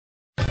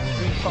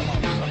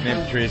Me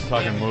and Patrice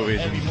talking movies.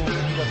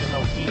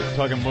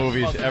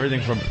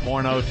 Everything from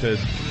porno to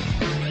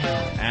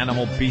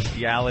animal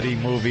bestiality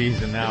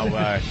movies, and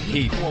now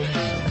Heat.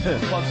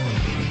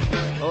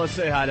 Well, let's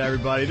say hi to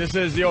everybody. This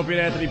is the Opie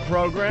and Anthony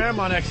program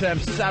on XM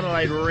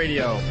Satellite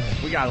Radio.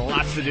 We got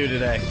lots to do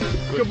today.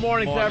 Good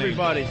morning to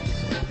everybody.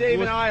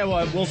 Dave in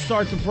Iowa will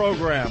start the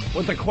program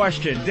with a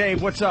question.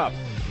 Dave, what's up?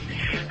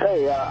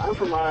 Hey, I'm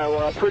from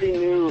Iowa, pretty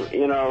new,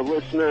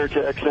 listener to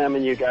XM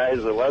and you guys.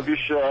 I love your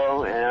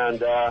show,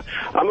 and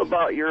I'm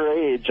about your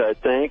age, I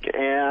think,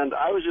 and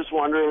I was just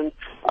wondering,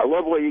 I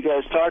love what you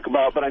guys talk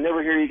about, but I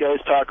never hear you guys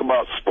talk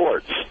about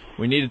sports.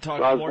 We need to talk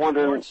so more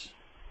sports?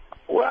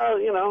 Well,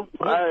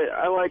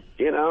 I like,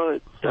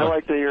 I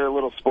like to hear a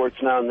little sports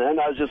now and then.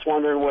 I was just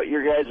wondering what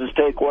your guys'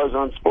 take was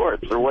on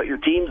sports, or what your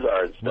teams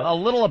are and stuff. Well, a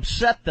little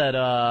upset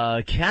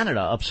that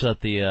Canada upset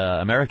the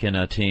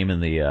American team in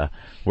the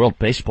World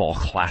Baseball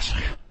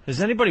Classic.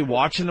 Is anybody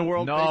watching the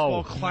World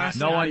Baseball Classic?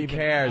 No one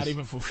cares. Not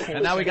even for 4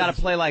 And now we got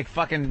to play like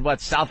fucking,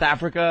 South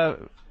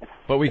Africa?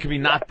 But we could be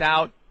knocked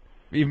out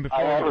even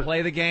before we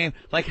play the game.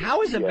 Like,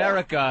 how is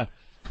America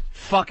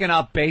fucking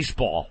up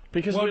baseball?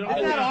 Because isn't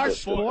that our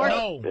sport?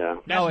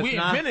 No, it's we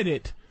not. invented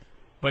it.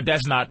 But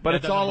that's not. But that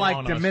it's all like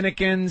belong to us.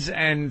 Dominicans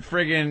and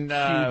friggin'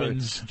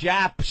 Cubans.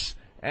 Japs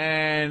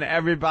and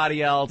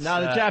everybody else. No,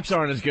 the Japs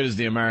aren't as good as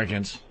the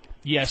Americans.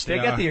 Yes, They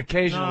get the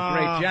occasional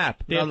great Jap.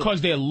 Because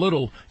they're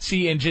little.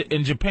 See, in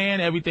Japan,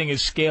 everything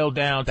is scaled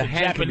down to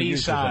hand can be Japanese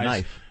used as a size.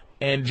 knife.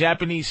 And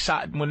Japanese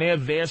size, when they're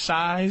their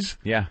size,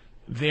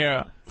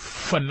 they're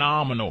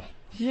phenomenal.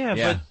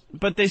 Yeah.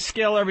 But they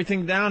scale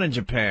everything down in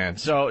Japan.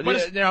 So,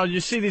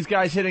 you see these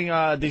guys hitting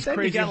these Then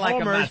crazy you get like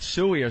homers, a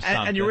Matsui or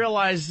something. and you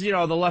realize, the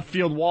left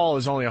field wall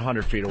is only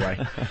 100 feet away.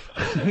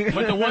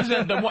 But the ones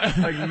that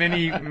like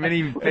mini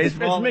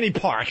baseball. It's mini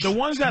parks. the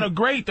ones that are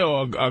great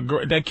though,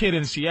 that kid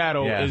in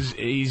Seattle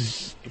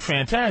he's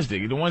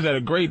fantastic. The ones that are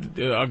great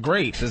are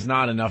great. There's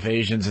not enough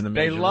Asians in the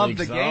They major love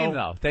leagues, the game,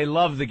 though. They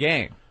love the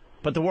game.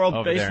 But the World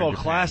Over there in Baseball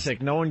Japan.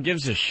 Classic, no one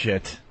gives a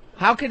shit.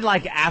 How could,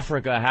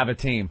 Africa have a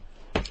team?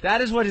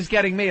 That is what is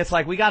getting me. It's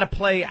like, we got to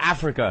play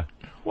Africa.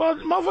 Well,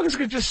 motherfuckers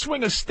could just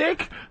swing a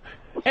stick,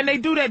 and they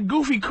do that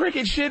goofy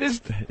cricket shit.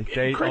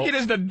 Cricket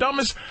is the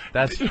dumbest.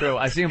 That's true.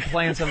 I see them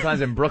playing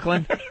sometimes in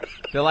Brooklyn.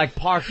 They're like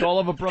parked all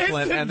over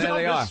Brooklyn, It's the and there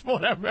they are, dumbest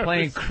sport I've ever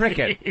playing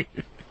cricket. seen.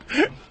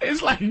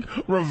 It's like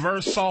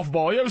reverse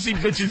softball. You ever see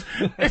bitches?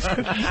 It's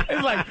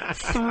like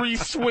 3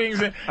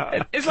 swings.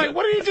 It's like,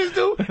 what did he just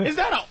do? Is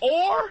that an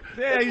oar?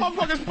 Yeah, This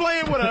motherfucker's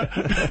playing with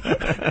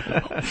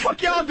a...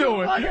 Fuck y'all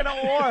doing? Like an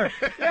oar.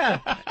 Yeah.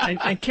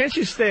 And can't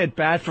you stay at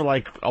bat for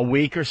like a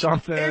week or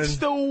something? It's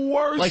the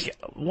worst. Like,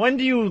 when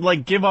do you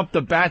give up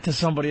the bat to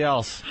somebody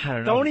else? I don't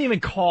know. Don't even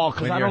call,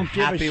 because When I you're don't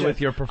give a happy shit.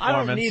 with your I don't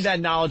performance. need that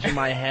knowledge in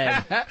my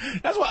head.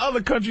 That's why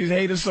other countries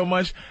hate us so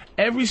much.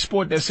 Every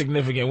sport that's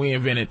significant, we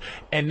invented.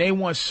 And they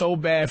want so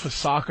bad for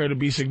soccer to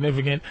be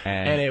significant,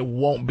 and it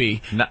won't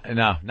be. No,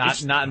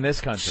 not in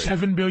this country.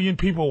 7 billion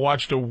people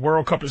watch the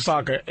World Cup of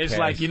soccer. It's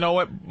like, you know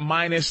what?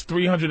 Minus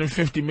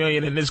 350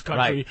 million in this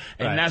country,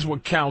 and that's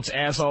what counts,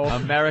 asshole.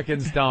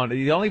 Americans don't.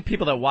 The only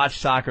people that watch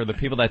soccer are the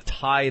people that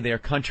tie their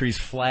country's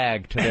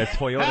flag to their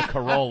Toyota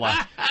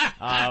Corolla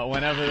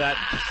whenever that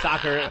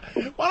soccer...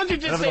 Why don't you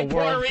just whenever say the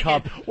Puerto World Rican?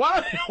 Cup.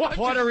 Why don't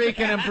Puerto you-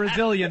 Rican and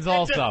Brazilians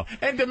also.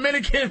 And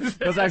Dominicans.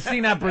 Because I've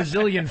seen that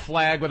Brazilian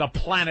flag with a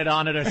planet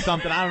on it or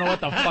something. I don't know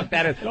what the fuck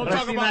that is. Don't But I've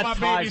talk seen about that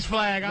my tie. baby's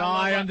flag. No,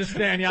 I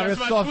understand. You have a That's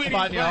my soft sweetie's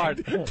spot in your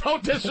flag. heart.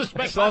 Don't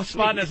disrespect Soft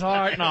spot in his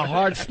heart and a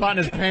hard spot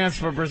in his pants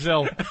for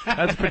Brazil.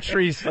 That's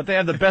Patrice. But they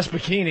have the best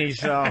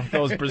bikinis,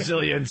 those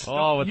Brazilians.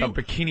 Oh, with the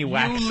bikini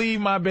wax. You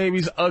leave my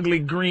baby's ugly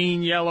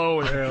green, yellow,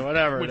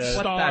 whatever with it is.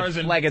 stars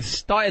That and flag.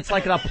 It's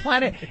like a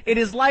planet. It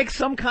is like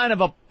some kind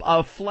of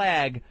a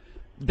flag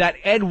that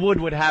Ed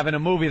Wood would have in a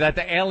movie that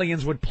the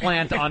aliens would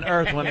plant on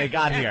Earth when they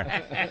got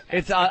here.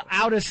 It's an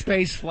outer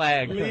space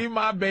flag. leave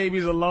my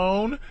babies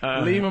alone.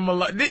 Leave them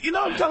alone.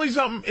 I'm telling you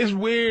something. It's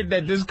weird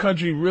that this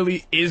country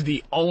really is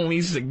the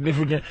only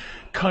significant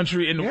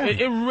country in the world.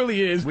 It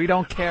really is. We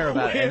don't care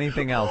about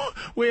anything else.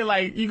 We're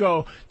like, you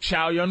go,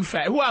 Chow Yun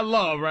Fat, who I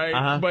love,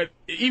 right? But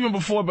even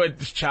before,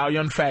 Chow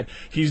Yun Fat,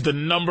 he's the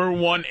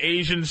 #1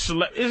 Asian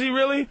celeb. Is he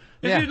really?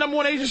 Is he the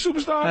 #1 Asian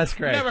superstar? That's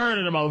great. Never heard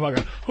of the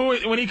motherfucker.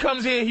 Who, when he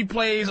comes here, he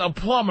plays a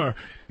plumber.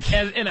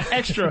 As in an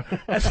extra.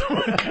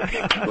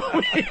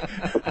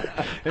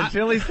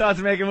 Until he starts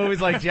making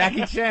movies like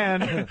Jackie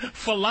Chan.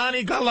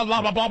 Fulani, blah, blah,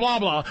 blah, blah, blah,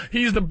 blah.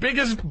 He's the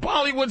biggest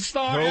Bollywood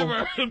star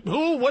ever.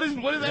 Who? What is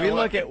that? We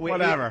look at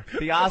Whatever.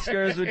 The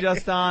Oscars were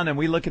just on, and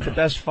we look at the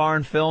best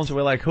foreign films, and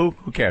we're like, who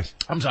cares?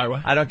 I'm sorry,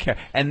 what? I don't care.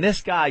 And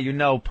this guy,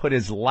 put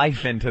his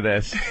life into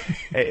this.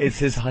 It's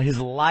his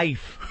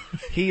life.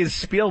 He is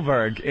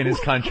Spielberg in his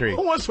country.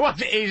 Who wants to watch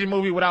an Asian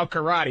movie without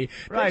karate?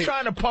 They're Right.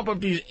 trying to pump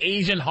up these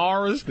Asian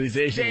horrors. These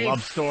Asian They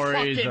love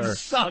stories fucking or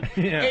suck.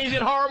 Yeah.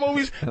 Asian horror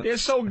movies, they're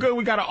so good.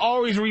 We gotta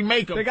always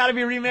remake them. They got to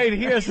be remade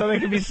here so they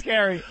can be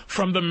scary.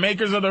 From the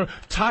makers of the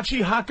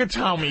Tachi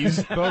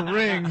Hakatomis. The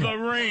Ring. The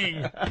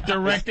Ring.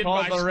 Directed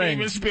by The Ring.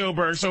 Steven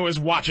Spielberg, so it's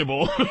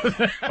watchable.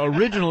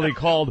 Originally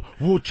called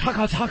Wu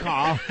Chaka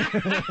Taka.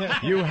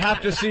 You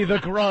have to see The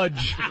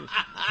Grudge.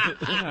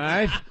 All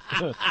right.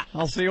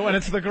 I'll see you when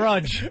it's The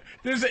Grudge.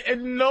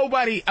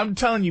 Nobody, I'm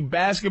telling you,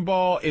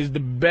 basketball is the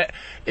best.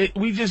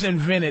 We just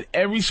invented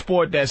every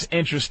sport that's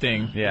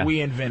interesting. Yeah.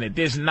 We invented.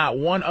 There's not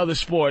one other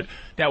sport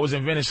that was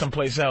invented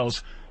someplace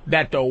else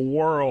that the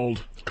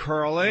world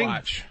Curling.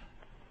 watch.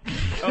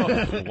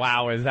 Oh,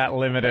 wow, is that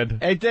limited?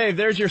 Hey, Dave,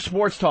 there's your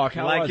sports talk.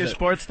 How Like was your it?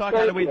 sports talk?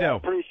 How do we do?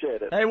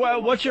 Appreciate it. Hey,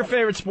 what's your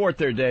favorite sport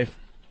there, Dave?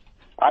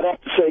 I'd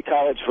have to say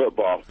college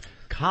football.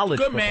 College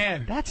Good football.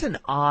 man. That's an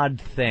odd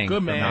thing. Good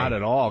for man. me. Not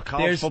at all.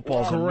 College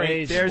football is great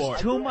amazing. There's sport.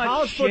 too much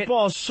College shit.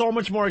 football is so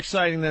much more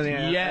exciting than the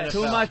Yes. NFL.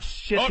 Too much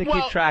shit to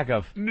well, keep track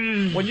of.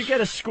 When you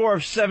get a score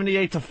of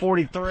 78 to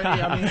 43,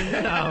 I mean,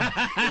 you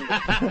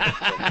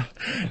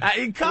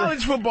know.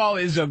 College football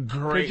is a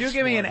great Could you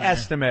give me an sport, man.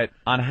 estimate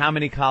on how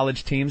many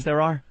college teams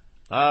there are?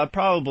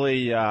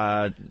 Probably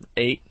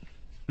 8.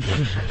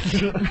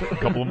 A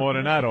couple more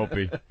than that,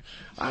 Opie.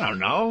 I don't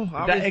know.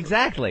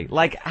 Exactly.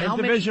 Like how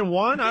in many Division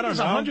 1? I don't It's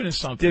know. 100 and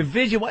something.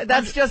 Division 1?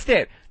 That's just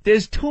it.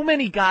 There's too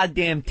many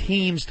goddamn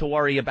teams to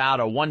worry about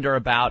or wonder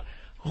about.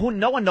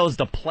 No one knows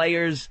the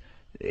players.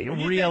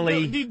 Really,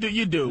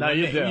 You do. No,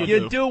 you do.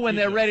 you do when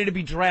they're ready to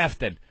be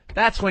drafted.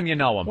 That's when you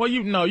know them. Well,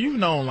 you've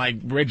known like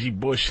Reggie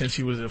Bush since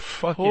he was a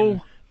fucking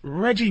Who?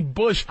 Reggie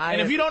Bush.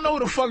 And if you don't know who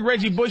the fuck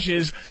Reggie Bush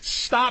is,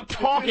 stop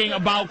talking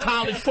about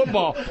college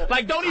football.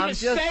 Like, don't even I'm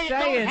just say it.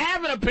 saying. Don't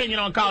have an opinion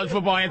on college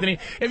football, Anthony.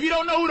 If you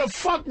don't know who the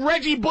fuck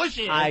Reggie Bush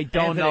is. I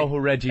don't know who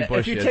Reggie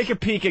Bush If you is. take a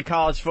peek at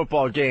college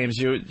football games,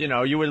 you would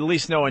at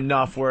least know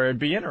enough where it'd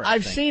be interesting.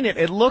 I've seen it.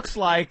 It looks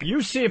like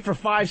You see it for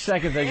 5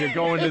 seconds as you're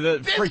going to the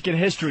freaking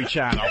History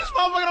Channel. This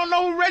motherfucker don't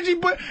know who Reggie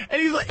Bush.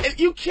 And he's like,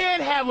 you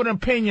can't have an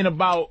opinion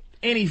about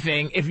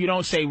anything if you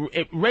don't say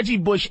if Reggie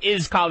Bush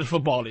is college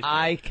football.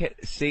 I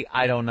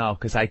don't know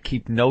because I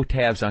keep no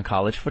tabs on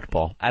college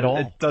football at all.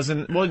 It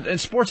doesn't. Well, and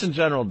sports in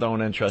general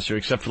don't interest you,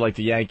 except for like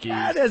the Yankees.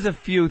 Yeah, there's a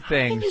few How can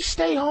things. you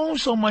stay home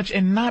so much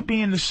and not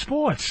be into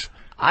sports?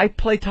 I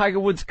play Tiger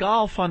Woods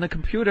golf on the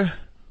computer.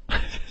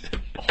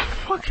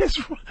 What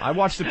is wrong? I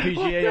watch the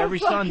PGA every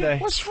Sunday.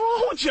 What's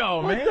wrong with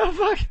y'all, man? What the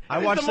fuck? I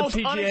watch It's the the most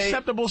PGA.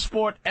 unacceptable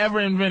sport ever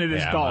invented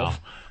is Yeah, golf.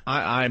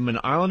 I'm an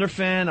Islander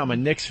fan. I'm a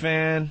Knicks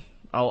fan.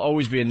 I'll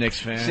always be a Knicks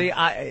fan. See,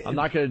 I'm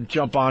not going to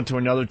jump onto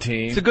another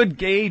team. It's a good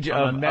gauge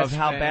I'm a of Mets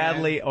how fan.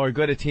 badly or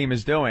good a team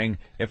is doing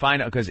if I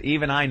know, because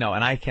even I know,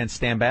 and I can't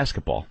stand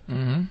basketball.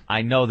 Mm-hmm.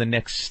 I know the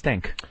Knicks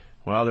stink.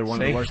 Well, they're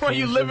one of the worst Well, teams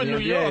you live in in the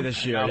New NBA York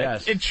this year.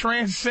 Yes. It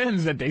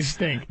transcends that they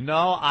stink.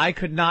 No, I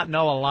could not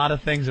know a lot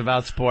of things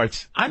about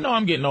sports. I know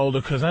I'm getting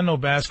older because I know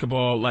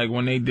basketball. Like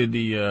when they did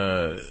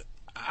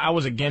I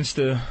was against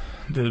the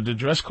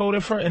dress code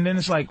at first, and then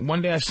it's like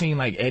one day I seen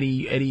like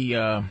Eddie.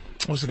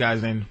 What's the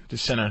guy's name? The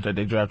center that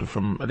they got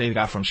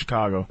from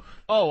Chicago.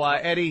 Oh,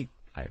 Eddie.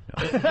 I have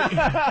no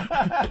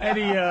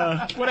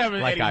Eddie, whatever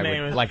like Eddie's I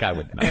name would, is. like I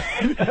would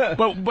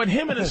know. But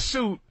him in a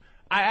suit.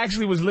 I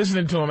actually was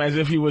listening to him as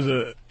if he was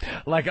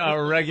Like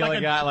a regular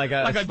guy, like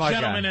a smart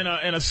gentleman guy.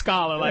 and a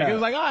scholar. Like Yeah. it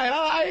was like, all right,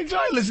 I enjoy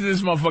listening to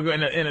this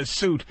motherfucker in a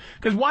suit.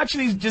 Because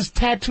watching these just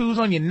tattoos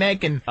on your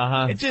neck and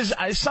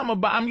it's something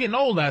about. I'm getting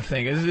old. I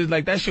think it's just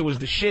like that shit was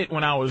the shit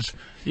when I was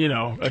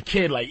a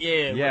kid. Like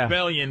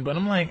rebellion. But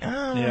I'm like,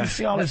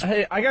 see all this.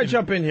 Hey, I got to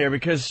jump in here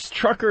because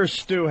Trucker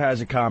Stu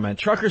has a comment.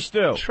 Trucker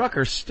Stu.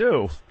 Trucker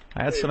Stew.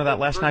 I had some of that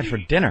last night for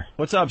dinner.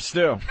 What's up,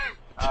 Stu?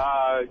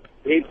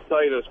 Hate to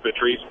tell you this,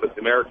 Patrice, but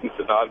the Americans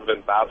did not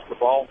invent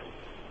basketball.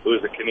 It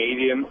was a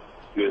Canadian.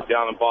 He was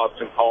down in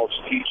Boston College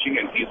teaching,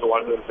 and he's the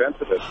one who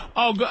invented it.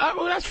 Oh,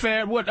 well, that's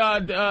fair. What,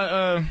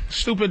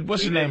 stupid,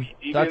 what's his name?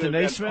 Dr.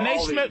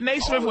 Naismith?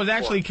 Naismith was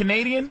actually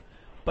Canadian?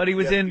 But he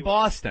was in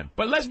Boston.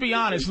 But let's be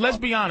honest. Let's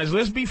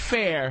be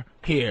fair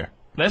here.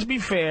 Let's be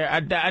fair.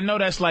 I know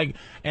that's like,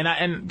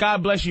 and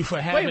God bless you for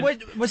having.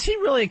 Wait, was he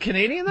really a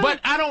Canadian though? But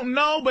I don't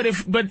know. But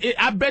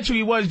I bet you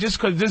he was just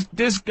because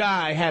this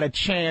guy had a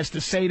chance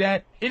to say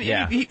that.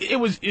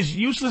 It's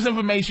useless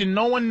information.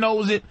 No one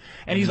knows it,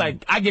 and he's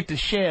like, I get to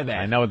share that.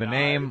 I know the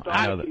name.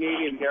 I know The that.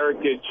 Canadian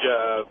Heritage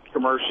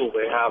commercials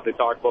they have, they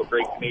talk about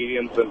great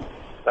Canadians, and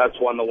that's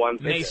one of the ones.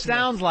 It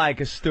sounds like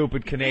a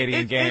stupid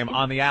Canadian game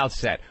on the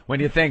outset.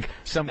 When you think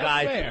some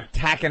guy fair.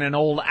 tacking an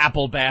old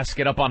apple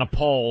basket up on a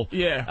pole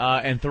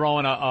and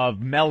throwing a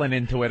melon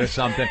into it or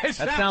something.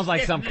 That sounds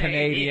like some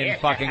Canadian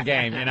fucking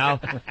game, you know?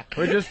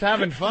 We're just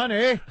having fun,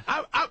 eh?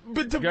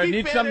 but to You be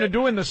need fair, something to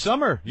do in the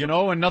summer, you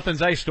know, when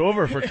nothing's iced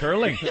over for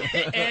curling.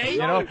 Hey, You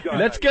know,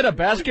 let's get a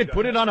basket,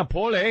 put it on a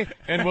pole,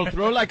 and we'll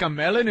throw like a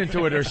melon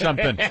into it or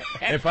something.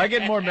 If I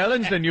get more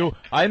melons than you,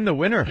 I'm the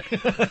winner.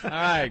 All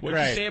right, What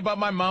great. you say about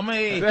my mama?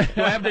 Hey, do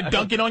I have to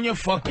dunk it on your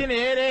fucking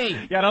head?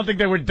 Hey. Yeah, I don't think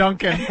they were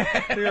dunking.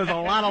 There was a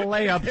lot of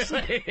layups.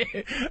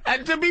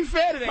 And to be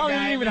fair to that Probably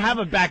guy, didn't even have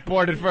a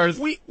backboard at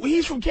first.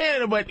 he's from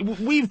Canada, but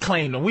we've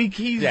claimed him.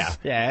 He's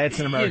Yeah, it's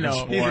an American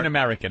sport. He's an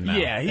American now.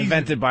 Yeah, he's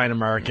Invented by an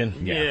American.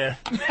 yeah.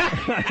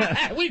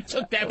 We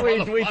took that.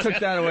 We took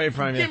that away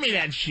from you. Give me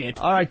that shit.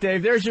 All right,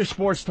 Dave, there's your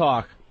sports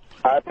talk.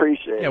 I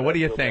appreciate it. Yeah, what do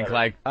you Feel think? better.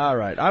 Like, All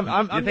right.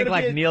 you think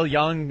like Neil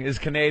Young is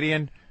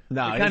Canadian?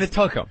 No, we kind of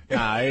took him.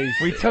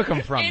 We took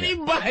him from you.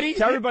 Anybody?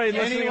 To everybody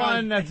listening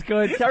Anyone that's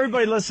good. To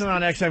everybody listening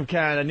on XM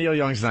Canada, Neil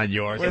Young's not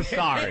yours. We're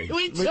sorry.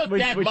 We took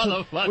that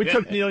motherfucker. We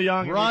took Neil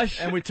Young. Rush.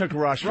 And we took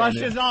Rush. Rush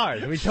from you. is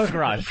ours. We took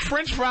Rush.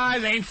 French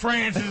fries ain't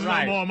France's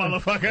Right. no more,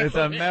 motherfucker. It's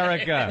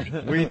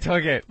America. We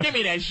took it. Give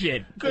me that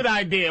shit. Good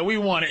idea. We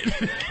want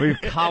it. We've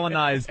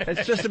colonized.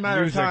 It's just a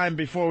matter Music. of time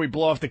before we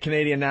blow off the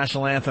Canadian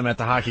national anthem at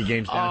the hockey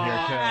games down here,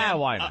 too. Ah,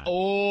 why not?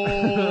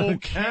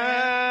 Okay.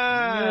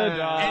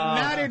 And Ah.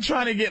 now they're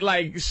trying to get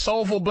like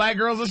soulful black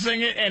girls to sing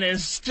it, and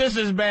it's just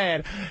as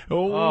bad.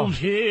 Oh.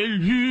 Tell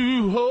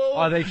you,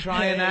 Are they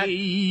trying that?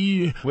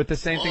 that? With the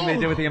same thing they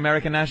did with the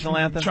American national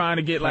anthem? Trying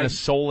to get Trying like to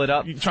soul it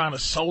up? trying to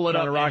soul it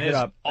Trying up, to rock and it it's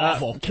up.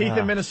 awful. Keith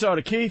in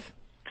Minnesota. Keith?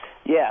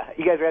 Yeah,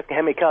 you guys are asking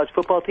how many college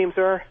football teams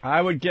there are?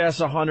 I would guess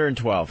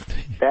 112.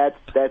 That's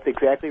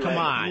exactly right. Come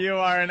on. You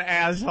are an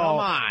asshole. Come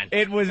on.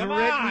 It was Come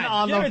written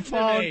on. Give the it to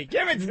phone. me.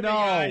 Give it to me, No.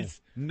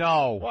 guys.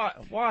 No.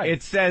 Why?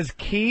 It says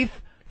Keith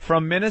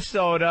from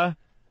Minnesota,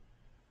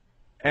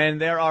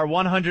 and there are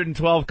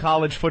 112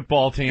 college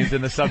football teams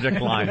in the subject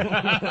line.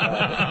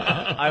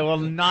 I will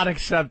not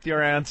accept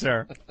your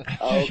answer.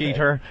 Okay.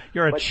 Cheater.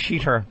 You're a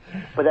cheater.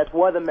 But that's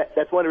one of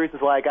the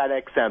reasons why I got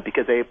XM,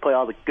 because they play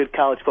all the good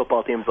college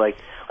football teams like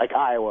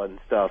Iowa and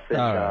stuff. And,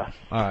 All right.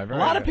 All right. A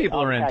lot of people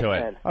are into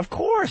it. Pac-10. Of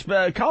course,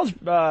 but college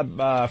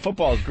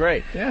football is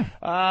great. Yeah.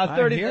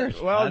 30. hear it.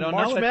 I Well, don't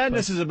March know it,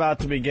 Madness is about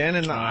to begin,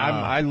 and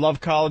I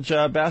love college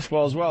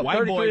basketball as well. White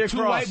 33 boy, across.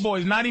 two white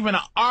boys, not even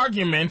an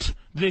argument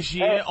this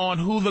year on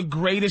who the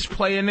greatest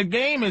player in the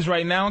game is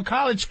right now in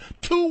college.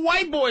 Two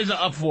white boys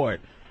are up for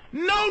it.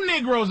 No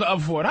Negroes are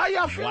up for it. How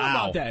y'all feel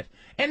about that?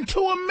 And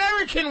two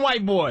American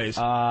white boys.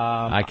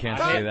 I can't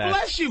God say that.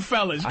 bless you,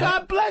 fellas.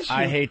 God bless you.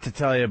 I hate to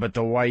tell you, but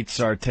the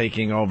whites are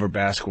taking over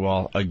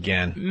basketball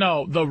again.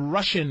 No, the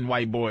Russian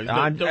white boys.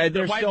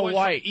 They're white still boys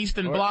white. from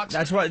Eastern Blocks.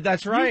 That's right.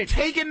 That's You right.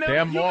 taking them.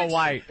 They're more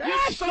white.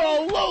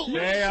 Absolutely.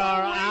 They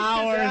are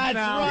ours That's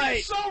now.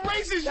 right. So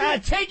racist.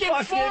 That's You're taking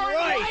fucking foreign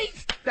right.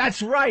 white.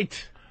 That's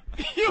right.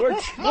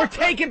 We're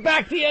taking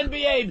back the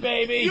NBA,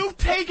 baby. You've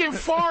taken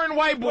foreign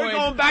white boys. We're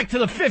going back to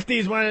the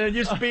 50s when it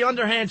used to be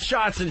underhand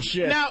shots and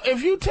shit. Now,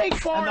 if you take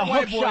foreign and the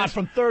white hook boys, shot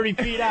from 30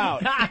 feet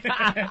out.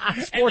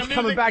 and Sports the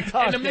coming back to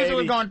us, and the music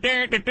was baby.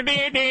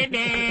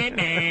 going.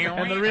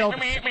 And the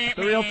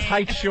real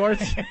tight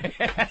shorts.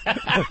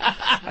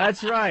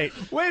 That's right.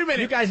 Wait a minute.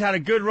 You guys had a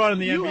good run in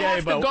the You NBA, have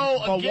to but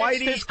go against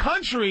Whitey, this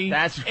country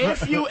That's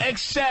if you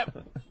accept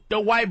the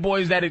white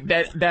boys that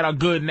are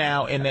good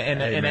now in the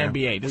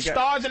NBA. The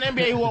stars in the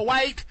NBA who are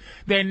white,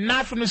 they're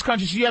not from this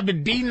country, so you have to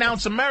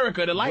denounce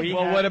America to like.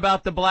 Well, what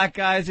about the black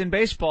guys in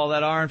baseball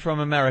that aren't from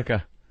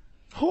America?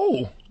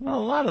 Who? Well,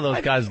 a lot of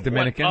those guys are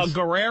Dominicans.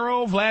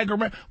 Guerrero, Vlad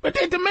Guerrero, but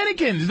they're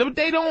Dominicans.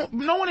 They don't.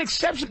 No one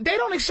accepts. They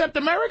don't accept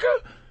America.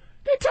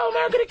 They tell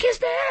America to kiss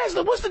their ass.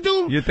 What's the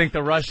dude? You think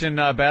the Russian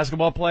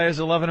basketball players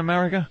are loving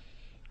America?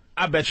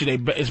 I bet you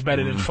it's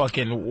better than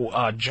fucking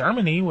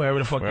Germany, wherever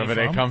the fuck Wherever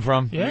they they come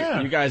from? Yeah.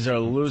 You guys are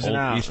losing Old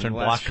out Eastern in the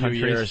Bloc last few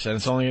countries. years, and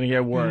it's only going to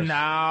get worse.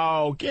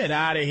 No, get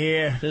out of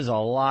here. There's a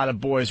lot of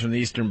boys from the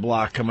Eastern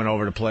Bloc coming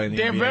over to play in the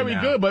They're NBA very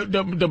now. good, but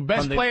the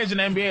best players in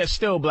the NBA are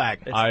still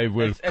black. I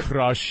will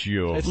crush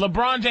you.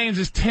 LeBron James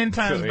is 10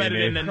 times So better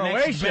than the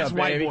next Croatia, best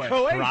white baby. boy.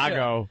 Croatia.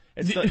 Drago.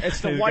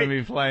 It's the He's white.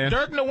 gonna be playing.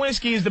 Dirk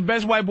Nowitzki is the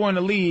best white boy in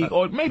the league,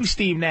 or maybe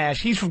Steve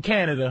Nash. He's from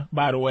Canada,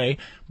 by the way.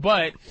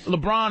 But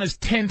LeBron is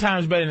 10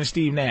 times better than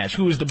Steve Nash,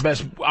 who is the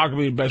best,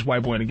 arguably the best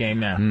white boy in the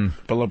game now.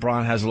 But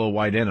LeBron has a little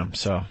white in him,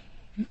 so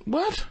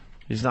What?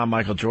 he's not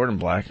Michael Jordan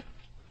black.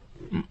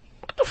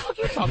 What the fuck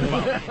are you talking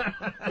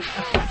about?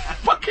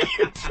 Fuck are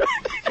you talking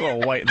A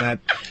little white in that.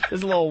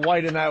 There's a little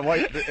white in that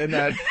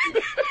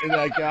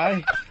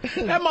guy.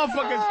 That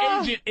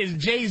motherfucker's agent is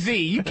Jay-Z.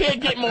 You can't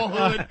get more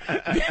hood.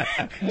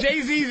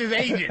 Jay-Z's his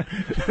agent.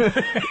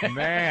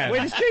 Man.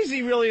 Wait, is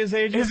Jay-Z really his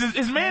agent?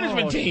 His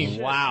management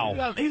team.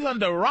 Wow. He's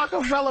under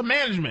Rockefeller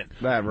management.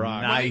 That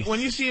rock. Nice. When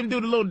you see him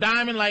do the little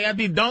diamond like at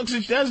the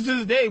dunks, that's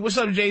just, hey, what's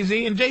up,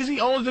 Jay-Z? And Jay-Z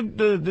owns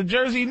the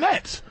Jersey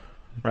Nets.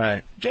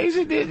 Right.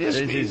 Jay-Z did this.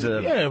 Jay-Z's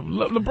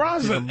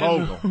LeBron's a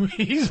mogul.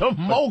 He's a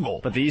mogul.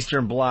 But the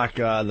Eastern Bloc,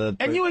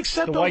 And you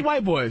accept those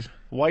white boys.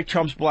 White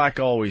trumps black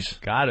always.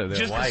 Got it. They're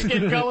Just white. the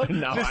skin color?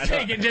 No, just I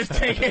take it. Just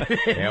take it.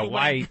 They're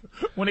white.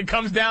 When it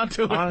comes down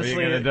to it. Honestly,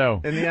 What are you gonna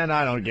do? in the end,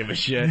 I don't give a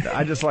shit.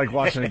 I just like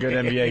watching a good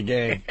NBA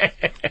game.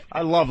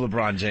 I love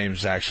LeBron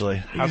James, actually.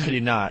 How could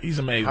you not? He's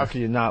amazing. How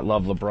could you not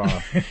love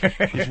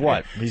LeBron? He's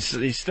what?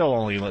 He's still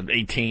only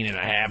 18 and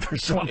a half or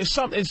something.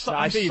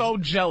 I'm so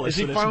jealous.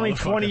 Is he finally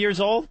 20 years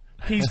old?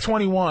 He's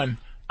 21.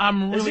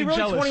 I'm really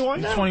jealous.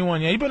 21 now? He's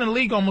 21, yeah. He's been in the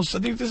league almost, I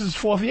think this is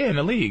his 4th year in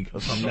the league or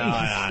something.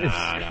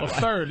 No. Or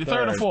third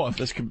or fourth.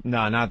 He came in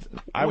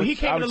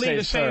the league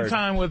the same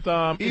time with,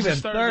 even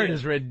third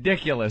is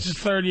ridiculous. His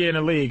 3rd year in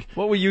the league.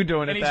 What were you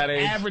doing at that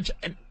age? Average.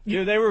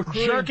 Dude, they were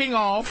jerking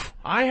off.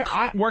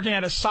 I working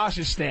at a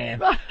sausage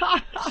stand.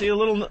 See, a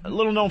little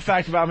known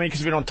fact about me,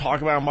 because we don't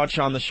talk about it much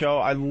on the show.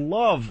 I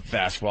love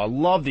basketball. I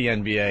love the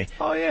NBA.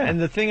 Oh, yeah.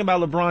 And the thing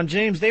about LeBron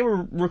James, they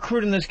were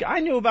recruiting this guy. I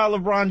knew about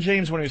LeBron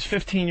James when he was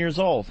 15 years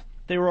old.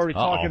 They were already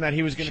talking that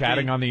he was going to be...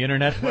 Chatting on the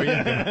internet where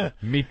you can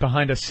meet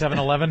behind a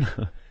 7-Eleven.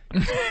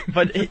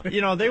 But,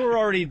 they were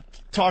already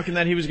talking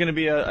that he was going to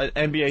be an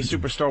NBA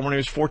superstar when he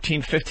was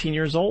 14, 15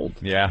 years old.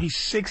 Yeah. He's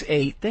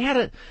 6'8". They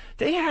had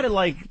to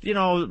like,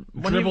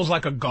 dribbles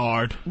like a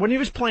guard. When he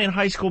was playing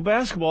high school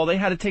basketball, they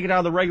had to take it out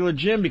of the regular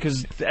gym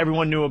because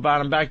everyone knew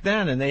about him back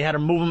then, and they had to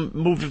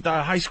move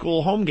the high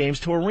school home games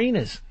to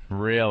arenas.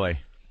 Really?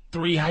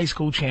 3 high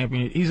school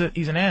champions.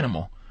 He's an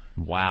animal.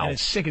 Wow. And it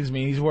sickens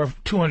me. He's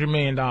worth $200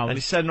 million. And he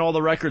said all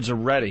the records are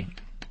ready.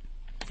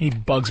 He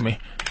bugs me.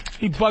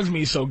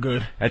 He's so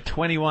good. At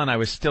 21, I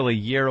was still a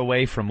year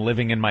away from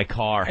living in my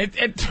car.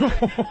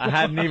 I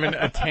hadn't even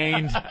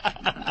attained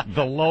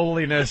the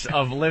lowliness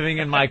of living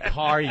in my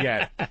car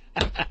yet.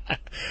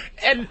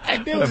 And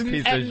there was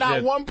at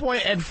not one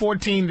point at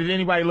 14 did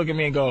anybody look at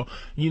me and go,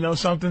 you know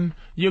something?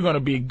 You're going to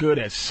be good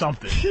at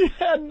something.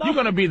 You're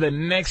going to be the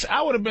next.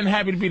 I would have been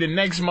happy to be the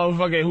next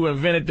motherfucker who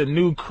invented the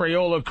new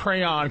Crayola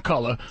crayon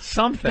color.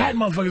 Something. That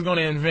motherfucker's going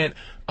to invent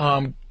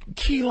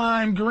key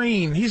lime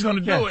green. He's going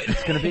to do it.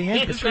 It's going to be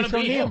him. It's going to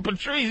be him.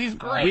 Patrice, he's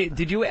great.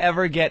 Did you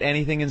ever get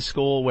anything in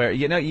school where,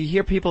 you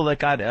hear people that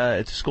got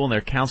to school and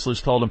their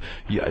counselors told them,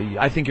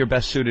 I think you're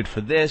best suited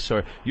for this,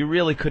 or you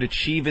really could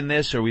achieve in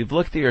this, or we've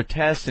looked at your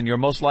test and you're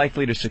most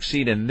likely to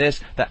succeed in this,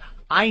 that.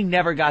 I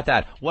never got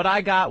that. What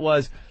I got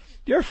was,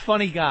 you're a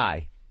funny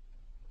guy.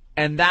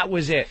 And that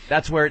was it.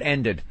 That's where it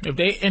ended. If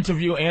they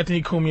interview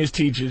Anthony Cumia's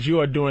teachers, you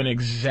are doing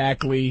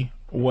exactly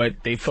what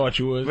they thought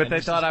you was. What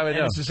they thought I would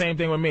do. It's the same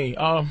thing with me.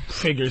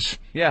 Figures.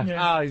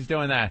 Yeah. Oh, he's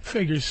doing that.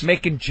 Figures.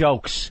 Making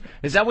jokes.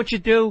 Is that what you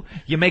do?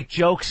 You make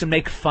jokes and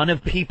make fun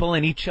of people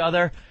and each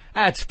other?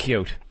 That's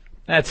cute.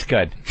 That's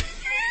good.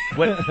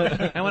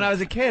 And when I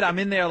was a kid, I'm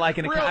in there like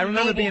I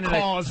remember being in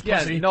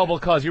a noble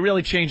cause. You're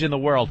really changing the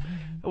world.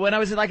 When I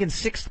was in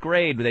 6th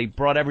grade, they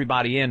brought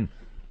everybody in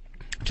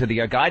to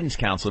the guidance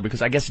counselor,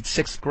 because I guess it's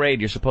 6th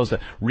grade, you're supposed to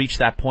reach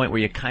that point where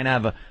you kind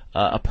of have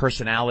a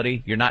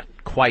personality. You're not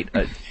quite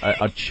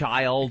a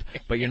child,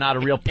 but you're not a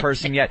real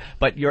person yet.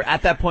 But you're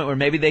at that point where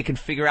maybe they can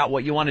figure out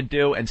what you want to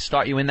do and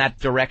start you in that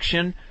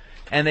direction.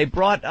 And they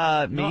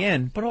brought me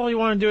in. But all you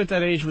want to do at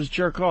that age was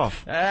jerk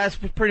off. That's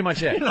pretty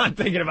much it. You're not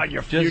thinking about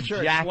your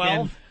future at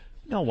 12.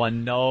 No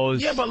one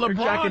knows. Yeah, but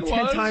LeBron was.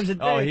 10 times a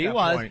day. Oh, he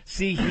was. Point.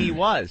 See, he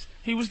was.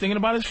 He was thinking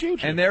about his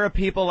future. And there are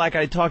people, like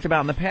I talked about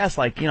in the past,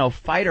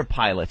 fighter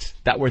pilots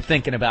that were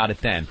thinking about it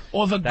then.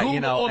 Or the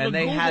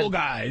Google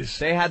guys.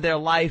 They had their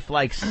life,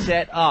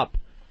 set up.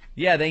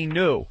 Yeah, they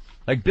knew.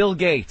 Like Bill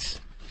Gates.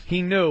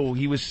 He knew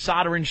he was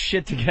soldering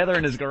shit together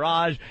in his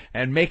garage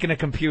and making a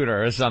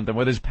computer or something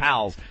with his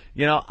pals.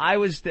 I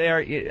was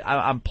there.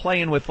 I'm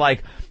playing with,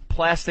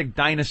 plastic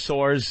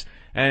dinosaurs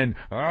and,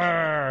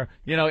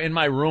 in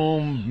my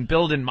room,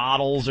 building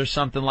models or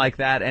something like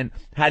that, and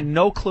had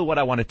no clue what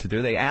I wanted to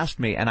do. They asked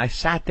me, and I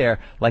sat there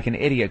like an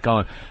idiot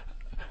going,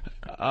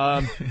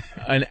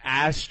 an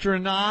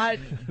astronaut?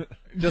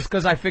 Just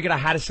because I figured I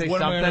had to say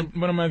something.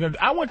 What am I going to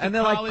do? I went to and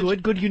they're college.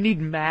 like, good, you need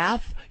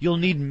math? You'll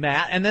need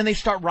math. And then they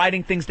start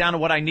writing things down to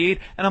what I need,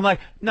 and I'm like,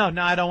 no,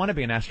 I don't want to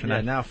be an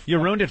astronaut. Yeah, now you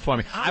ruined it for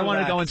me. I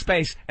want to go in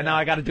space, and now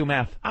I got to do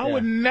math. I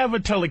would never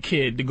tell a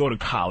kid to go to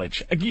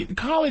college.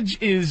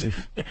 College is...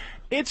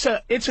 It's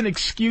an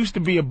excuse to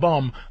be a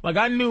bum. Like,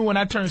 I knew when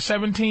I turned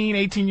 17,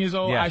 18 years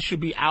old, I should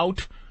be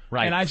out.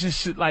 Right. And I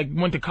just,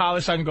 went to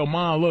college so I can go,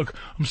 Mom, look,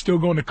 I'm still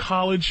going to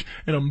college,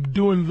 and I'm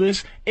doing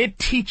this. It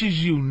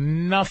teaches you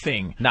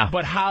nothing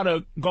but how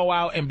to go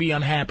out and be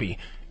unhappy.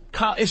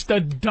 It's the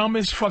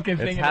dumbest fucking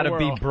thing in the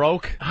world. How to be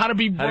broke. How to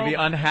be broke. How to be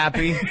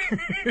unhappy.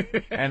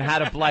 And how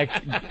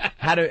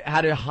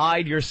to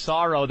hide your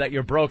sorrow that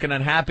you're broke and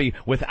unhappy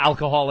with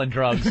alcohol and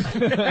drugs.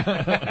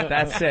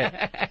 That's it.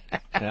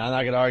 Yeah, I'm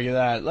not going to argue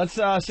that. Let's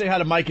say hi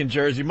to Mike in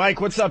Jersey. Mike,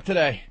 what's up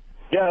today?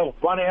 Yeah,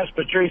 want to ask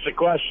Patrice a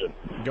question.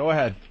 Go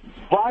ahead.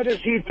 Why does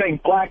he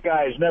think black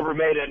guys never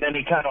made it in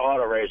any kind of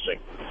auto racing?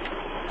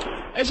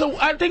 And so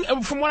I think,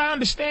 from what I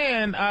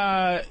understand,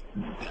 I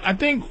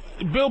think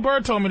Bill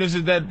Burr told me this,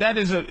 is that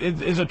is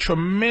a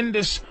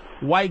tremendous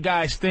white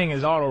guy's thing,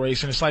 is auto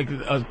racing. It's like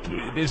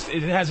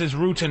it has its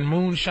roots in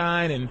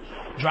moonshine and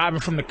driving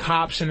from the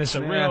cops, and it's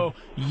a real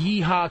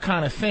yeehaw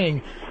kind of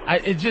thing. I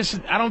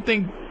don't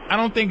think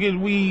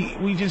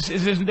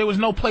there was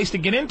no place to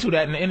get into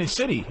that in the inner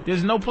city.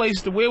 There's no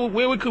place to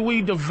where could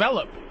we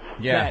develop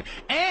that.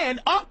 And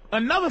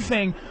another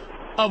thing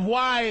of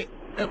why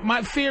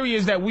my theory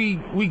is that we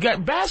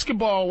got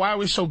basketball. Why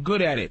we're so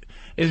good at it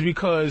is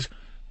because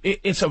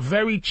it's a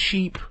very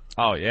cheap.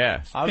 Oh,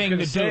 yeah. I was going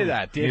to say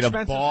that. You need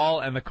a ball,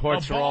 and the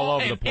courts are all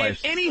over the place.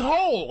 Any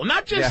hole.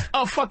 Not just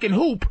a fucking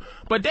hoop,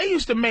 but they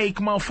used to make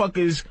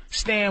motherfuckers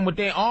stand with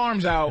their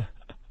arms out,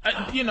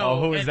 you know.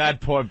 Oh, who is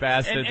that poor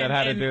bastard that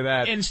had to do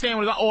that? And stand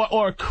with,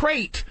 or a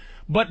crate.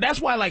 But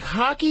that's why, like,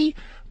 hockey,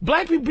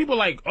 black people are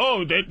like,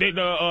 oh, the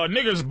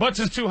niggas' butts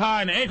is too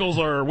high and the ankles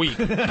are weak.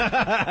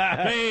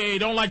 They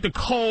don't like the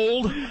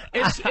cold.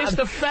 It's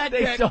the fact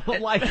they that...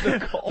 don't like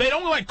the cold. They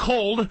don't like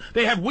cold.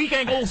 They have weak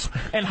ankles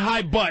and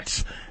high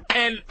butts.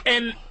 And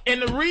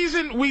the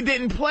reason we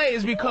didn't play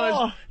is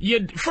because,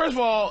 first of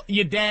all,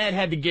 your dad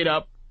had to get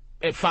up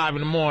at 5 in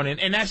the morning,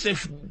 and that's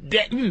if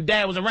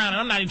dad was around. And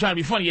I'm not even trying to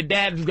be funny. Your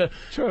dad's good.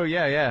 True,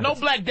 yeah. No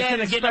black dad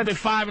is getting up at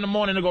 5 in the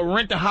morning to go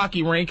rent the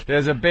hockey rink.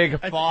 There's a big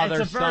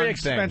father-son It's a very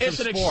thing. expensive It's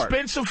an sport.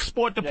 expensive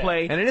sport to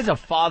play. And it is a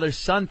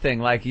father-son thing.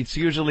 Like, it's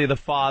usually the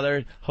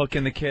father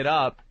hooking the kid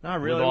up Not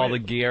really. with all the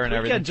gear and we'd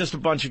everything. get just a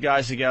bunch of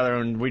guys together,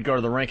 and we'd go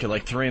to the rink at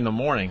like 3 in the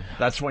morning.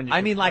 That's when you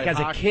I mean, like, play as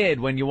hockey. a kid,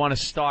 when you want to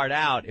start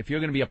out, if you're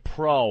going to be a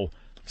pro,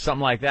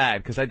 something like that,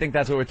 because I think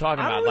that's what we're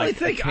talking I about, don't really like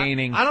think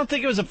attaining. I don't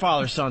think it was a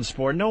father-son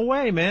sport. No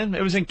way, man.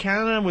 It was in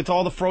Canada with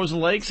all the frozen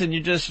lakes, and you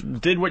just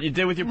did what you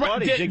did with your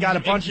buddies. You got a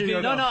bunch of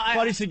your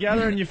buddies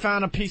together, and you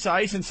found a piece of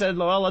ice and said,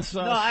 "Well, let's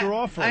screw off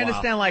for a while." I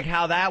understand, like,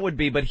 how that would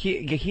be, but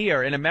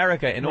here in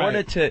America, in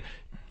order to,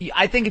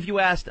 I think if you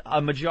asked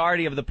a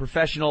majority of the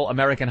professional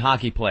American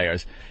hockey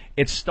players,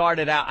 it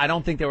started out. I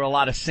don't think there were a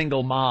lot of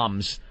single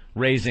moms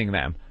raising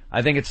them.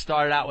 I think it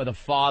started out with a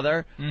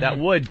father that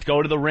would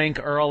go to the rink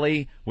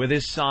early with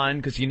his son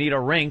because you need a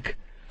rink,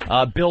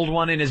 build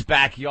one in his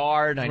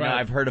backyard. I know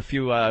I've heard a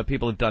few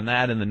people have done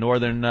that in the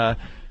northern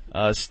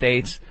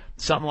states,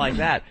 something like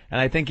that.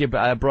 And I think you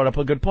brought up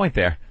a good point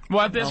there.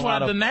 Well, that's why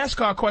the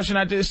NASCAR question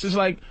I just is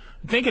like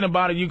thinking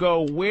about it. You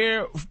go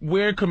where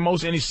could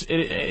most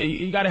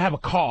you got to have a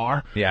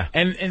car. Yeah.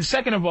 And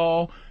second of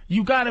all,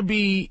 you got to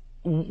be.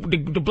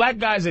 The black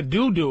guys that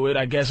do it,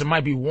 I guess it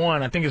might be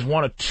one. I think it's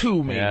one or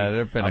two, maybe. Yeah,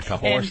 there've been a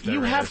couple. And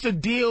you have to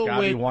deal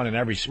with one in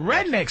every sport.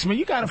 rednecks, man.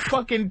 You gotta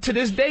fucking to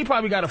this day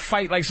probably gotta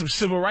fight like some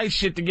civil rights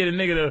shit to get a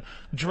nigga to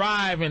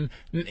drive and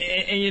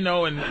you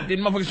know and then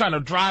motherfuckers trying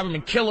to drive him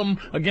and kill him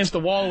against the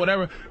wall or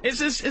whatever.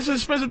 It's an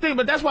expensive thing,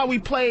 but that's why we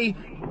play.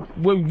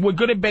 We're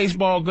good at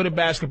baseball, good at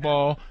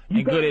basketball,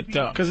 and good at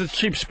because it's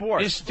cheap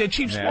sports. They're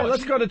cheap sports. Well,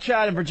 let's go to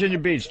Chad in Virginia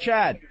Beach.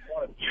 Chad,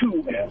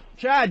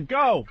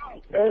 go.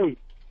 Hey.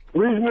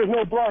 Reason there's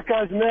no black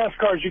guys in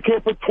NASCAR is you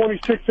can't put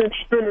 26-inch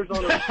spinners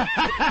on them.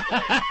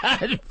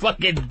 You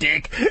fucking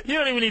dick. You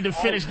don't even need to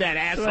finish that,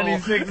 asshole.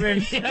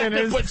 26-inch spinners. You have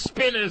to put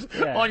spinners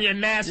on your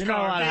NASCAR. You're not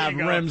allowed to have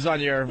rims on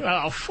your...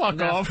 Oh, fuck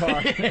NASCAR.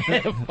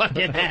 off.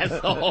 Fucking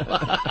asshole.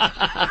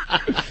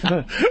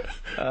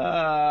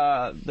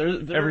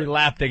 Every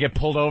lap they get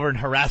pulled over and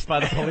harassed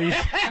by the police.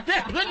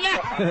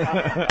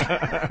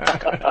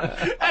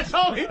 That's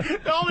the only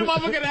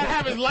motherfucker that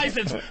have his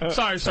license.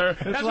 Sorry, sir.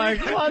 It's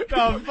like, what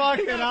the fuck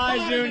did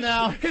I do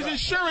now? His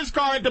insurance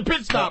car at the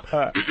pit stop.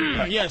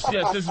 Yes,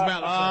 this is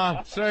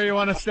valid, Sir, you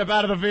want to step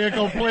out of the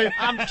vehicle, please?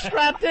 I'm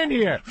strapped in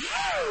here.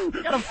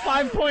 Got a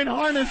 5-point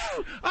harness.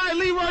 All right,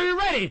 Leroy, you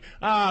ready?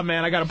 Ah,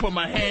 man, I got to put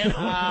my hand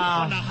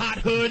on the hot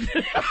hood.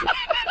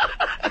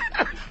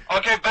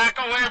 Okay, back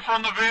away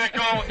from the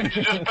vehicle. Could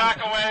you just back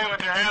away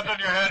with your hands on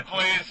your head,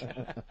 please?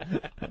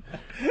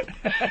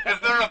 Is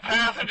there a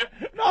passenger?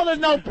 No, there's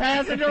no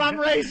passenger. I'm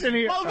racing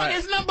here. Motherfucker,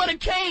 it's nothing but a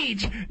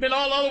cage. Then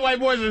all the other white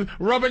boys are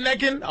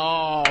rubbernecking.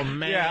 Oh,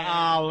 man.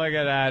 Yeah, oh, look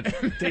at that.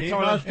 He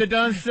must have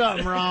done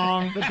something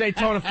wrong. The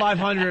Daytona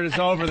 500 is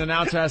over. The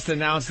announcer has to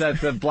announce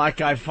that the black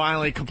guy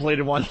finally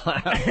completed one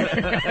lap.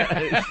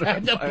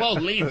 The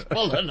police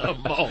pulling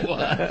them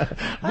over.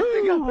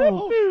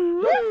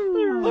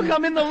 Look,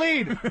 I'm in the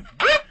lead.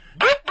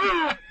 Pull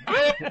him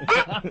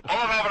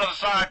over to the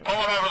side. Pull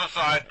him over to the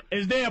side.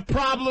 Is there a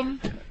problem?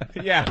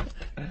 Yeah.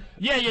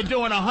 Yeah, you're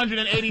doing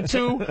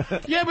 182.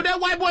 Yeah, but that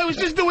white boy was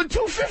just doing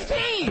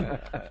 215.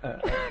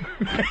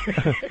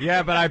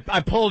 Yeah, but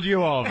I pulled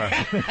you over.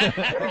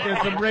 There's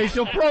some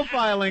racial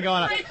profiling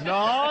going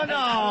on.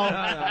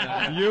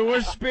 No. You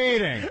were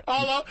speeding.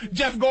 Although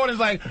Jeff Gordon's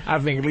like, I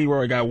think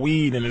Leroy got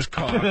weed in his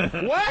car.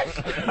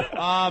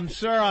 What?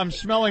 Sir, I'm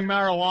smelling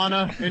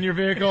marijuana in your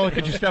vehicle.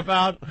 Could you step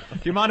out? Do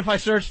you mind if I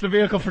search the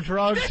vehicle for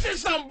drugs? This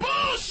is some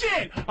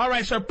bullshit. All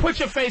right, sir, put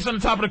your face on the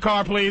top of the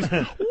car, please.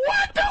 What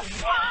the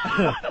fuck?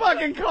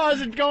 Fucking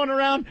cars are going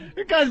around.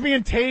 The guy's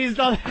being tased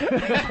on.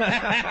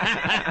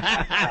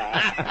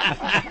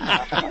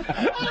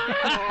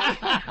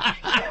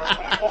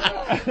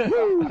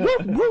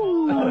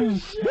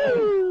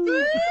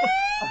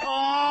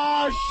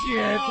 Oh,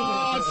 shit.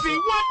 Oh, see,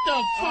 what the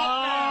fuck?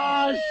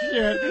 Oh,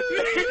 shit.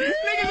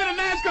 Niggas in a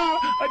NASCAR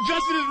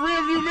adjusting his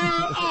rearview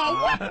mirror. Oh,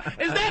 what?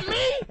 Is that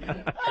me?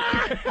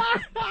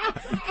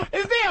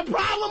 Is there a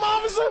problem,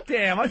 officer?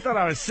 Damn, I thought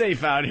I was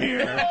safe out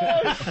here.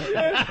 Oh,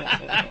 shit.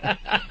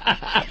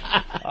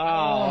 Oh,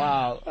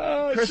 wow.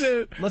 Oh, Chris,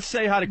 shit. let's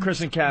say hi to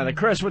Chris in Canada.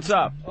 Chris, what's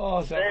up?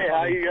 Oh, hey,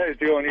 how you guys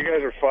doing? You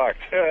guys are fucked.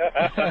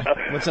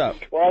 What's up?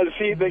 Well,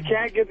 see, they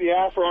can't get the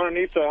afro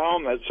underneath the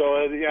helmet,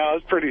 so,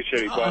 it's pretty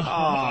shitty.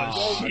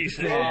 But, Jesus.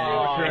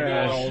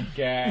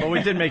 Chris. Well,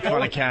 we did make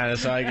fun of Canada,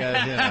 so I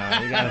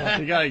guess,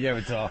 you gotta give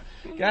it to him.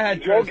 Go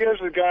ahead, Joe Chris. Gibbs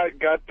has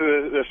got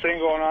the thing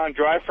going on,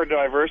 Drive for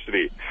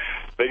Diversity.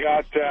 They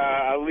got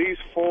at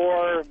least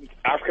 4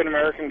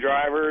 African-American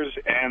drivers,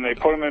 and they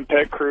put them in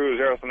pit crews,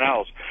 everything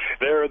else.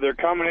 They're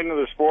coming into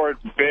the sport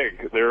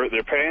big. They're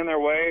paying their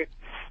way,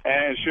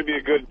 and it should be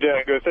a good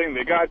thing.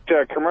 They got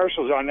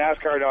commercials on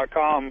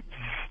NASCAR.com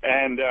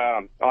and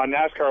on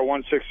NASCAR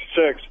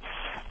 166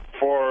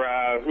 for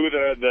who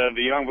the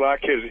young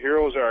black kids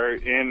heroes are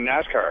in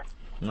NASCAR.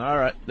 All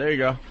right, there you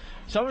go.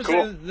 Someone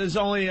says there's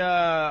only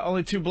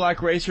 2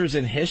 black racers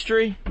in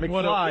history.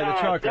 McFly,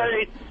 the trucker.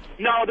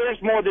 No,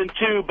 there's more than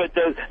 2, but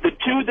the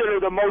 2 that are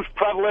the most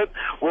prevalent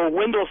were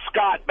Wendell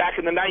Scott back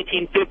in the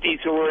 1950s,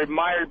 who were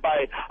admired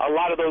by a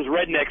lot of those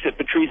rednecks that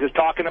Patrice is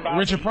talking about.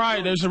 Richard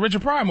Pryor. There's a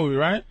Richard Pryor movie,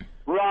 right?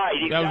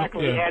 Right,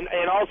 exactly. Yeah.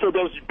 And also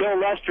those Bill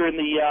Lester in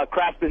the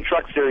Craftsman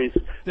Truck Series.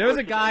 There was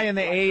a guy in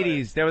the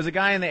 80s.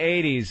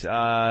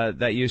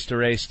 That used to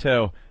race,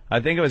 too. I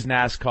think it was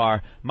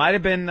NASCAR. Might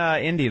have been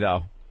Indy,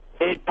 though.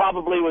 It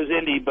probably was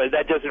Indy, but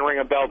that doesn't ring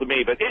a bell to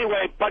me. But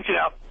anyway, punch it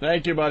out.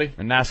 Thank you, buddy.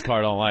 And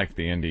NASCAR don't like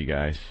the Indy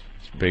guys.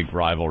 It's a big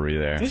rivalry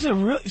there. This is a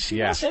really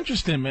that's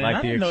interesting, man. Like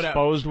I the didn't know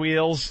exposed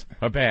wheels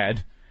are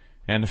bad,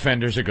 and the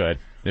fenders are good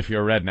if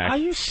you're a redneck. Are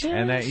you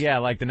serious?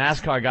 And like the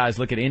NASCAR guys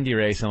look at Indy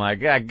racing like,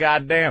 yeah,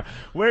 goddamn,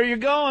 where you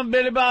going,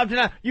 Billy Bob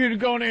tonight? You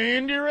going to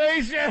Indy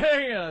racing?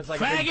 It's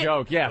like a big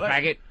joke. Yeah,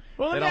 faggot.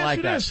 Well, let they me don't ask like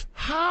you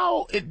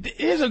that.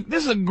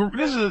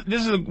 this: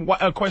 this is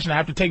a question I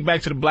have to take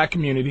back to the black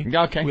community.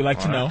 Okay, we like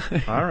to know.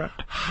 All right.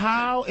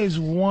 How is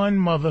one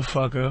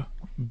motherfucker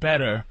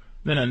better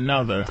than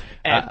another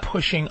at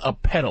pushing a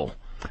pedal?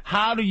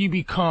 How do you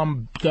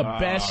become the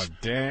best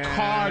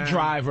car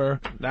driver?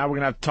 Now we're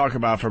going to have to talk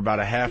about it for about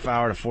a half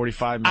hour to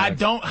 45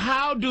 minutes.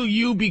 How do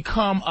you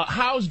become,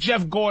 how's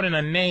Jeff Gordon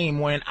a name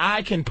when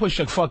I can push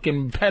a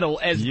fucking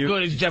pedal as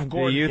good as Jeff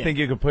Gordon Do you think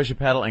you could push a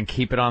pedal and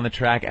keep it on the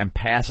track and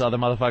pass other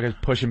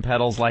motherfuckers pushing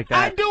pedals like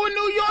that? I do in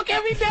New York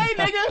every day,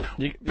 nigga.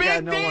 Big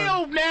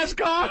deal,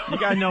 NASCAR. You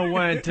got to know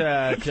when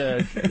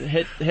to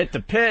hit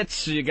the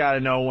pits. You got to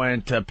know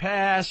when to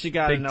pass. You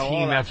got to know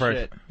all that effort.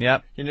 shit.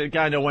 Yep. You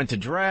got to know when to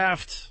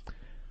draft.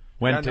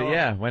 When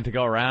to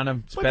go around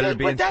them. It's better to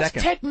be in second. But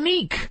that's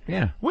technique.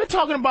 Yeah. We're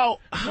talking about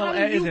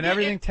isn't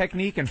everything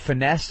technique and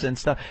finesse and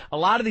stuff? A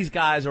lot of these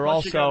guys are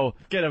also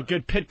get a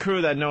good pit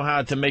crew that know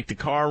how to make the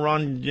car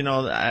run,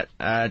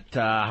 at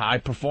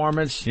high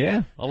performance.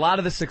 Yeah. A lot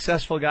of the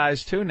successful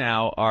guys too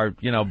now are,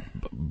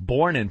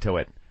 born into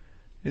it.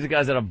 These are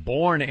guys that are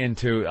born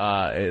into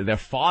their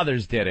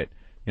fathers did it.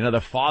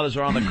 Their fathers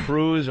are on the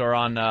crews or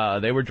on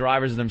they were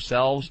drivers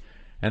themselves.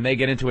 And they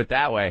get into it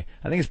that way.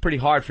 I think it's pretty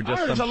hard for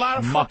just there's a lot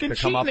of fucking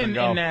cheating in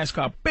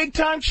NASCAR. Big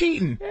time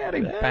cheating. Yeah,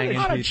 they bang a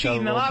lot into of each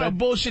cheating, other a lot of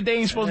bullshit they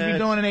ain't supposed to be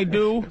doing, and they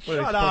do.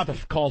 Shut up.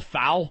 Called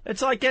foul?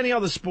 It's like any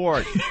other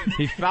sport.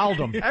 He fouled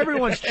them.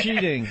 Everyone's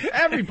cheating.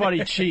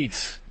 Everybody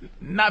cheats.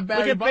 Not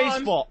Barry Look at Bonds.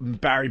 baseball.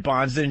 Barry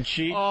Bonds didn't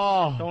cheat.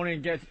 Oh. Don't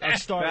even get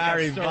started.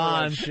 Barry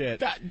Bonds.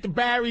 Shit.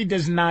 Barry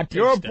does not.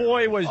 Your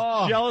boy was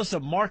jealous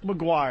of Mark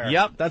McGuire.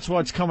 Yep. That's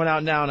what's coming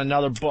out now in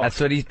another book. That's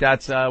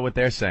what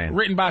they're saying.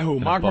 Written by who?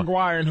 Mark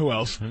McGuire and who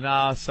else?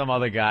 No, some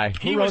other guy.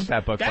 Who wrote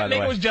that book, by the way?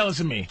 That nigga was jealous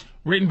of me.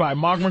 Written by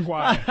Mark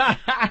McGuire.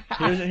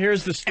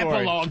 Here's the story.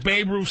 Epilogue,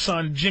 Babe Ruth's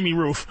son, Jimmy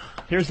Ruth.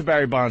 Here's the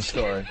Barry Bonds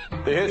story.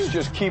 The hits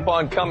just keep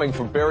on coming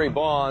from Barry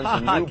Bonds.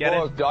 A new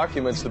book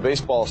documents the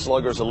baseball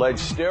slugger's alleged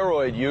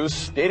steroid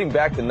use dating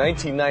back to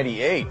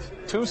 1998.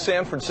 2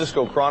 San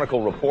Francisco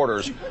Chronicle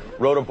reporters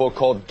wrote a book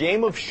called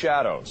Game of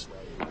Shadows.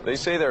 They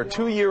say their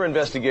 2-year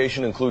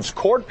investigation includes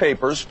court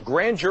papers,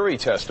 grand jury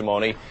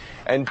testimony,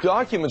 and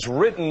documents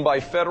written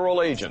by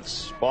federal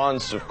agents.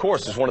 Bonds, of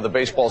course, is one of the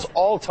baseball's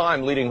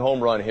all-time leading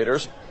home run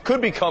hitters, could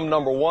become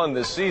 #1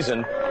 this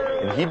season,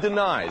 and he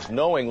denies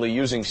knowingly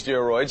using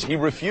steroids. He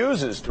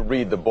refuses to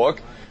read the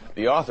book.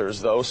 The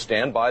authors, though,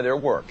 stand by their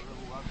work.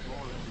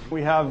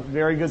 We have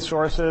very good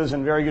sources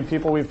and very good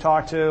people we've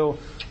talked to,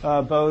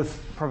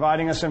 both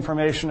providing us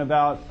information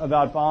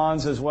about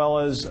Bonds as well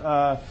as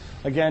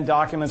again,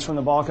 documents from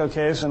the Balco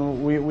case,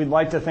 and we'd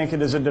like to think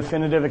it is a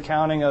definitive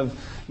accounting of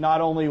not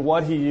only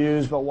what he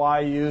used, but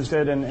why he used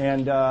it,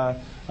 and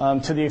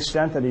to the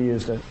extent that he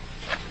used it.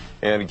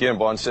 And again,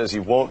 Bond says he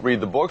won't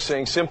read the book,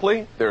 saying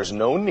simply, there's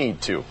no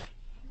need to.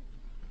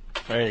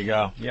 There you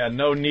go. Yeah,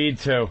 no need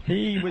to.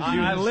 He was using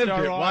I lived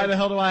steroids. it. Why the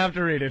hell do I have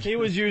to read it? He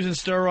was using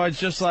steroids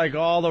just like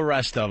all the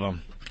rest of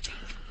them.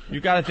 You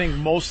got to think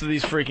most of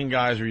these freaking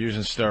guys were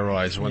using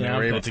steroids when they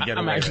were able to get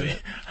away with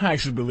it. I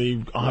actually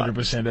believe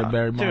 100% that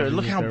Barry Bonds. Dude,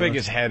 look used how steroids. big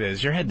his head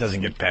is. Your head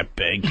doesn't get that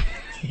big.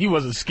 He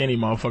was a skinny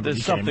motherfucker.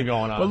 There's something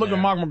going on. But look there.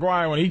 at Mark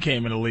McGuire when he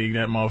came in the league.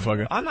 That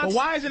motherfucker. But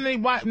why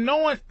isn't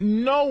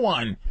no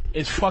one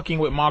is fucking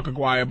with Mark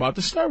McGuire about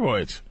the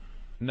steroids?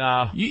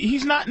 No.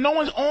 He's not. No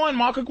one's on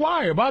Mark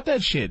Aguirre about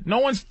that shit. No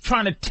one's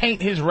trying to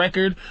taint his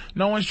record.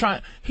 No one's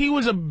trying. He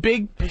was a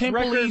big,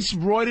 pimply,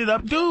 roided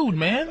up dude,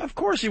 man. Of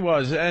course he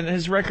was, and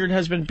his record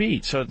has been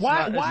beat, so it's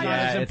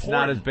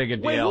not as big a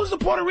deal. Wait, who's the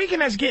Puerto Rican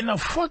that's getting a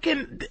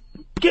fucking...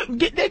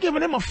 they're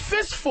giving him a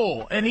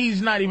fistful, and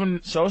he's not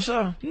even...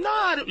 Sosa?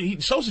 Nah,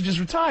 Sosa just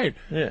retired.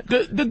 Yeah.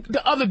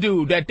 The other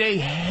dude that they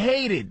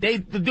hated,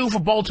 the dude for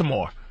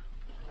Baltimore.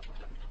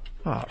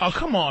 Oh,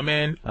 come on,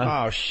 man.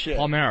 Oh, shit.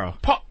 Palmeiro.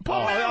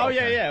 Palmeiro. Oh,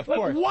 yeah, of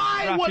course.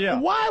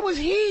 Why was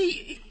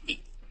he...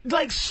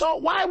 Like, so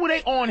why were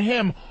they on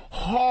him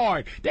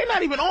hard? They're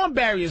not even on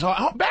Barry as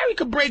hard. Barry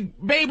could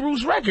break Babe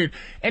Ruth's record,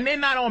 and they're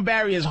not on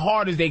Barry as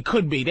hard as they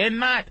could be. They're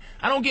not.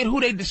 I don't get who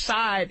they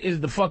decide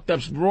is the fucked up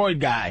roid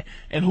guy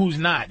and who's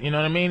not. You know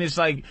what I mean? It's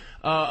like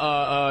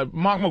Mark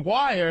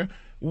McGwire.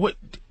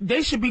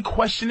 They should be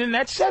questioning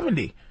that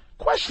 70.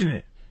 Question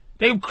it.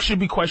 They should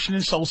be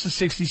questioning Sosa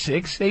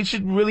 66. They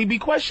should really be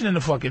questioning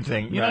the fucking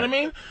thing. You know what I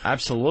mean?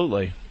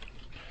 Absolutely.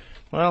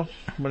 Well,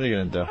 what are you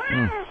going to do?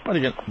 What are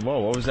you going? Whoa,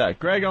 what was that?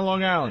 Greg on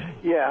Long Island.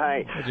 Yeah,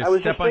 hi. I was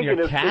step on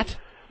your cat?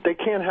 They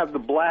can't have the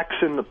blacks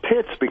in the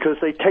pits because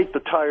they take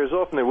the tires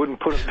off and they wouldn't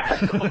put them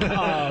back on.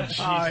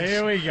 Oh,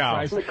 here we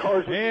go.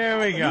 Here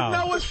we go. You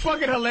know what's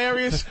fucking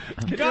hilarious?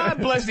 God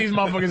bless these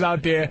motherfuckers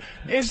out there.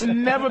 It's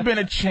never been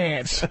a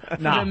chance.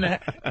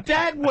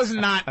 That was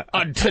not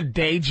a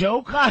today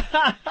joke.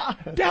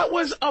 That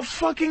was a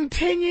fucking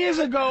 10 years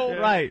ago.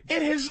 Right.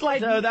 It is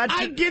like,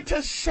 I get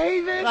to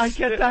say this. I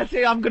get that.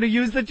 I'm going to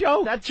use the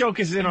joke. That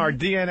joke is in our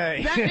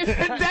DNA.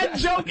 That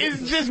joke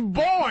is just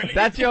born.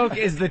 That joke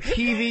is the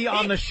TV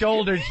on the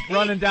shoulders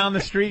running down the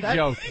street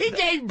joke. He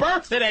gave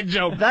birth to that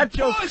joke. That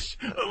joke.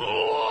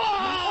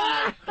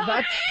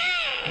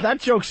 That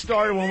joke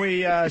started when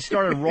we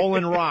started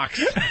rolling rocks.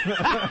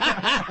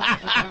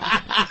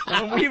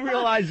 When we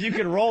realized you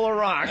could roll a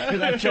rock,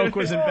 that joke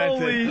was invented.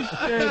 Holy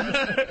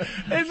shit.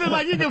 It's just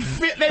like you can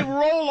fit. They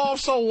roll off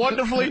so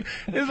wonderfully.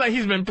 It's like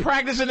he's been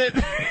practicing it.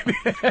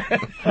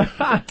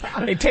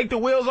 They take the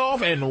wheels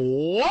off and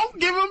won't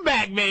give them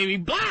back, baby.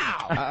 Blow.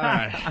 All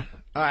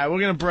right,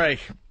 we're gonna break.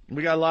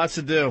 We got lots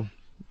to do.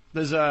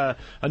 There's a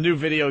new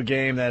video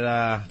game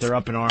that they're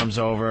up in arms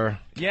over.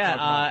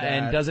 Yeah,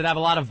 and does it have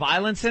a lot of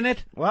violence in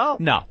it? Well,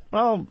 no.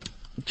 Well,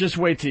 just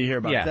wait till you hear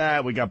about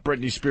that. We got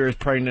Britney Spears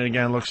pregnant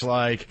again, looks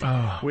like.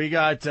 We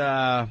got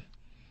a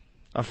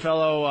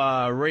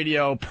fellow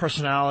radio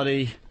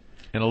personality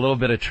in a little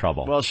bit of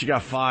trouble. Well, she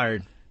got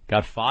fired.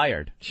 Got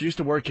fired? She used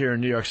to work here in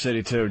New York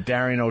City, too.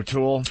 Darian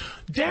O'Toole.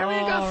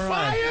 Darian got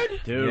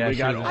fired? Dude, we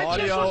got audio. I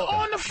just was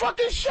on the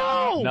fucking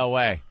show. No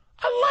way.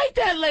 I like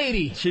that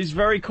lady. She's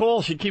very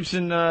cool. She keeps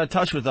in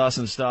touch with us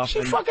and stuff.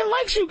 She fucking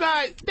likes you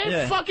guys.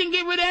 They fucking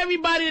get rid of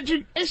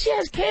everybody. And she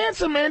has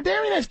cancer, man.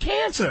 Darian has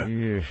cancer.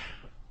 Yeah.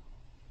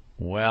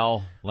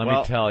 Well, let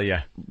me tell you.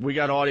 We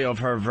got audio of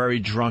her very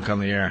drunk on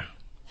the air.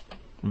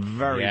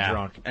 Very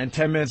drunk. And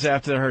 10 minutes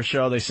after her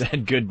show, they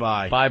said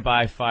goodbye.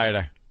 Bye-bye, fired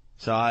her.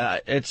 So I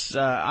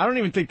don't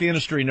even think the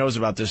industry knows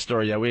about this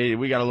story yet.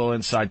 We got a little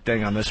inside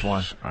thing on this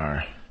one. All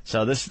right.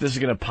 So this is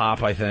going to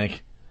pop, I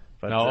think.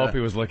 But, no, Opie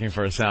was looking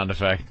for a sound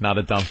effect, not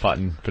a dump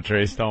button,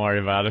 Patrice. Don't worry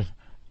about it.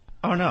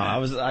 Oh, no.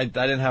 I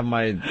didn't have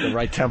the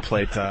right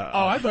template.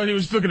 I thought he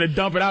was looking to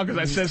dump it out because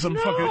I said some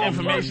fucking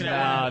information.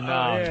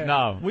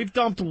 No. We've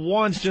dumped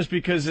once just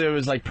because it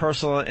was like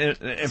personal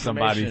information.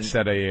 Somebody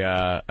said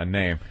a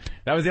name.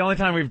 That was the only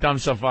time we've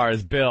dumped so far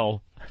is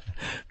Bill.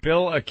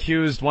 Bill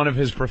accused one of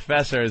his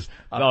professors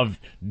of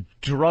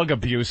drug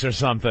abuse or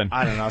something.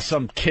 I don't know,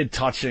 some kid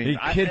touching.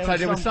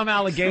 There was some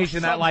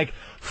allegation that, like,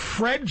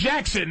 Fred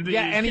Jackson.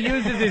 Yeah, and he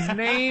uses his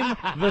name,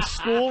 the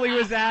school he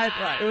was at.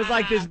 Right. It was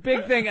like this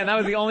big thing, and that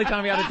was the only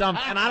time we had a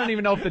dump. And I don't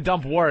even know if the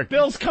dump worked.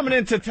 Bill's coming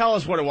in to tell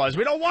us what it was.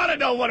 We don't want to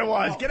know what it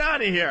was. Get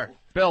out of here.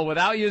 Bill,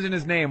 without using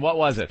his name, what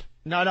was it?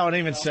 No, don't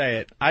even say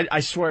it. I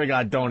swear to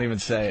God, don't even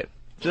say it.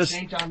 Just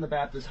St. John the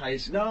Baptist High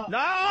School.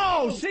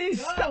 No! See,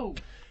 stop.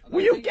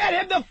 Will you get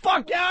him the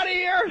fuck out of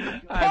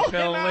here? Pull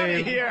him out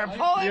of here.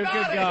 Pull him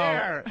out of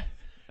here.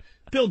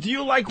 Bill, do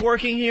you like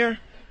working here?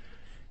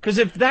 Because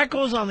if that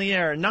goes on the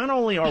air, not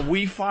only are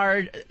we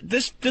fired,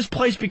 this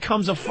place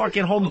becomes a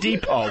fucking Home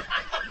Depot.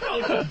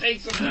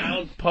 Takes him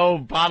down. Poe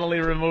bodily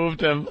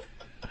removed him.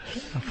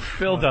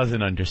 Phil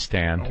doesn't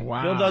understand.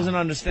 Wow. Bill doesn't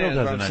understand.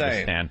 Phil doesn't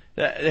understand.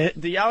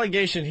 The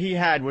allegation he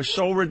had was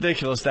so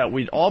ridiculous that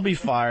we'd all be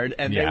fired,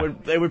 and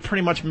they would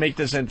pretty much make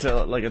this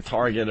into like a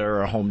Target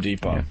or a Home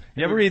Depot. Yeah.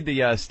 You ever read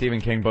the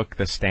Stephen King book,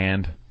 The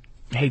Stand?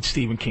 I hate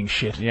Stephen King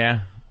shit.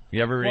 Yeah.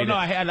 You ever read it?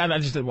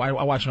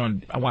 I watch it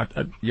on.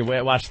 You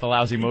watch the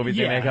lousy movies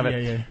they make of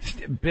it.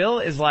 Yeah. Bill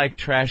is like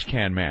Trash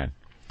Can Man,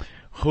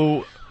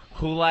 who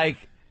like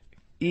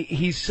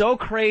he's so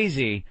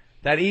crazy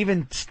that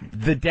even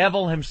the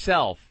devil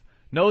himself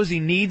knows he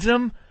needs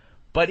him,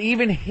 but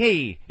even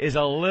he is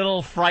a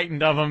little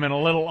frightened of him and a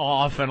little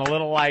off and a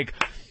little like,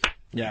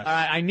 yes.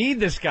 I need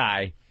this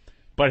guy,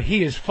 but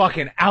he is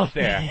fucking out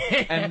there.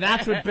 And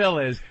that's what Bill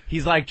is.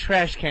 He's like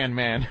trash can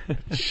man.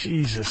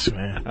 Jesus,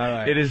 man. All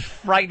right. It is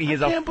frightening. He's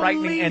a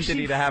frightening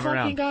entity to have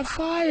around. She got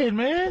fired,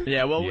 man.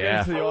 Yeah, well, we'll get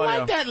into the audio. I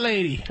like that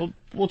lady.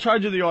 We'll try to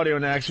do the audio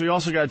next. We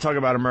also got to talk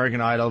about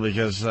American Idol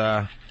because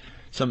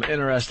some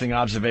interesting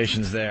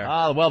observations there.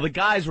 Well, the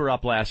guys were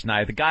up last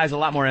night. The guys are a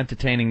lot more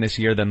entertaining this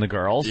year than the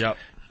girls. Yep.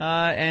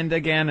 And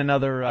again,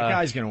 another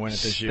guy's going to win it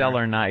this year.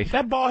 Stellar night.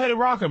 That bald-headed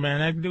rocker, man.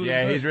 That dude is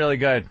good. He's really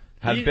good.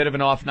 Had a bit of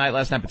an off night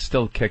last night, but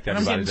still kicked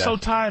everybody. I'm getting so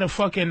tired of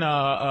fucking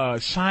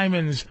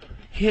Simon's.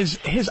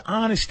 His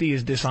honesty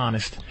is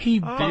dishonest.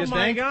 Oh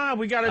my God,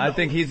 we got to. I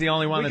think he's the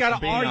only one that's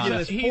being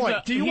honest. This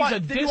point. Did you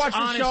watch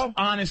the show?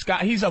 Honest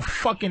guy. He's a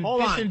fucking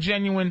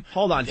disingenuine.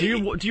 Hold on.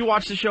 Do you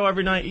watch the show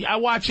every night? I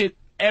watch it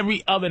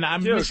every other night. I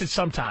miss it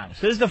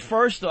sometimes. This is the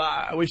first.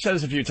 We've said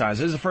this a few times.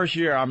 This is the first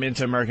year I'm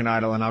into American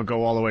Idol, and I'll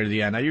go all the way to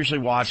the end. I usually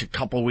watch a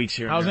couple weeks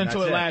here. I was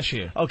into it last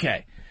year.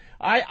 Okay.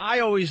 I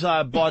always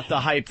bought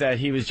the hype that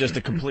he was just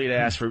a complete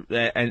ass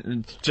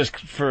and just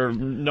for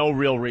no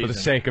real reason. For the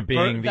sake of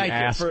being the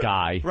ass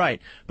guy.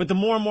 Right. But the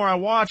more and more I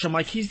watch, I'm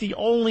like, he's the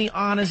only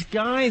honest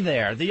guy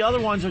there. The other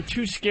ones are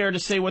too scared to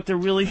say what they're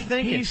really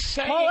thinking.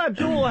 Paul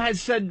Abdul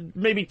has said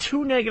maybe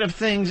 2 negative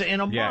things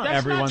in a month. Yeah,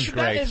 everyone's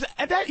great.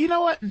 You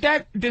know what?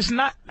 That does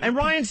not... And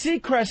Ryan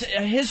Seacrest,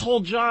 his whole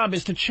job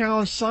is to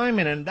challenge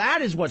Simon, and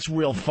that is what's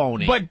real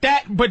phony.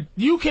 But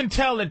you can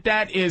tell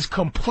that is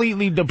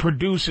completely the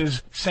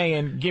producers saying,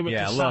 give it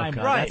to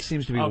Simon. Right. That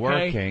seems to be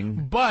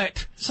working.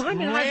 But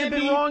Simon hasn't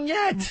been wrong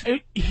yet.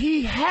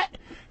 He had.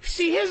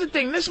 See, here's the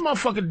thing. This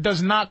motherfucker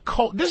does not.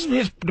 This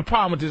is the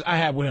problem with this. I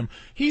have with him.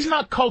 He's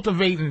not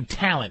cultivating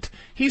talent.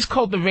 He's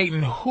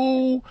cultivating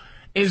who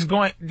is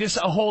going. This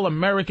a whole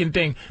American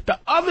thing. The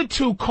other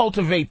two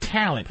cultivate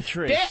talent.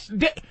 Patrice.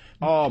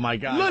 Oh my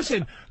God.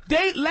 Listen.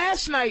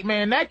 Last night,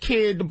 man, that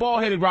kid, the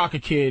bald-headed rocker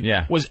kid,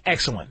 was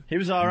excellent. He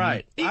was all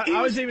right. He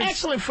was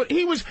excellent.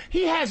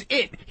 He has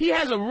it. He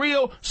has a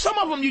real. Some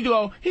of them you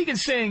go, he can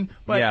sing,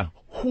 but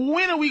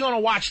when are we gonna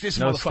watch this?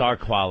 No motherfucker? Star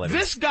quality.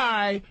 This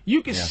guy,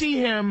 you can see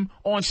him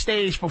on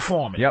stage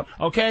performing. Yep.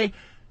 Okay.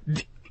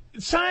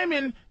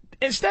 Simon.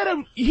 Instead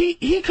of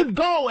he could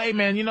go, hey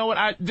man, you know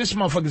what? This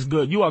motherfucker's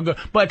good. You are good,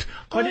 but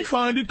I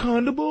find it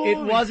kind of boring.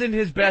 It wasn't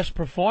his best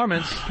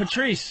performance,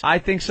 Patrice. I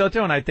think so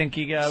too, and I think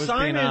he was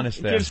being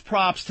honest there. Gives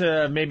props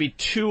to maybe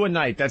 2 a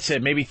night. That's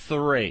it, maybe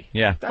 3.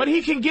 Yeah, but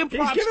he can give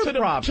props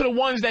to the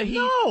ones that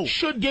he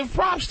should give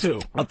props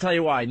to. I'll tell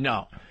you why.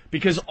 No.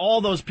 Because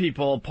all those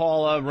people,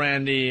 Paula,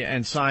 Randy,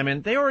 and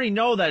Simon, they already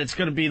know that it's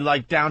going to be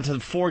like down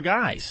to 4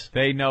 guys.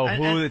 They know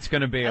who it's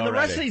going to be and already.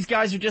 The rest of these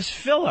guys are just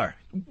filler.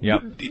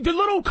 Yep. The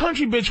little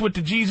country bitch with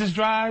the Jesus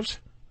drives.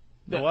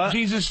 The what?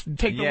 Jesus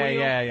take the wheel.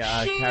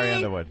 Yeah. Carrie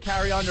Underwood.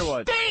 Carrie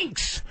Underwood.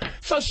 Stinks.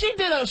 So she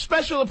did a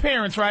special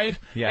appearance, right?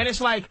 Yeah. And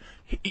it's like,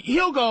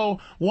 he'll go,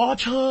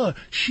 watch her.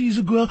 She's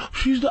a girl.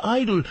 She's the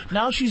idol.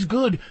 Now she's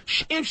good.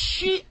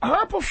 If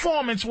her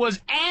performance was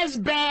as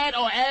bad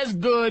or as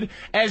good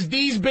as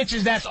these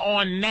bitches that's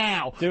on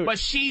now, dude, but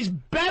she's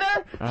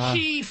better,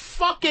 she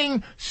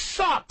fucking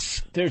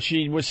sucks. Dude,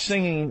 she was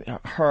singing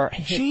her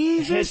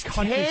Jesus, hit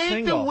country take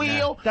single. the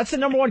wheel. That's the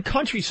 #1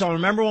 country song.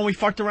 Remember when we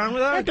fucked around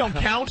with that? That don't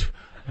count.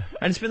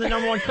 And it's been the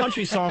 #1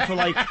 country song for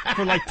like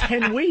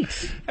 10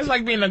 weeks. It's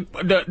like being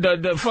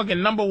the fucking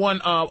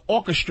 #1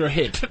 orchestra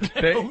hit.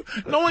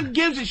 No one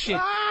gives a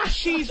shit.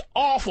 She's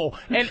awful.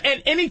 And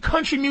any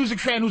country music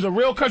fan who's a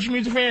real country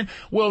music fan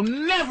will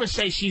never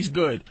say she's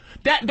good.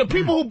 The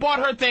people who bought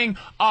her thing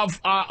are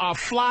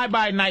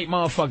fly-by-night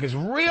motherfuckers.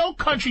 Real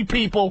country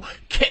people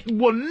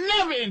will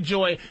never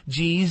enjoy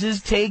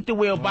Jesus Take the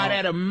Wheel by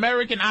that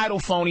American Idol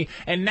phony,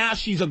 and now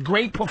she's a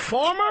great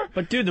performer?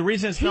 But dude, the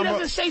reason it's he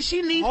doesn't say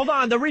she needs... Hold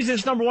on, the reason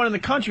it's #1 in the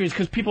country is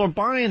because people are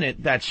buying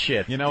that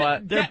shit. You know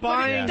what? They're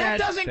buying that.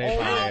 That doesn't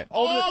count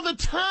all the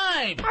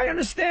time. I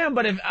understand,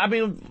 but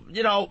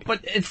but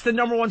it's the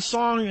 #1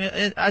 song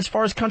as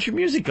far as country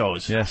music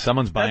goes. Yeah,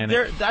 someone's buying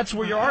it. That's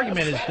where your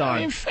argument is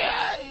done.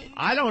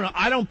 I don't know.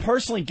 I don't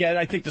personally get it.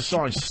 I think the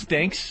song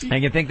stinks.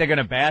 And you think they're going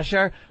to bash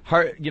her?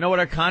 You know what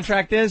her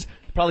contract is?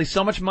 Probably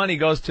so much money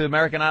goes to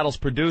American Idol's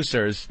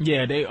producers.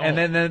 Yeah, and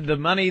then the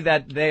money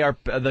that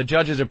the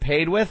judges are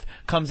paid with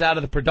comes out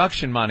of the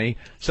production money.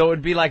 So it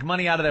would be like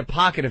money out of their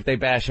pocket if they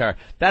bash her.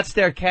 That's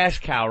their cash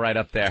cow right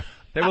up there.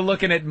 They were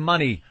looking at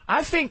money.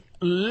 I think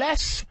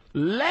less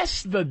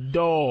the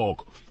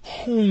dog,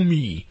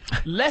 homie.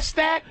 Less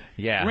that.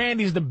 Yeah.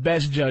 Randy's the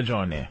best judge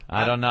on there.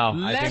 I don't know.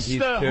 I think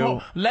he's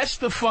too. Less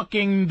the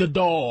fucking the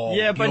dog.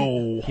 Yeah, but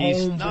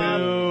he's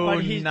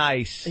too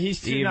nice. He's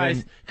too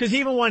nice. Because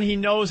even when he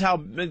knows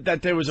that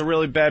there was a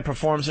really bad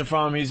performance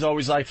from him, he's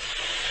always like,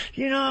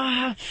 he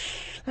does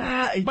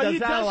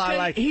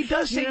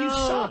say you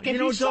suck. And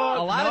you suck.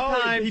 A lot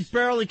of times he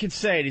barely could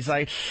say it. He's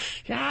like,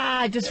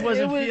 I just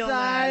wasn't feeling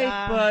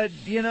that. But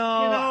you were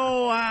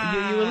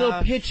a little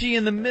pitchy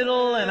in the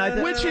middle, and I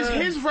thought, which is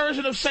his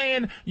version of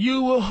saying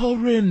you were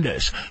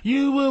horrendous,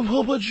 you were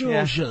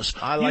atrocious,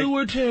 you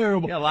were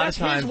terrible. Yeah, a lot That's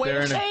of times his way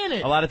of saying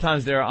it. A lot of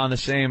times they're on the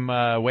same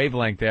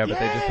wavelength there, but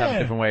they just have a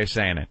different way of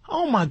saying it.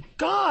 Oh my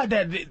God,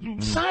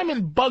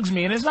 Simon bugs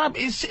me, and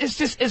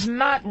it's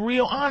not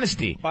real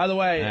honesty. By the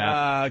way,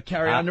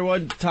 Carrie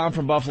Underwood, Tom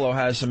from Buffalo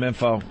has some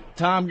info.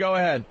 Tom, go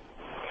ahead.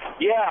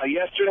 Yeah,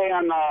 yesterday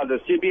on the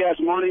CBS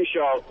Morning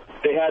Show,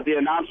 they had the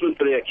announcement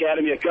for the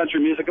Academy of Country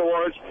Music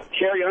Awards.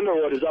 Carrie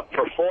Underwood is up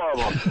for 4 of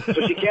them,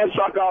 so she can't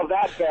suck all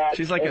that bad.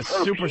 She's like a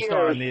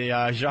superstar in the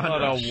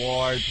genre.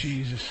 Award.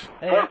 Jesus.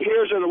 Her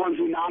peers are the ones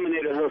who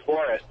nominated her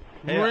for it.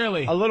 Hey,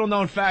 really? A little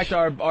known fact,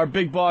 our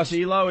big boss,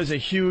 Elo, is a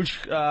huge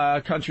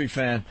country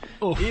fan.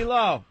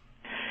 Elo.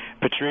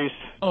 Patrice,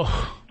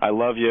 I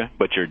love you,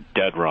 but you're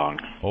dead wrong.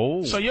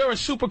 Oh. So you're a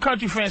super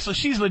country fan, so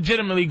she's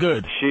legitimately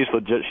good. She's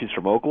legit. She's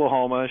from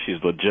Oklahoma.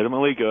 She's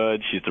legitimately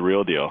good. She's the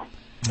real deal.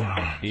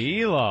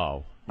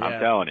 Elo. I'm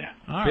telling you.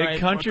 All Big right.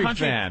 country Well,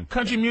 fan.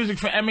 Country music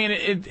fan. I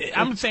mean,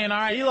 I'm saying, all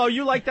right. Elo,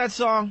 you like that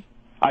song?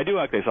 I do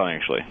like that song,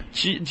 actually.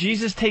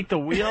 Jesus Take the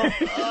Wheel?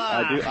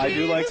 I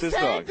do like this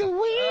song.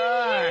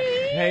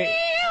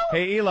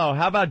 Hey, Elo,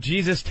 how about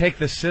Jesus Take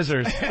the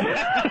Scissors?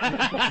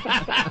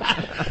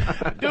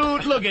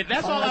 Dude, look it.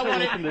 That's all I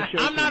wanted.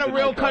 I'm not a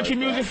real country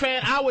music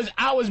fan. I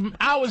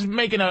was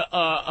making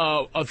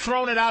a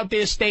throwing it out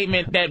there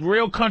statement that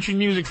real country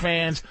music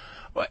fans.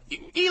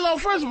 Elo,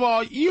 first of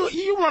all,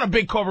 you run a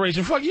big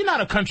corporation. Fuck, you're not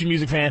a country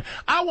music fan.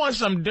 I want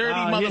some dirty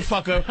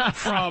motherfucker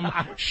from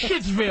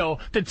Shitsville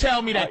to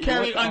tell me that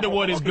Carrie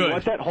Underwood is good.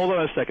 What's that? Hold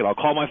on a second. I'll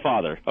call my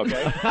father,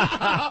 okay?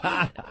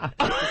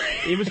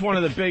 He was one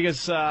of the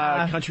biggest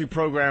country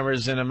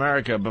programmers in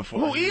America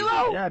before. Who,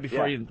 Elo? Yeah,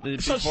 before you.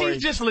 So she's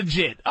just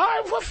legit. All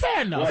right, well,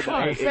 fair enough. All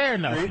right, fair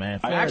enough, man.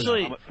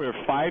 Actually, for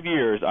 5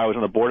 years, I was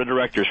on the board of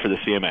directors for the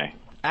CMA.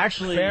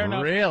 Actually, fair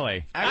enough.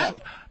 Really?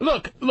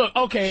 Look,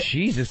 okay.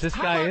 Jesus, this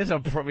guy he's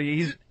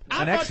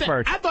an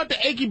expert. I thought the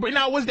achy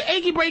now was the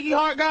achy breaky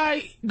heart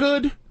guy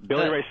good?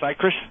 Billy Ray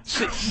Cyrus?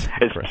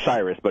 It's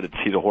Cyrus, but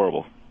he's a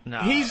horrible. No.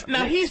 He's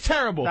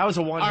terrible. That was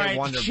a one-hit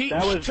wonder.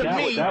 That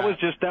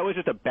was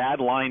just a bad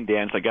line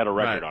dance. I got a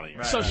record on it.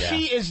 Right. So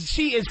she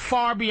is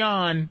far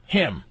beyond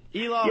him.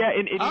 Elo. Yeah,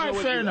 and all right,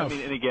 fair enough. I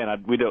mean, and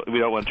again, we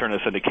don't want to turn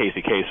this into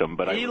Casey Kasem,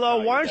 but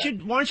Elo, why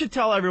don't you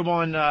tell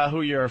everyone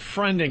who your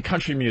friend in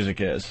country music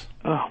is?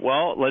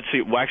 Well, let's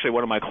see. Well, actually,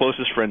 one of my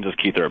closest friends is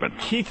Keith Urban.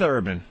 Keith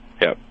Urban.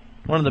 Yep.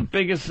 One of the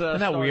biggest. Isn't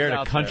that weird?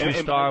 A country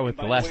star with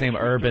the last name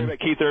Urban.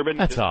 Keith Urban.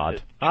 That's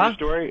odd. True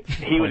story.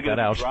 He was going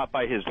to drop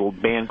by his little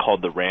band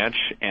called The Ranch,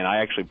 and I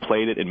actually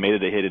played it and made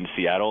it a hit in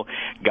Seattle.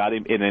 Got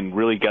him, and then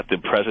really got the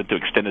present to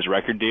extend his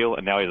record deal,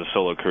 and now he has a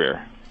solo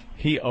career.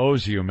 He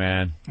owes you,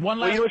 man. Well,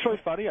 you know what's really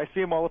funny? I see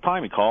him all the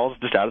time. He calls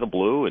just out of the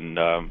blue, and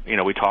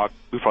we talked.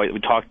 We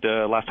talked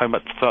last time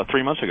about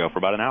 3 months ago for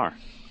about an hour.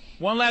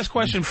 One last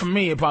question from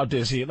me about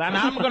this here. Now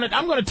I'm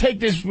gonna take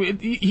this.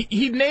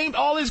 He named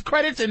all his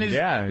credits and his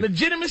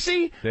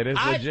legitimacy. That is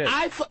legit.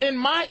 In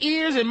my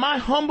ears, in my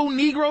humble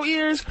Negro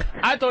ears,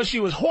 I thought she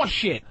was horse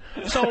shit.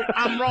 So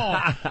I'm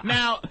wrong.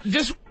 Now,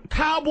 just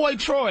Cowboy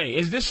Troy,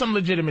 is this some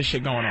legitimate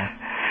shit going on?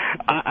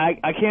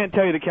 I can't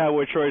tell you the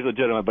Cowboy Troy is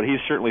legitimate, but he's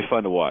certainly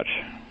fun to watch.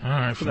 All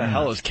right, who the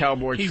hell is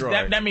Cowboy Troy?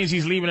 That means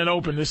he's leaving it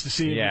open just to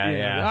see.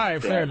 Yeah. All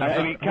right, fair enough.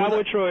 I mean,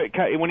 Cowboy Troy.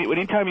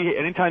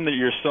 Anytime that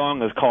your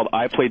song is called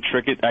 "I Played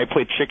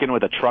Chicken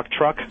with a Truck,"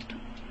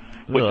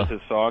 which is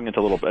his song, it's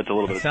a little bit.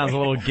 It sounds a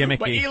little gimmicky.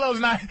 But Elo's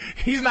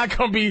he's not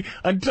going to be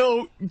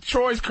until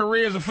Troy's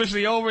career is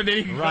officially over. Then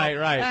he can go,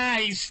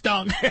 he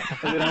stunk. And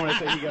then I want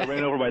to say he got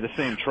ran over by the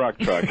same truck.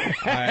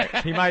 Right.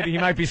 He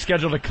might be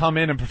scheduled to come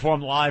in and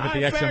perform live at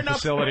the XM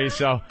facility.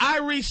 So I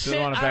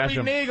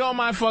renege on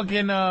my fucking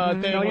thing. No,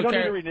 you don't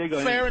need to renege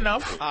on fair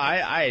enough.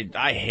 I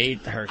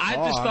hate her song.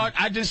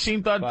 I just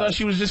thought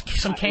she was just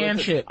some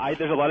canned shit.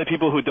 There's a lot of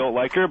people who don't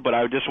like her, but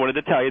I just wanted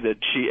to tell you that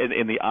she,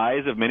 in the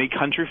eyes of many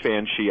country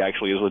fans, she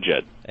actually is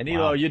legit. And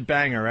Elo, you'd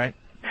bang her, right?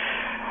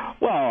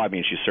 Well, I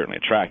mean, she's certainly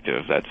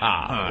attractive. That's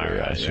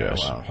yes.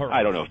 Well,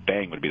 I don't know if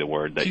bang would be the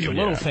word. She's a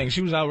little thing.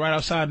 She was out right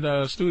outside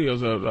the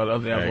studios the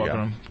other day.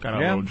 Got a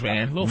little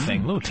van, little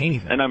thing, little teeny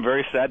thing. And I'm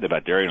very sad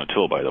about Darian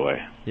O'Toole, by the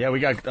way. Yeah, we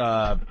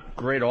got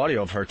great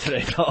audio of her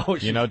today, though.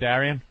 You know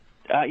Darian?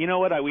 You know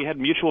what? We had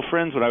mutual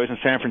friends when I was in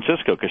San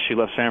Francisco because she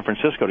left San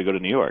Francisco to go to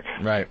New York.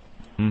 Right.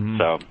 Mm-hmm.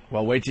 So.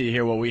 Well, wait till you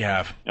hear what we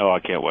have. Oh, I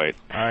can't wait.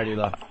 All right,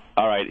 Elo.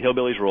 All right,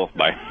 Hillbillies rule.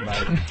 Bye.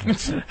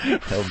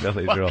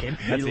 Hillbillies rule.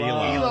 That's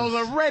Elo's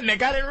a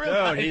redneck. I didn't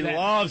realize he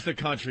loves the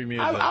country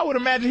music. I would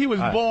imagine he was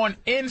born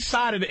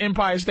inside of the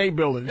Empire State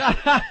Building. That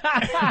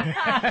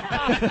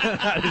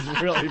is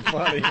really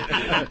funny.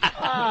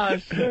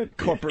 Shit.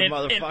 Corporate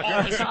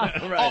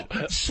motherfucker.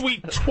 Right.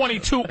 Suite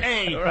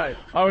 22A. Right.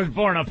 I was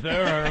born up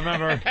there. I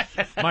remember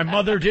my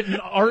mother didn't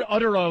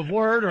utter a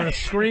word or a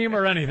scream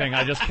or anything.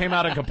 I just came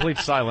out in complete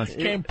silence.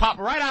 Came pop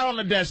right out on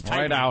the desk.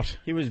 Right out.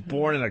 He was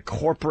born in a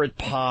corporate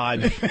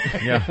pod.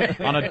 Yeah,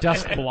 on a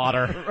desk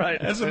blotter.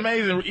 Right. That's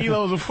amazing.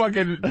 Elo's a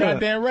fucking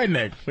goddamn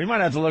redneck. We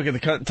might have to look at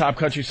the top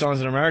country songs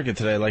in America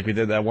today like we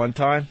did that one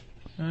time.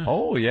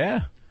 Oh,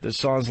 yeah. There's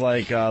songs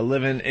like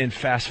Living in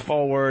Fast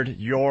Forward,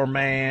 Your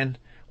Man,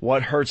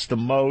 What Hurts the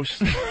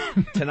Most,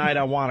 Tonight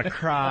I Want to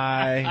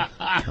Cry.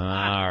 All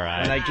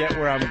right. And I Get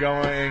Where I'm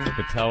Going. You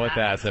can tell what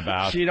that's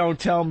about. She Don't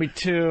Tell Me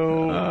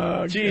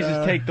To. Jesus,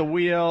 God. Take the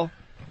Wheel.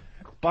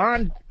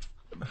 Bon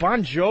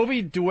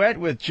Jovi duet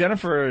with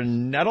Jennifer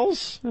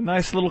Nettles. A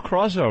nice little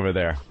crossover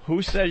there.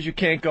 Who Says You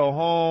Can't Go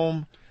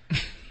Home?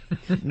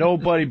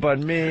 Nobody But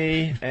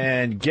Me,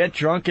 and Get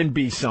Drunk and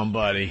Be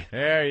Somebody.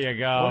 There you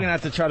go. We're going to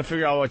have to try to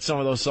figure out what some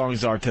of those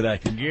songs are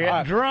today.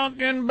 Get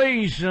drunk and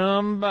be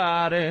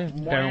somebody.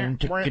 Down,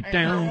 tick it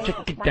down,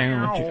 tick it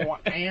down.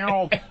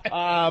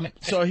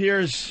 So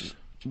here's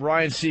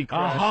Ryan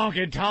Seacrest. A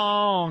honky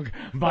tonk,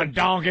 but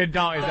donkey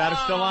donk. Is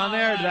that still on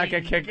there? Or did that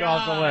get kicked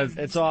off the list?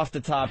 It's off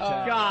the top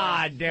 10.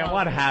 God damn,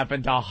 what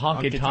happened to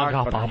honky tonk?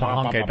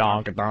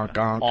 Honky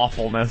donk.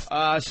 Awfulness.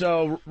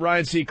 So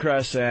Ryan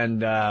Seacrest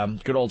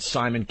and good old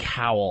Simon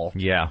Cowell.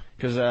 Yeah.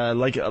 Because,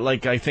 like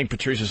I think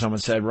Patrice or someone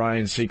said,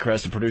 Ryan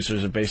Seacrest, the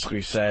producers, have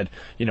basically said,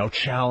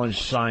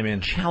 challenge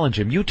Simon. Challenge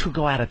him. You two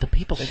go at it. The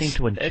people seem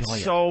to enjoy it.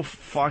 It's so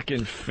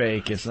fucking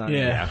fake. It's not.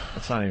 Yeah.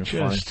 It's not even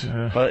funny.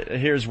 But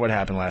here's what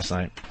happened last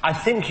night. I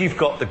think you've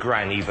got the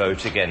granny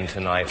vote again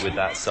tonight with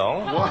that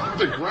song. What?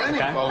 The granny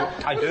vote?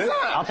 I do.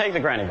 I'll take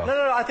the granny vote.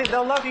 No, I think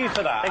they'll love you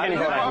for that. Take any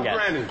vote I can get.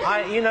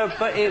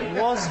 But it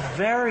was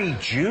very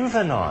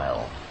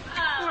juvenile.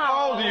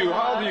 How old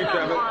are you,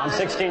 Kevin? I'm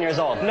 16 years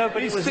old. No,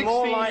 but He's it was 16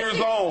 more like... years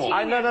old.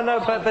 No,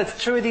 but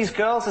two of these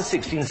girls are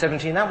 16,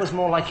 17. That was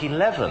more like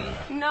 11. Whatever.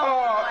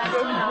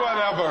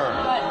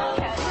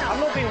 I'm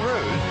not being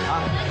rude.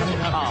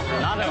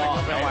 Not at all.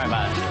 Don't worry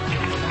about it.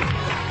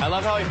 I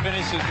love how he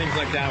finishes things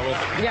like that with,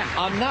 yeah,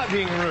 I'm not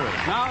being rude.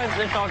 No,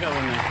 it's all good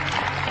with me.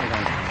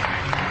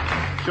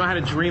 So I had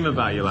a dream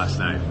about you last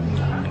night.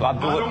 I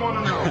don't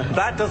want to know.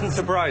 That doesn't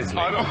surprise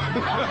me.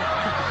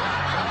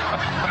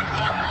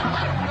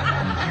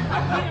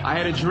 I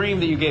had a dream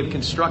that you gave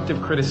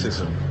constructive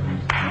criticism.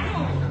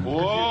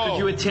 Whoa. Could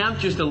you attempt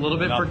just a little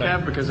bit for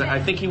Kev? Because I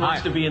think he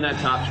wants to be in that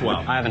top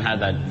 12. I haven't had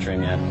that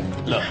dream yet.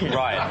 Look,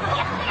 right.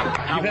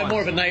 You've had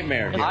more of a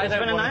nightmare. I It's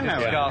don't been a want to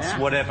nightmare. discuss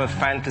whatever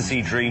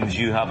fantasy dreams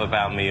you have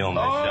about me on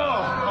this show.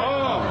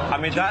 I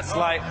mean, that's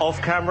like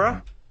off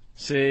camera.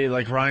 See,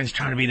 like Ryan's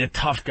trying to be the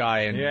tough guy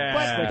and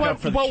stick up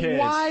for the kids.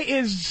 Why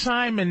is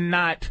Simon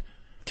not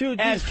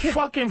as kids,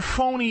 fucking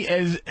phony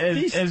as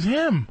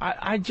him?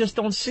 I just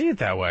don't see it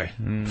that way.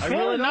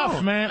 Fair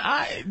enough, man.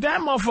 That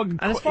motherfucker.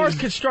 And as far as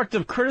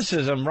constructive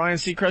criticism, Ryan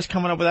Seacrest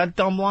coming up with that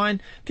dumb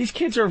line, these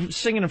kids are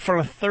singing in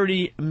front of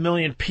 30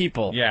 million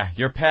people. Yeah,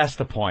 you're past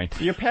the point.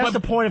 You're past the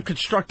point of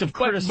constructive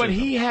criticism. But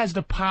he has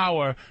the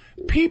power.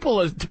 People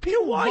vote for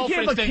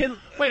this thing.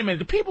 Wait a minute.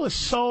 The people are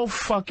so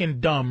fucking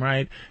dumb,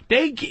 right?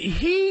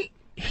 He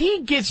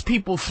gets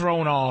people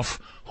thrown off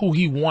who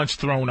he wants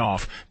thrown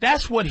off.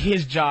 That's what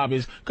his job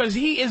is, because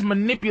he is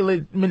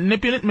manipulating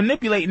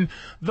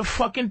the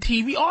fucking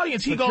TV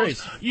audience. He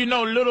goes,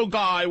 little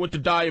guy with the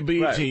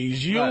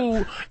diabetes.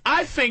 Right.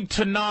 I think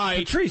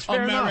tonight, Patrice,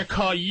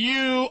 America, enough.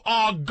 You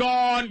are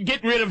gone.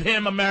 Get rid of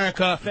him,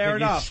 America. Fair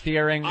enough. He's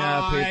steering people.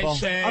 I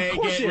say,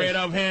 get rid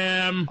of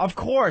him. Of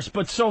course,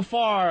 but so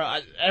far,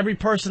 every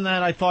person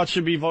that I thought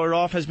should be voted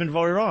off has been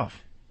voted off.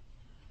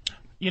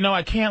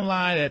 I can't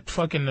lie that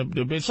fucking the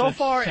bitch. So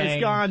far,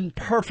 it's gone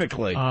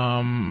perfectly.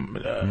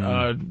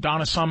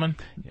 Donna Summer.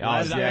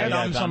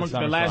 Donna Summer,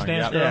 the last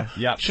dance girl.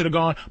 Yeah. Should have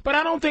gone. But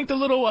I don't think the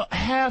little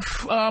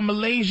half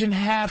Malaysian,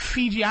 half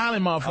Fiji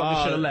Island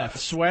motherfucker should have left.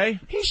 Sway?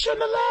 He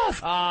shouldn't have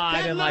left.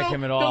 I didn't like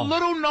him at all. The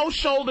little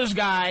no-shoulders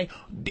guy,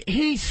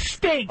 he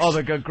stinks. Oh,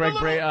 the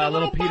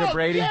little Peter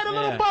Brady? Yeah, the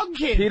little bug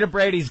kid. Peter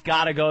Brady's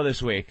got to go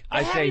this week.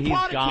 I say he's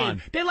gone.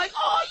 Kid. They're like,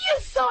 oh,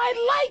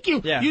 I like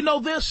you. Yeah.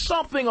 There's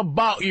something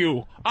about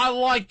you. I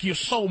like you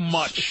so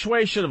much.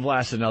 Sway should have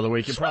lasted another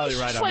week. You're probably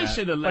right on that.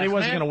 Should have left, but he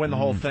wasn't going to win the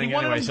whole thing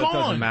anyway, so it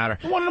doesn't matter.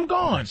 He wanted him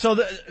gone. So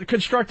the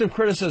constructive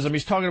criticism,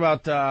 he's talking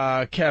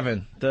about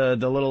Kevin, the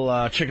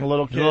little Chicken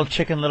Little kid. The little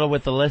Chicken Little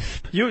with the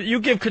lisp. You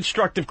give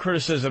constructive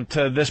criticism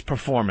to this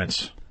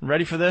performance.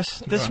 Ready for this?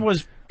 This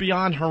was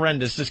beyond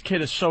horrendous. This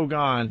kid is so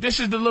gone. This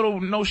is the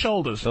little no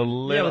shoulders. The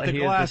little, with the he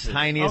glasses. is the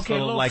tiniest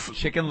little like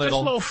Chicken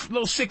Little. Just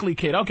little sickly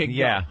kid. Okay.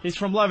 Yeah. He's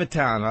from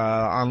Levittown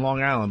on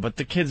Long Island, but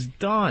the kid's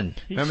done.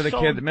 Remember the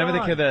kid,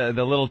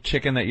 the little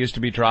chicken that used to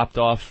be dropped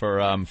off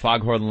for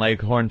Foghorn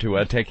Leghorn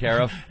to take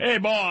care of? Hey,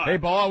 boy. Hey,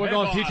 boy, we're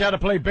going to teach you how to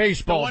play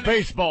baseball.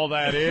 Baseball,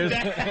 that is.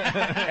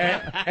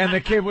 and the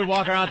kid would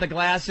walk around with the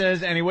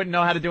glasses, and he wouldn't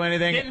know how to do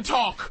anything. Didn't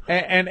talk.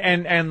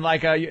 And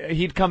like,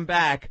 he'd come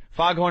back.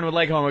 Foghorn with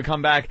Leghorn would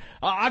come back.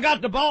 I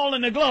got the ball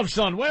in the glove,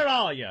 son. Where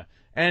are you?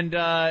 And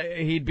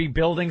he'd be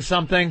building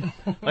something,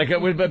 like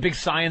with a big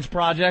science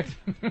project.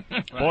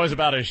 Boy's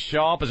about as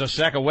sharp as a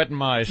sack of wet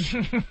mice.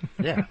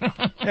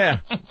 Yeah.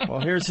 Well,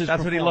 here's his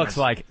That's what he looks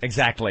like.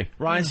 Exactly.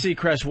 Ryan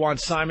Seacrest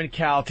wants Simon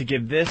Cowell to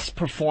give this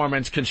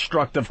performance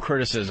constructive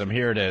criticism.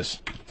 Here it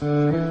is.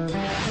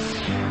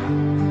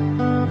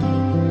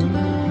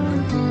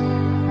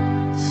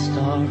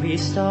 Starry,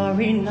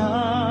 starry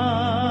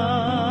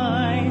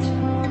night,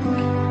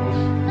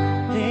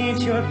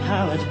 paint your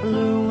palette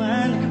blue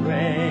and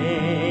gray.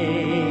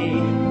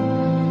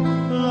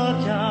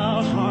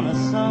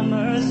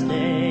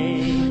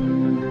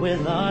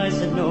 with eyes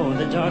that know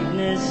the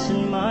darkness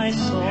in my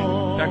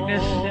soul.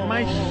 Darkness in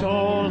my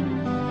soul.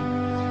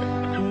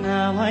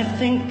 Now I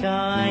think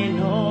I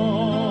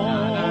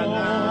know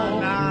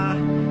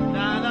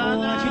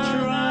what you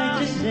tried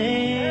to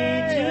say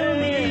to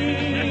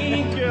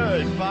me.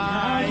 Goodbye.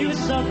 How you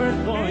suffered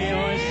for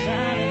your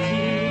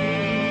sanity.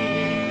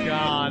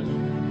 God.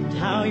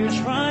 How you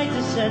tried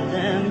to set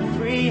them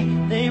free.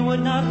 They would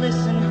not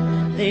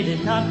listen. They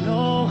did not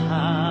know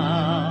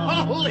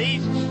how. Holy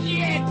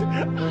shit!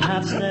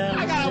 Perhaps they'll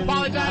I gotta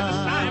apologize to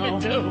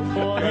Simon too.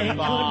 For they could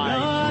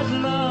not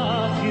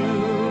love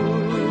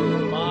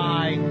you.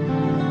 Bye.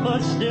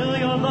 But still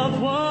your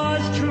love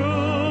was true.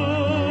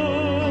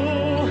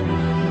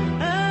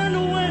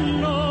 And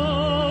when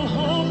no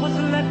hope was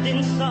left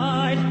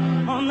inside,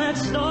 on that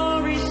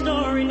starry,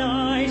 starry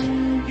night,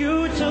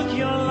 you took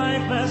your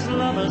life as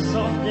lovers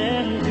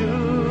often do.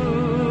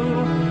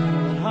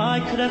 I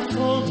could have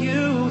told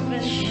you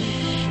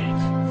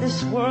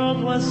this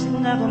world was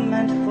never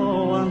meant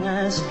for one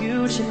as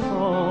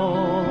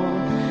beautiful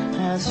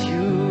as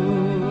you.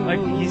 Like,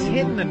 he's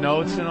hitting the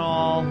notes and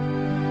all,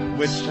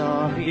 which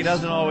he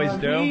doesn't always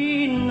do.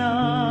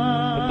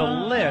 But the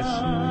list,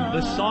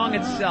 the song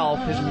itself,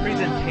 his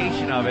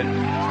presentation of it,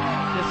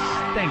 just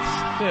stinks.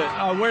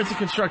 Dude, where's the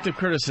constructive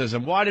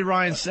criticism? Why did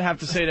Ryan have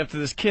to say that to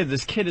this kid?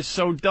 This kid is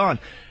so done.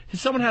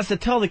 Someone has to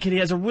tell the kid he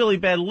has a really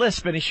bad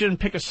lisp and he shouldn't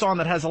pick a song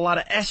that has a lot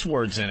of S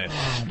words in it.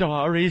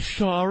 Starry,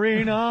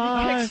 starry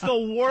night. He picks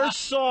the worst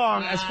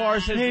song as far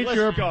as his list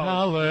your goes.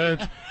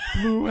 palette,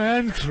 blue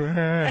and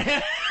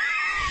gray.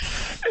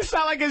 It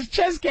sounded like his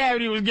chest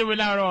cavity was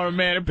giving out on him,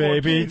 man.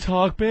 Baby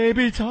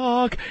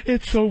talk,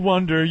 it's a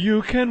wonder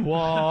you can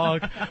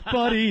walk.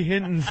 Buddy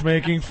Hinton's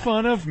making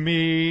fun of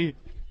me.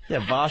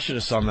 Yeah, Bosch should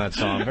have sung that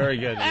song. Very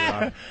good.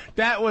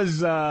 That was,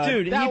 dude,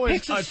 that he was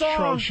picks a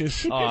atrocious.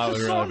 Song, he picks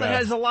a song that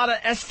has a lot of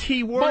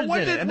ST words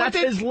in it, and that's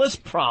his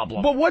list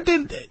problem. But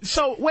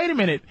so, wait a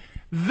minute.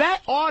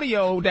 That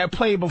audio that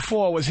played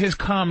before was his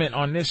comment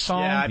on this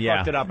song. Yeah, I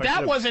fucked it up.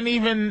 That wasn't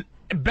even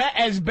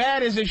as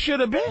bad as it should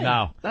have been.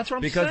 No. That's what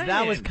I'm saying. Because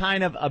that was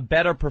kind of a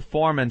better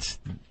performance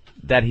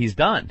that he's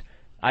done.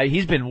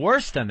 He's been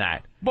worse than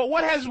that. But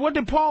what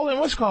did Paul and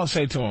what's called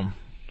say to him?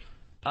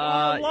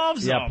 Paul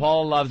loves him. Yeah,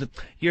 Paul loves it.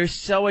 You're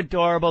so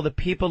adorable. The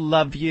people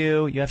love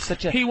you. You have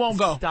such a he won't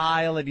go.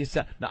 style of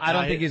yourself. No, I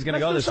don't think he's going to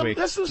go this week.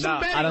 Let's do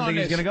some betting I don't think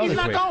he's going to go this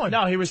week. He's not going.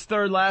 No, he was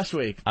third last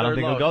week. I don't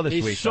think he'll go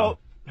this week. So,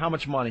 how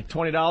much money?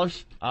 $20?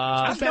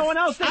 No one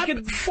else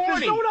thinking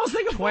 40. No one else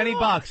thinking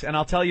 $20, and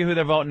I'll tell you who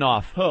they're voting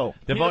off. Who?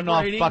 They're Peter voting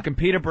Brady? off fucking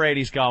Peter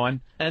Brady's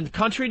going. And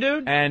Country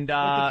Dude? And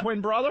the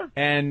twin brother?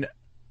 And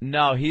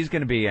no, he's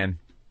going to be in.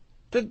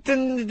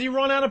 Then you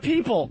run out of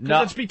people.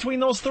 No. It's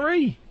between those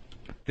three.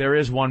 There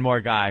is one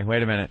more guy.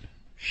 Wait a minute.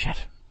 Shit.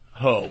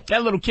 Who?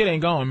 That little kid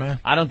ain't going,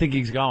 man. I don't think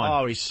he's going.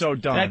 Oh, he's so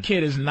done. That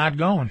kid is not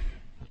going.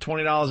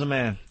 $20 a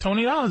man.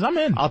 $20, I'm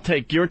in. I'll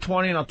take your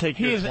 20 and I'll take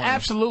your 20. He is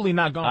absolutely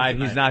not going. All right,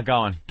 he's not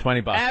going.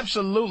 $20.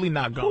 Absolutely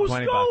not going. Who's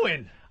 $20.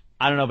 going?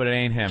 I don't know, but it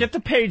ain't him. Get the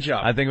page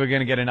up. I think we're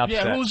going to get an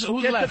upset. Yeah, who's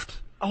left?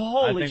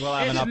 Holy I think we'll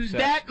have an upset.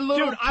 That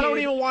little Dude, I don't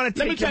kid, even want to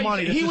let me take your tell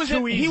money. You, This is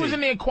too easy. He was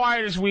in the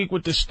Inquirer this week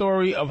with the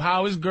story of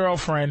how his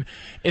girlfriend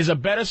is a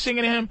better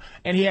singer than him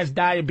and he has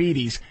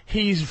diabetes.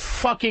 He's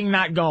fucking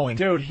not going.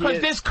 Dude,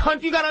 because this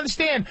country, you got to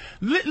understand.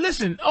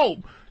 Listen,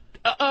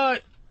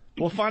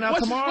 we'll find out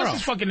tomorrow. What's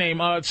his fucking name?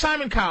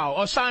 Simon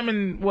Cowell or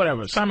Simon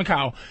whatever. Simon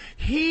Cowell.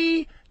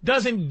 He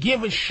doesn't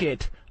give a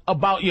shit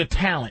about your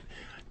talent.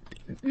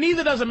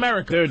 Neither does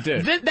America.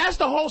 Dude. That's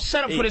the whole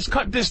setup for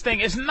this thing.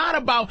 It's not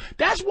about.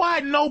 That's why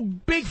no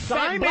big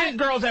fat black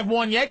girls have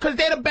won yet, because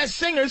they're the best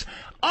singers.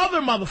 Other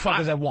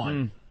motherfuckers have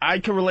won. I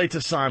can relate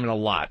to Simon a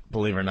lot,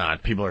 believe it or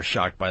not. People are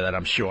shocked by that,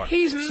 I'm sure.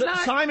 He's not.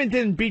 Simon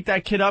didn't beat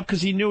that kid up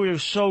because he knew he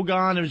was so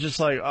gone. It was just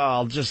like,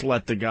 I'll just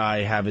let the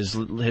guy have his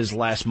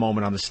last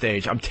moment on the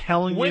stage. I'm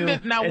telling you.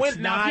 Now, if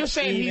you're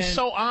saying he's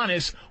so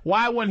honest,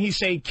 why wouldn't he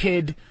say,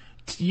 kid,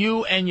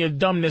 you and your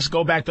dumbness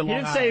go back to Long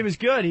Island? He didn't say he was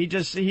good. He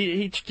just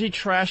he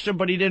trashed him,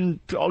 but he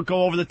didn't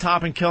go over the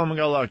top and kill him and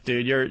go, look,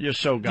 dude, you're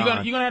so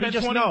gone. You gonna have he that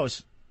just 20?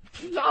 knows.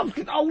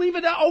 I'll leave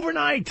it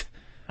overnight.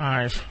 All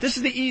right. This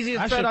is the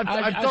easiest bet I've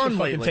done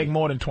lately. I should take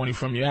more than 20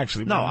 from you,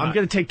 actually. No, I'm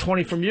going to take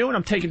 20 from you, and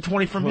I'm taking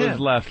 20 from him. Who's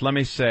left? Let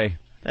me see.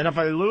 And if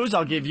I lose,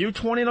 I'll give you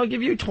 20, and I'll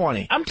give you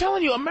 20. I'm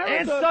telling you, America.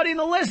 And studying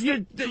the list. All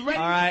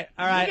right.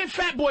 Look at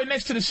Fat Boy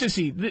next to the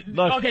sissy.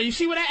 Look, okay, you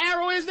see where that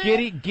arrow is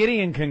there?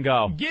 Gideon can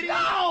go. Gideon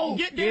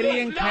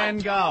can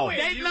go.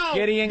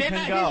 Gideon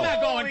can go. He's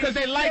not going because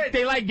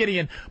they like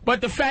Gideon.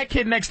 But the fat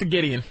kid next to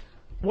Gideon.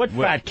 What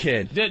fat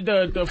kid?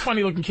 The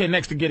funny looking kid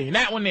next to Gideon.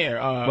 That one there.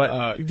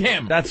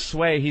 Him. That's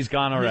Sway. He's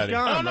gone already. He's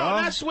gone, no,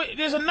 that's Sway.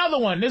 There's another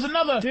one. There's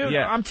another. Dude,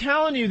 yeah. I'm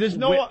telling you, there's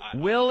no.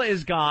 Will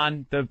is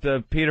gone.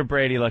 The Peter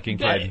Brady looking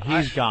kid.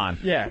 He's gone.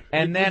 Yeah.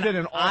 And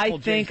then I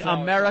think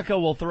America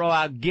will throw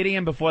out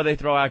Gideon before they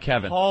throw out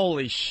Kevin.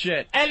 Holy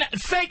shit. And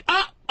think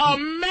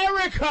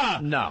America.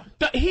 No.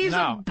 He's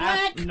a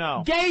black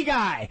gay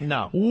guy.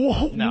 No.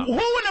 Who in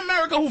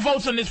America who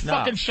votes on this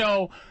fucking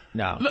show?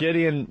 No.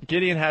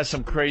 Gideon has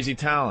some crazy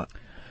talent.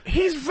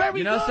 He's very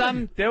You know good.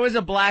 something? There was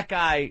a black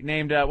guy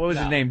named, what was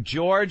his name?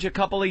 George, a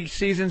couple of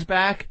seasons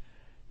back.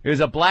 He was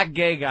a black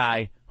gay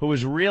guy who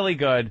was really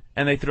good,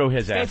 and they threw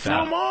his ass threw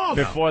out. him off.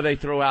 Before they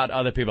threw out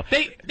other people.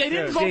 They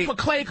didn't vote for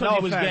Clay because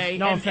he was gay.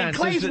 No and offense.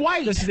 Clay's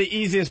white. This is the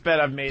easiest bet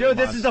I've made. Dude,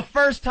 this is the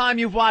first time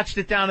you've watched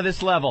it down to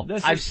this level.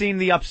 I've seen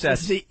the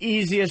upsets. This is the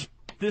easiest.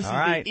 This is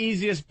the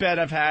easiest bet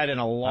I've had in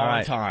a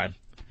long time.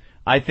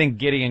 I think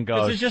Gideon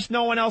goes. There's just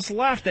no one else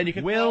left that you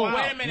can Will, throw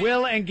out. Wait a minute.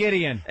 Will and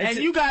Gideon. And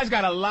you guys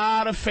got a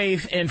lot of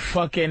faith in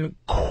fucking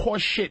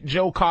horseshit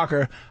Joe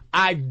Cocker.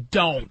 I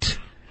don't.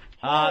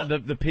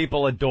 The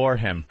people adore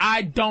him.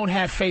 I don't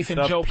have faith in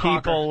The Joe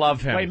Cocker. people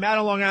love him. Wait, Matt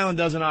on Long Island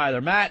doesn't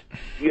either. Matt?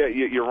 Yeah,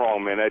 you're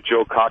wrong, man. That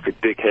Joe Cocker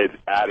dickhead's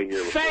out of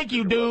here. Thank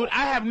you, dude.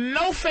 I have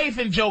no faith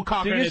in Joe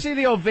Cocker. Do you see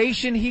the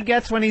ovation he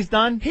gets when he's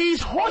done?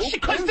 He's horseshit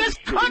because this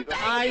country.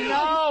 I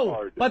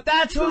know, but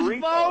that's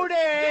who's voting.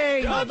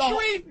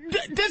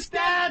 This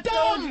That's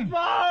who's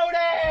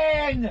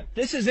voting.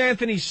 This is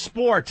Anthony's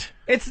sport.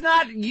 It's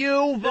not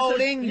you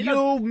voting,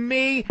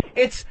 me.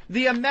 It's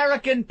the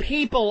American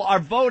people are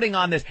voting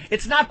on this.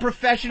 It's not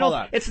professional.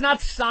 Hold on. It's not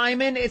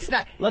Simon. It's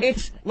not.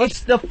 It's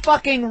the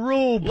fucking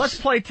rubes. Let's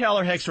play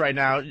Taylor Hicks right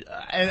now,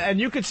 and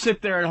you could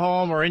sit there at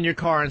home or in your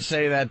car and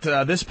say that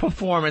this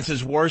performance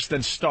is worse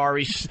than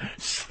Starry.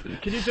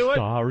 Can you do it?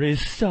 Starry,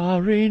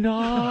 starry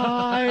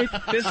night.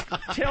 This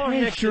Taylor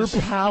Hit Hicks your is,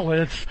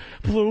 palates,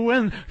 blue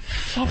and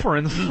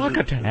suffering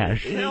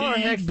succotash. Taylor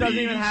Hicks doesn't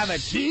even have a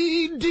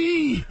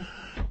C-D.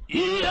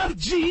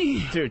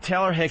 E-F-G. Dude,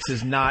 Taylor Hicks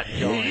is not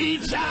going.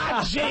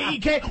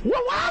 H-I-J-K.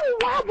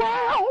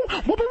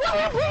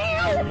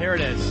 Here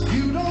it is. A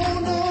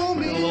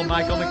little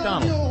Michael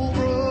McDonald.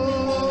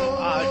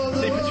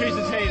 See, Patrice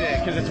is hating it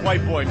because it's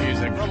white boy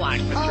music.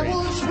 Relax, Patrice.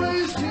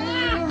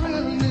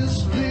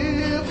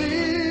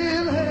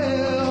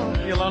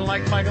 You don't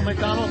like Michael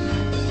McDonald?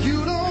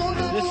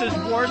 This is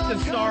worse than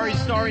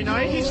Starry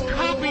Night. He's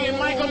copying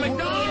Michael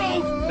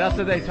McDonald. That's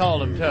what they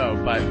told him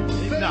too, but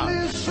No.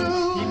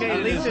 He made at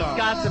it least his it's own.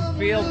 got some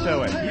feel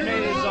to it. He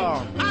made it his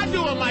own. I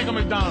do a Michael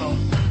McDonald.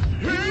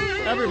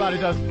 Everybody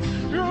does.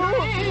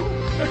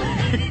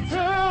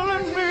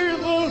 Telling me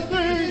the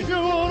things you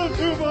want to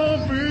do for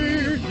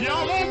me.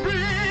 Y'all won't be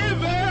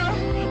there.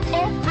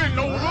 Up and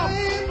over.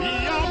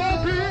 Y'all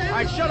won't be. All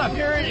right, shut up.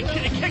 Here it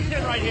kicked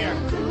in right here.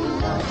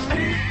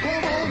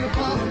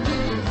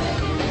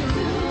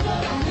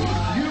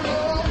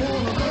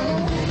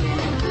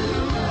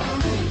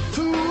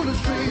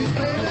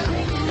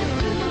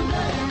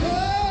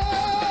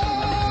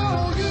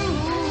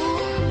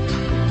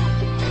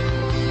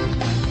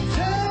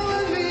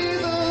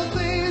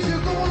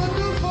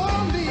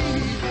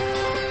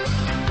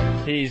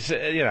 He's,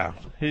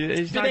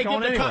 he's not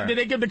going anywhere. Did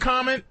they give the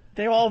comment?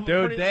 They all,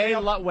 Dude,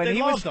 when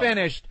he was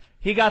finished,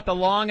 he got the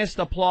longest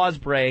applause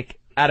break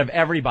out of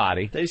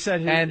everybody. They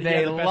said and he they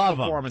had the best love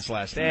performance him.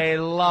 last night. They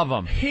love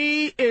him.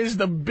 He is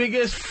the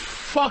biggest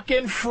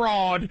fucking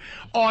fraud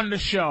on the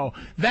show.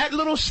 That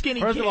little skinny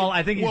First kid. of all,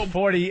 I think he's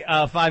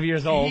 45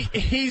 years old.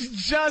 He's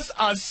just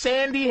a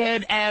sandy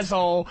head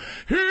asshole.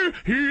 He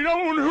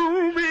don't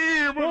know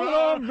me,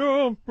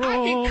 but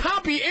I can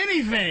copy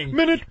anything.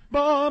 Minute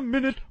by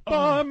minute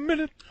by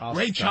minute.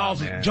 Ray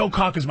Charles, Joe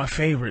Cocker's my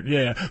favorite.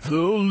 Yeah,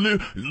 the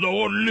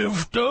Lord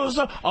lift us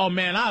up. Oh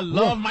man, I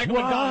love Michael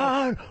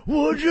McDonald. What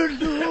would you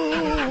do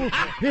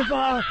if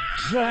I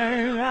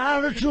sang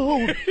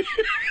attitude?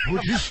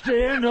 Would you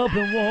stand up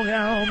and walk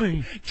out on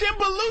me? Jim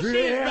Belushi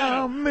is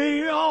better.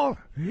 Me on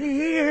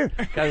here.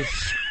 Got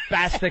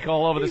spastic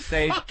all over the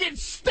stage. Fucking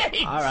stinks.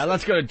 All right,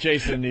 let's go to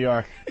Jason in New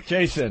York.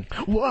 Jason.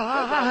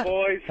 What's up,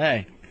 boys?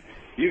 Hey.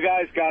 You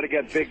guys got to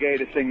get Big A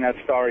to sing that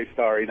Starry,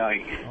 Starry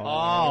Night.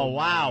 Oh,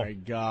 wow. My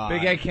God.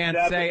 Big A can't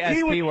say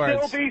He SP would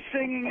words. still be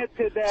singing it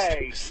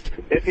today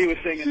if he was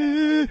singing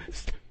it.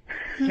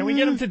 Can we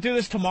get him to do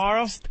this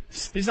tomorrow?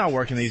 He's not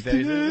working these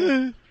days,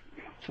 is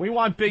he? We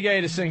want Big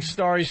A to sing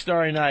Starry,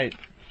 Starry Night.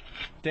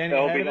 Danny,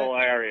 That'll ahead be of it?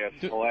 hilarious.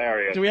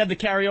 Hilarious. Do we have the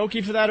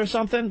karaoke for that or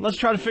something? Let's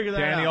try to figure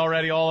that out. Danny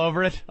already all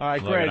over it? All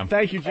right, Look at great. him.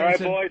 Thank you,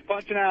 Jason. All right, boys,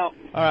 punching out.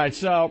 All right,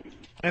 so,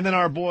 and then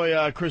our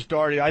boy Chris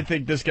Daugherty. I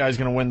think this guy's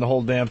going to win the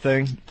whole damn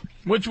thing.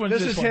 Which one's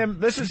This this is one? him.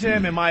 This is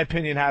him, in my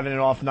opinion, having an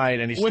off night,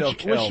 and he's still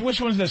killed.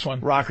 Which one's this one?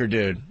 Rocker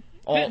dude.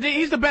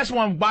 He's the best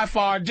one by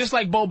far, just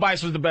like Bo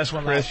Bice was the best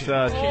one last Chris,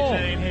 year.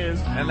 That ain't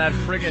his. And that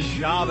friggin'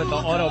 job at the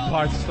auto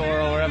parts store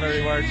or wherever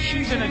he works.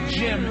 She's in a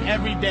gym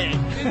every day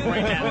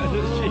right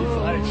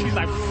now. she's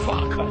like,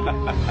 fuck.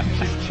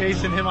 She's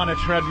chasing him on a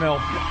treadmill.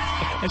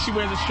 And she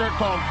wears a shirt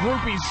called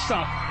Groupies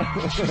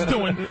Suck. She's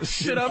doing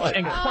sit-ups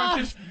and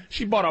crunches.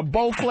 She bought a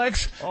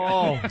Bowflex.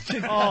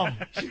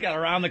 She's got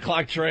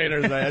around-the-clock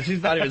trainers, man.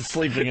 She's not even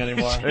sleeping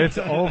anymore. It's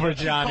over,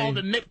 Johnny. Called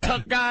the Nick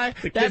Tuck guy.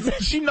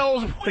 She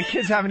knows. The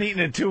kids haven't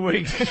eaten in 2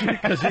 weeks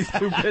because he's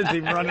too busy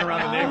running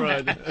around the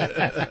neighborhood.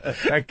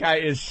 That guy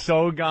is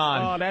so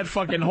gone. Oh, that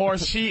fucking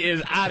horse. She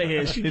is out of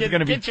here. He's going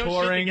to be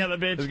touring. Together,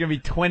 bitch. There's going to be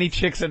 20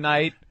 chicks a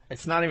night.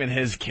 It's not even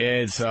his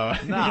kid, so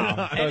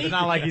no. So it's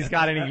not like he's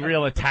got any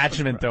real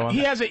attachment to him.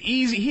 He has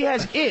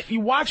it. You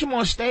watch him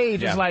on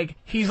stage, it's like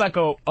he's like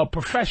a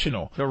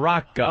professional. The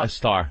rock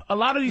star. A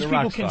lot of these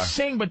people can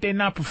sing, but they're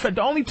not professional.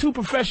 The only two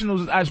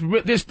professionals,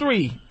 there's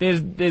three.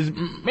 There's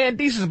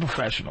Mandisa's a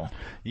professional.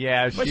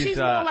 Yeah, but she's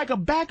more like a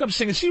backup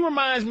singer. She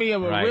reminds me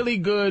of a really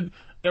good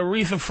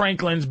Aretha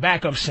Franklin's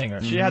backup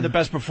singer. She had the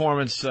best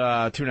performance 2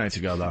 nights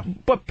ago, though.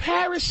 But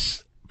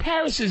Paris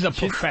is a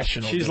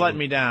professional. She's letting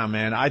me down,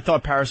 man. I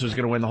thought Paris was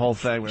going to win the whole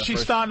thing.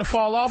 She's starting to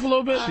fall off a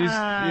little bit?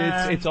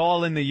 It's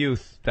all in the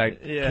youth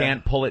that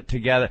can't pull it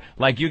together.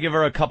 Like, you give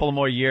her a couple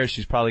more years,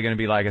 she's probably going to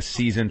be like a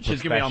seasoned professional.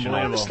 She's going to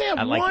be unbelievable.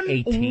 At like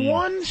 18.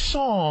 One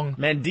song.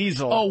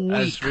 Mandizel,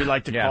 as we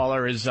like to call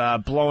her, is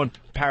blowing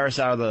Paris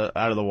out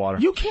of the water.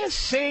 You can't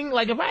sing.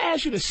 Like, if I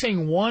ask you to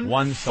sing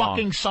one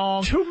fucking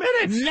song. 2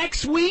 minutes.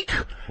 Next week.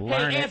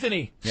 Learn hey, it.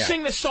 Anthony,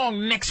 sing the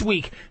song next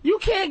week. You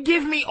can't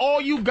give me all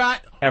you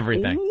got.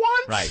 Everything.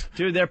 Once. Right.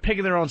 Dude, they're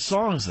picking their own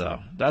songs, though.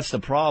 That's the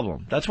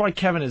problem. That's why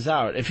Kevin is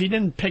out. If he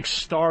didn't pick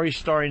Starry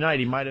Night,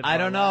 he might have. I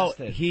don't know.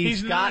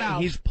 He's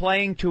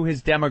playing to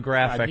his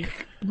demographic.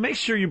 Make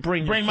sure you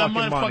bring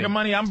my fucking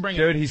money. I'm bringing.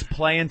 Dude, he's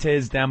playing to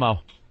his demo.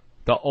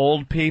 The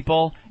old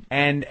people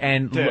and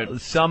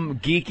some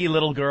geeky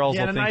little girls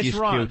will think he's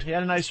cute. He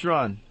had a nice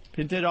run.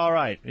 He did all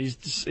right.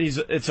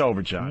 It's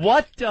over, John.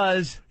 What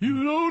does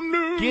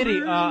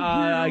Gideon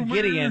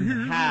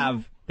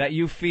have that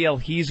you feel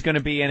he's going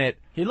to be in it?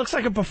 He looks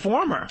like a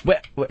performer.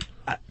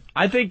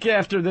 I think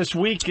after this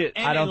week,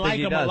 I don't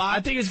think he does. I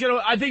think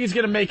he's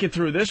gonna make it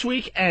through this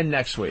week and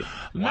next week.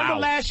 Remember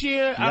last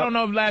year? Yep. I don't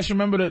know if last year.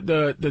 Remember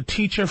the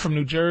teacher from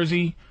New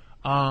Jersey,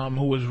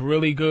 who was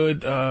really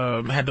good.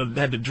 Had the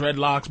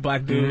dreadlocks,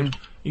 black dude.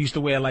 He used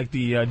to wear like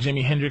the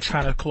Jimi Hendrix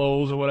kind of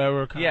clothes or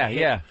whatever.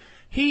 Yeah.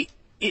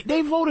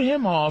 They voted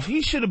him off.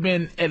 He should have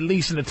been at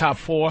least in the top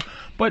 4.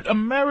 But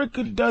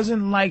America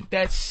doesn't like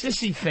that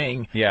sissy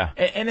thing. Yeah.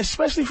 And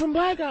especially from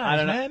black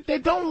guys, man. They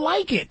don't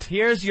like it.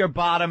 Here's your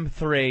bottom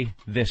 3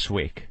 this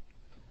week.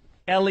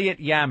 Elliot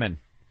Yamin.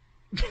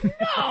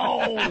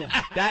 No.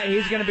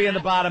 He's going to be in the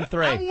bottom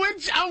 3.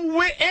 I'm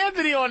with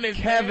Anthony on this.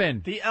 Kevin.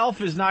 Man. The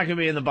elf is not going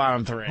to be in the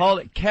bottom 3. Hold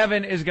it.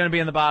 Kevin is going to be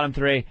in the bottom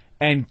 3.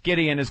 And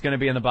Gideon is going to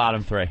be in the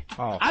bottom 3.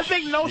 Oh, I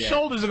think No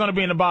Shoulders are going to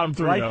be in the bottom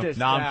 3.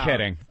 No, I'm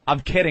kidding.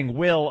 I'm kidding.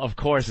 Will, of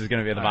course, is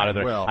going to be in the bottom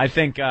 3. Will. I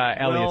think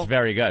Elliot's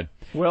very good.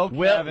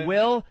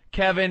 Will,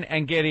 Kevin,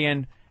 and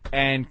Gideon,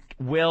 and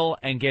Will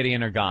and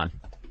Gideon are gone.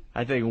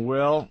 I think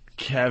Will,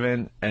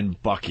 Kevin, and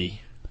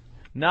Bucky.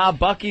 Nah,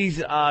 Bucky's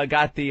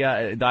got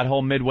that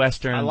whole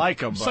Midwestern. I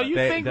like him. But so you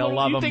think the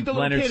little kid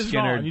is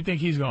gone? You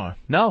think he's gone?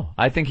 No,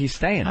 I think he's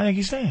staying. I think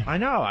he's staying. I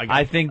know.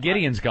 I think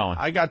Gideon's going.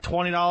 I got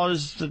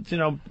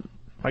 $20.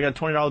 I got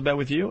 $20 bet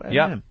with you and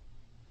him.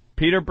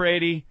 Peter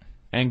Brady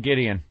and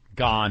Gideon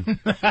gone.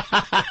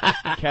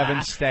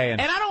 Kevin's staying.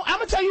 And I'm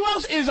gonna tell you who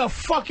else is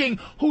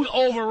who's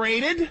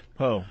overrated.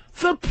 Who?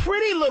 The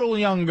pretty little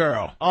young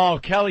girl. Oh,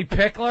 Kelly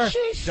Pickler.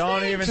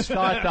 Don't even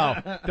start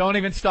though. Don't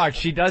even start.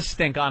 She does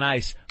stink on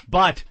ice,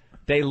 but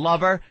they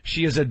love her.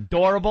 She is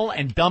adorable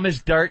and dumb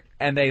as dirt,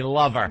 and they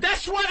love her.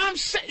 That's what I'm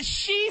saying.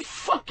 She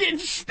fucking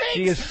stinks.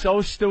 She is so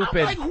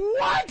stupid. I'm like,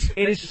 what?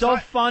 It is so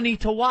funny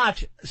to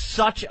watch.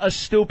 Such a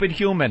stupid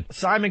human.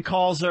 Simon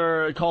called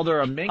her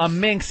a minx. A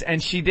minx,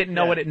 and she didn't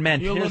know what it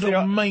meant. You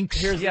little minx.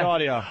 Here's the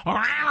audio.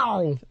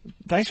 Ow.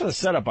 Thanks for the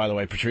setup, by the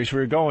way, Patrice. We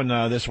were going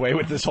this way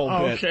with this whole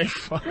bit. Okay.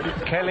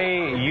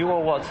 Kelly, you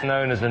are what's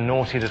known as a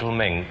naughty little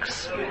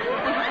minx. A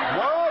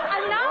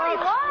naughty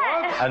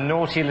what? A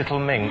naughty little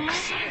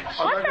minx.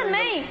 What's a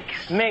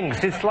minx?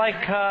 Minx, it's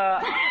like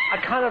a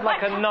kind of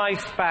like a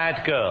nice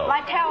bad girl.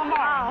 Like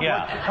calamari.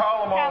 Yeah.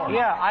 Calamari.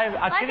 Yeah, I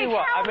Like tell you a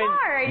what,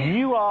 calamari.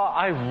 you are,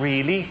 I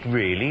really,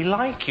 really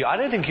like you. I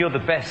don't think you're the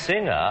best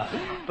singer,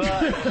 but...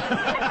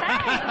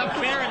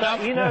 Fair enough.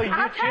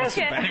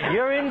 But,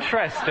 you're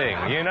interesting,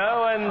 and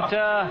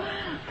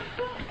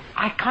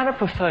I kind of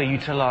prefer you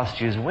to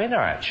last year's winner,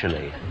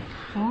 actually.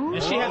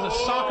 And she has a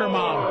soccer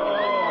mom.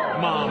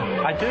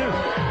 I do.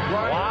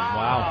 Wow.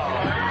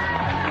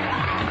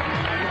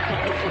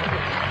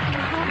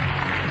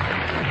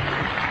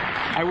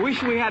 I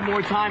wish we had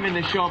more time in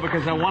the show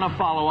because I want to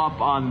follow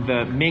up on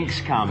the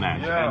Minx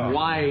comment and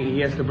why he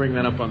has to bring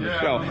that up on the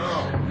show.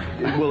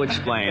 We'll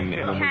explain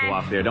when we go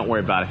off there. Don't worry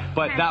about it.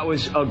 But that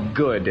was a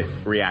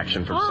good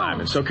reaction from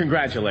Simon. So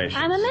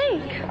congratulations. I'm a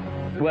mink.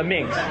 Well,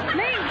 Minx.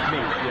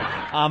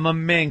 I'm a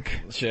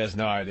mink. She has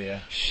no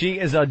idea. She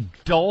is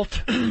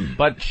adult,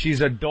 but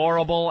she's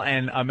adorable,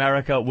 and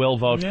America will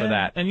vote for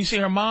that. And you see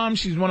her mom,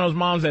 she's one of those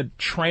moms that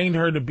trained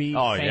her to be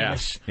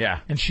famous. Yeah.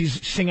 And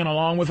she's singing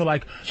along with her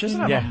like... She doesn't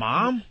have a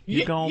mom?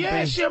 There's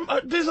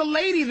a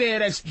lady there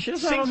that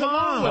sings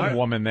along with her. A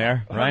woman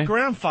there, right? Her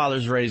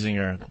grandfather's raising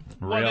her.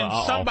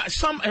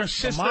 Her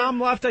sister... Mom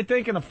left, I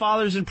think, and the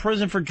father's in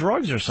prison for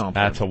drugs or something.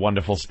 That's a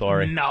wonderful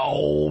story.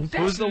 No.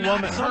 Who's the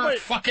woman? Her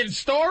fucking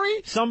story.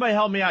 story? Somebody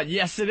help me out.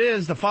 Yes, it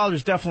is. The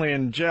father's definitely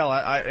in jail,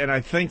 and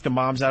I think the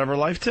mom's out of her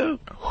life too.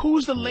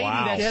 Who's the lady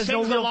that She has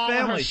no sings real along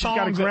family. her She's got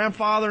a songs?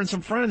 grandfather and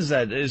some friends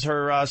that is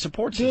her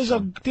support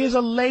system. There's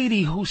a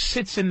lady who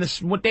sits in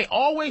this. What they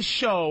always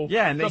show.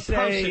 Yeah, and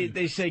person.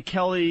 they say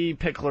Kelly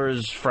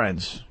Pickler's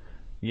friends.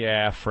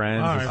 Yeah,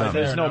 friends. All right,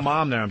 There's no enough.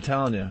 mom there. I'm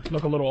telling you.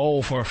 Look a little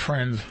old for a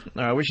friend.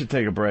 All right, we should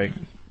take a break.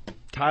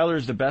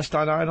 Tyler's the best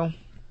on Idol.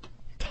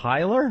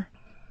 Tyler?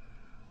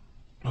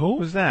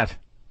 Who's that?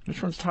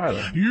 Which one's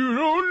Tyler? You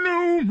don't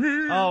know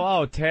me.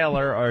 Oh,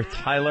 Taylor or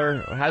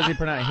Tyler. How does he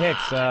pronounce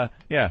Hicks?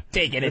 Yeah.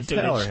 Taking it It's to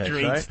Taylor the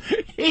Hicks, streets.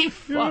 right? He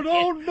fucking.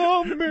 don't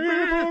know me, but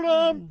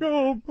I'm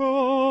your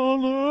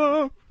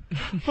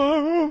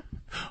brother.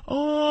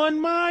 On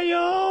my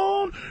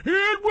own,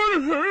 it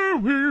will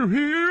hurt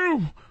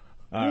you.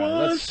 All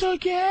right, Once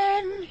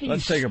again.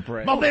 let's take a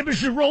break. My baby,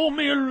 she wrote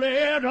me a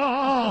letter.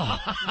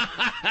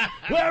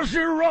 Well, she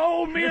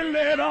wrote me a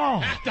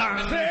letter.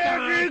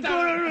 Said she's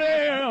gonna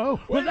live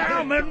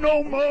without me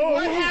no more.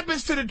 What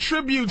happens to the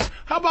tributes?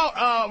 How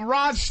about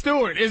Rod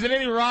Stewart? Is it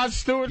any Rod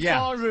Stewart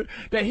songs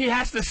that he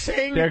has to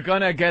sing? They're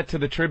gonna get to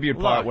the tribute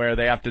part where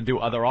they have to do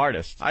other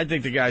artists. I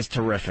think the guy's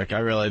terrific. I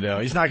really do.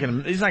 He's not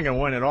gonna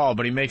win it all,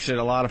 but he makes it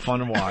a lot of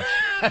fun to watch.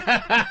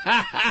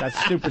 That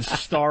stupid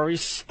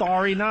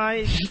Starry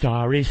Night.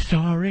 Starry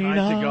Time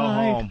to go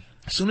home.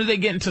 As soon as they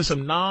get into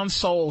some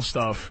non-soul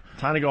stuff.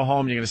 Time to go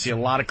home. You're going to see a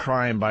lot of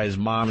crying by his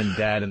mom and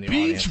dad in the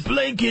audience. Beach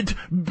blanket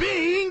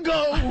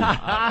bingo.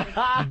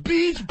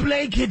 Beach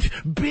blanket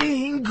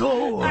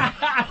bingo. All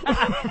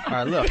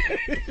right,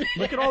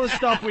 look at all the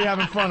stuff we have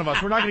in front of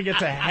us. We're not going to get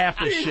to half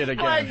this shit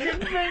again.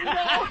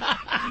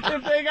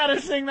 If they gotta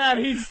sing that,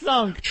 he's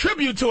sunk.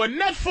 Tribute to a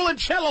net full of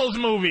cellos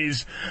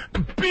movies.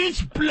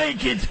 Beach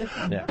blanket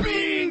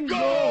bingo.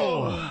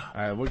 All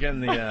right, we're getting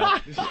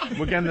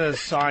the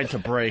sign to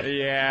break.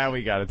 Yeah,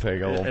 we gotta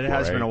take a little break. It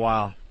has been a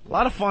while. A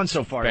lot of fun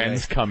so far.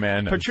 Ben's today. come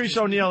in. Patrice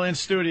O'Neill in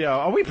studio.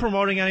 Are we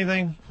promoting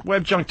anything?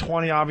 Web Junk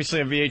 20,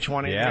 obviously, on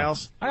VH1. Anything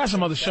else? I got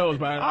some other shows,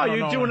 but I don't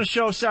you're know. doing a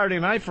show Saturday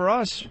night for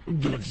us.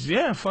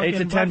 Yeah, fucking 8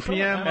 to 10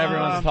 p.m.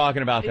 Everyone's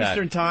talking about that.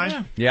 Eastern time.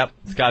 Yeah. Yep,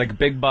 it's got a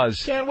big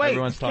buzz. Can't wait.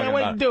 Everyone's talking Can't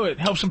wait about to do it.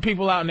 Help some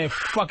people out in their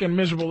fucking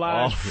miserable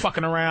lives,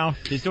 fucking around.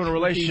 He's doing a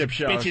relationship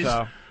show. Bitches.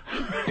 So.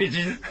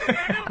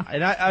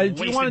 And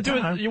do you want to do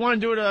it? You want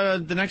to do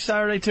it the next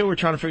Saturday too? We're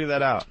trying to figure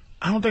that out.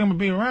 I don't think I'm gonna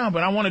be around,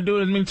 but I want to do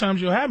it as many times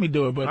as you'll have me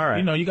do it. But all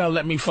right. You gotta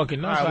let me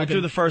fucking know. All right, so we'll I can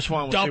do the first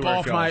one. We'll dump see where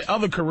off it my goes.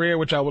 other career,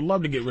 which I would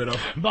love to get rid of.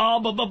 Ba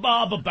ba ba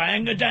ba ba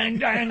bang a dang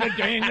dang a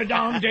ding a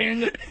dong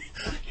ding.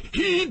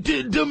 He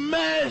did the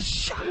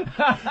mash.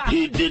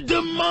 He did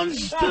the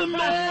monster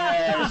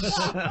mash.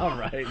 All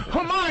right.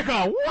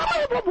 Harmonica.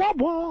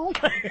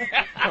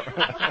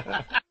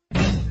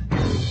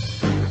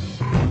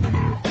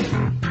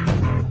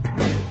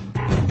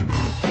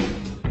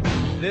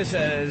 This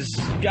has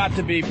got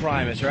to be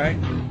Primus, right?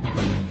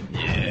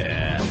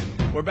 Yeah.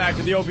 We're back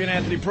with the Opie and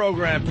Anthony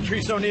program.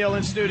 Patrice O'Neill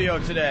in studio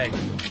today.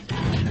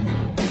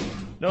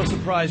 No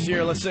surprise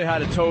here. Let's say hi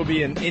to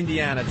Toby in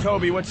Indiana.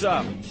 Toby, what's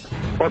up?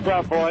 What's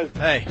up, boys?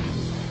 Hey.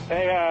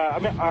 Hey, I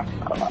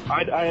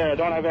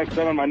don't have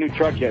XM on my new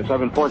truck yet, so I've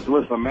been forced to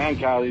listen to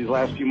Mancow these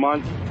last few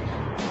months.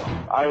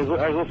 I was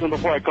listening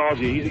before I called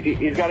you.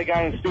 He's got a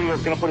guy in the studio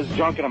that's going to put his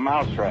junk in a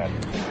mousetrap.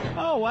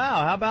 Oh,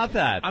 wow. How about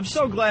that? I'm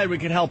so glad we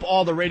can help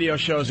all the radio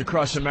shows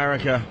across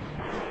America.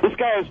 This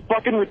guy is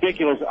fucking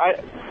ridiculous.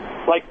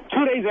 Like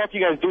 2 days after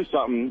you guys do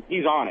something,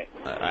 he's on it.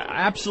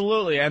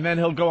 Absolutely, and then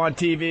he'll go on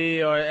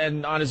TV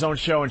and on his own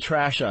show and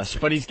trash us.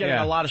 But he's getting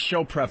a lot of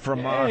show prep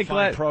from our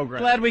fine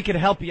program. Glad we could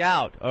help you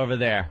out over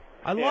there.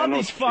 I love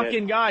these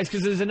fucking guys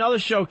because there's another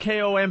show,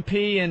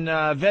 KOMP, in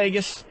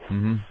Vegas.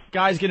 Mm-hmm.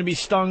 Guy's going to be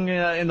stung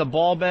in the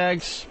ball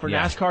bags for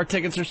NASCAR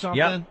tickets or something.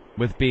 Yep,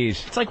 with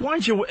bees. It's like, why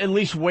don't you at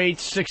least wait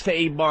 6 to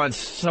 8 months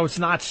so it's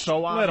not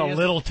so obvious? Let a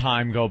little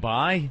time go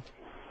by.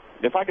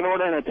 If I can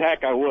order an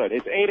attack, I would.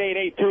 It's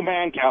 8882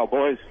 Mancow,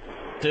 boys.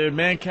 Dude,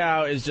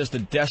 Mancow is just a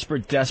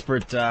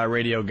desperate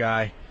radio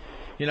guy.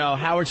 You know,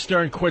 Howard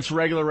Stern quits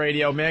regular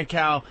radio.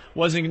 Mancow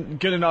wasn't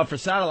good enough for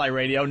satellite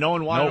radio. No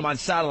one wanted him on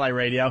satellite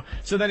radio.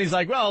 So then he's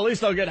like, well, at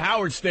least I'll get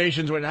Howard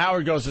stations when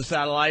Howard goes to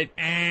satellite.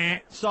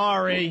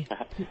 Sorry.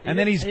 And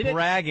then he's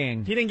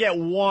bragging. He didn't get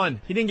one.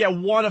 He didn't get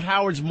one of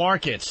Howard's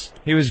markets.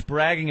 He was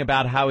bragging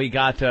about how he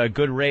got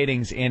good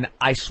ratings in,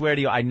 I swear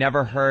to you, I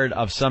never heard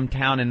of some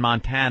town in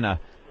Montana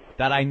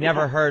that I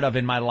never heard of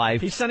in my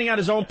life. He's sending out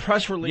his own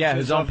press releases. Yeah,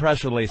 his own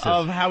press releases.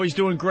 Of how he's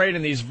doing great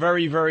in these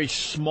very, very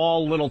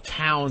small little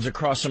towns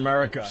across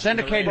America.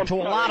 Syndicated to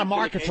a lot of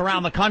markets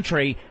around the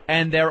country,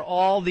 and they're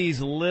all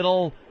these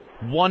little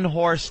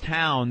one-horse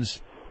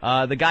towns.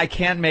 The guy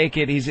can't make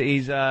it. He's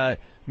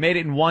made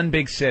it in one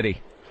big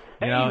city.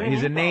 You know,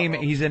 he's a name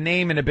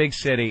in a big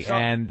city,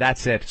 and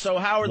that's it. So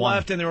Howard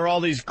left, and there were all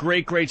these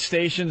great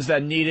stations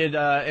that needed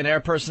an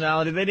air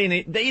personality. They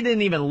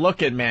didn't even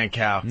look at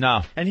Mancow.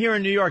 No. And here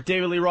in New York,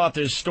 David Lee Roth,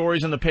 there's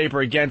stories in the paper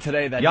again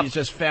today that he's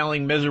just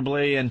failing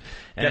miserably and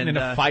getting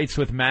into fights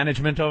with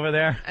management over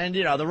there. And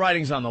you know, the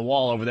writing's on the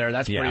wall over there.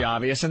 That's pretty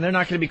obvious. And they're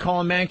not going to be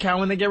calling Mancow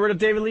when they get rid of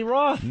David Lee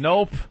Roth.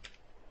 Nope.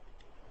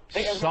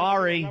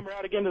 Sorry. Number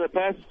out again to the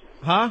pest.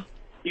 Huh?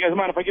 You guys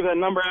mind if I give that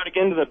number out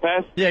again to the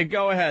pest? Yeah,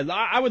 go ahead.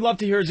 I would love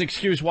to hear his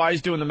excuse why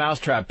he's doing the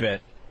mousetrap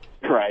bit.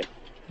 Right.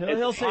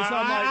 He'll say something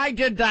like, I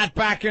did that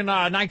back in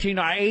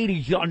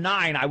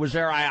 1989. I was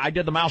there. I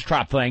did the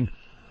mousetrap thing.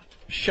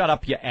 Shut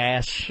up, you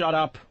ass. Shut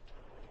up.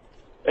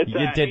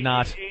 You did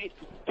not.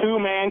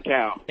 2-man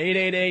cow.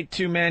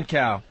 888-2-man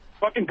cow.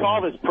 Fucking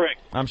call this prick.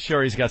 I'm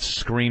sure he's got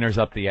screeners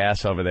up the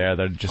ass over there.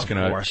 They're just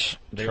going to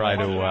try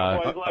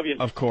to,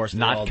 of course,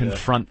 not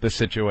confront the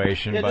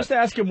situation. Yeah, but just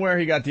ask him where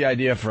he got the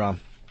idea from.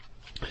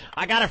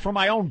 I got it from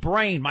my own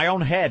brain, my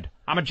own head.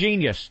 I'm a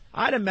genius.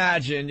 I'd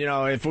imagine,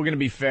 if we're going to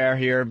be fair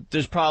here,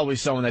 there's probably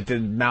someone that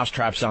did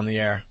mousetraps on the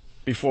air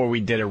before we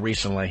did it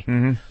recently.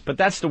 Mm-hmm. But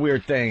that's the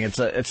weird thing.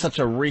 It's such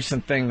a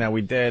recent thing that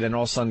we did, and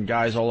all of a sudden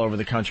guys all over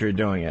the country are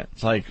doing it.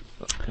 It's like,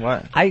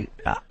 what? Why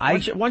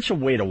don't you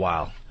wait a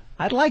while?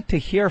 I'd like to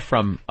hear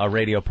from a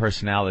radio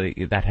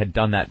personality that had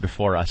done that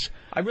before us.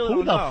 I really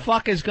Who don't know. the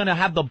fuck is going to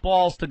have the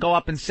balls to go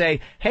up and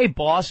say, hey,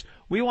 boss,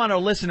 we want our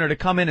listener to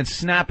come in and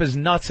snap his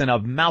nuts in a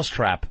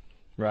mousetrap?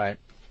 Right.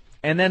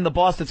 And then the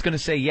boss that's going to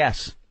say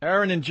yes.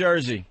 Aaron in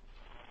Jersey.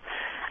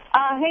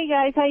 Hey,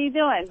 guys, how you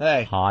doing?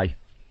 Hey. Hi.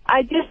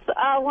 I just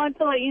want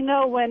to let you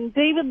know when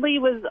David Lee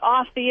was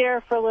off the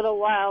air for a little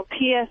while,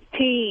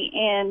 PSP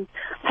in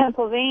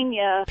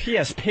Pennsylvania.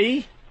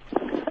 PSP?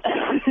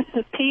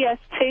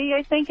 PST,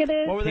 I think it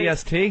is. What were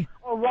PST?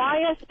 Or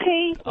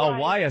YSP? Oh,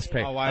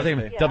 YSP. Oh, I think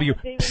YSP. W.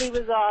 David Lee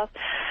was off.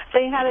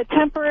 They had a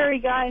temporary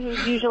guy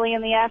who's usually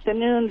in the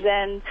afternoons,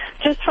 and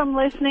just from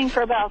listening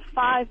for about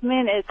 5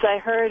 minutes, I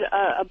heard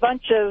a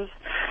bunch of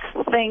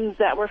things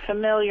that were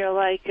familiar,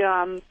 like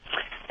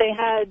they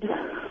had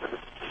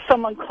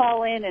someone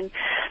call in and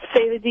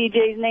say the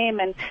DJ's name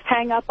and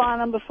hang up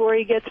on him before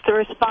he gets to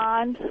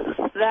respond.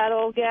 That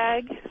old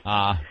gag.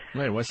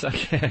 Wait, what's that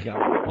gag?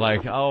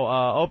 Like,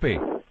 Opie.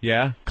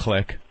 Yeah?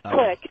 Click.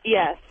 Click,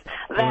 yes.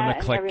 Doing That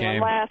the click and everyone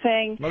game.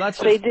 laughing. Well, that's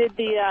They did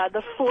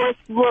the fourth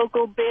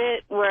local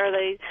bit where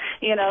they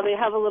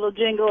have a little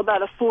jingle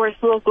about a fourth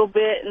local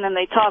bit, and then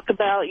they talk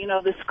about,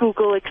 the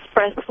Schuylkill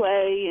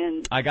Expressway.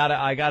 And I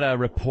got a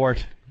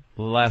report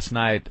last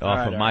night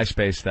off of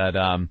MySpace that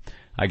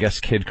I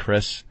guess Kid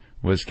Chris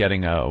was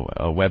getting a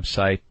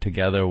website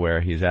together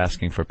where he's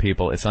asking for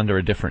people. It's under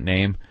a different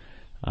name,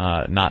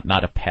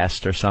 not a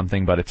pest or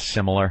something, but it's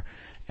similar.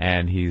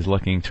 And he's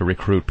looking to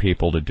recruit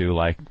people to do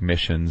like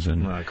missions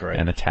and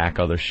attack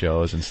other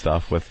shows and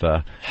stuff with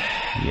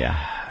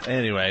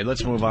Anyway,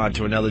 let's move on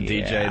to another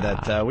DJ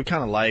that we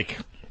kind of like.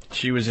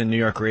 She was in New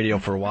York radio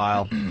for a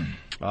while.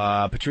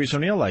 Patrice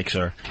O'Neill likes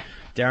her.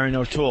 Darren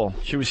O'Toole.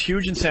 She was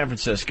huge in San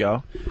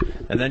Francisco,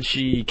 and then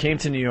she came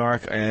to New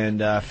York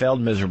and failed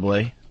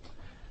miserably.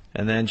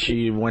 And then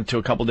she went to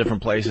a couple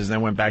different places and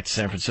then went back to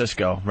San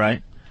Francisco,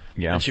 right?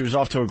 Yeah. And she was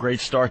off to a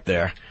great start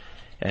there,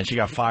 and she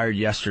got fired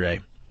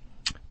yesterday.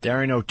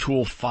 Darren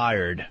O'Toole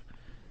fired.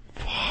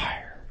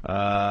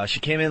 She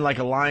came in like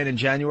a lion in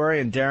January,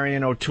 and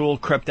Darren O'Toole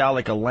crept out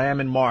like a lamb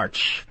in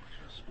March.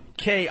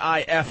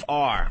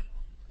 KIFR.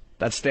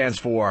 That stands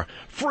for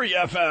Free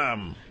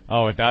FM.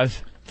 Oh, it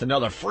does? It's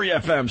another Free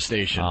FM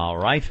station. All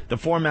right. The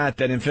format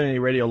that Infinity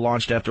Radio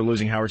launched after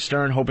losing Howard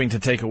Stern, hoping to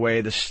take away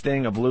the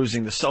sting of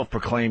losing the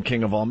self-proclaimed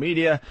king of all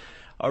media,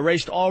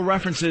 erased all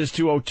references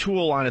to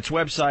O'Toole on its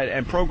website,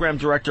 and program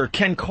director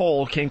Ken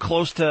Cole came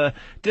close to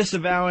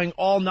disavowing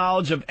all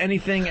knowledge of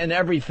anything and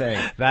everything.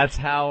 That's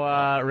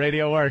how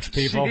radio works,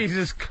 people.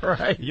 Jesus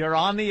Christ. You're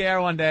on the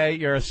air one day,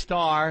 you're a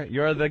star,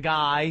 you're the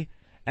guy,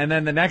 and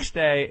then the next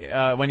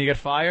day, when you get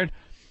fired,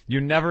 you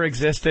never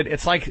existed.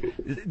 It's like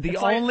the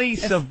only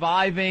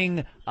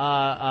surviving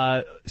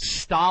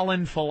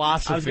Stalin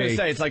philosophy. I was going to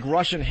say, it's like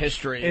Russian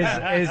history.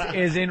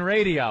 Is in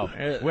radio,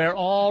 where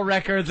all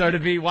records are to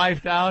be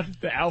wiped out.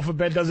 The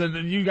alphabet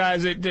doesn't. You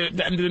guys,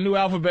 the new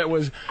alphabet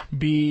was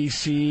B,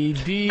 C,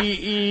 D,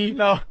 E,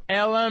 no,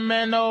 L, M,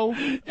 N, O.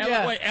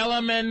 Yeah. Wait, L,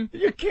 M, N.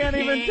 You can't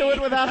even do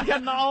it without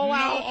getting the O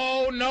out. No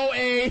O, no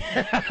A.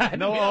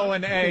 No O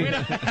and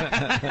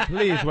A.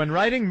 Please, when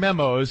writing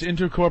memos,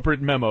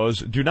 intercorporate memos,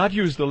 do not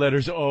use the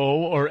letters O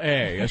or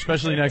A,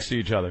 especially next to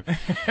each other.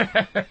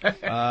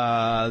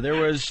 There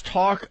was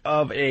talk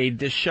of a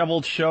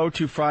disheveled show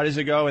 2 Fridays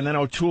ago, and then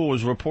O'Toole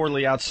was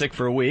reportedly out sick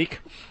for a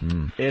week.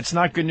 It's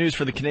not good news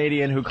for the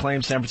Canadian who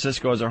claims San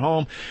Francisco as her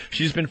home.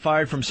 She's been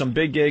fired from some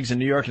big gigs in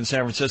New York and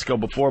San Francisco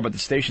before, but the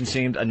station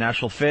seemed a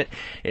natural fit.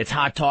 It's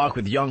hot talk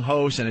with young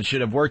hosts, and it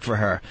should have worked for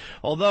her.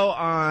 Although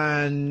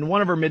on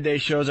one of her midday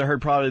shows, I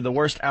heard probably the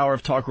worst hour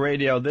of talk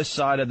radio this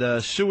side of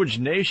the sewage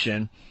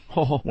nation.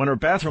 When her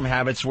bathroom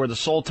habits were the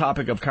sole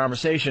topic of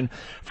conversation,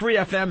 Free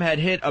FM had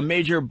hit a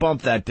major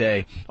bump that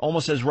day.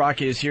 Almost as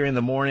rocky as hearing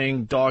the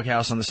morning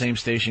Doghouse on the same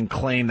station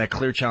claim that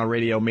Clear Channel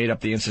Radio made up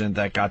the incident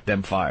that got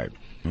them fired.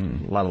 A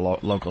lot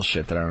of local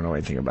shit that I don't know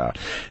anything about.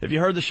 If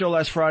you heard the show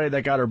last Friday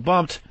that got her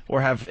bumped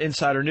or have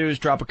insider news,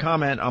 drop a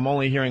comment. I'm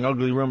only hearing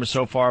ugly rumors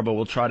so far, but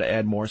we'll try to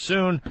add more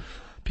soon.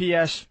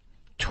 P.S.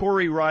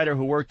 Tory writer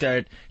who worked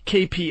at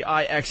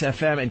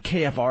KPIX-FM and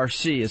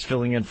KFRC is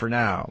filling in for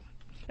now.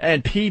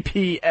 And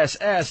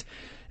PPSS.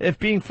 If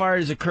being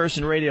fired is a curse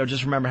in radio,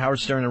 just remember Howard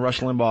Stern and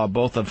Rush Limbaugh,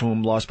 both of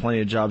whom lost plenty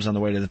of jobs on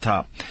the way to the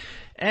top.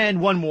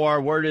 And one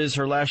more. Word is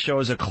her last show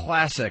is a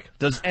classic.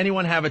 Does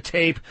anyone have a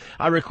tape?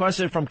 I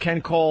requested from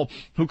Ken Cole,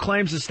 who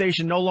claims the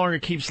station no longer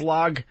keeps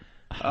log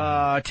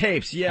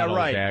tapes. Yeah,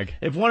 right. Gag.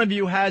 If one of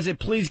you has it,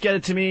 please get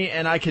it to me,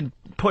 and I can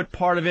put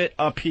part of it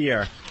up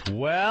here.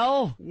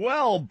 Well,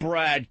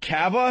 Brad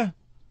Cava.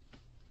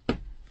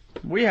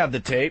 We have the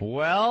tape.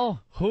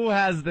 Well, who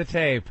has the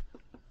tape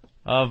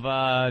of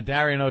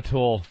Darian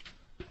O'Toole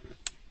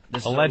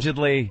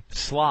allegedly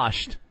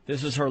sloshed?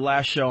 This is her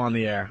last show on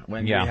the air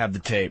when we have the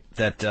tape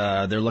that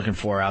they're looking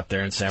for out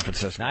there in San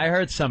Francisco. Now, I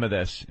heard some of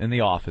this in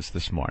the office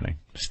this morning.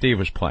 Steve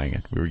was playing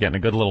it. We were getting a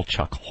good little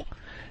chuckle.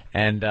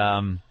 And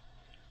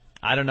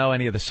I don't know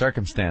any of the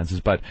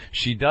circumstances, but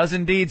she does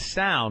indeed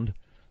sound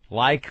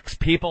like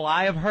people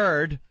I have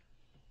heard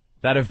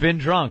that have been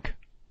drunk.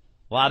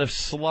 A lot of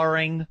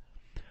slurring,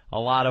 a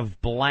lot of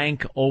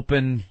blank,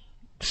 open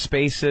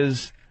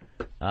spaces,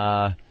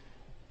 a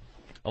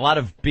lot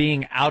of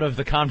being out of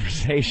the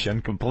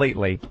conversation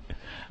completely,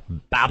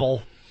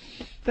 babble,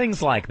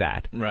 things like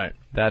that. Right.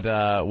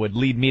 That would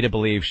lead me to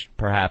believe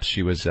perhaps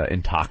she was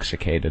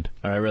intoxicated.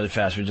 All right, really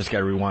fast. We just got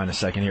to rewind a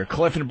second here.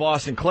 Cliff in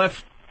Boston.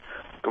 Cliff.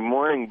 Good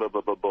morning,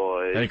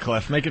 boys. Hey,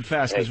 Cliff. Make it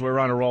fast because we're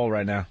on a roll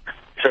right now.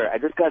 Sure. I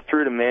just got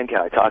through to Mancow.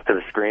 I talked to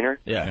the screener.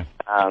 Yeah.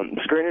 The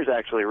screener's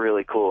actually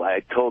really cool. I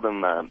told him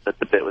that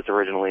the bit was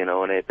originally an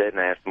O&A bit, and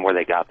I asked him where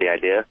they got the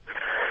idea.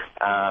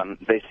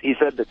 He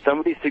said that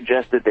somebody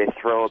suggested they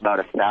throw about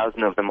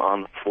 1,000 of them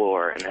on the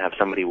floor and have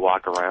somebody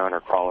walk around or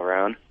crawl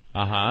around.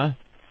 Uh-huh.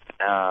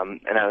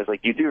 And I was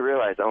like, you do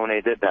realize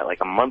O&A did that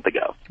like a month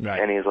ago.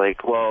 Right. And he's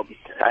like, well,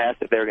 I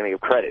asked if they were going to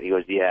give credit. He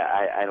goes, yeah,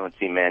 I don't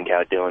see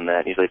Mancow doing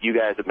that. He's like, you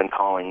guys have been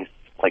calling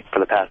like for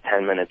the past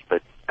 10 minutes,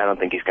 but I don't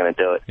think he's going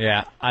to do it.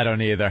 Yeah, I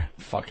don't either.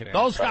 Fucking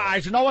those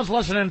guys, no one's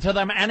listening to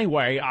them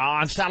anyway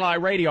on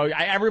satellite radio.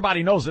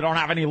 Everybody knows they don't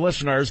have any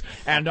listeners,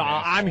 and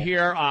I'm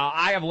here.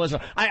 I have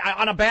listeners.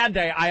 On a bad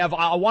day, I have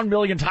 1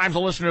 million times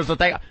the listeners that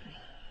they...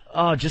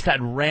 Oh, just that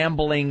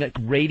rambling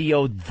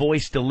radio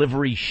voice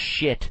delivery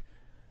shit.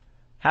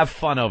 Have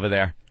fun over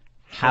there.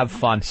 Have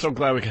fun. So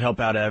glad we could help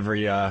out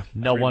every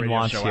no one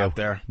wants you out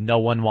there. No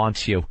one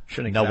wants you.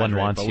 Shouldn't no one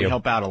wants but you. We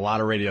help out a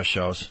lot of radio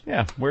shows.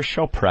 Yeah, we're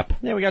show prep.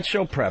 Yeah, we got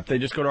show prep. They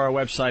just go to our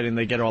website and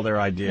they get all their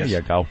ideas.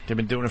 There you go. They've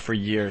been doing it for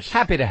years.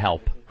 Happy to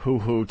help.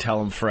 Hoo-hoo, tell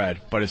them Fred,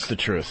 but it's the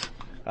truth.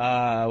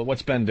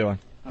 What's Ben doing?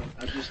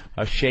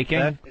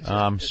 Shaking,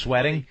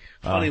 sweating.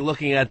 Funny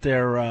looking at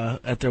their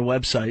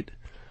website.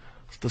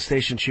 The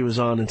station she was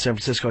on in San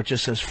Francisco, it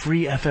just says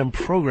free FM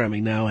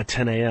programming now at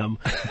 10 a.m.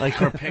 Like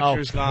her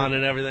picture's gone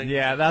and everything.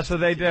 Yeah, that's what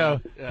they do.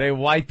 Yeah. They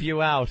wipe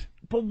you out.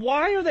 But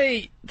why are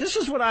they... This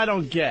is what I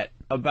don't get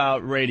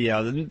about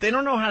radio. They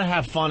don't know how to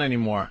have fun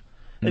anymore.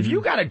 Mm-hmm. If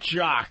you got a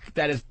jock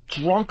that is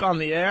drunk on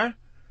the air,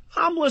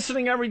 I'm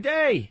listening every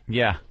day.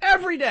 Yeah.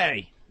 Every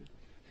day.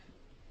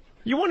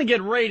 You want to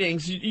get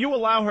ratings, you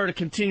allow her to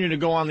continue to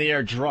go on the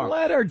air drunk.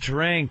 Let her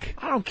drink.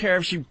 I don't care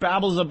if she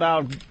babbles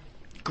about...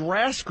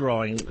 grass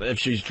growing if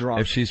she's drunk.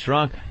 If she's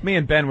drunk. Me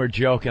and Ben were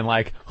joking,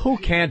 like, who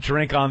can't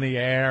drink on the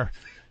air?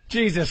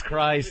 Jesus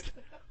Christ.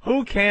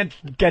 Who can't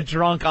get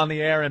drunk on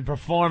the air and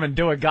perform and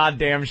do a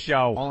goddamn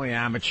show? Only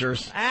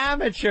amateurs.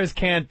 Amateurs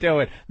can't do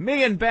it.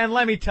 Me and Ben,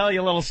 let me tell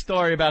you a little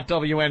story about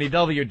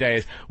WNEW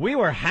days. We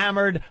were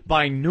hammered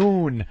by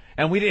noon,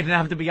 and we didn't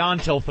have to be on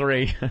till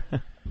 3.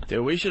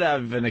 Dude, we should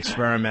have an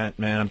experiment,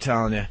 man. I'm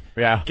telling you.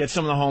 Yeah. Get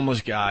some of the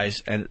homeless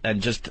guys and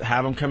just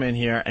have them come in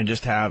here and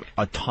just have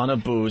a ton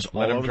of booze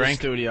all over the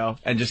studio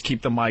and just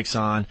keep the mics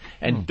on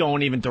and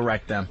don't even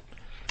direct them.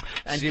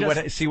 And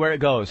see where it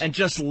goes. And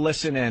just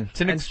listen in.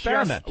 It's an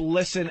experiment. Just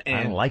listen in.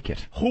 I like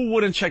it. Who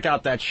wouldn't check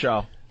out that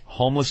show?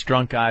 Homeless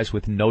drunk guys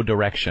with no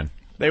direction.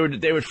 They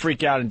would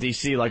freak out in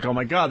D.C. like, oh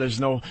my God, there's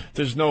no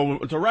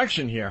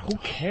direction here. Who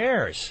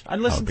cares?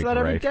 I'd listen to that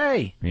every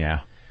day.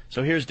 Yeah.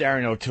 So here's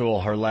Darian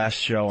O'Toole, her last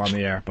show on the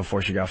air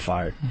before she got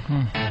fired.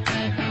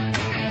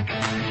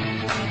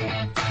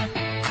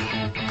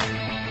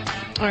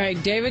 All right,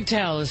 David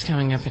Tell is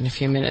coming up in a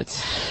few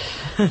minutes.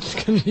 It's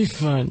going to be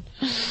fun.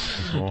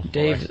 Oh,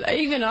 Dave,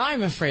 even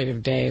I'm afraid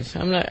of Dave.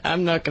 I'm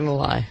not going to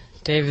lie.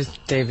 Dave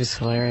is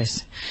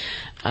hilarious.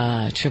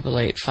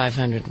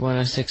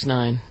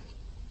 888-500-1069.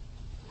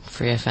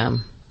 Free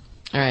FM.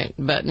 All right,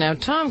 but now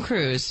Tom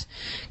Cruise.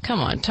 Come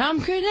on,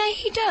 Tom Cruise.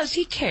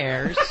 He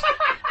cares.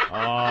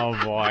 Oh,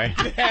 boy.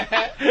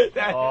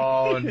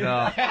 Oh,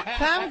 no.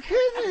 Tom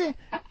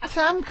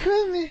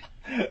Cruise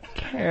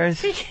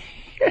cares.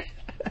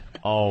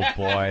 Oh,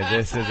 boy,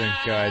 this isn't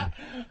good.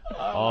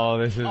 Oh,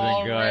 this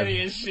isn't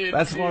good.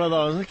 That's one of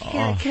those.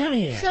 Come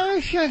here. So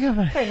sugar.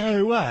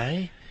 Hey,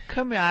 why?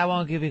 Come here, I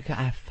won't give you...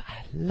 I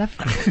love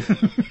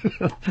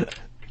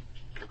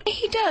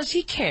you.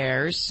 He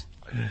cares.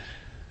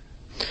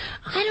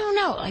 I don't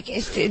know. Like,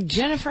 is the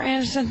Jennifer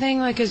Aniston thing,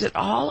 like, is it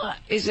all a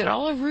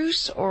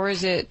ruse, or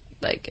is it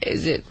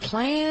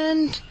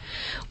planned?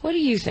 What do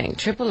you think?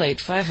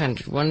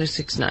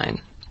 888-500-1069.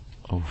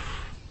 Oh.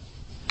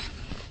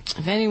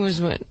 If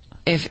anyone's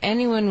If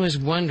anyone was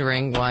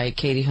wondering why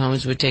Katie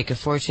Holmes would take a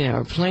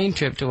 14-hour plane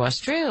trip to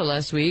Australia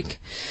last week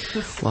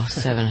while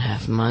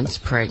 7.5 months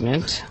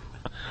pregnant,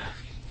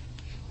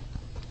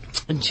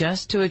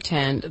 just to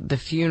attend the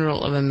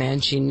funeral of a man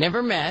she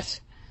never met,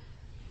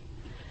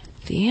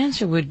 the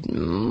answer would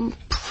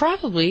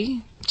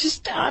probably,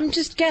 I'm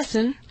just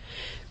guessing,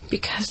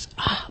 because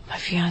my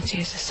fiancé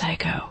is a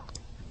psycho.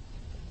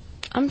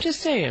 I'm just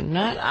saying,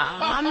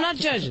 I'm not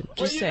judging.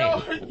 Just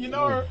saying. You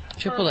know her.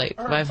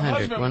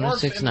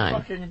 888-500-1069.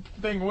 Fucking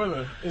thing with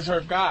her is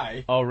her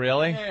guy. Oh,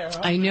 really? Yeah.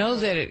 I know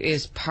that it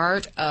is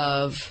part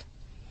of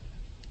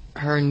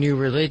her new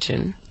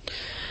religion.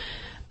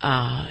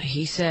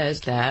 He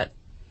says that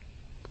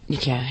you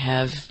can't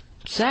have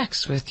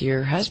sex with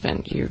your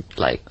husband.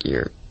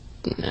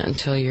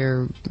 Until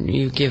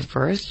you give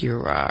birth,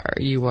 you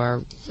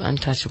are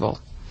untouchable.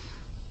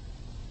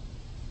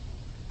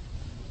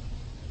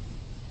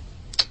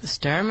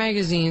 Star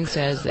Magazine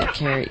says that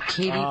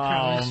Katie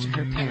promised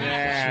her parents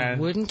that she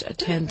wouldn't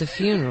attend the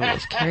funeral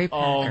of Carrie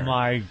Packer. Oh,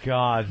 my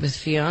God. With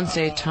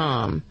fiancé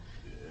Tom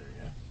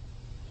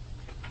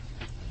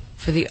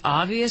for the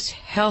obvious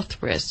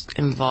health risks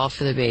involved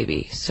for the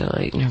baby. So,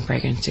 like, no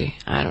pregnancy.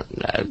 I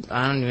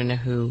don't even know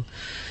who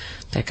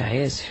that guy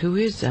is. Who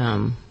is,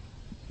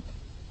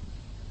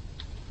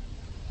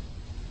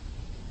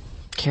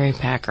 Carrie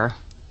Packer?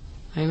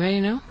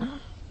 Anybody know?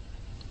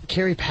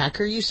 Carrie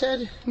Packer, you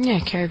said? Yeah,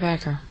 Carrie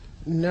Packer.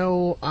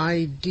 No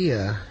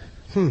idea.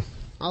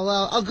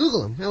 I'll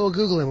Google him. I will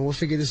Google him and we'll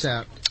figure this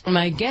out.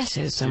 My guess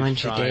is someone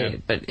she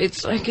dated, but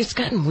it's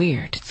gotten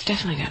weird. It's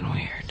definitely gotten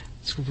weird.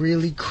 It's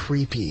really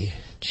creepy.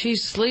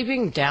 She's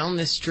sleeping down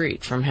the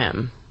street from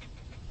him.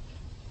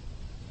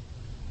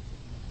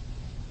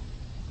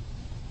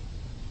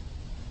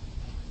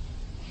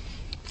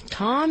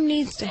 Tom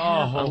needs to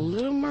have a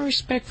little more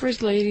respect for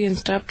his lady and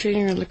stop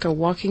treating her like a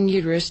walking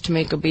uterus to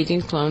make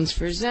obedient clones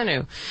for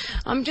Xenu.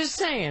 I'm just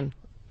saying.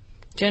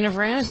 Jennifer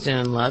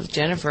Aniston in love.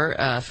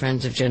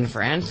 Friends of Jennifer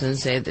Aniston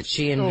say that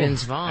she and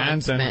Vince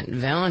Vaughn spent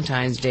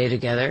Valentine's Day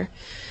together.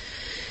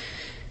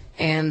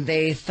 And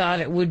they thought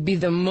it would be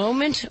the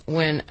moment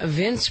when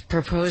Vince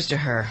proposed to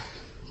her.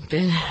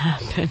 Didn't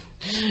happen.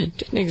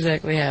 Didn't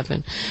exactly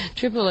happen.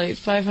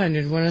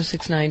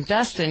 888-500-1069.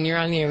 Dustin, you're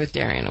on the air with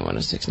Darian on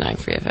 1069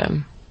 Free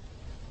FM.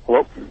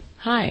 Hello?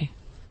 Hi.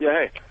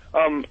 Yeah, hey.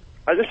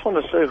 I just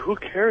want to say, who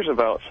cares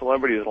about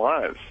celebrities'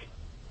 lives?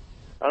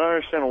 I don't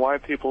understand why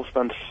people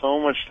spend so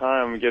much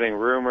time getting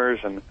rumors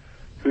and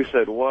who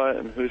said what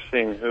and who's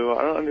seeing who.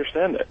 I don't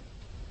understand it.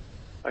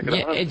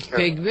 It's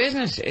big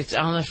business. It's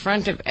on the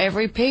front of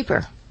every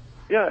paper.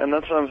 Yeah, and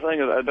that's what I'm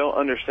saying is I don't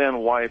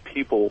understand why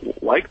people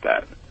like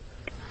that.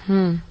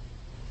 I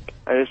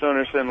just don't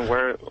understand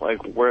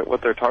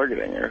what they're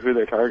targeting or who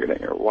they're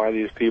targeting or why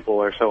these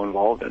people are so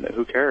involved in it.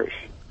 Who cares?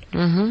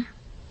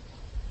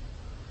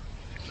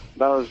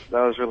 That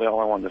was really all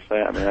I wanted to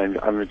say. I mean,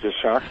 I'm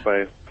just shocked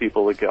by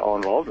people that get all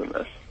involved in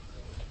this.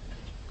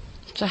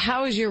 So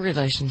how is your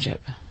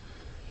relationship?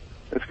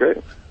 It's great.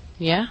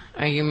 Yeah?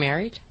 Are you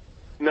married?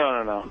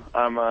 No.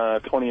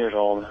 I'm 20 years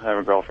old. I have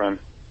a girlfriend.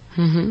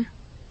 Do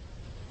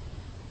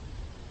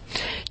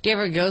you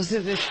ever go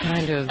through this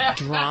kind of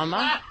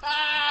drama?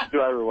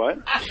 Do I ever what?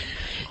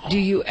 Do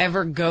you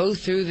ever go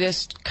through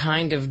this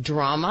kind of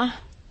drama?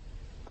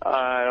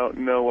 I don't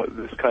know what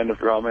this kind of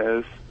drama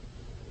is.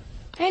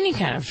 Any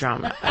kind of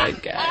drama.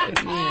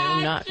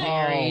 Not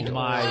married. Oh,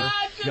 my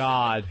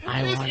God.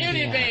 I want to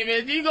be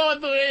baby. You going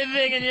through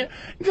anything and you...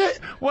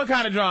 What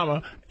kind of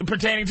drama?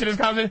 Pertaining to this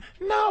conversation?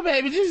 No,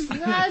 baby, just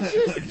what's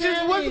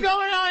going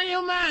on in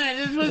your mind?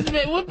 Just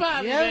what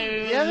bothers you,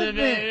 baby?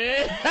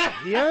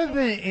 You ever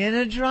been in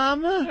a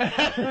drama?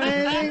 Or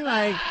anything?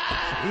 Like,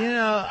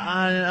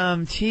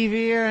 on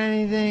TV or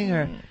anything?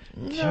 Or...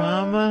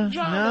 Drama?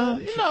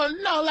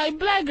 No, like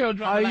black girl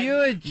drama. Are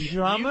you a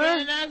drummer?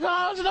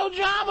 No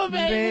drama,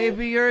 baby.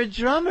 Baby, you're a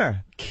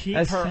drummer.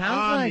 Keep her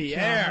on the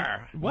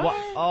air. What?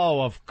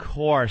 Oh, of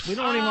course. We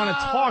don't even want to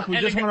talk. We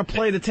just want to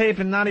play the tape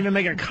and not even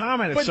make a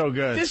comment. It's so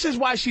good. This is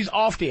why she's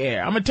off the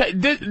air. I'm going to tell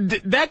you,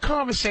 that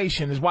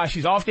conversation is why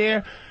she's off the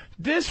air.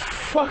 This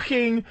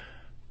fucking...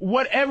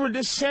 whatever,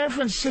 this San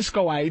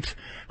Franciscoite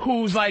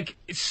who's like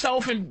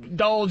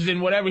self-indulged in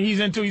whatever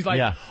he's into, he's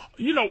like,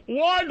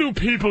 why do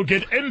people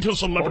get into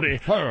celebrity?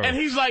 And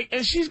he's like,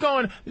 and she's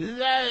going, and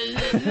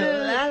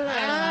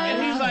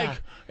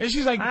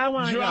she's like, I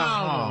want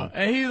drama.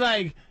 And he's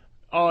like,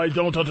 oh, I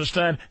don't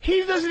understand.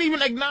 He doesn't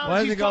even acknowledge. Why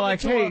does he go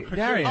like, hey,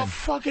 Darian, I'm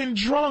fucking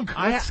drunk.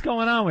 What's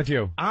going on with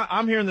you?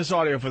 I'm hearing this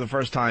audio for the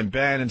first time.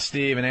 Ben and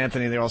Steve and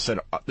Anthony, they all said,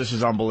 this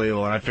is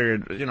unbelievable. And I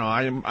figured,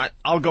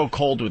 I'll go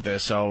cold with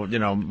this. So,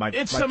 my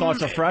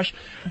thoughts are fresh.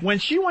 When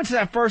she went to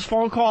that first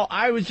phone call,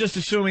 I was just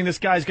assuming this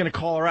guy's going to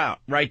call her out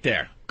right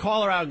there.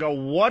 call her out and go,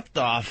 what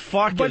the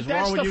fuck is wrong with you? But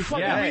that's the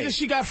fucking reason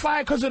she got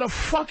fired, because of the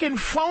fucking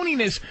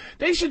phoniness.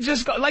 They should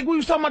just go, like we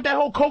was talking about that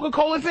whole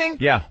Coca-Cola thing.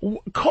 Yeah.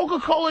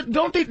 Coca-Cola,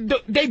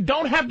 they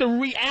don't have the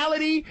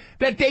reality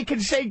that they can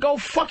say, go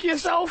fuck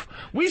yourself?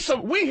 We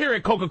here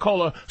at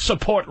Coca-Cola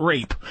support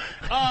rape.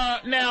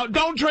 Now,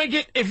 don't drink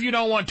it if you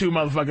don't want to,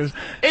 motherfuckers.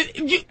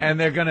 And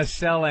they're going to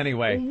sell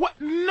anyway. What?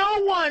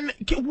 No one.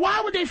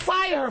 Why would they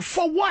fire her?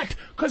 For what?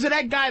 Because of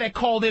that guy that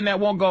called in that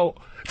won't go,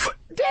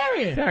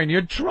 Darren,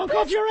 you're drunk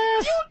off your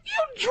ass.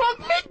 You drunk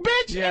Mick,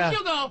 bitch. Yeah. And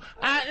you go,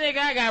 I think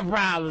I got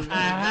problems. I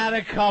had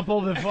a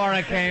couple before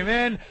I came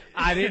in.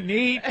 I didn't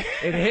eat.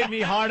 It hit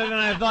me harder than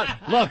I thought.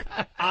 Look,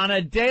 on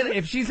a daily,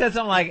 if she said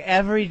something like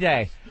every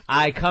day,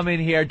 I come in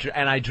here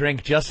and I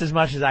drink just as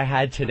much as I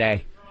had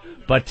today.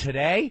 But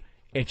today,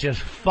 it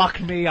just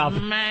fucked me up.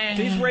 Man.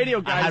 These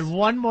radio guys... I had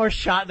one more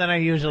shot than I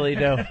usually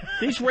do.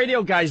 These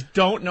radio guys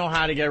don't know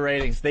how to get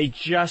ratings. They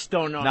just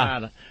don't know how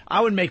to. I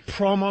would make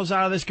promos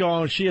out of this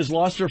going, she has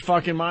lost her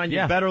fucking mind.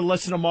 You better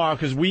listen tomorrow,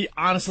 because we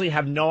honestly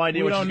have no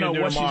idea what she's going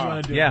to do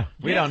tomorrow. Yeah,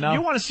 we don't know.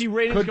 You want to see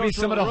ratings Could go be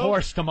through some of the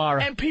horse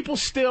tomorrow. And people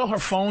still, her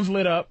phone's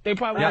lit up. They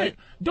probably like,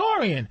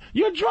 Dorian,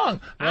 you're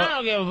drunk. I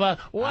don't give a fuck.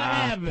 What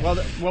happened?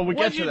 Well, we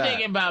get to that. What you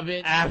thinking about,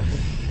 bitch?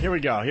 Here we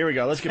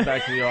go. Let's get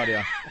back to the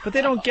audio. But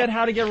they don't get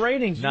how to get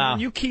ratings. No.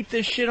 You keep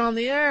this shit on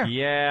the air.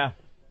 Yeah.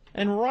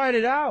 And ride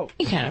it out.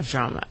 Any kind of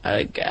drama.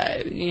 Like,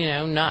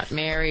 not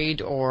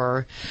married,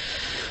 or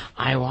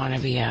I want to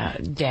be a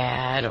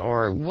dad,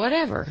 or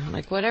whatever.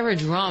 Like, whatever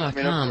drama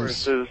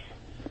comes.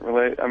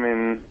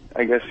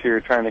 I guess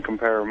you're trying to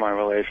compare my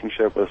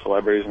relationship with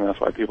celebrities, and that's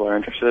why people are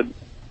interested.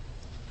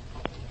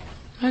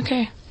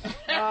 Okay.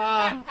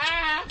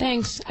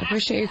 Thanks. I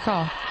appreciate your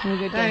call. Have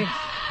a good day.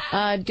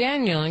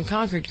 Daniel in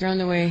Concord, you're on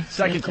the way.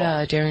 Second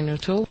call. Darren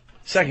O'Toole.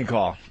 Second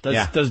call.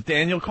 Does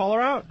Daniel call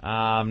her out?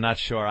 I'm not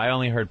sure. I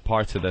only heard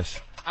parts of this.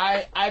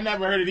 I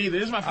never heard it either.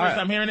 This is my first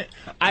time hearing it.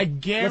 I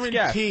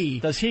guarantee.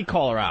 Does he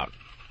call her out?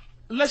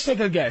 Let's take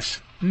a guess.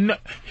 No,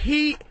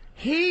 he's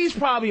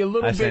probably a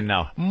little bit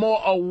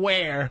more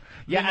aware.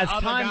 Yeah, as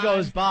time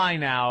goes by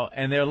now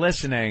and they're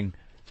listening,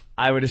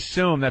 I would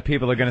assume that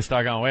people are going to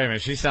start going, wait a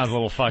minute, she sounds a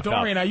little fucked up.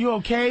 Dorian, are you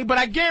okay? But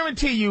I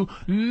guarantee you,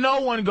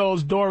 no one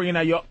goes, Dorian,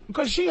 are you...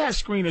 Because she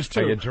has screeners, too.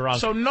 Are you drunk?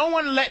 So no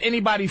one let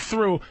anybody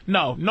through.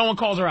 No one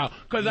calls her out.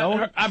 Because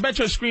I bet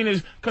your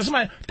screeners... Because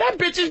somebody, that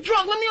bitch is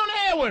drunk, let me on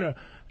the air with her.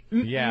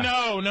 Yeah.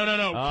 No. No.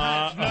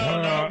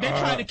 They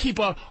try to keep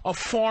a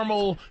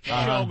formal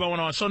show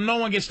going on, so no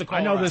one gets to call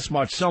I know her this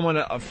much.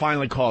 Someone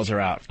finally calls her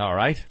out. All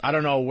right. I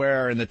don't know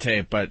where in the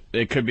tape, but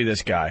it could be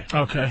this guy.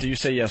 Okay. Do you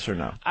say yes or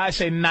no? I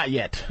say not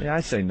yet. Yeah, I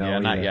say no. Yeah,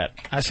 not yet.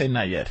 I say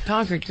not yet.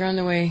 Concord, you're on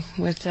the way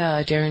with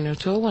Darren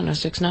O'Toole,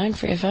 106.9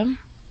 for FM.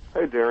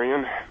 Hey,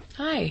 Darian.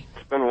 Hi.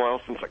 It's been a while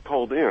since I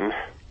called in.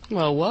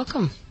 Well,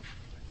 welcome.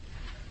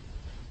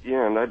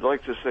 Yeah, and I'd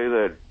like to say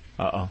that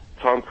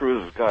Tom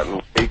Cruise has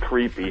gotten way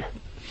creepy.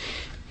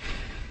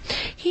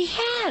 He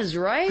has,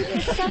 right?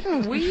 It's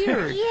gotten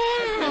weird.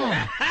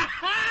 Yeah.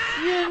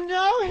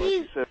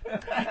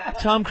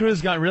 Tom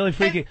Cruise got really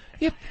freaky.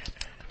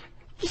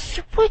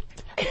 What?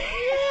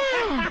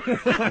 Yeah.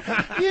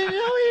 He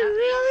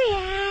really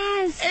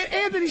has. And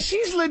Anthony,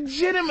 she's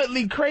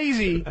legitimately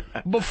crazy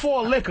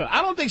before liquor.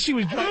 I don't think she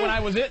was drunk when I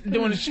was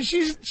doing it.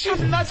 She's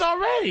nuts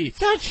already.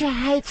 Don't you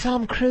hate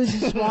Tom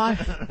Cruise's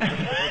wife?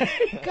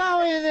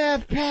 Go in there,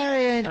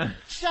 Perry, and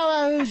show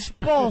her who's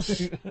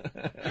boss.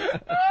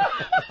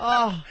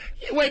 Oh.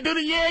 Wait, do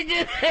the yeah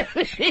again?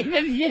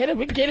 Yeah, the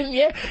beginning,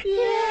 yeah?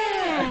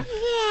 Yeah.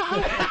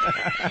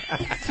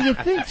 So you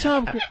think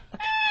Tom Cruise...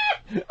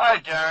 Hi,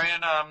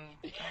 Darian.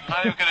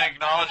 I'm going to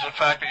acknowledge the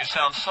fact that you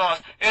sound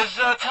soft. Is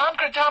Tom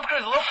Cruise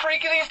a little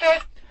freaky these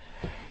days?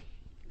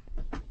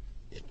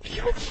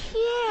 Yeah,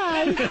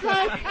 it's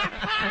like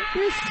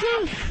there's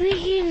some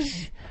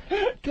freaky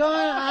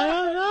going. I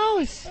don't know.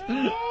 It's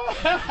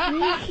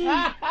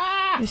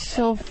freaky. It's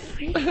so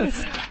freaky.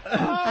 Oh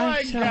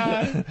my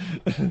God.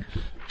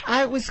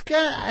 I was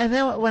gonna, and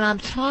then when I'm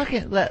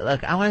talking,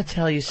 look, I want to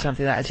tell you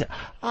something that I said.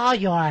 Oh,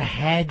 you're a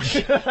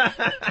hedge.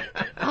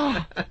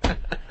 Oh.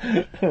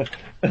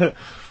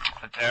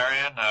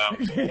 Darian,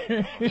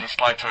 just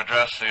like to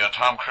address the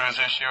Tom Cruise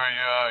issue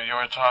you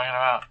were talking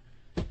about.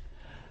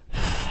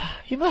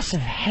 You must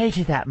have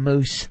hated that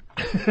moose.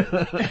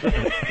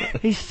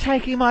 He's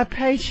taking my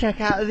paycheck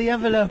out of the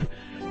envelope.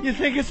 You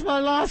think it's my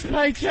last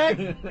paycheck?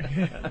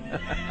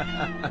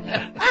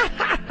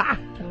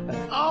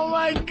 Oh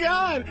my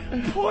God!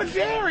 Poor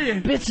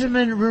Darian!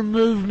 Bitumen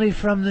removed me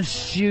from the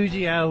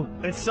studio.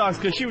 It sucks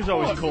because she was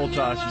always cool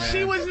to us, man.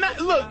 She was not.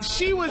 Look,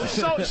 she was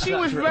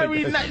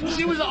very.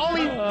 She was the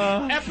only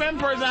FM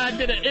person I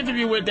did an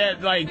interview with that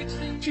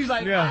she's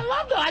like, I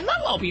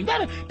love Opie.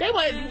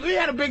 We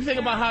had a big thing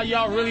about how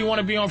y'all really want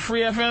to be on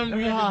Free FM.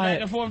 We had this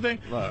back and forth thing,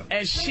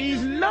 and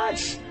she's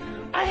nuts.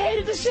 I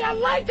hated to say I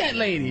like that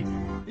lady.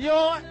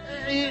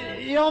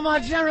 You're my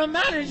general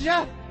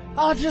manager.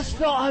 I just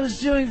thought I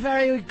was doing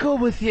very good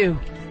with you.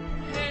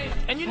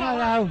 And you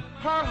know,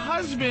 her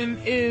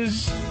husband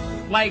is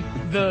like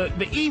the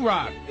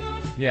E-Rock.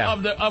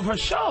 of her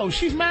show.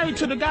 She's married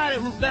to the guy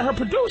that her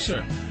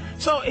producer.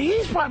 So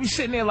he's probably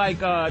sitting there like,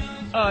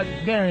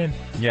 Darian.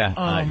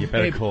 Yeah, you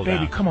better cool down.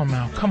 Baby, come on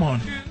now, come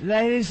on.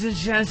 Ladies and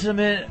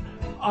gentlemen,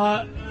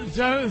 I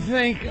don't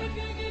think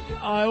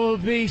I will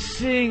be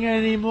seeing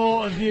any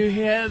more of you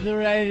here at the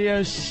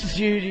radio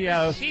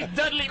studio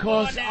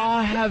because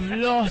I have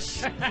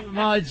lost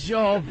my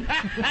job.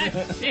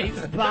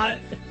 But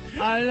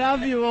I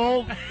love you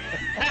all,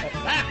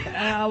 and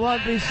I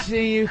won't be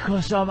seeing you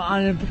because I'm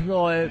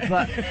unemployed.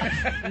 But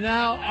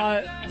now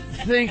I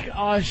think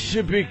I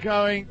should be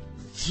going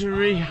to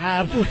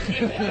rehab.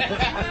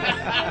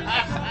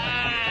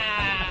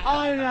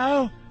 I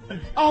know.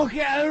 I'll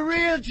get a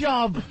real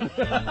job.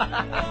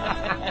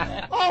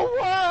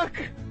 I'll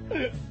work.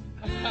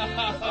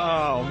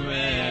 Oh,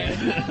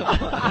 man.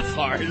 That's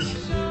hard.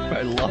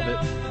 I love it.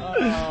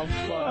 Oh,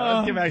 fuck.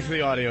 Let's get back to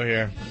the audio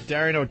here.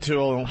 Darian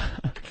O'Toole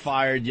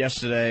fired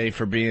yesterday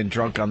for being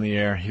drunk on the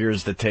air.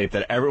 Here's the tape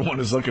that everyone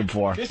is looking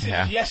for. This is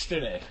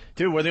yesterday.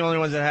 Dude, we're the only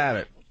ones that have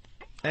it.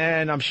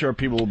 And I'm sure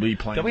people will be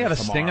playing. Don't we have a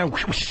tomorrow.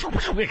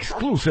 stinger?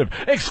 Exclusive.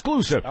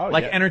 Oh,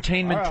 like yeah.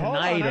 Entertainment All right,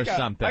 Tonight hold on. or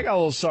something. I got a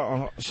little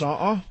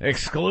something.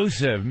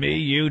 Exclusive. Me,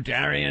 you,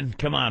 Darian.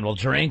 Come on, we'll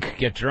drink,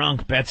 get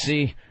drunk.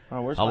 Betsy,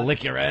 I'll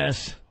lick your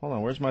ass. Hold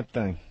on, where's my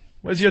thing?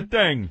 Where's your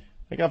thing?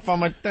 I got to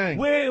find my thing.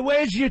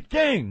 Where's your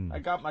thing? I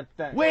got my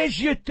thing. Where's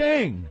your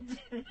thing?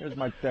 Here's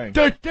my thing.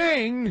 The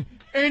thing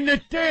in the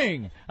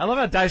thing. I love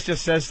how Dice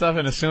just says stuff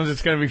and assumes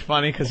it's going to be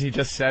funny because he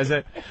just says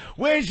it.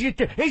 Where's your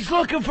thing? He's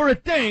looking for a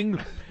thing.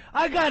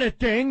 I got a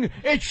thing.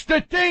 It's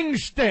the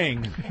thing's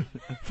thing.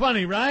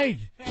 Funny, right?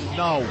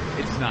 No,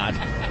 it's not.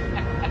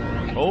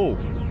 Oh,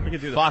 we can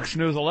do that. Fox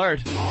News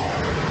alert.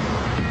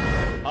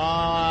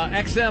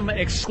 XM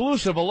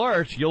exclusive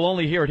alert. You'll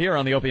only hear it here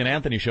on the Opie and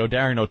Anthony Show.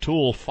 Darian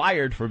O'Toole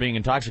fired for being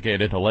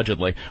intoxicated,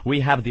 allegedly.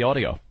 We have the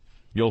audio.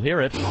 You'll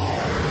hear it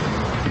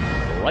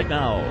right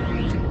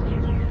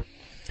now.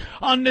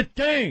 On the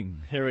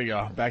thing. Here we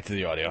go. Back to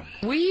the audio.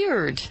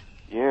 Weird.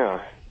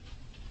 Yeah.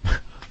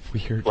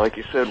 Weird. Like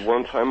you said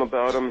one time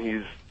about him,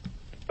 he's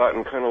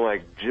gotten kind of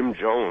like Jim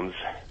Jones.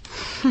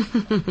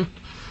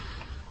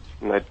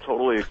 And I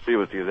totally agree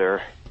with you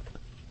there.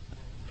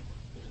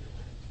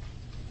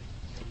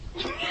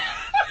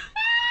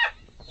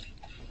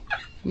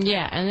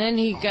 Yeah, and then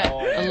he got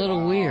a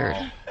little weird.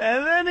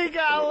 And then he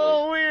got a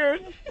little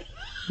weird.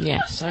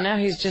 Yeah, so now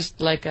he's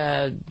just like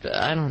a,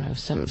 I don't know,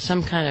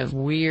 some kind of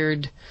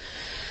weird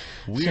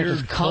sort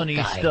of cult funny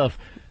guy. stuff.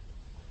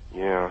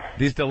 Yeah.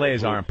 These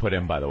delays aren't put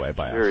in, by the way,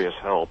 by us. Serious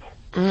help.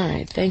 All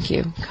right, thank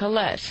you.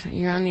 Colette,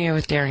 you're on the air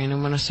with Darian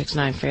on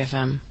 106.9 Free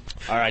FM.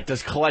 All right,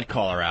 does Colette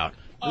call her out?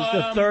 This is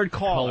the third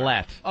caller.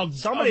 Colette.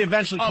 Somebody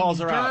eventually calls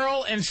her out. A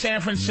girl in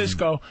San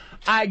Francisco.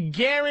 I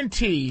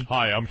guarantee.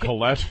 Hi, I'm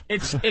Colette.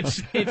 It's all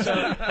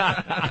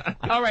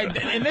right,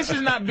 and this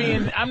is not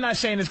being. I'm not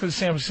saying this because of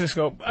San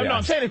Francisco. No,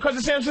 I'm saying it because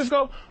of San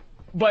Francisco,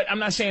 but I'm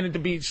not saying it to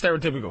be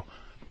stereotypical.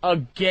 A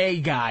gay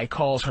guy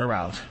calls her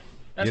out.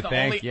 That's You the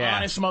think? only Yeah.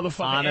 honest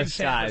motherfucker in Honest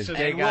San guys.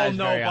 Francisco. Gay And guys we'll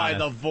know very by honest.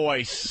 the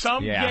voice.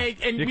 Some Yeah. gay,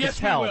 and You can yes,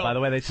 tell we will. by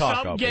the way they talk,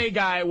 Some Opie. gay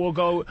guy will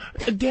go,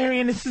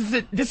 Darian, this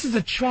is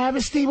a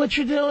travesty. What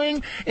you're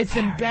doing? It's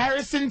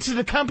embarrassing to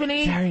the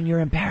company. Darian,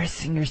 you're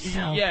embarrassing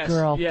yourself, Yes,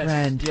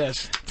 girlfriend.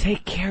 yes.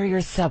 Take care of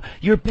yourself.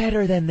 You're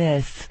better than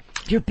this.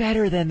 You're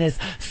better than this.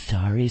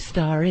 Starry,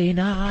 starry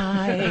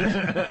night.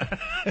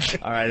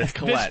 All right, it's This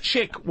Colette.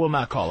 chick will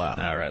not call out.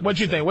 All right.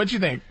 What you think? What you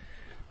think?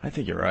 I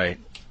think you're right.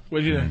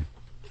 What you think?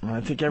 I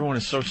think everyone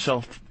is so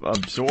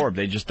self-absorbed,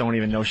 they just don't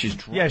even know she's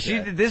drunk.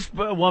 Yeah, this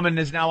woman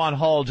is now on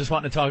hold just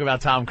wanting to talk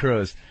about Tom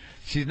Cruise.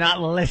 She's not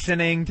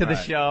listening to the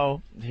Right.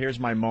 show. Here's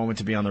my moment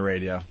to be on the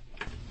radio.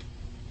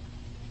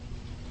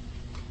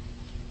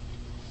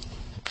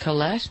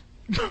 Colette?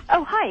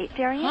 Oh, hi,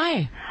 Darian.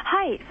 Hi.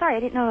 Hi. Sorry, I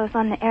didn't know I was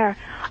on the air.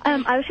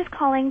 I was just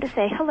calling to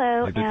say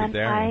hello, Hi, Dr. and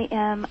Darian. I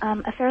am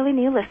a fairly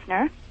new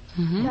listener.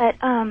 Mm-hmm. But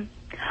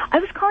I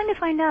was calling to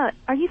find out,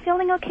 are you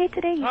feeling okay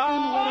today? You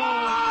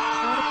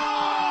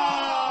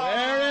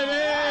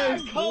There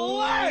it is!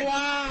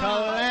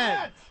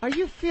 Colette! Are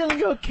you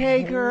feeling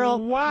okay, girl?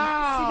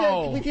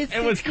 Wow.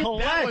 It was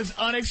Colette. That was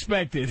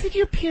unexpected. Did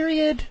your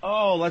period?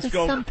 Oh, let's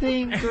go.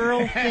 Something,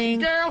 girl thing.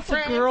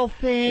 Girlfriend. It's a girl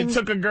thing. It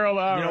took a girl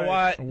out. You know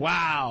what?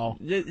 Wow.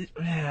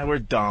 Yeah, we're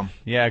dumb.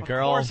 Yeah, Of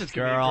girl, course it's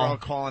going to be a girl. girl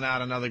calling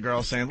out another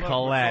girl saying, look, what's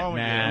wrong Colette, with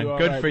man. you?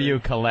 Good for you,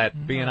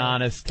 Colette. Being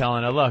honest,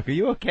 telling her, look, are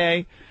you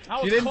okay?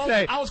 I She didn't close,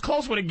 say. I was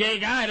close with a gay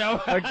guy,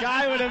 though. A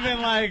guy would have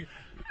been like,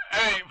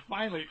 Hey,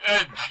 Finally.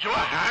 you're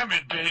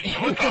hammered, bitch.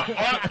 What the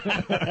fuck?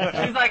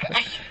 He's like, are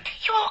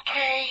you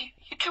okay?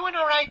 You doing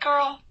all right,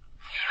 girl?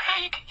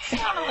 You right? You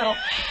sound a little...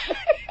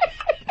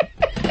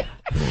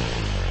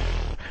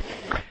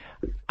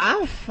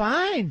 I'm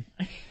fine.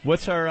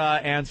 what's her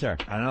answer?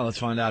 I don't know. Let's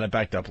find out. It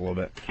backed up a little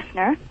bit.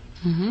 listener.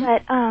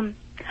 But I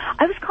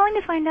was calling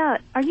to find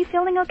out, are you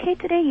feeling okay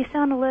today? You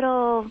sound a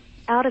little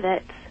out of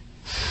it.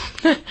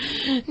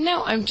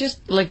 No, I'm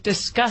just, like,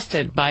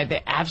 disgusted by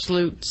the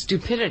absolute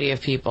stupidity of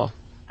people.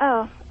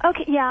 Oh,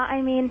 okay, yeah,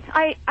 I mean,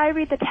 I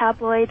read the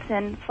tabloids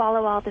and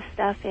follow all this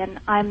stuff,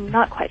 and I'm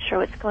not quite sure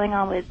what's going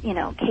on with,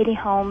 Katie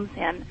Holmes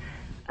and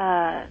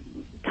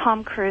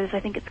Tom Cruise. I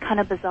think it's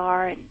kind of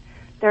bizarre, and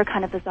they're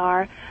kind of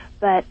bizarre.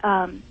 But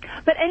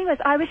anyways,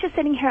 I was just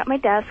sitting here at my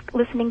desk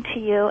listening to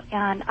you,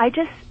 and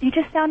you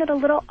just sounded a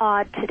little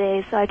odd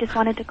today, so I just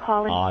wanted to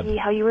call and see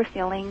how you were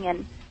feeling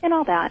and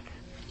all that.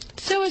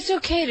 So it's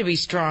okay to be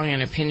strong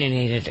and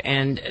opinionated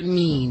and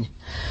mean.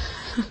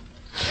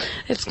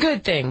 It's a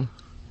good thing.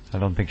 I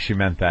don't think she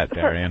meant that,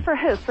 Darian. For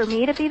who? For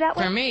me to be that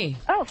way? For me.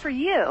 Oh, for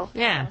you.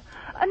 Yeah.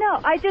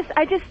 No, I've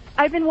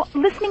been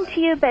listening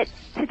to you, but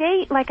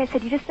today, like I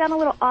said, you just sound a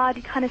little odd.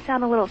 You kind of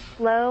sound a little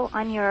slow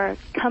on your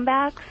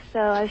comebacks, so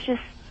I was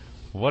just...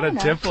 What a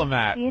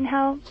diplomat. Seeing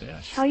how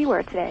you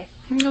were today.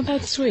 No,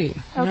 that's sweet.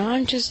 Okay. No,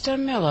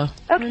 I'm mellow.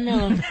 Okay. I'm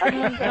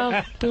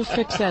mellow. We'll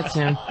fix that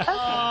soon. Okay.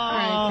 All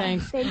right,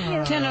 thanks. Thank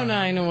you.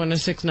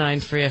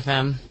 1009-0169 Free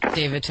FM.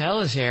 David Tell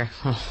is here.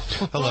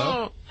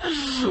 Hello.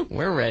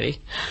 We're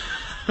ready.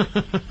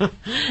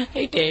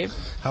 Hey, Dave.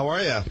 How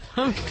are you?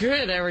 I'm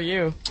good. How are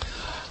you?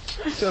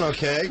 Doing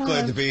okay.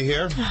 Glad to be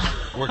here.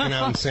 Working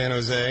out in San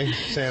Jose.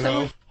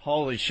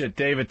 Holy shit,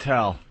 David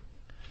Tell.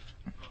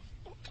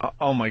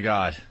 Oh, my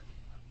God.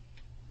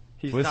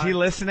 Was he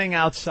listening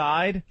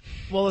outside?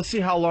 Well, let's see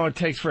how long it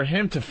takes for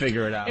him to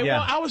figure it out. And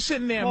well, I was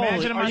sitting there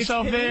imagining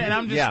myself there, and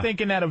I'm just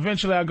thinking that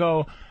eventually I'll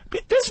go,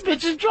 this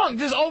bitch is drunk,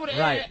 just over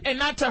there, and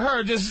not to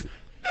her, just,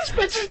 this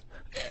bitch is,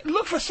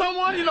 look for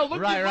someone, look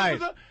right.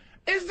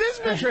 Is this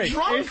bitch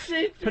drunk?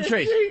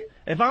 Patrice,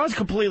 if I was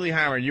completely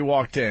hammered, you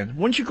walked in,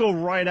 wouldn't you go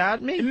right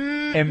at me?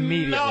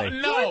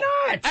 Immediately. No. Why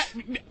not?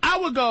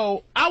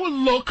 I would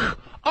look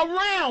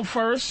around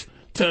first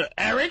to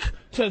Eric,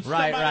 to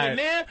somebody in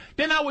there.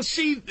 Then I would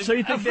see. So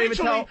you think David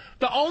Tell?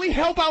 The only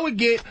help I would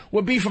get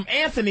would be from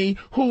Anthony,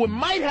 who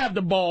might have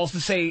the balls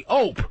to say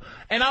Ope,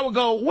 and I would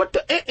go, "What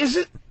the is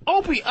it,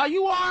 Opie? Are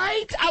you all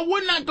right?" I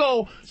would not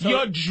go,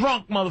 "You're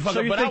drunk, motherfucker."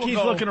 So you think he's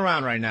looking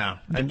around right now,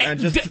 and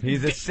just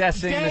he's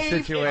assessing the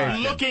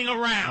situation, looking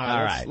around.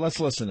 All right, let's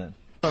listen in.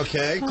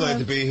 Okay, glad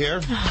to be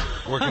here.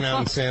 Working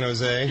out in San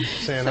Jose.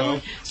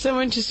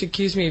 Someone just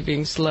accused me of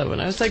being slow,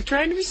 and I was like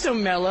trying to be so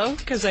mellow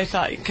because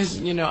I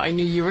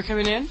knew you were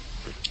coming in.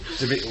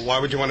 Why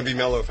would you want to be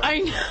mellow? I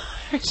know.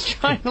 I was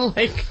trying to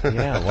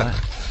Yeah, what?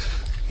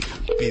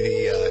 Be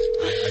the. I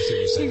see what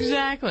you're saying.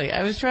 Exactly.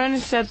 I was trying to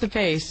set the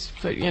pace,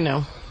 but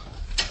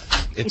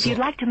If you'd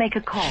like to make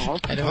a call,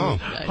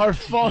 Her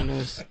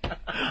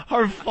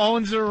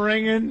phones are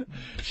ringing.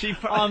 She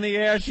on the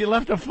air. She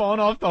left the phone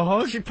off the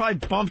hook. She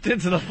probably bumped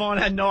into the phone.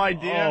 Had no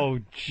idea. Oh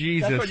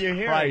Jesus! That's what you're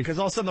hearing because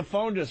all of a sudden the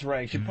phone just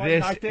rang. She probably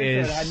knocked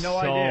into it. Had no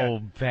idea.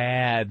 This is so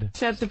bad.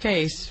 Set the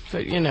pace,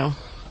 but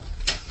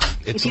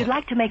if you'd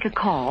like to make a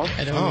call,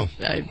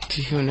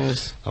 who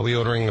knows? Are we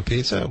ordering a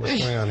pizza? What's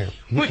going on here?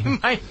 We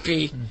might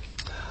be.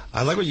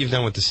 I like what you've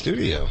done with the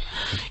studio.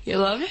 You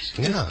love it?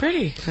 Yeah. It's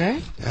pretty,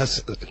 right? It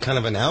has kind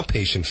of an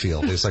outpatient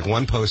feel. There's like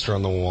one poster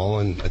on the wall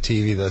and a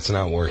TV that's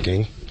not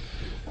working.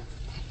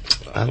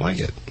 I like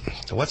it.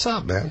 What's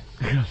up, man?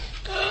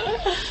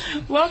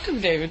 Welcome,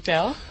 David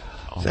Tell.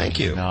 Thank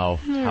you. No,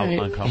 how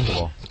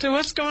uncomfortable. So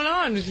what's going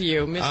on with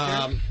you, Mr.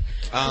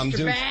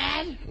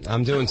 Bad?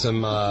 I'm doing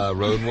some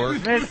road work.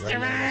 Mr.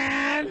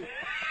 Man!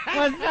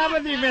 What's up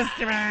with you,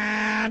 Mr.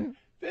 Man?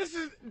 This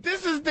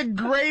is the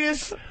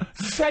greatest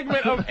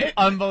segment of it.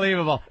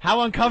 Unbelievable.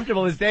 How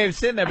uncomfortable is Dave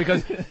sitting there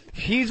because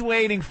he's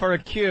waiting for a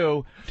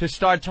cue to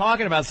start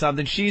talking about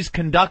something. She's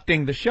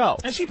conducting the show.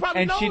 And she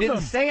probably knows she didn't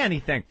him. say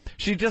anything.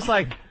 She just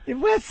like,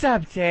 what's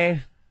up,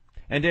 Dave?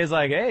 And Dave's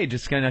like, hey,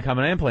 just gonna come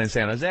in playing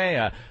San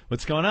Jose.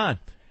 What's going on?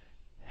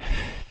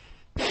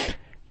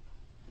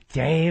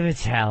 David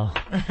Tell.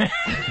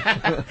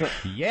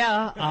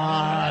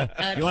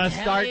 Yeah. You want to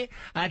start?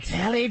 A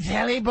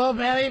telly, bo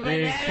belly,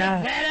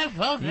 banana,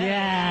 folk.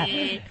 Yeah.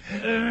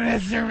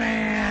 Mr.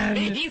 Man.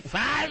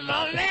 85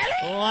 more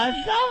minutes.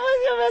 What's up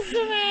with you,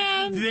 Mr.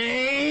 Man?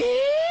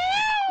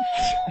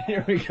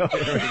 Here we go.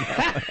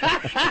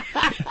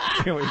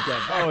 Here we go.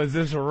 Oh, is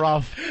this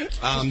rough?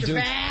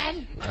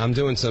 I'm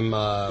doing some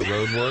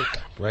road work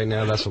right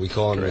now. That's what we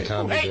call it in the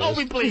comedy Hey, biz.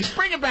 Opie, please,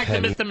 bring it back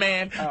to Mr.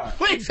 Man.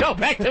 Please go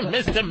back to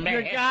Mr.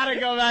 Man. You gotta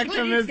go back to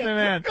Mr.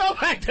 Man. Go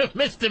back to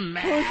Mr.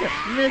 Man.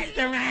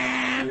 Mr.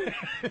 Man.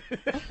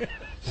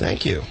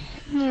 Thank you.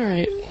 All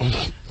right.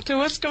 So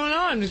what's going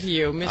on with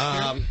you,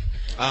 Mr.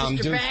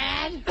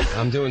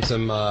 I'm doing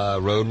some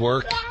road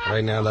work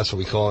right now. That's what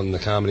we call it in the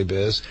comedy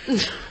biz.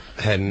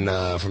 Heading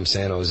from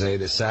San Jose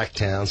to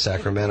Sacktown,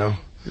 Sacramento.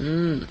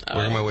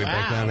 Working my way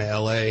back down to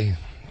L.A.,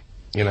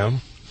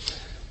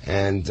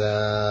 And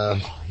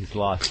he's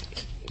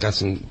lost. Got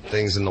some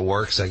things in the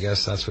works, I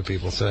guess. That's what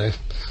people say.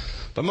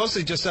 But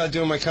mostly just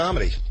doing my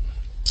comedy.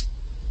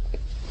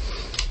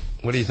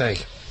 What do you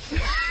think?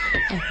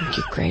 I think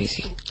you're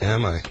crazy.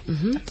 Am I?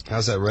 Mm-hmm.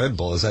 How's that Red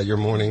Bull? Is that your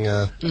morning?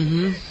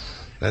 Mm-hmm.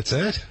 That's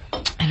it?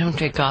 I don't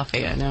drink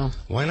coffee, I know.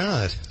 Why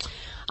not?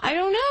 I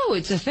don't know.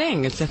 It's a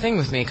thing. It's a thing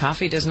with me.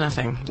 Coffee does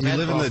nothing. You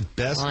live in the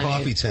best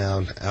coffee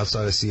town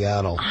outside of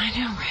Seattle. I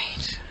know,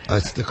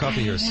 right? The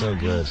coffee here is so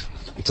good.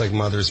 It's like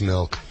mother's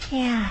milk.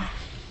 Yeah.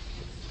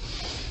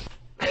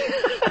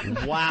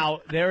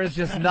 Wow, there is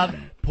just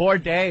nothing. Poor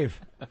Dave.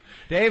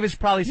 Dave is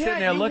probably sitting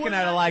there looking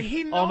at her like,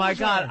 oh my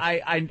God,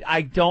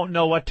 I don't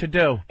know what to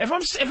do. If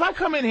I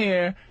come in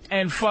here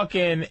and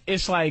fucking,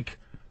 it's like,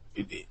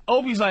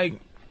 Opie's like,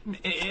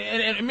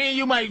 and me and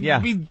you might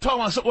be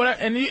talking about whatever,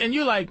 and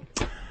you like,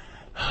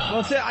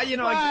 well, see, you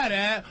know, all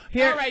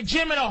right,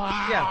 Jim and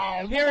Ohio.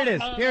 Yeah, here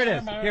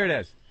it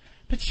is.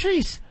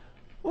 Patrice,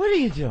 what are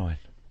you doing?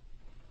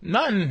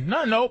 Nothing,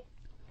 nope.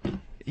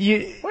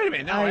 Wait a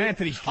minute, now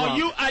Anthony's drunk.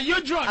 Oh,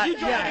 you're drunk. You're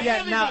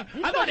drunk. Now,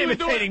 I thought you were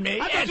imitating me.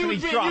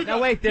 Anthony's drunk. Now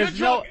wait, there's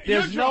no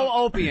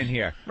Opie in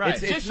here.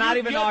 Right. It's not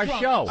even our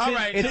show. All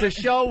right. It's a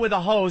show with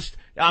a host.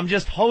 I'm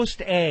just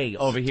host A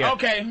over here.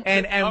 Okay.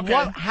 And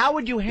how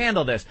would you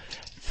handle this?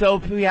 So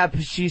we have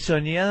Patrice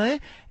O'Neill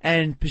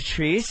and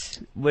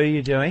Patrice. What are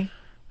you doing?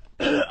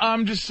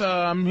 I'm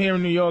here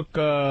in New York.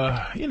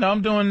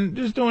 I'm doing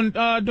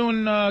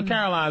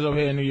Caroline's over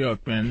here in New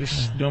York, man.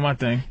 Just doing my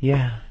thing.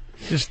 Yeah.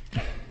 Just.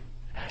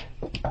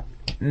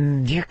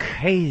 You're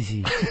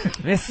crazy,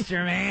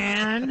 Mr.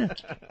 Man.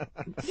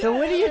 So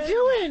what are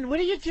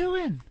you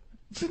doing?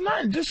 It's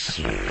not just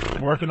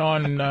working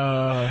on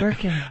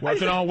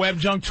Web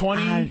Junk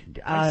 20.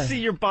 I see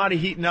your body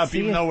heating up,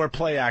 even though we're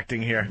play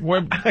acting here.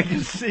 I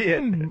can see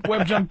it.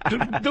 Web Junk.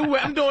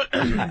 I'm doing.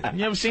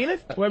 You ever seen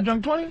it? Web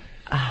Junk 20.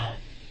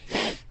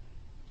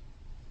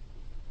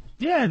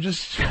 Yeah,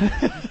 just.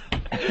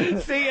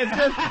 See,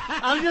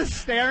 I'm just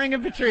staring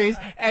at Patrice,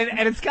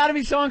 and it's got to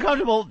be so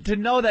uncomfortable to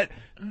know that,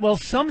 well,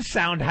 some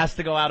sound has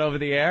to go out over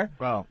the air.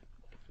 Well,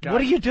 what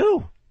do you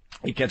do?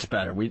 It gets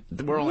better. We're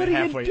only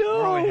halfway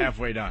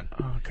done.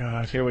 Oh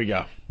God, here we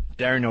go.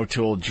 Darren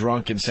O'Toole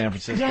drunk in San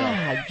Francisco.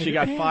 Yeah, she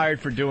got fired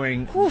for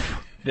doing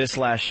this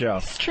last show.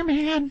 Mr.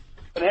 Man.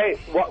 And hey,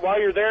 while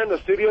you're there in the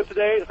studio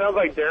today, it sounds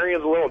like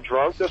Darian's a little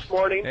drunk this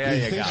morning. There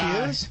you go. She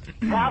is?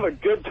 Have a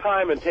good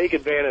time and take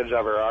advantage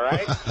of her, all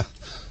right?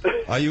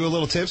 Are you a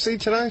little tipsy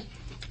tonight?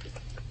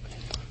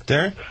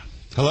 Darren?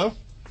 Hello?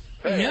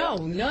 No,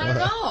 not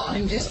at all.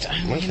 I'm just,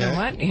 Okay.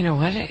 You know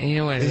what?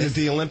 Is it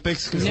the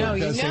Olympics? 'Cause No. it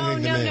does seem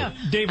like to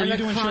me. Dave, are you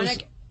doing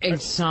chronic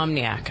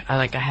insomniac.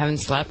 I haven't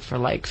slept for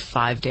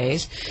 5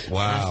 days. Wow.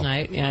 Last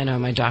night, yeah, I know,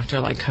 my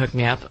doctor hooked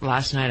me up.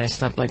 Last night I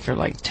slept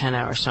for 10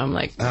 hours, so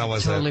I'm How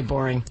was totally that?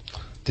 boring.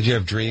 Did you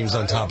have dreams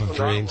on top of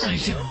dreams?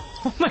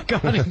 Oh my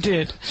God, I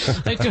did.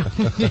 I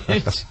totally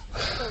did.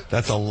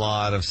 That's a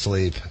lot of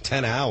sleep.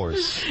 10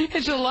 hours.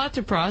 It's a lot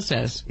to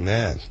process.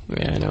 Man.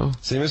 Yeah, I know.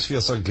 So you must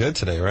feel so good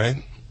today,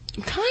 right?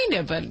 Kind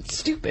of, but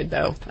stupid,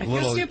 though. I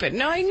feel stupid.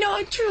 No,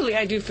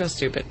 I do feel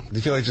stupid. Do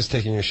you feel like just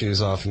taking your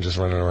shoes off and just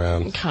running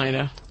around? Kind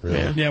of.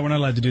 Really? Yeah, we're not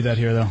allowed to do that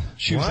here, though.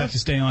 Shoes have to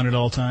stay on at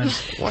all times.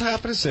 What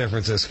happened to San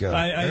Francisco?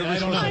 I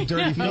don't know.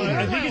 Dirty No,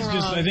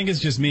 I think it's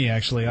just me,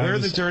 actually. Where are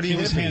the dirty It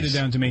was hippies? handed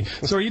down to me.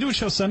 So are you doing a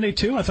show Sunday,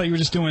 too? I thought you were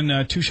just doing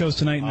 2 shows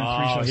tonight and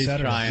then 3 shows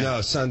Saturday.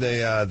 No, Sunday,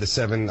 the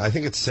 7, I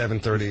think it's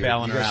 7:30. You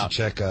guys should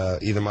check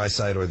either my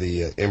site or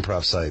the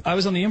improv site. I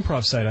was on the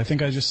improv site. I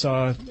think I just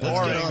saw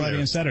Friday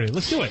and Saturday.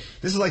 Let's do it.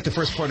 This is like the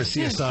first part of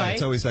CSI.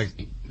 It's always that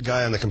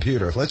guy on the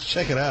computer. Let's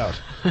check it out.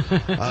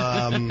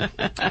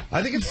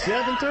 I think it's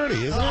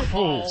 7:30, isn't it?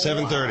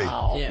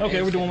 7:30. Yeah,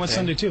 okay, we're doing one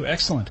Sunday too.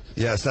 Excellent.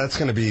 Yes, that's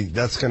gonna be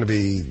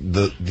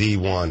the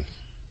one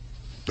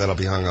that I'll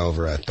be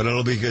hungover at, but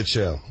it'll be a good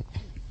show.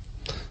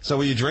 So,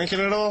 were you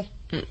drinking at all?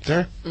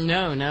 There?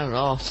 No, not at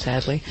all.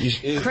 Sadly.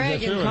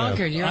 Craig in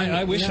Concord. You're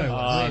I wish I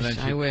was.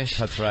 I wish.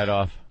 Cuts right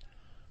off.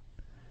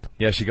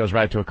 Yeah, she goes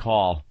right to a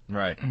call.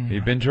 Right.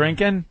 You've been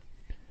drinking?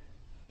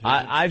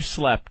 I've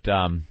slept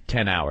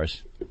 10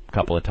 hours a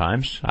couple of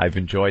times. I've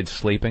enjoyed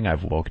sleeping.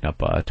 I've woken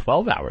up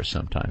 12 hours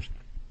sometimes.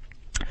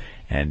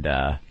 And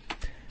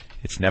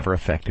it's never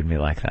affected me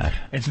like that.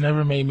 It's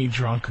never made me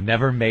drunk.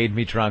 Never made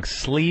me drunk.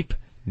 Sleep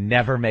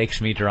never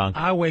makes me drunk.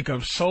 I wake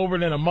up sober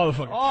than a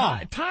motherfucker. Oh,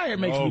 tired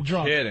makes me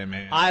drunk. Kidding,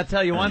 man. I'll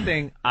tell you one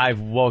thing. I've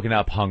woken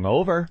up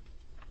hungover,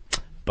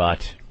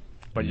 but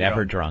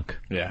never drunk.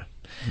 Yeah.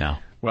 No.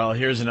 Well,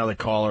 here's another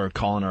caller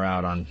calling her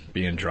out on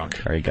being drunk.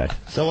 Very good.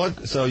 So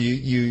what? So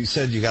you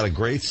said you got a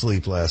great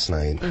sleep last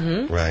night,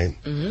 right?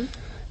 Mm-hmm.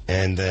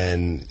 And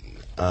then,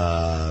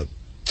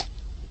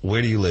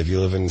 where do you live?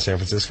 You live in San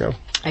Francisco?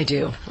 I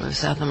do.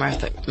 South of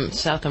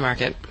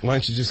Market. Why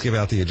don't you just give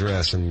out the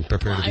address and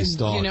prepare to be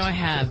stalked? I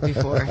have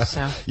before,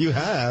 so. You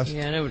have?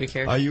 Yeah, nobody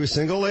cares. Are you a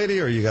single lady,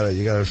 or you got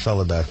a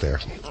fella back there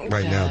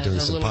right now doing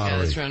some little guy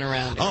pottery? that's running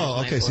around.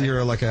 Oh, okay. So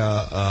you're like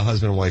a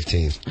husband and wife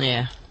team.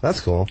 Yeah. That's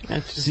cool.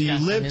 That's So you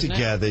live isn't it?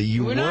 together.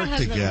 You We're not work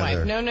husband and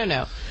together. wife.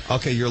 No.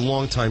 Okay, you're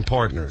longtime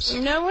partners.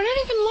 No, we're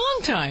not even long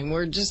time.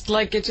 We're just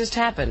it just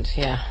happened.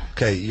 Yeah.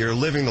 Okay, you're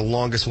living the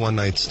longest one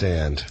night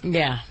stand.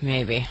 Yeah,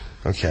 maybe.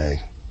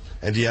 Okay.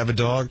 And do you have a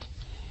dog?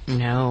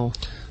 No.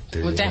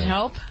 There Would you that go.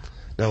 help?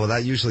 No, well,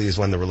 that usually is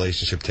when the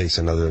relationship takes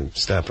another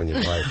step in your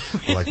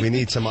life. Like, we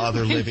need some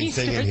other living He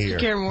thing in starts to here.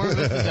 care more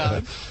about the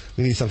dog.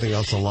 We need something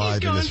else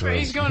alive in this room.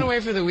 He's going away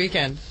for the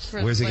weekend.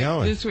 Where's he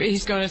going? This week,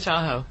 he's going to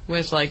Tahoe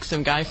with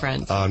some guy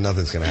friends. Oh,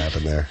 nothing's going to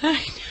happen there.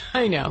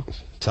 I know.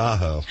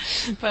 Tahoe.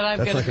 But I'm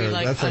That's going to be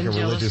like that's like a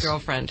unjealous religious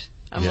girlfriend.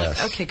 I'm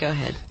Yes. like, okay, go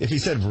ahead. If he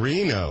said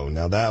Reno,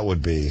 now that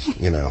would be,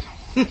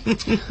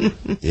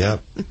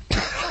 Yep.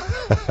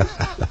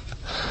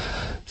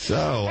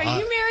 So. Are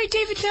you married,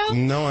 David Tell?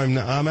 No, I'm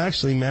not. I'm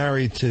actually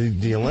married to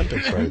the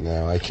Olympics right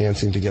now. I can't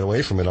seem to get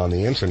away from it on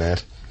the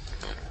internet.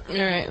 All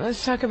right,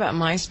 let's talk about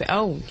MySpace.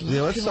 Oh,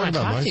 yeah, let's people talk want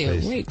to about talk to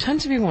MySpace. you. Wait,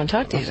 tons of people want to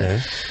talk to you. Okay.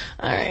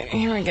 All right,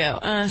 here we go.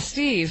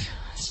 Steve,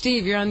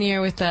 you're on the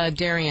air with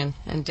Darian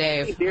and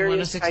Dave. Hey, Darian,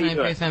 on how you 106.9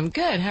 doing? FM.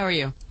 Good. How are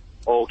you?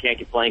 Oh, can't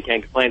complain.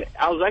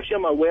 I was actually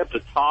on my way up to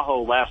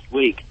Tahoe last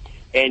week,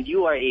 and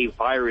you are a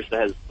virus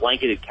that has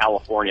blanketed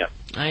California.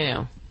 I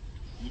know.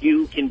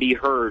 You can be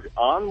heard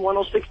on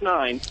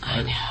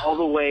 106.9 all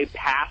the way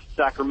past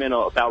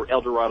Sacramento, about El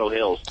Dorado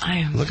Hills. I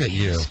am Look at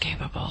you.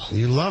 inescapable.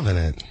 You loving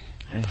it.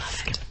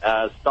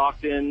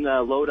 Stockton,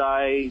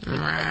 Lodi,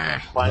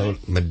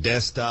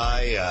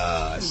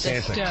 Modesti,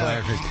 Santa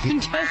Clara.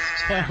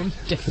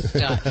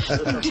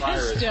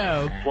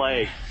 Modesto.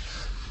 Plague.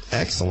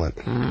 Excellent.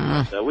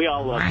 So we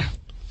all love it.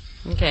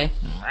 Okay.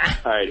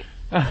 All right.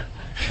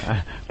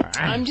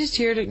 I'm just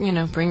here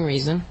to, bring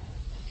reason.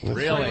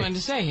 That's all I wanted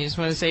to say. You just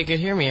want to say you could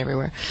hear me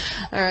everywhere.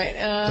 All right.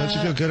 Don't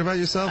you feel good about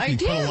yourself? I You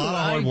do. put a lot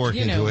of hard work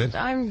into it.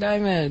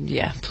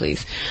 Yeah,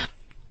 please.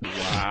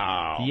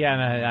 Wow.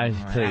 Yeah,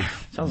 please.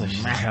 Sounds like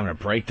she's having a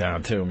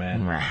breakdown, too,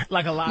 man.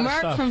 Like a lot of Mark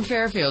stuff. from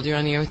Fairfield, you're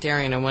on the air with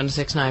Darian on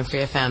 106.9 Free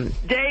FM.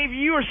 Dave,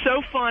 you are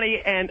so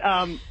funny, and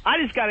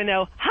I just got to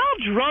know, how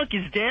drunk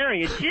is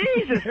Darian?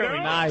 Jesus, Very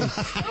girl. nice.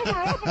 Sober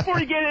up before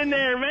you get in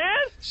there, man.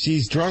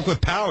 She's drunk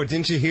with power.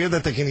 Didn't you hear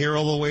that they can hear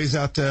all the ways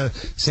out to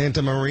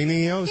Santa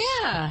Marinios?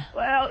 Yeah.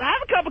 Well,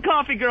 have a cup of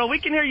coffee, girl. We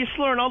can hear you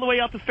slurring all the way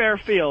out to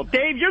Fairfield.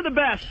 Dave, you're the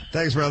best.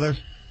 Thanks, brother.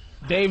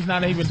 Dave's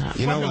not even.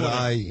 You know what?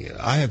 I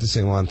have to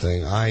say one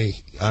thing. I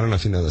don't know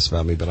if you know this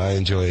about me, but I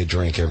enjoy a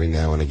drink every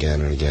now and again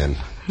and again.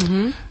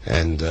 Mm-hmm.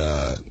 And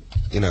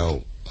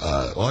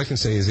all I can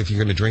say is if you're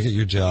going to drink at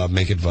your job,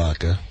 make it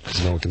vodka,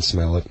 because no one can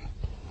smell it.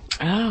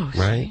 Oh.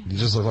 Right? You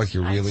just look like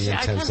you're really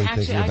intensely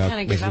thinking about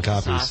making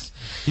copies.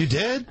 You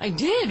did? I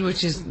did,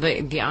 which is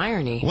the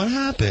irony. What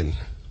happened?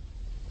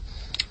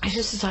 I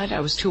just decided I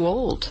was too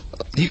old.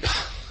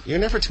 You're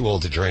never too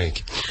old to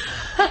drink.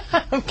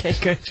 Okay,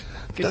 good.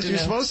 That's what you're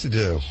supposed to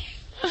do.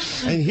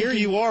 And here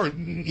you are,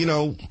 in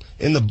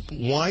the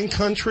wine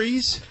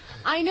countries.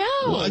 I know.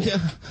 Well,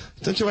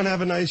 don't you want to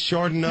have a nice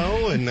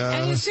Chardonnay? And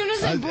as soon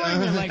as I'm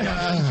born, they're like,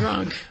 oh, she's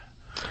drunk.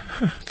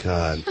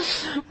 God.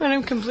 When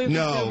I'm completely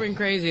sober and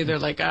crazy, they're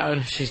like,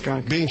 oh, she's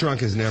drunk. Being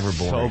drunk is never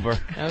boring. Sober.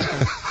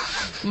 Okay.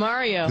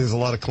 Mario. There's a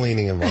lot of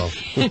cleaning involved.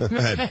 Go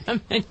ahead.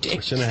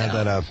 Shouldn't have had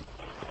that up.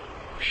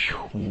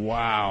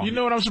 Wow. You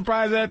know what I'm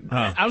surprised at?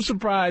 Huh. I'm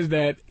surprised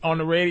that on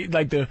the radio,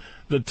 like the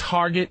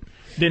Target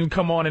didn't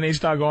come on and they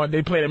start going,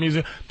 they play that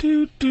music.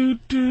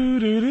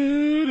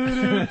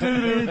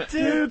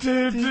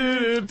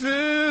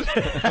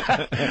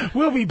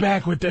 We'll be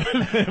back with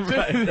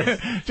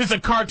just a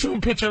cartoon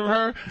picture of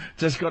her.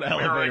 Just go to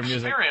elevator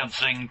music. We're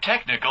experiencing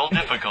technical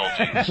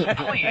difficulties.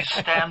 Please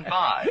stand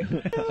by.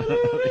 You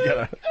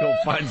gotta go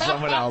find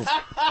someone else.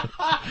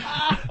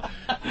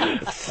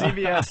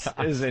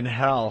 CBS is in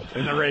hell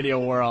in the radio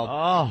world.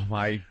 Oh,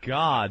 my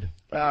God.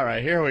 All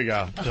right, here we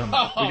go. We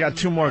got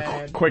two more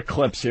quick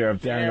clips here of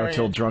Darian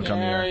O'Toole drunk on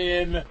the air.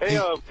 Hey,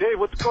 Dave,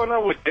 what's going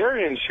on with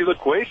Darian? She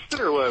look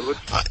wasted or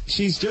what?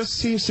 She just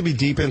seems to be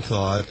deep in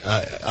thought.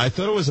 I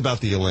thought it was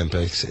about the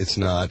Olympics. It's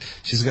not.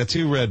 She's got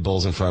 2 Red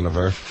Bulls in front of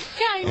her.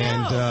 Yeah, I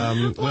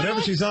know. And whatever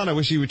she's on, I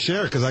wish she would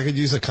share it because I could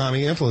use a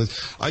calming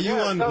influence. Are you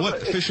on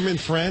what? Fisherman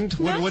Friend?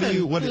 What do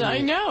you? What? I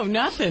know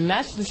nothing.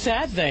 That's the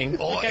sad thing.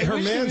 Her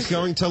man's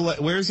going to.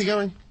 Where is he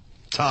going?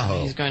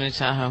 Tahoe. He's going to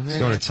Tahoe. He's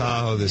going to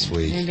Tahoe this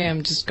week. Maybe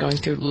I'm just going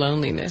through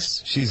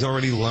loneliness. She's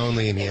already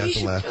lonely and he You hasn't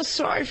should left. feel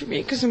sorry for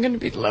me because I'm going to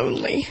be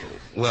lonely.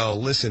 Well,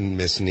 listen,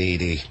 Miss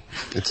Needy.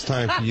 It's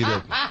time for you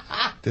to...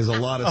 There's a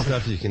lot of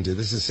stuff you can do.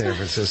 This is San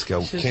Francisco.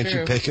 This is Can't true.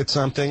 you pick at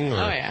something?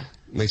 Or Oh, yeah.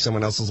 make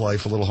someone else's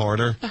life a little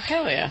harder? Oh,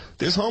 hell yeah.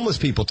 There's homeless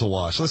people to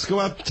wash. Let's go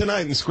out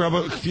tonight and scrub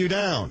a few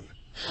down.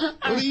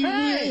 What do you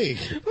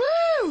think?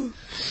 Woo!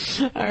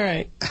 All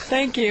right.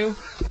 Thank you.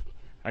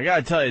 I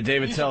gotta tell you,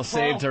 David Tell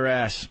saved her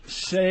ass.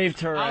 Saved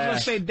her ass. I was gonna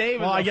say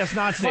David. Well, I guess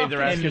not saved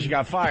her ass because she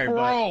got fired.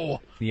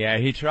 Pro. Yeah,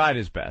 he tried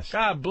his best.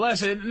 God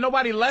bless it.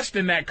 Nobody less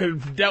than that could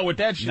have dealt with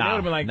that shit. No, They would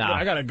have been like, no.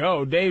 I gotta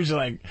go. Dave's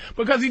like,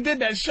 because he did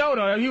that show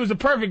though. He was the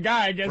perfect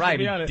guy, I guess. Right, to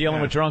be honest.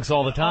 dealing with drunks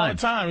all the time. All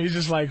the time. He's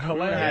just like We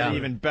would have hilarious. had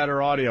even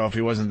better audio if he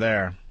wasn't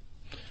there.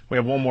 We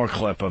have one more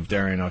clip of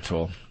Darian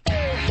O'Toole.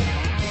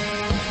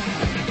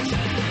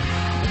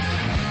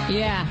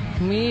 Yeah,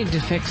 we need to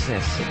fix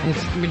this.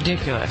 It's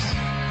ridiculous.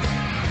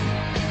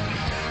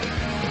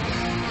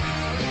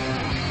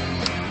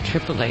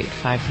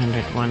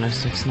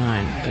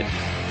 888-500-1069. But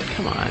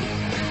come on.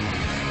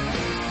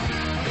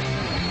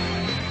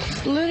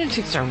 These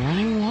lunatics are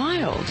running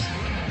wild.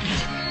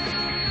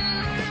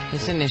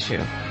 It's an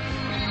issue.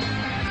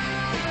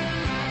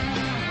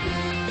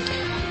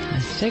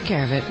 Let's take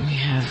care of it. We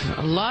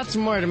have lots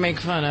more to make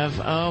fun of.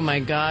 Oh my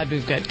God,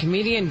 we've got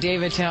comedian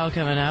David Tell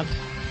coming up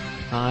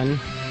on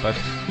but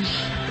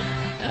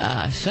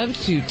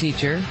substitute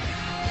teacher.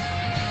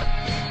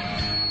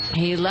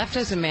 He left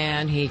as a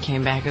man. He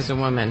came back as a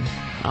woman.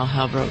 All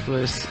hell broke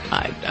loose.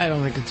 I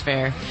don't think it's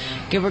fair.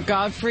 Gilbert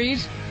Gottfried.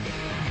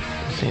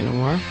 Say no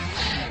more.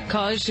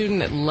 College student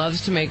that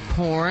loves to make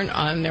porn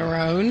on their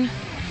own.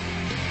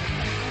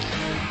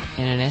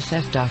 And an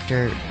SF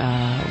doctor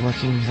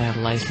working without a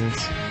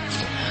license.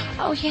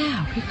 Oh,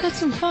 yeah, we've got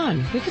some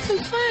fun. We've got some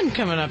fun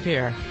coming up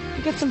here.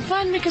 We got some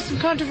fun, we got some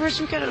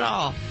controversy, we got it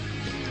all.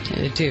 10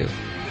 to 2.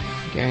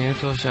 Gary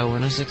O'Toole Show,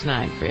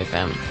 106.9, Free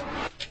FM.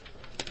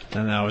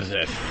 And that was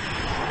it.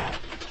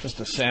 Just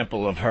a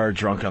sample of her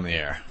drunk on the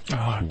air.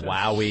 Oh,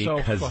 wowie, so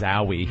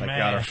kazowie. I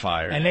got her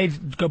fired. And they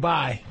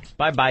goodbye.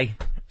 Bye-bye.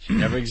 She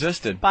never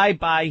existed.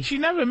 Bye-bye. She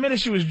never admitted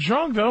she was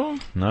drunk, though.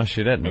 No,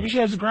 she didn't. Maybe she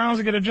has the grounds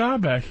to get her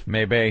job back.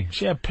 Maybe.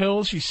 She had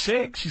pills. She's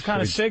sick. She's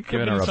kind of sick.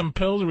 Could have some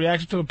pills, a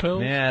reaction to a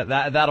pill. Yeah,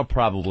 that'll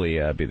probably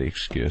be the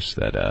excuse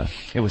that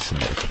it was some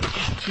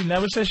medication. She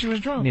never said she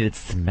was drunk. Needed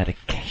some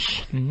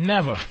medication.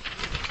 Never.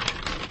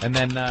 And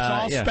then, it's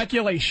all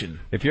speculation.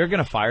 If you're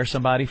going to fire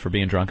somebody for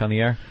being drunk on the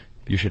air,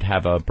 you should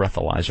have a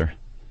breathalyzer.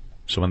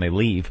 So when they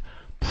leave,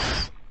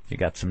 you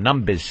got some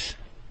numbers.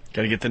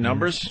 Got to get the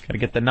numbers? Got to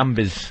get the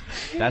numbers.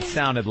 That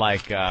sounded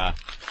like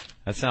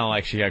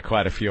she got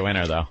quite a few in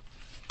her, though.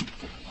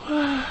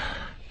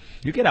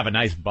 You could have a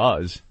nice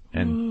buzz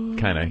and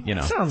kind of, you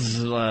know.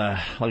 Sounds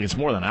like it's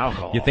more than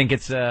alcohol. You think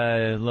it's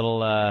a little,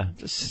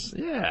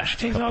 yeah. She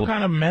takes all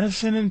kind of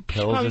medicine and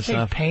pills and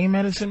stuff. Pain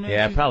medicine. Maybe.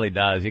 Yeah, it probably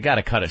does. You got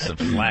to cut her some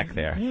slack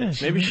there. Yeah,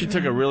 maybe she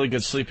took a really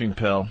good sleeping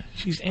pill.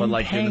 She's but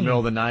like pain. in the middle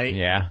of the night.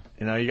 Yeah.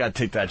 You know, you got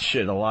to take that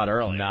shit a lot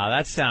earlier. No,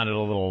 that sounded a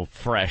little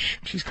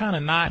fresh. She's kind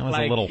of not that was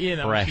like, a little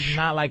fresh. She's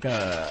not like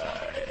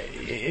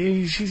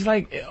she's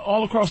like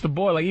all across the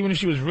board. Like even if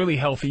she was really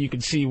healthy, you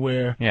could see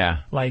where,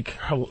 like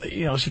her,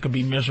 she could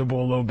be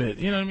miserable a little bit.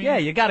 You know what I mean? Yeah,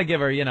 you got to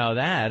give her,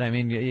 that. I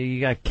mean, you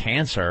got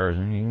cancer.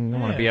 You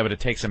want to be able to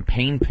take some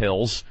pain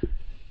pills.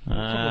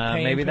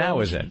 Maybe that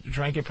was it.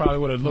 Drank it probably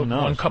with a little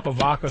 1 cup of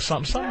vodka,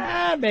 something.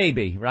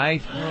 Maybe,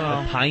 right?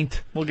 A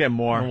pint. We'll get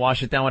more. We'll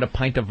wash it down with a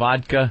pint of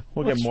vodka.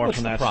 We'll get more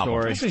from that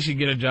story. I say she'd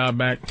get a job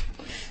back.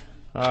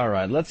 All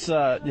right, let's.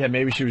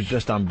 Maybe she was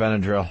just on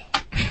Benadryl.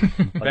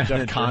 Like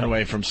Jeff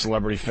Conway from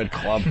Celebrity Fit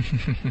Club.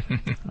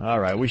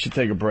 All right, we should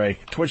take a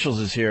break. Twitchell's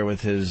is here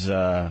with his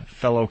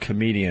fellow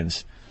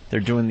comedians. They're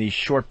doing the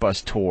Short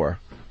Bus Tour.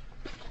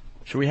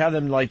 Should we have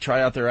them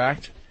try out their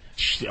act?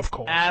 Of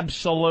course.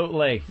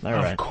 Absolutely. All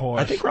right. Of course.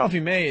 I think Ralphie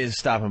May is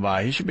stopping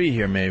by. He should be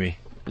here, maybe.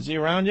 Is he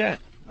around yet?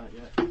 Not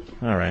yet.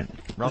 All right.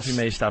 Ralphie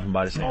May is stopping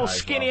by to say hi.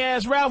 Skinny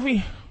ass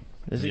Ralphie.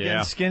 Is he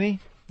getting skinny?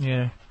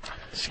 Yeah.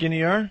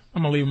 Skinnier?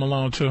 I'm going to leave him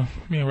alone, too.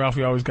 Me and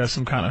Ralphie always got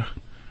some kind of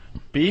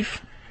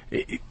beef?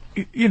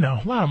 A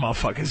lot of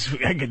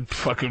motherfuckers I can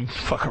fuck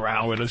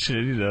around with and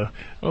shit,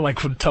 Or like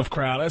from Tough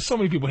Crowd. There's so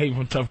many people hate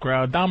from Tough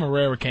Crowd. Dom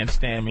Herrera can't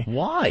stand me.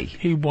 Why?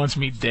 He wants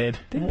me dead.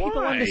 Didn't people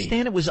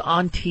understand it was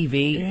on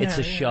TV? It's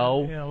a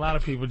show. Yeah, a lot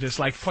of people just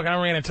like, fuck,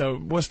 I ran into,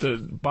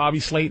 Bobby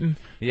Slayton?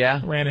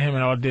 Yeah. Ran into him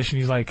in an audition.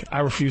 He's like, I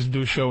refuse to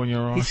do a show when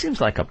you're on. He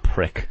seems like a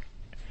prick.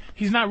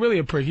 He's not really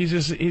a prick.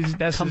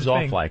 That's comes his off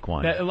thing. like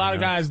one. A lot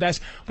of guys,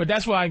 but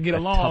that's why I get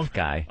along. Tough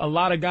guy. A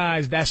lot of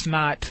guys, that's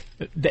not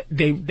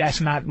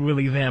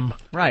really them.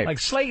 Right. Like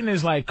Slayton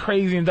is like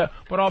crazy but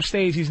off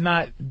stage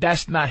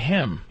that's not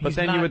him. But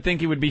then you would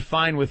think he would be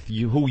fine with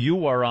who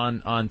you are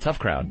on Tough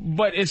Crowd.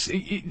 But it's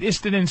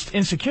the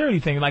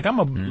insecurity thing. Like I'm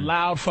a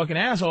loud fucking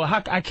asshole.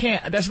 I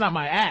can't. That's not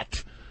my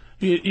act.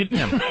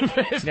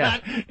 It's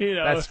not,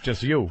 that's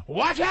just you.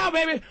 Watch out,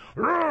 baby!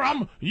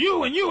 I'm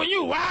you and you and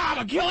you. Wow, I'm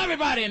gonna kill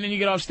everybody. And then you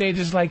get off stage,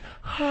 it's like,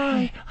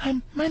 hi,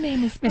 my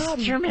name is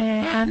Mr.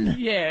 Man.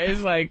 Yeah,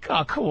 it's like,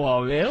 oh, come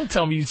on, man. Don't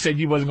tell me you said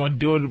you wasn't gonna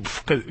do it.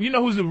 Cause you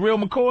know who's the real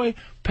McCoy?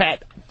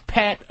 Pat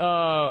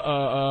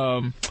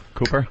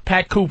Cooper.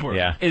 Pat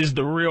Cooper is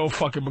the real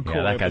fucking McCoy.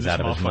 Yeah, that guy's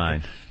out of his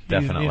mind.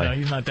 Definitely.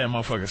 He's not that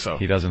motherfucker, so.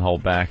 He doesn't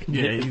hold back.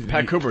 Yeah,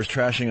 Pat Cooper was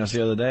trashing us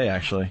the other day,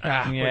 actually.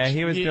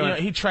 He was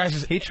doing. He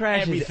trashes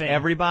everything.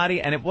 Everybody,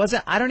 and it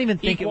wasn't. I don't even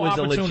think Equal it was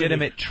opportunity. a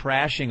legitimate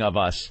trashing of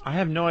us. I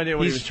have no idea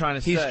what he was trying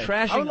to say. He's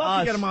trashing us. I would love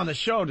to get him on the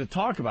show to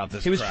talk about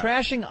this. He was crap.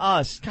 trashing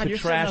us God, to you're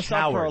trash setting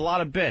us up for Howard. a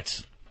lot of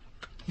bits.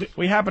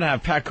 We happen to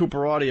have Pat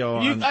Cooper audio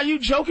on. Are you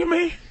joking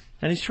me?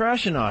 And he's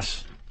trashing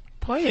us.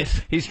 Play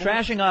it. He's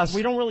trashing us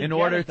we don't really in get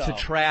order it, though. to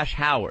trash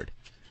Howard.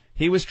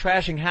 He was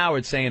trashing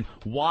Howard, saying,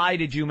 why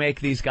did you make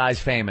these guys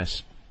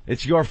famous?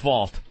 It's your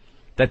fault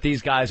that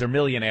these guys are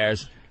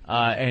millionaires,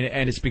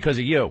 and it's because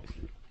of you.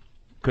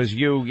 Because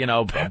you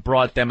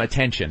brought them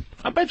attention.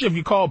 I bet you if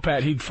you called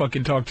Pat, he'd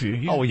fucking talk to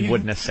you. He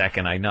wouldn't a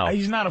second, I know.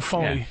 He's not a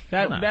phony.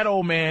 Yeah. That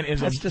old man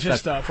is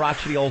just a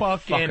crotchety old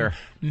fucker.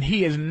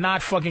 He is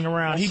not fucking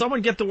around.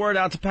 Someone get the word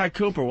out to Pat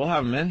Cooper. We'll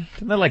have him in.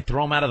 Didn't they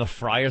throw him out of the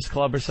Friars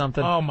Club or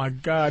something? Oh my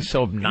God!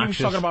 So obnoxious.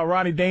 He was talking about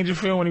Rodney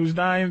Dangerfield when he was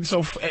dying.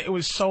 So it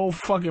was so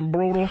fucking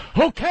brutal.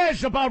 Who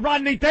cares about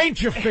Rodney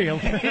Dangerfield?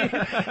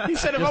 He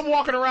said, if I'm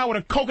walking around with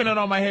a coconut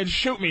on my head,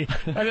 shoot me.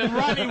 And then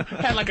Rodney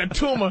had like a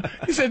tumor.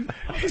 He said,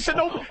 if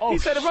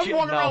I'm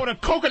walking around with a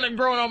coconut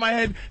growing on my my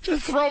head.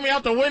 Just throw me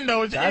out the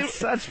window.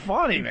 That's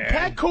funny, man.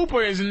 Pat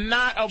Cooper is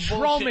not a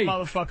bullshit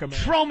motherfucker, man.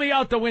 Throw me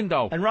out the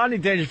window. And Rodney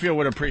Dangerfield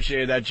would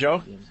appreciate that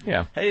joke.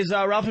 Yeah. Hey, is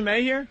Ralphie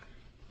May here?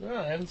 No,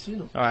 I haven't seen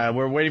him. All right,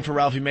 we're waiting for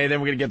Ralphie May.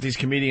 Then we're going to get these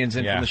comedians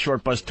in from the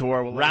Short Bus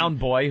Tour. We'll Round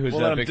Boy, who's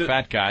a big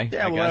fat guy.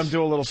 Yeah, we'll let him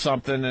do a little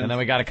something. And then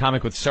we got a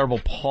comic with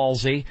cerebral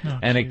palsy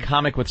and a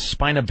comic with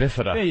spina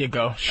bifida. There you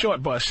go.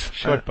 Short Bus.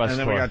 Short Bus And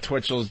then Tour. we got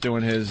Twitchell's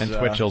doing his... And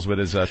Twitchell's with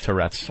his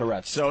Tourette's.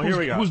 So here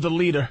we go. Who's the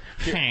leader?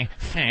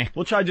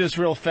 We'll try to do this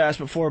real fast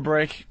before a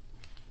break.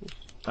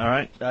 All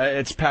right?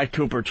 It's Pat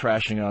Cooper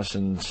trashing us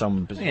in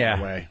some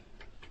bizarre way.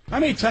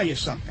 Let me tell you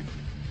something.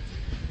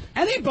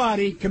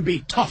 Anybody can be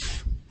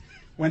tough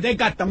when they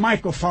got the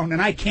microphone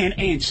and I can't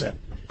answer.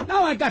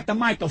 Now I got the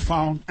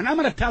microphone, and I'm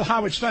going to tell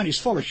Howard Stern he's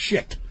full of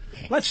shit.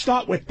 Let's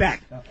start with that.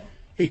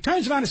 He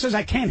turns around and says,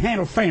 I can't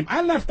handle fame.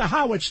 I left the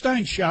Howard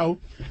Stern show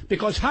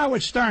because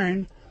Howard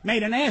Stern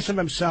made an ass of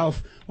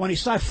himself when he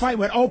started fighting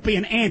with Opie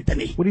and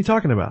Anthony. What are you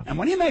talking about? And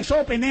when he makes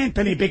Opie and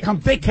Anthony become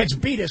big heads,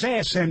 beat his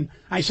ass in,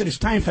 I said, it's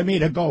time for me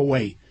to go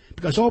away.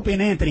 Because Opie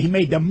and Anthony, he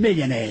made them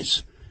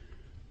millionaires.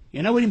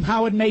 You know what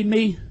Howard made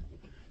me?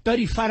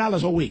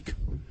 $35 a week.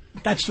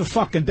 That's the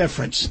fucking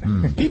difference.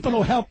 People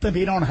who help them,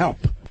 he don't help.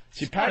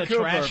 See, Pat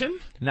Cooper... trashing?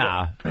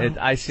 Nah,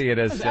 I see it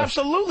as It's just...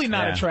 absolutely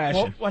not a trashing.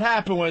 Well, what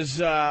happened was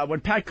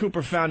when Pat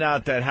Cooper found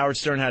out that Howard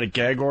Stern had a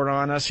gag order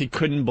on us, he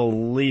couldn't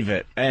believe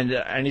it.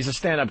 And he's a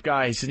stand-up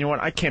guy. He said, you know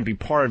what, I can't be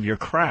part of your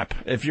crap.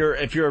 If you're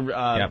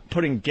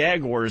putting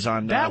gag orders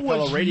on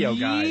fellow radio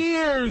guys.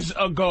 Years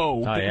ago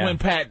when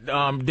Pat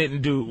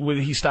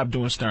he stopped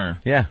doing Stern.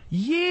 Yeah.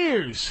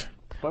 Years.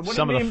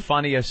 Some of the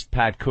funniest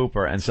Pat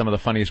Cooper and some of the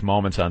funniest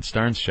moments on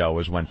Stern's show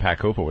was when Pat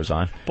Cooper was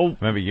on.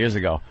 Remember years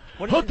ago.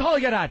 Who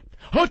told you that?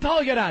 Who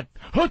told you that?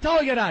 Who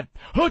told you that?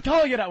 Who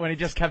told you that? When he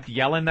just kept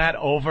yelling that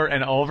over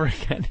and over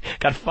again.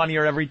 Got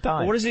funnier every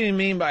time. Well, what does he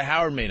mean by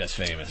Howard made us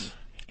famous?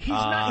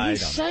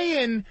 He's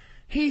saying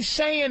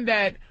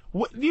that,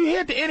 you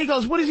hear at the end, he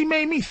goes, what does he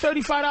make me?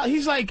 $35?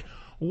 He's like,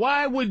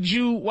 why would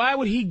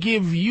he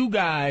give you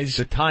guys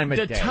the time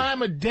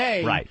of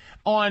day? Right.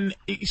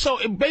 So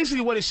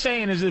basically what it's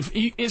saying is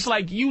it's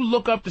like you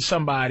look up to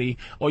somebody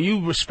or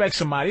you respect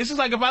somebody. It's just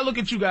like if I look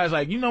at you guys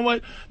like, you know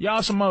what,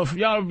 y'all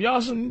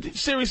some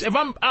serious, if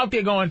I'm out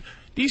there going,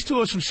 these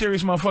two are some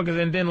serious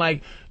motherfuckers, and then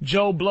like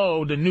Joe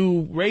Blow, the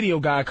new radio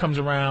guy, comes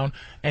around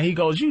and he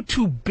goes, you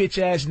two bitch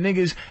ass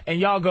niggas, and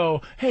y'all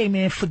go, hey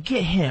man,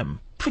 forget him.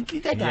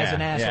 Forget that guy's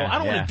an asshole. I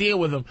don't want to deal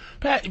with him.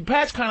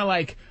 Pat's kind of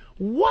like,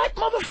 what,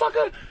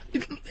 motherfucker?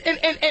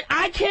 And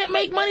I can't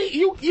make money.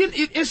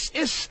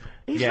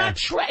 He's not.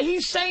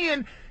 He's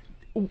saying,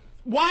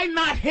 why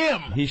not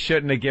him? He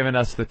shouldn't have given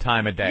us the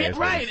time of day. Yeah,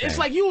 right. It's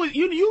like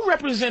you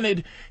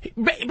represented.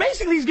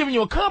 Basically, he's giving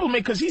you a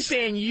compliment because he's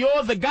saying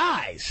you're the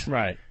guys.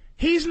 Right.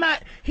 He's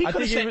not. He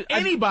could have said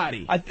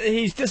anybody.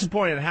 He's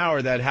disappointed in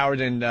Howard that Howard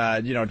didn't,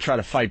 try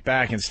to fight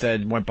back.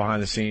 Instead, went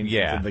behind the scenes.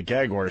 Yeah. The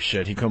gag order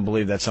shit. He couldn't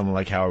believe that someone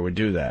like Howard would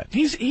do that.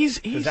 He's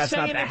that's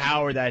saying not the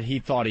Howard that he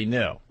thought he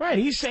knew. Right.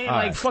 He's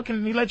saying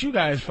fucking. He let you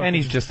guys. Fucking, and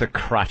he's just a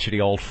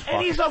crotchety old fuck.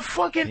 And he's a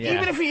fucking.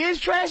 Even if he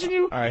is trashing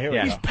you. All right. Here we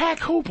go. He's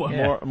Pat Cooper.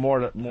 Yeah.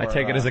 More. I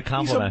take it as a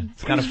compliment.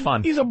 It's kind of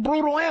fun. He's a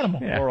brutal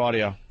animal. Yeah. More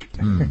audio.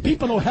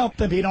 People who help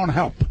them, he don't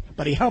help.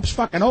 But he helps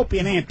fucking Opie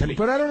and Anthony.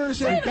 But I don't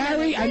understand.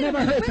 Gary, I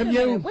never heard from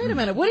you. Wait a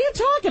minute. What are you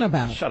talking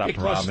about? Shut up,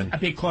 Robin.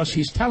 Because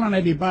he's telling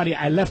everybody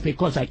I left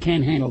because I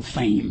can't handle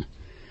fame.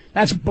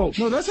 That's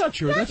bullshit. No, that's not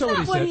true. That's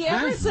not what he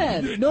ever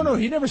said. No,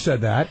 he never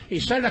said that. He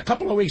said it a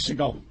couple of weeks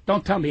ago.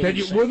 Don't tell me.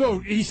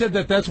 He said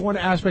that's one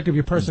aspect of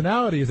your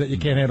personality is that you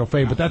can't handle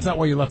fame, but that's not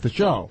why you left the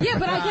show. Yeah,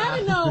 but I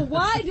gotta know,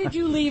 why did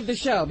you leave the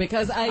show?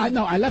 Because I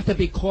know I left it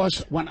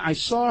because when I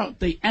saw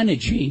the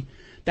energy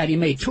that he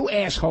made two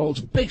assholes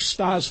big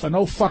stars for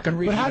no fucking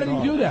reason. But how did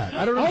he do that?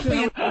 I don't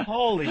understand.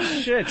 Holy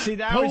shit! See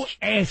that two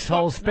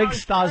assholes, big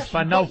stars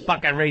for no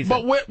fucking reason.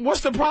 But what's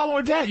the problem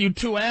with that? You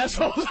two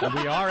assholes.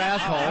 We are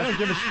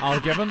assholes. I'll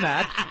give him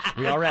that.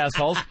 We are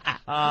assholes.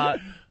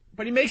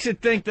 But he makes it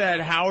think that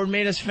Howard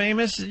made us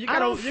famous. You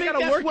gotta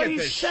work at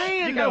this.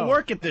 You gotta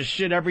work at this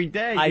shit every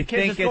day. You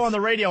can't just go on the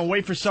radio and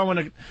wait for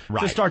someone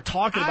to start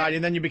talking about you,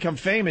 and then you become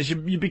famous.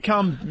 You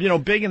become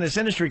big in this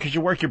industry because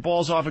you work your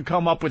balls off and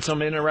come up with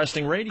some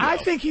interesting radio. I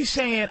think he's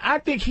saying. I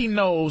think he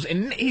knows,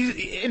 and he's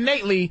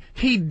innately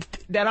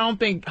that I don't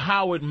think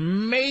Howard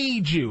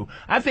made you.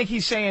 I think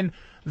he's saying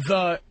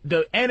the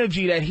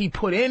energy that he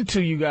put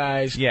into you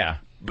guys. Yeah.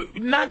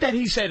 Not that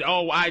he said,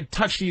 "Oh, I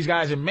touched these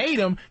guys and made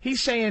them."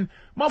 He's saying,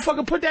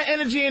 "Motherfucker, put that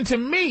energy into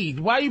me.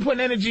 Why are you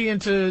putting energy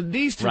into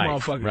these two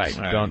motherfuckers?"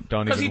 Right. Don't even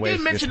waste. Because he did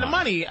mention the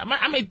money.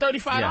 I made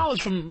 $35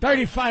 from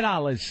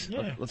 $35.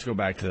 Yeah. Let's go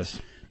back to this.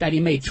 That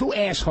he made two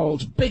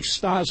assholes big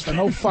stars for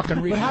no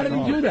fucking reason. But how did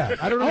he do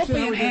that? I don't Opie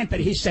understand. and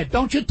Anthony, he said,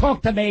 "Don't you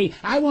talk to me.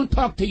 I won't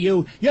talk to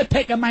you. You're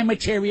taking my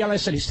material." I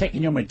said, "He's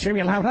taking your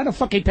material, Howard. How the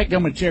fuck he take your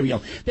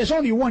material? There's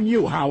only one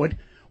you, Howard.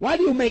 Why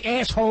do you make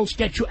assholes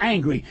get you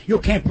angry? You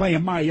can't play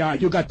in my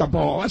yard. You got the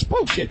ball." That's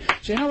bullshit.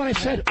 So you know what I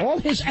said? All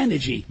his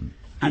energy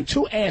on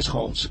two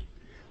assholes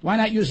Why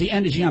not use the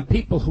energy on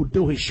people who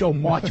do his show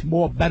much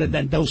more better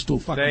than those two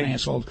fucking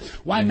assholes?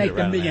 Why make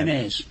them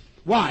millionaires?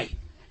 Why?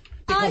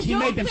 Because he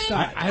made them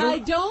start. I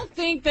don't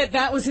think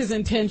that was his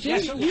intention.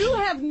 Yes, you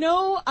have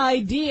no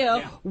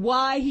idea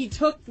why he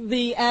took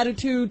the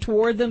attitude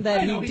toward them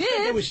that he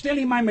did. They were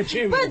stealing my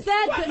material. But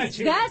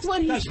that's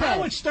what he Does said.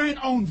 Howard Stern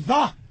own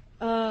the?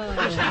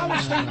 Does Howard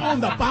Stern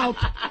own the bout?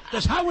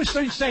 Does Howard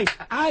Stern say,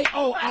 I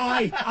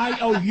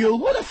owe you?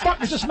 Who the fuck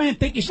does this man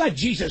think? He's not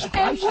Jesus Christ.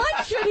 And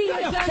what should he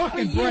have done for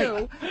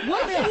you?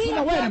 What should he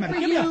have Wait a done minute. for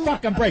Give me a you?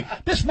 fucking break.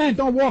 This man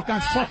don't walk on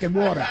fucking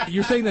water.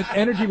 You're saying that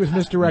energy was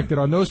misdirected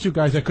on those two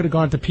guys that could have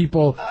gone to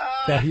people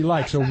that he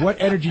liked. So what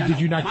energy did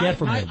you not get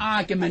from him? My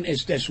argument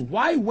is this.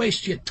 Why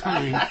waste your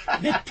time?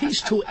 Let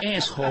these two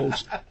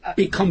assholes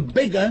become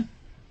bigger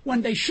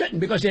when they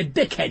shouldn't, because they're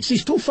dickheads.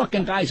 These two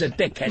fucking guys are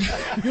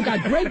dickheads. You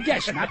got great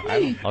guests, not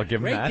me. I'll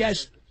give them great that.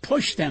 guests.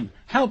 Push them,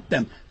 help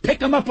them, pick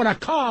them up in a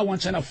car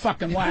once in a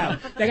fucking while.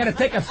 They got to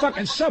take a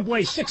fucking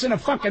subway 6 in the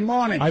fucking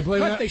morning.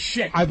 Cut the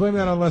shit. I blame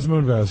that on Les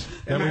Moonves.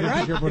 Am I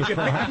right? Did you pick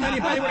up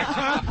anybody with a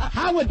car?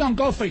 Howard don't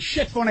go for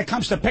shit when it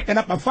comes to picking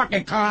up a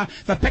fucking car,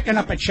 for picking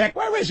up a check.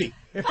 Where is he?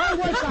 If I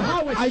work for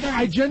Howard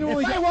Stern,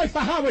 if I work for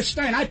Howard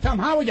Stern, I tell him,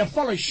 Howard, you're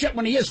full of shit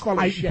when he is full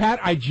of shit. Pat,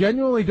 I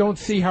genuinely don't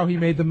see how he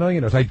made the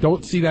millionaires. I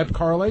don't see that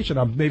correlation.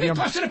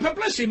 Because of the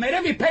publicity, made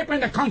every paper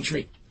in the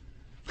country.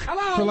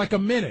 Hello? For like a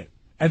minute.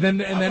 And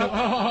then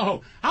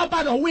how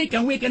about a week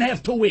and a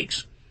half, 2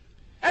 weeks?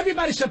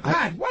 Everybody said,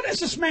 Pat, what is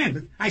this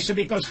man? I said,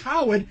 because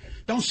Howard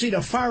don't see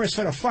the forest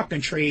for the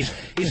fucking trees.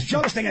 He's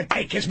jealous they're going to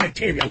take his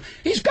material.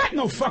 He's got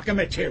no fucking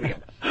material.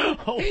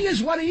 He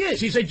is what he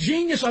is. He's a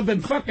genius of him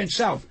fucking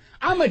self.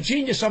 I'm a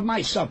genius of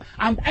myself.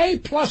 I'm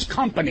A-plus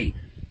company.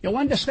 You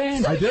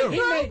understand? So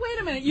wait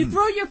a minute. You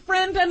throw your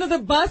friend under the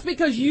bus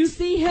because you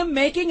see him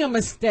making a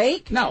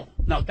mistake? No,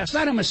 that's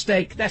not a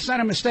mistake. That's not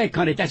a mistake,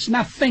 honey. That's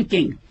not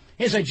thinking.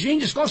 Here's a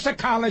genius, goes to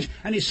college,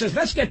 and he says,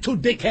 let's get two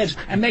dickheads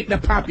and make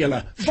them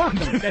popular. Fuck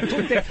them, they're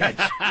two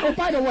dickheads. Oh,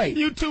 by the way,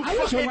 you two I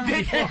was fucking around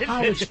before dickheads.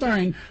 Howard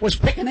Stern was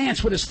picking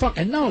ants with his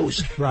fucking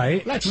nose.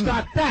 Right. Let's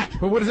start that.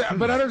 But what is that?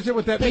 But I don't understand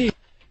what that means.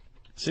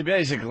 See,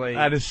 basically,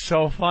 That is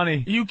so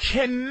funny. you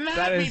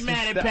cannot be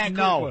mad at Pat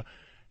Cooper.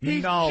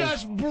 He's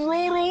just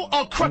brutal.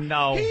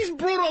 No. He's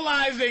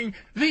brutalizing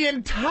the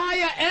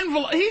entire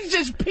envelope. He's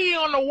just peeing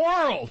on the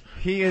world.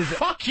 He is.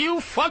 Fuck you,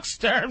 fuck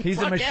Stern. He's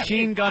fuck a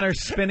machine everybody. gunner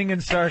spinning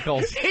in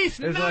circles. He's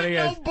is not what he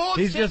no is. bullshit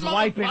He's just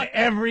wiping motherfucker.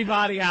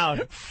 everybody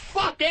out.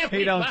 Fuck everybody.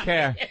 He don't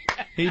care.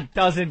 He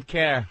doesn't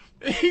care.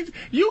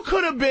 You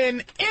could have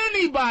been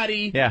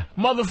anybody,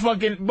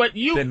 motherfucking, but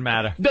you didn't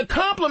matter. The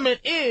compliment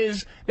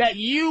is that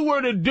you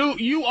were the dude.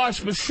 You are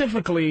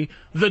specifically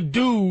the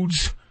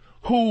dudes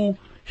who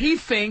he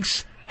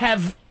thinks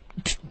have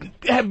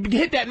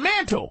hit that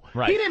mantle.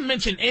 Right. He didn't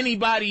mention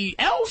anybody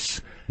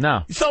else.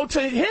 No. So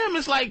to him,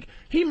 it's like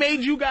he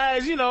made you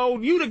guys, you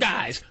the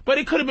guys. But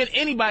it could have been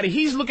anybody.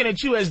 He's looking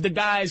at you as the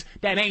guys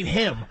that ain't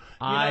him. You know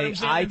what I'm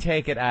saying? I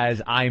take it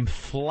as I'm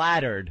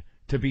flattered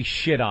to be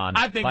shit on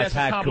I think by that's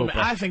Pat a compliment.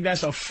 Cooper. I think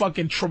that's a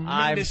fucking I'm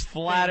tremendous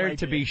flattered thing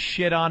to right be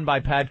shit on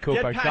by Pat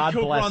Cooper. Pat God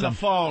Cooper bless on him. the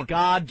phone.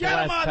 God Get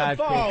bless him on Pat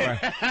the phone.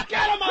 Cooper.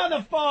 Get him on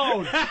the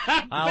phone.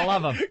 I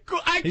love him.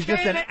 He's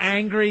just an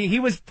angry. He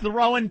was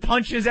throwing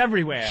punches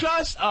everywhere.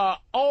 Just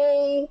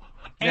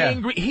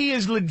angry. He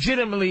is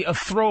legitimately a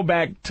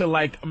throwback to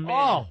like a man.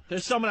 Oh,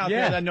 there's someone out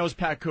there that knows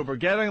Pat Cooper.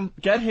 Get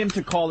him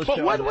to call the show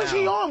But what was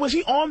he on? Was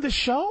he on the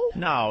show?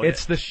 No,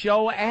 It's the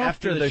show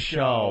after the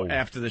show.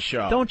 After the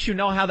show. Don't you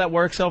know how that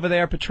works over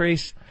there,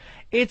 Patrice?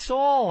 It's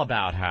all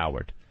about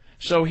Howard.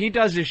 So he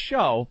does his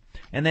show,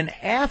 and then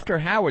after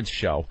Howard's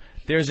show,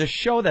 there's a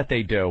show that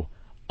they do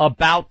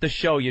about the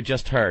show you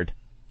just heard.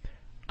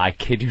 I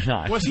kid you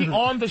not. Was he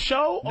on the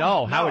show?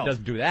 No, Howard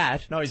doesn't do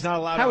that. No, he's not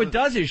allowed. Howard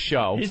does his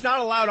show. He's not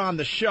allowed on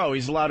the show.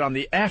 He's allowed on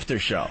the after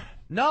show.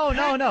 No.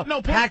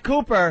 Pat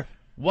Cooper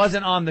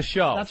wasn't on the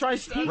show. That's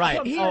right.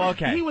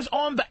 Okay. He was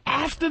on the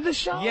after the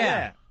show?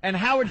 Yeah. And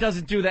Howard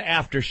doesn't do the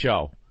after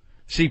show.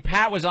 See,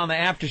 Pat was on the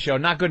after show,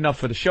 not good enough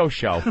for the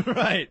show.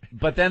 Right.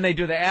 But then they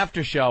do the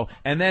after show,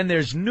 and then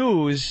there's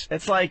news.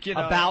 It's like,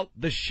 about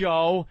the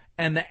show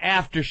and the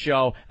after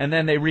show, and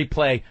then they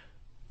replay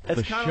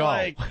the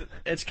show.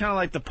 It's kind of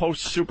like the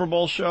post Super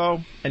Bowl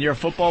show, and you're a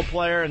football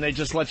player, and they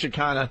just let you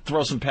kind of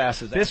throw some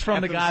passes. This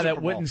from the guy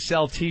that wouldn't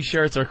sell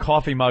T-shirts or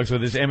coffee mugs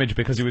with his image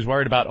because he was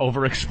worried about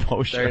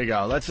overexposure. There you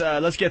go.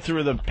 Let's get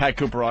through the Pat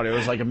Cooper audio.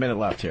 There's like a minute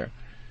left here.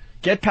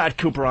 Get Pat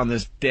Cooper on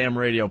this damn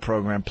radio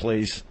program,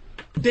 please.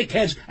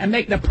 Dickheads and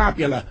make them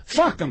popular.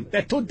 Fuck them.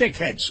 They're two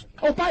dickheads.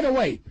 Oh, by the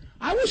way,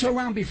 I was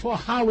around before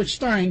Howard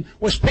Stern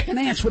was picking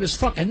ants with his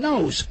fucking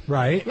nose.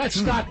 Right. Let's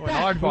start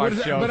that.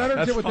 But I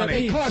don't know what that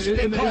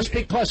means.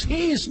 Because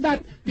he is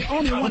not the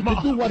only one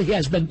to do what he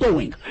has been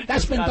doing.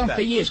 That's been done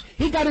for years.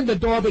 He got in the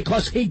door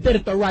because he did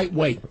it the right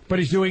way. But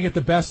he's doing it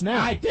the best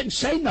now. I didn't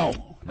say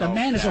no. The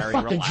man is a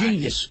fucking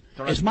genius.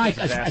 As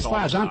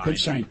far as I'm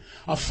concerned,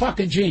 a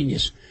fucking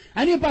genius.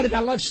 Anybody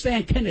that loves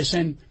Stan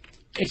Kinison,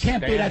 it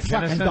can't be that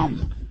fucking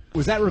dumb.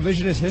 Was that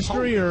revisionist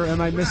history, or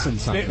am I missing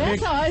something?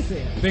 That's how I see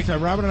it. Vic,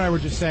 Robin and I were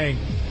just saying,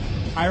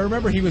 I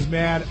remember he was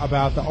mad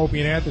about the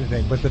Opie and Anthony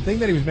thing, but the thing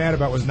that he was mad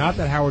about was not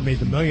that Howard made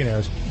the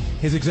millionaires.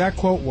 His exact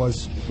quote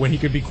was, when he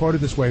could be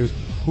quoted this way, was,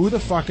 "Who the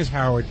fuck is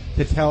Howard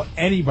to tell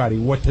anybody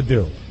what to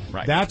do?"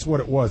 Right. That's what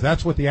it was.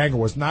 That's what the angle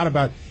was. Not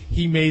about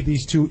he made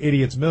these two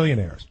idiots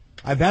millionaires.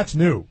 That's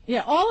new.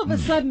 Yeah, all of a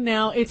sudden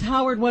now, it's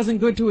Howard wasn't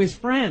good to his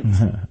friends.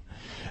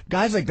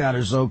 Guys like that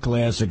are so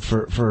classic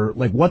for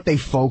like what they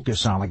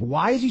focus on. Like,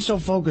 why is he so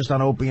focused on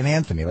Opie and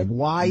Anthony? Like,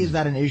 why is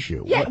that an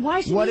issue? Yeah,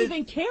 why should he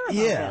even care about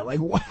that?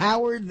 Like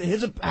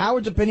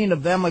Howard's opinion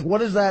of them. Like, what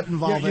does that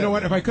involve? Yeah, you know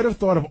what? If I could have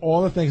thought of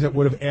all the things that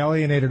would have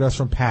alienated us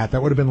from Pat,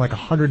 that would have been like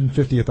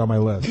 150th on my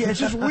list. Yeah, it's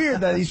just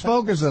weird that he's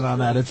focusing on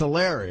that. It's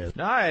hilarious.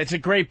 No, it's a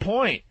great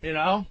point. You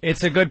know,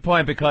 it's a good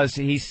point because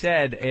he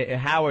said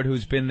Howard,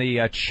 who's been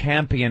the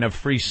champion of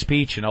free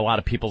speech in a lot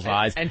of people's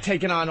eyes, and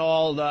taking on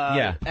all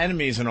the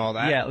enemies and all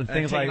that. Yeah.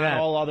 Things like that.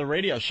 All other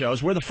radio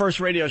shows. We're the first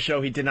radio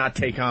show he did not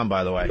take on,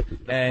 by the way.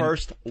 The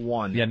first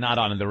one. Yeah, not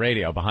on the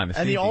radio, behind the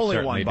scenes. And the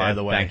only one, by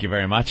the way. Thank you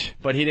very much.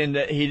 But he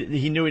didn't.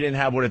 He knew he didn't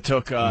have what it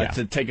took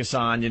to take us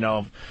on.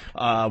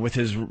 With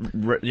his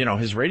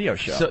his radio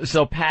show.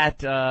 So Pat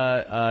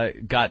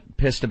got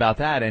pissed about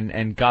that,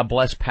 and God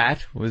bless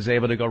Pat was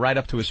able to go right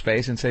up to his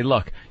face and say,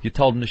 "Look, you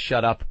told him to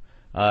shut up.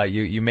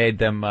 You made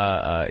them.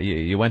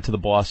 You went to the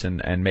boss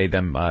and made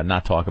them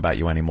not talk about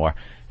you anymore,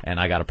 and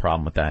I got a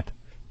problem with that."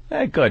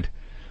 Good.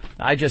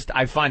 I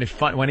find it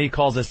fun when he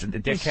calls us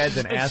dickheads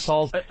and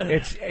assholes.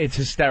 It's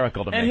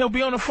hysterical to me. And he'll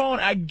be on the phone.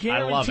 I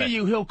guarantee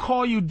you, he'll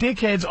call you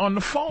dickheads on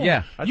the phone.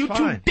 Yeah, you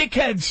fine. two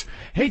dickheads.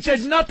 He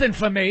says nothing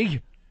for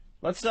me.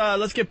 Let's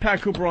get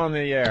Pat Cooper on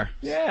the air.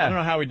 Yeah, I don't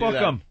know how we do book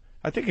that. him.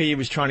 I think he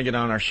was trying to get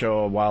on our show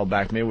a while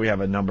back. Maybe we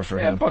have a number for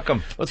him. Book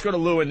him. Let's go to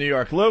Lou in New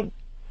York. Lou.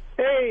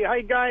 Hey,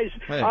 hi guys.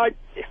 Hey. I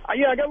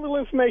got a little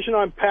information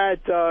on Pat.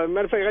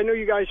 Matter of fact, I know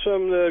you guys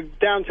from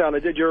downtown. I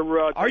did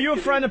your. Are you a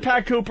friend of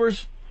Pat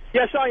Cooper's?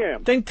 Yes, I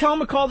am. Then tell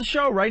him to call the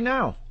show right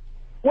now.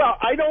 Well,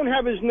 I don't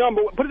have his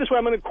number. Put it this way,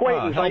 I'm an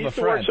acquaintance. I used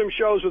to work some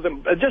shows with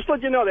him. Just to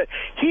let you know that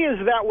he is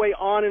that way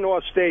on and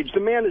off stage. The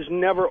man is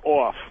never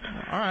off.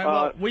 All right.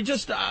 Well, we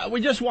just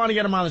want to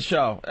get him on the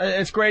show.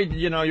 It's great,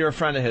 you're a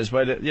friend of his,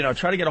 but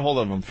try to get a hold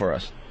of him for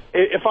us.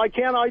 If I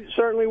can, I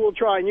certainly will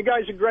try. And you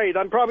guys are great.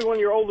 I'm probably one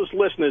of your oldest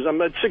listeners.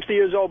 I'm at 60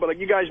 years old, but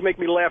you guys make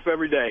me laugh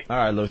every day. All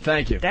right, Lou.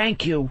 Thank you.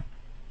 Thank you.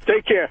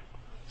 Take care.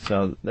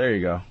 So there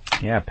you go.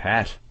 Yeah,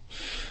 Pat.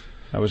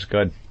 That was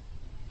good.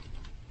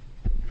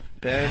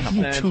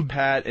 Ben sent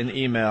Pat an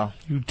email.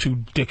 You two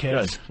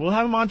dickheads. Good. We'll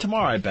have him on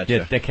tomorrow, I bet you.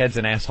 Yeah, dickheads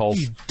and assholes.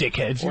 You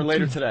dickheads. Or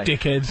later today.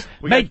 Dickheads.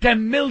 Make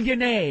them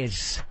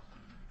millionaires.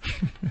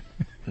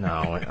 No,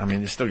 I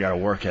mean, you still got to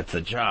work at the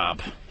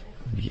job.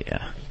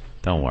 Yeah.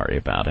 Don't worry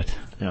about it.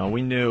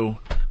 We knew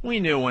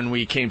when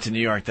we came to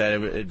New York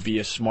that it'd be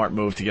a smart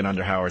move to get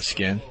under Howard's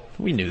skin.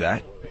 We knew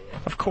that.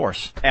 Of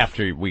course.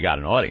 After we got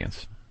an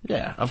audience.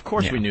 Yeah, of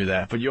course we knew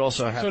that. But you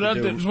also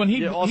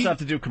have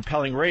to do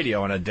compelling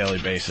radio on a daily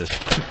basis.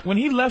 When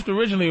he left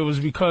originally, it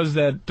was because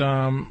that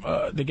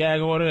the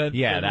gag order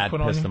that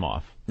put pissed him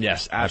off.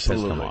 Yes,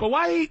 absolutely. But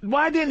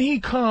why didn't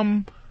he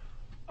come?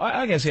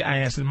 I guess I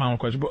answered my own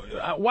question.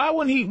 But why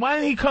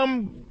didn't he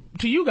come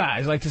to you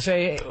guys, like to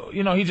say,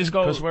 he just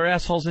goes... Because we're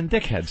assholes and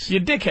dickheads.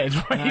 You're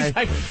dickheads, right? He's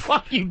like,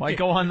 fuck you. Why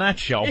go on that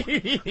show?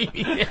 The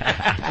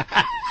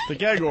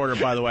gag order,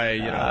 by the way,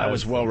 that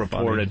was well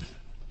reported. Funny.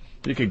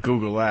 You could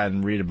Google that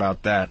and read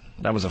about that.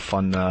 That was a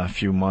fun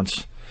few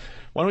months.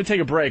 Why don't we take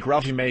a break?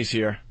 Ralphie May's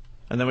here.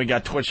 And then we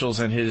got Twitchell's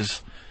and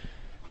his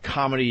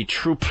comedy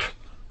troupe.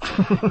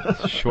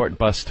 Short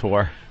bus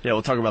tour. Yeah,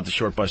 we'll talk about the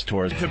short bus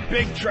tours. To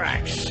Big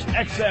Tracks,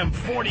 XM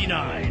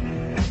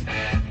 49.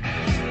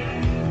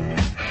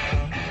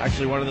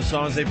 Actually, one of the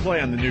songs they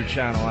play on the new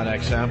channel on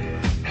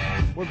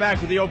XM. We're back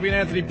with the Opie and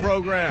Anthony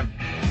program.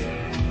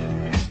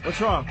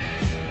 What's wrong?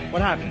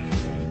 What happened?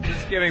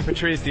 Just giving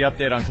Patrice the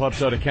update on Club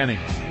Soda Kenny.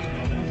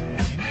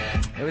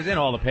 It was in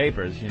all the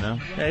papers, Yeah,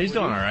 he's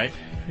doing all right.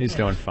 He's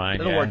doing fine.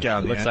 It'll work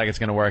out. It looks like it's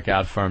going to work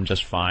out for him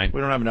just fine. We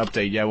don't have an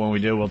update yet. When we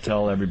do, we'll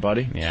tell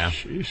everybody. Yeah.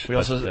 Jeez. We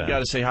also got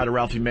to say hi to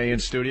Ralphie May in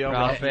studio.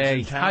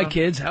 Ralphie. Hi,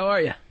 kids. How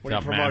are you? What are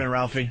you promoting,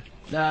 Ralphie?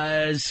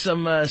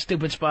 Some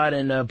stupid spot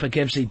in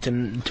Poughkeepsie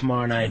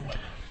tomorrow night.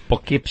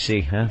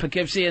 Poughkeepsie, huh?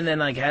 Poughkeepsie and then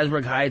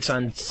Hasbrook Heights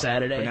on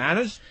Saturday.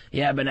 Bananas?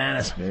 Yeah,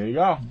 Bananas. There you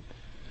go.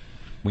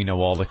 We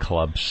know all the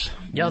clubs.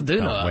 Y'all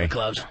do know all the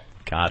clubs.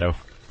 Gotta.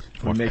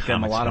 We make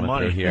them a lot of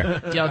money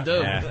here. Y'all do.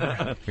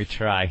 Yeah, we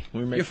try.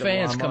 Your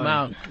fans come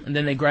out, and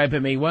then they gripe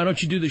at me, why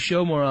don't you do the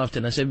show more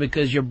often? I said,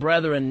 because your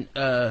brethren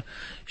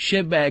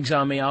shitbags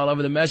on me all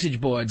over the message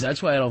boards.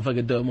 That's why I don't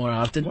fucking do it more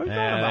often. What are you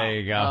talking about? There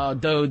you go. Oh,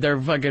 dude, they're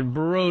fucking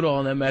brutal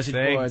on the message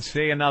boards.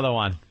 See another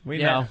one. We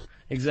know.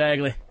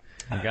 Exactly.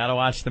 You gotta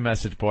watch the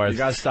message boards. You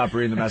gotta stop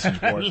reading the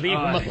message boards. Leave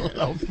them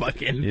alone,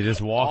 fucking. You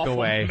just walk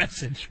away.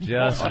 Message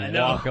just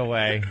walk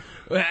away.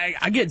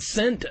 I get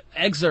sent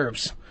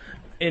excerpts.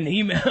 in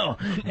email.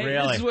 Hey,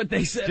 Really? this is what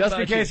they said. Just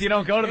about in case you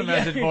don't go to the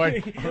message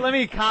board, Yeah. let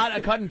me cut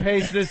and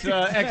paste this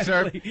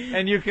excerpt,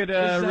 and you could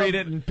read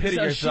it and pity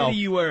This is yourself. how shitty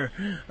you were.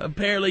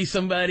 Apparently,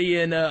 somebody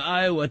in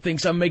Iowa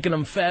thinks I'm making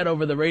them fat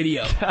over the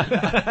radio.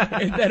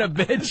 Isn't that a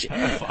bitch?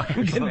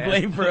 I'm getting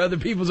blamed for other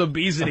people's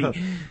obesity.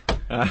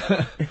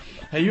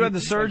 Hey, you had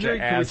the surgery?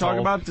 Can we talk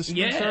about the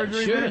Yeah,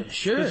 surgery?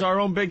 sure. Because our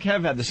own Big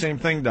Kev had the same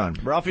thing done.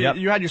 Ralphie,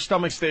 you had your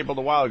stomach stapled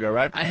a while ago,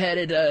 right? I had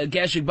it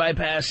gastric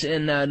bypass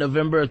in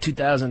November of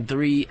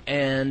 2003,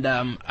 and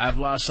I've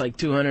lost like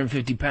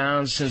 250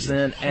 pounds since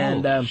then.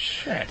 And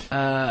shit.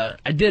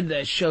 I did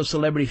that show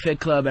Celebrity Fit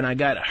Club, and I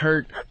got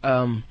hurt.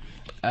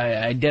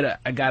 I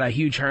got a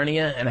huge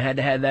hernia, and I had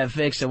to have that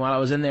fixed. And while I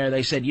was in there,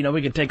 they said,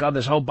 we could take all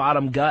this whole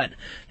bottom gut,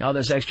 all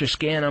this extra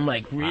skin. I'm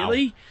like,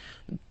 really? Wow.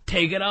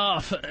 Take it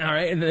off. All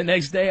right. And the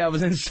next day I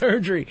was in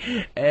surgery,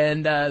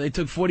 and they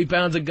took 40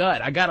 pounds of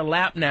gut. I got a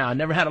lap now. I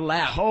never had a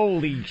lap.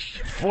 Holy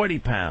 40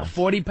 pounds.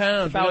 40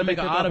 pounds. About to make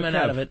an ottoman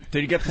out of it.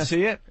 Did you get to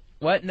see it?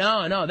 What?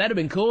 No. That'd have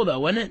been cool,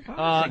 though, wouldn't it?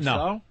 No.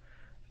 So.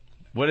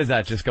 What is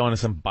that? Just going to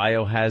some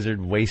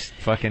biohazard waste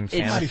fucking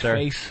canister?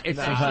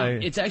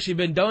 It's actually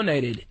been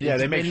donated. Yeah,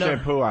 they make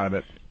shampoo out of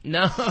it.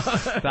 No.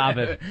 Stop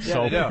it.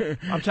 Yeah, they do.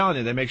 I'm telling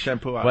you, they make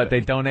shampoo out of it. But they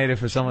donate it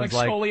for someone's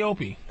like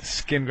Scoliope.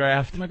 Skin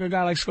graft? Like a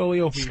guy like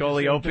Scoliope.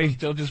 Scoliope?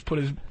 They'll just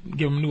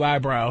give him new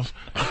eyebrows.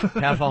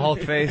 Half a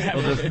Hulk face.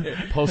 They'll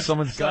just post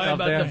someone's gut up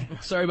there.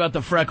 Sorry about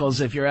the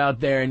freckles if you're out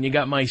there and you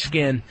got my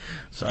skin.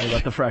 Sorry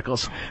about the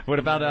freckles. What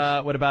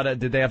about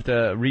did they have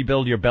to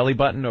rebuild your belly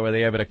button, or were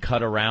they able to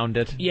cut around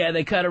it? Yeah,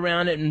 they cut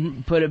around it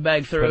and put it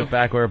back through. Put it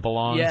back where it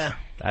belongs? Yeah.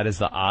 That is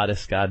the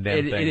oddest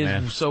goddamn thing,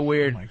 man. It is so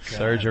weird.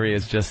 Surgery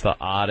is just the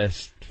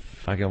oddest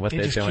fucking what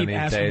they're doing these days. They just keep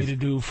asking me to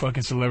do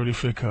fucking Celebrity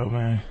Fit Club,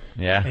 man.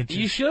 Yeah.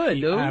 You should,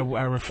 dude.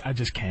 I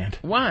just can't.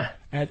 Why?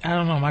 I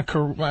don't know. My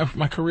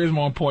career is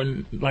more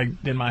important,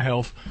 than my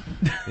health.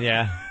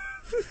 Yeah.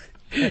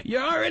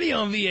 You're already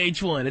on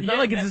VH1. It's not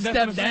like it's a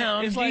step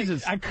down. It's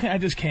Jesus. I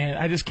just can't.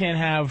 I just can't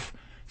have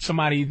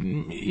somebody,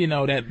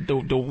 that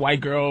the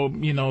white girl,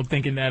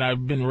 thinking that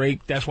I've been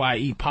raped. That's why I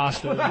eat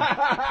pasta.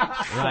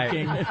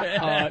 Fucking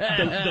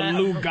the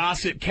Lou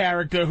Gossett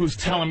character who's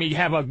telling me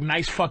have a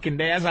nice fucking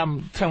day as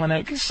I'm telling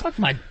her, suck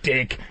my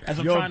dick. As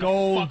I'm trying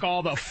to fuck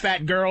all the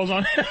fat girls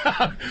on,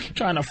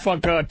 trying to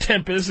fuck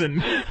Tempest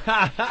and.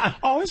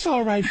 Oh, it's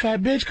all right,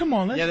 fat bitch. Come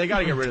on. Yeah, they got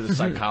to get rid of the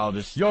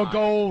psychologist. Your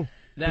goal,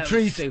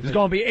 Patrice, is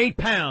going to be 8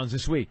 pounds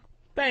this week.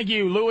 Thank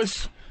you,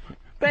 Lewis.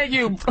 Thank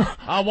you.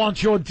 I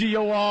want your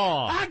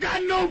DOR. I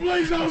got no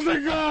place else to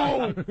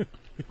go.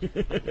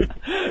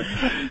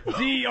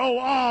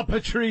 DOR,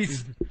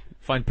 Patrice.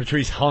 Find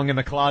Patrice hung in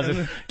the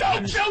closet.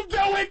 Don't you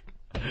do it.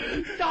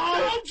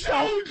 Don't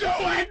you do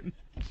it.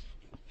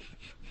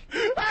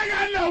 I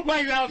got no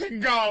place else to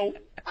go.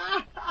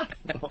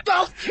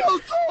 Don't you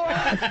do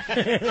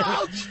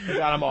it. You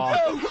got them all.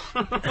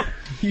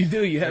 You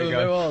do. You have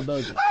them all,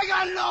 don't you? I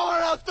got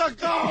nowhere else to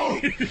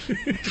go.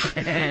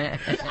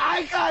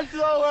 I got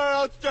nowhere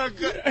else to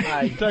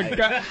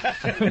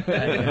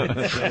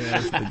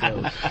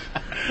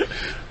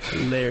go.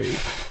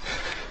 Hilarious.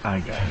 I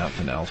got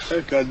nothing else.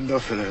 I got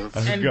nothing else.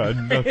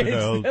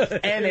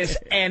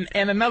 And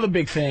another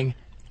big thing.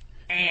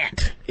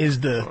 Ant is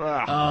the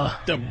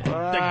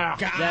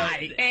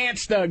guy.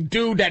 Ant's the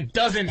dude that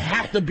doesn't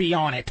have to be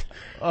on it.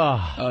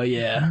 Oh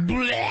yeah.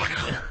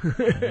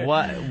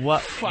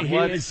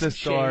 What's the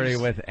story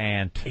with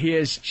Ant? He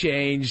has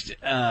changed.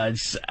 I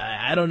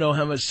don't know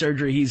how much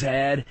surgery he's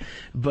had,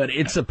 but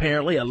it's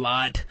apparently a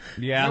lot.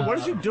 Yeah. What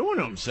is he doing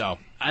to himself?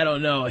 I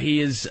don't know. He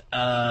is.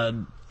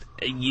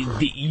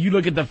 You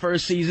look at the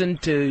first season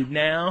to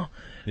now.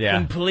 Yeah.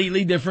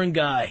 Completely different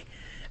guy.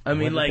 I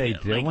mean, what are they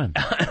doing?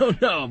 I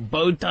don't know.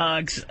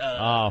 Botox.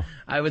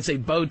 I would say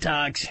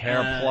Botox.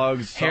 Hair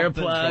plugs. Hair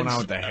Something's plugs. going on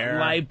with the hair.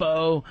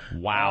 Lipo.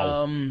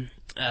 Wow.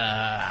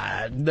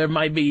 There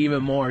might be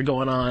even more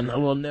going on. A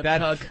little nip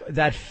tuck.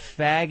 That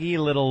faggy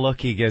little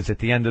look he gives at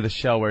the end of the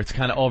show where it's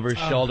kind of over his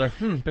shoulder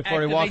before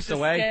he walks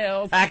away.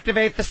 Scales.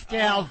 Activate the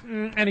scales.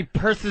 And he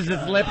purses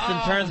his lips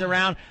and turns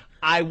around.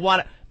 I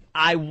want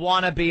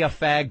to be a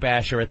fag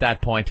basher at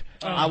that point.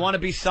 I want to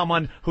be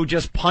someone who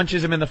just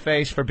punches him in the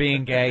face for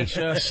being gay.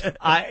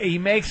 He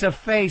makes a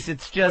face.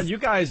 It's just you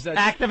guys that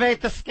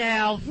activate the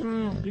scales.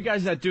 You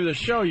guys that do the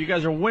show, you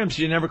guys are wimps.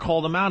 You never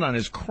called him out on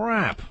his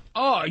crap.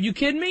 Oh, are you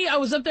kidding me? I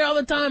was up there all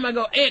the time. I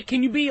go, Ant,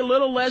 can you be a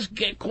little less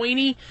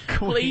Queenie?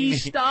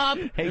 Please stop.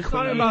 Hey, it's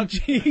not about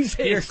Jesus.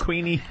 Here,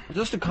 Queenie.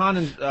 Just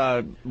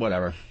a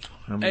whatever.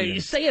 Hey,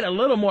 say it a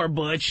little more,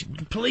 Butch.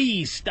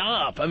 Please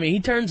stop. I mean,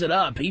 he turns it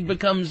up. He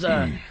becomes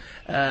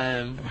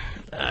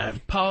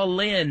Paul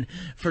Lynde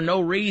for no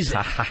reason.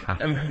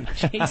 I mean,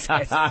 Jesus.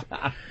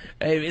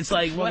 It's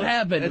like, what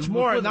happened? It's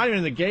more, not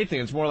even the gay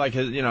thing. It's more like,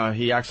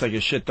 he acts like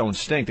his shit don't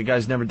stink. The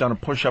guy's never done a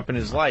push-up in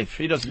his life.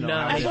 He doesn't know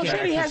how to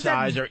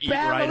exercise or eat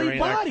right or anything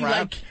like that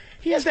crap.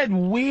 He has that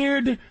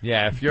weird,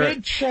 if you're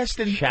big chest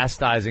and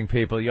chastising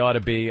people, you ought to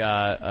be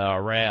a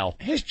rail.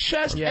 His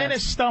chest and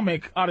his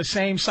stomach are the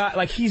same size.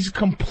 Like, he's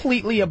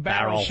completely a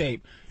barrel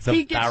shape.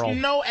 He gets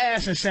no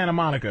ass in Santa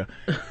Monica.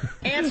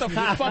 Ants are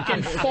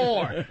fucking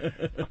 4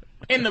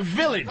 in the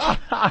Village.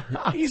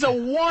 He's a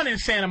 1 in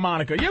Santa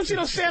Monica. You ever see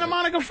those Santa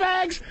Monica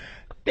fags?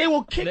 They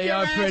will kick your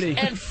ass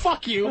and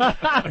fuck you.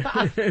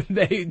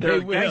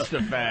 They're will. gangster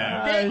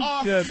fags. They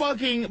are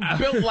fucking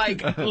built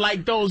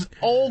like those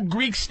old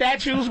Greek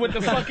statues with the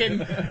fucking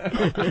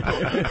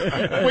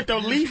with the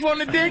leaf on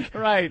the dick.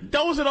 Right.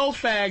 Those are those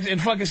fags in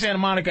fucking Santa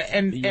Monica,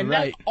 and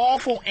that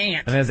awful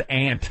ant. And there's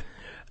Ant.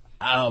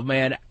 Oh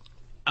man,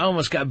 I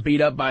almost got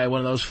beat up by one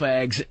of those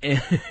fags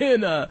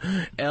in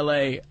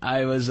L.A.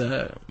 I was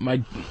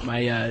my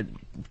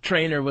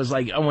trainer was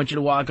like, I want you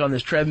to walk on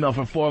this treadmill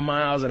for 4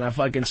 miles, and I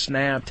fucking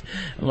snapped.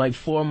 I'm like,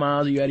 4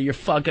 miles? Are you out of your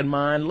fucking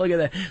mind? Look at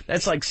that.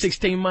 That's like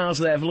 16 miles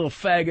to that little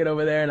faggot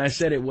over there, and I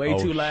said it way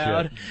too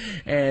loud.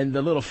 And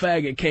the little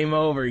faggot came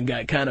over and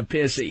got kind of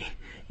pissy.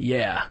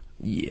 Yeah.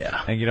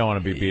 And you don't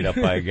want to be beat up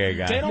by a gay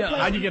guy.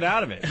 How'd you get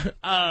out of it?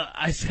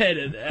 I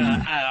said,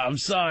 I'm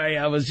sorry.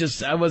 I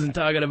wasn't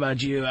talking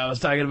about you. I was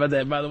talking about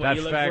that. By the way, that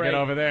you look faggot great.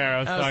 over there.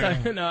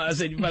 I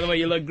said, by the way,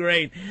 you look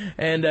great,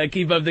 and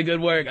keep up the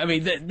good work. I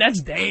mean, that's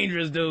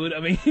dangerous, dude.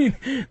 I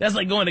mean, that's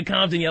like going to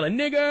Compton yelling,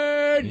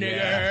 nigger,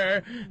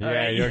 nigger.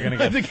 Yeah, you're going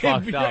to get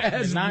fucked up.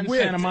 Not in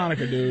Santa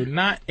Monica, dude.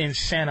 Not in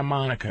Santa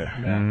Monica.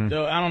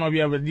 So, I don't know if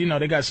you ever,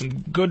 they got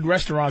some good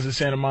restaurants in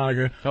Santa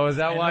Monica. Oh, is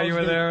that why you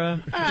were there?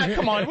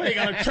 Come on, what are you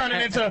going to turn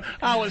it into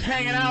I was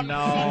hanging out? No.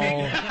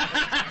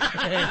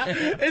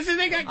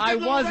 I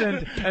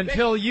wasn't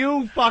until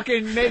you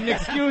fucking made an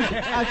excuse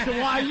as to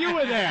why you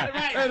were there.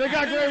 Hey, they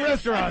got great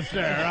restaurants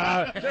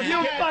there.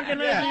 You fucking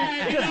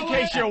just in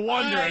case you're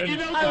wondering.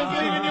 I was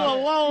leaving you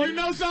alone. You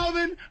know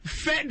something?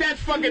 That's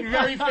fucking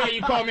very fair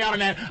you called me out on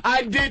that.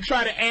 I did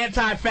try to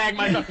anti-fag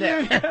myself.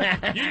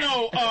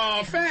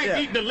 Fags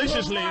eat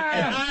deliciously,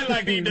 and I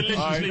like to eat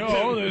deliciously too.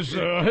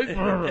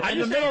 In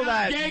the middle of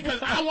that,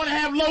 because I want to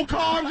have low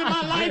carbs in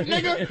my life,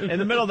 nigga. In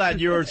the middle of that,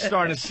 you were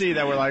starting to see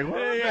that we're like,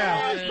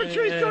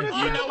 Patrice doing in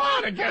Santa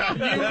Monica.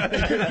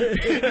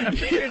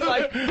 It's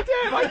like,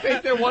 damn, I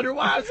think they wonder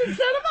why I was in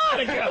Santa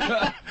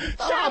Monica.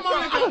 Santa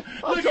Monica.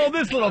 I'll throw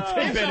this little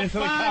tidbit into the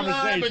line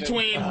conversation.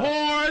 Between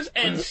whores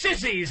and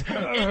sissies in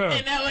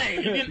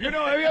L.A.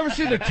 Have you ever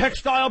seen the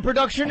textile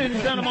production in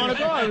Santa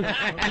Monica? I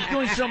was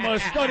doing some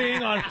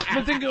studying on,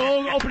 I think,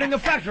 opening a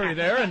factory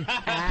there, and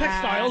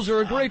textiles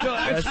are a great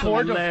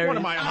export. One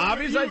of my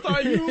hobbies. I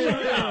thought you.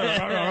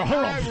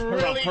 I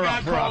really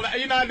got called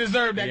out. I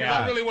deserve that because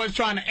I really was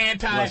trying to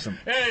Listen,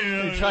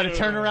 you try to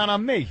turn around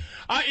on me.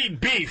 I eat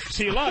beef.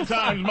 See, a lot of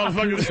times,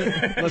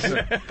 motherfuckers.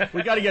 Listen,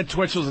 we got to get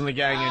Twitchell's in the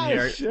gang in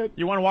here. Shit.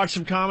 You want to watch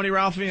some comedy,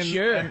 Ralphie,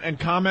 and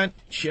comment?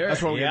 Sure.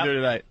 That's what we're going to do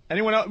today.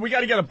 Anyone else? We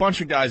got to get a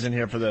bunch of guys in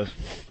here for this.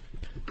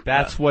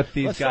 That's what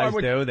these guys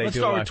do. Let's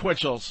start with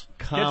Twitchell's.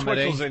 Comedy.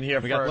 Get Twitchell's in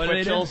here. We got first.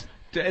 Twitchell's.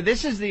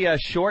 This is the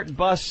Short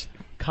Bus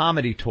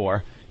Comedy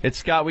Tour.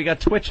 We got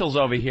Twitchell's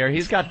over here.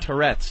 He's got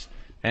Tourette's.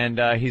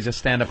 And he's a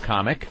stand-up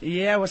comic.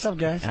 Yeah, what's up,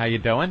 guys? How you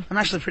doing? I'm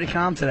actually pretty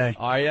calm today.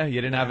 Are you?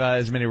 You didn't have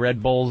as many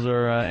Red Bulls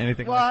or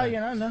anything like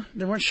that? Well, no,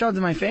 they weren't shoved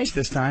in my face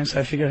this time, so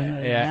I figured I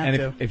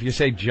didn't have to. If you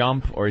say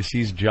jump or he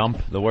sees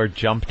jump, the word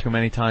jump too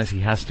many times,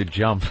 he has to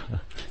jump.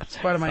 It's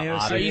part of my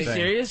OCD. Are you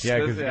serious? Yeah,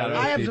 because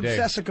I have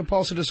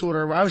obsessive-compulsive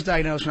disorder. I was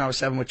diagnosed when I was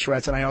 7 with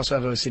Tourette's, and I also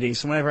have OCD.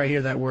 So whenever I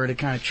hear that word, it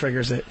kind of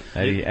triggers it.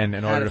 And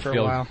in order to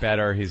feel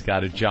better, he's got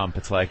to jump.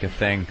 It's like a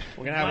thing.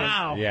 We're gonna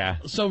have Yeah.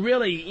 So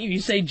really, if you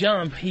say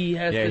jump, he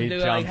has to do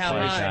like how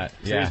high? That.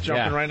 So he's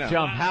jumping right now.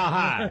 Jump how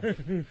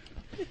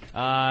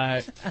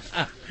high?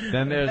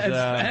 Then there's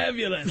That's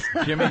fabulous.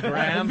 Jimmy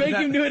Graham. Make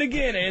him do it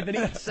again, Anthony.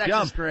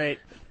 Sex is great.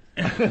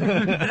 Is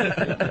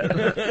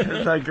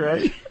that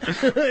great?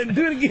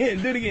 Do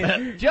it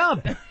again.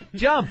 Jump.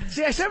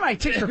 See, I said my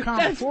tics were calm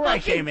before I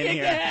came in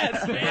here.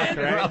 Ass, man.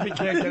 Ralphie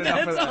can't get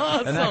enough of that.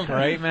 Awesome. Isn't that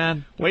great,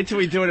 man? Wait till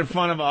we do it in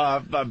front of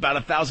about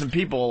 1,000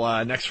 people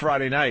next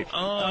Friday night.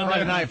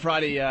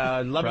 Friday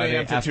 11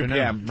 a.m. to 2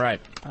 p.m.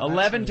 Right.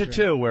 11 to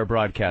 2 we're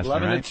broadcasting,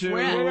 11 to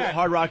 2,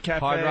 Hard Rock Cafe,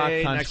 Hard Rock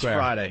Times next Square.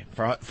 Friday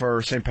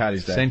for St.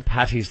 Patty's Day. St.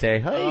 Patty's Day.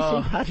 Hey,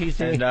 St. Patty's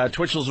Day. And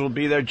Twitchell's will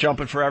be there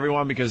jumping for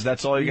everyone because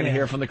that's all you're going to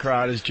hear from the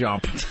crowd is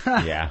jump.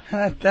 Yeah.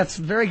 That's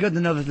very good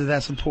to know that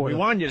that's important. We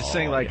wanted you to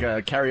sing like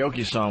a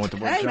karaoke song with the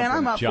word Hey, jump. man,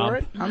 I'm up for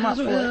it. I'm up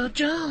for it.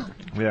 Jump.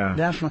 Yeah.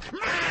 Definitely.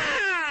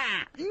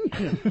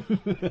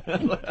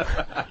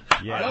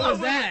 Yeah. What was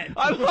that?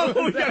 I love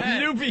we got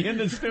Newbie in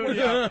the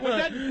studio.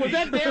 Was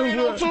that Darien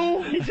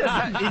O'Toole? He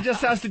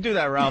just has to do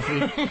that,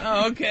 Ralphie.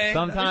 Oh, okay.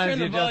 Sometimes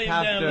you just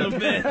have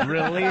to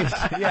release.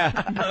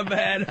 Yeah. My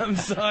bad. I'm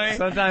sorry.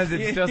 Sometimes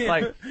it's just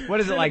like,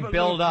 what is it, like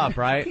build up,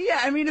 right?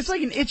 Yeah, I mean, it's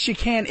like an itch you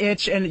can't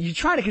itch, and you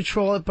try to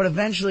control it, but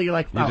eventually you're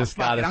like, You just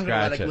fuck gotta it, I'm going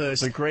to let scratch it it. loose.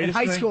 The greatest In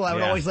high thing? school, I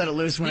would Yeah. always let it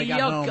loose when I You got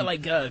yell home.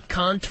 like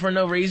cunt for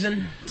no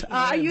reason?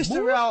 I used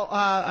to yell.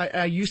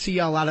 I used to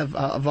yell a lot of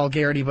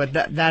vulgarity, but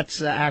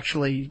that's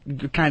actually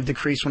kind of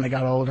decreased when I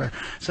got older.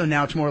 So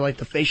now it's more like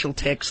the facial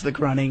tics, the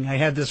grunting. I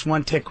had this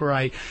one tick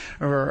where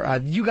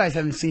you guys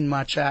haven't seen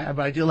much, but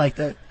I do like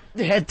the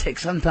head tick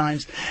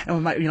sometimes, and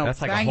with my,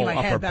 that's like banging a whole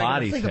my head upper back.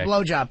 body It's like tick. a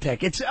blowjob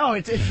tick. It's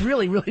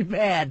really, really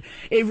bad.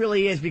 It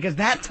really is, because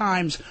that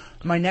times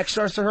my neck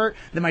starts to hurt,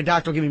 then my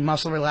doctor will give me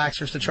muscle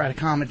relaxers to try to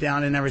calm it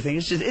down and everything.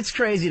 It's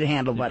crazy to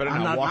handle, but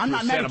I'm not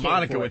Santa medicated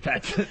Monica for with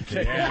it.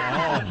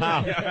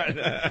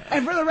 that.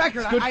 And for the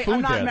record, good I'm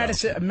food not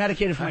there,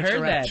 medicated for I my heard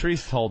Tourette. that.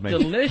 Patrice told me.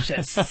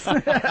 Delicious.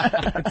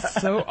 It's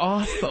so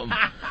awesome.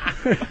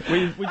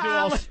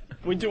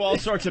 We do all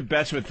sorts of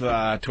bets with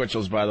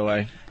Twitchell's, by the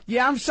way.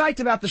 Yeah, I'm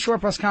psyched about the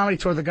Short Bus Comedy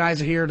Tour. The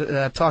guys are here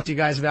to talk to you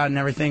guys about it and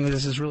everything.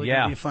 This is really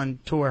going to be a fun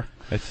tour.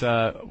 It's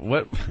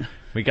what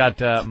we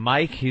got.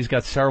 Mike, he's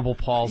got cerebral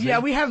palsy. Yeah,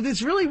 we have a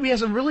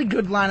really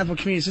good lineup of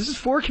comedians. This is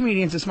 4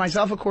 comedians. It's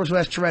myself, of course, who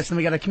has Tourette's, and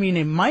we got a comedian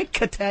named Mike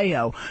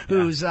Cateo,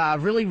 who's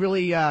really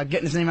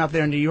getting his name out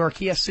there in New York.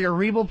 He has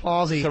cerebral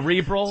palsy.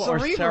 Cerebral or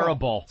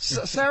cerebral?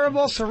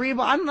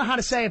 Cerebral. I don't know how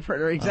to say it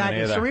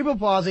exactly. Cerebral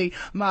palsy.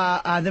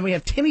 Then we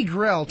have Tim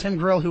Grill,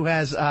 who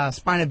has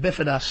spina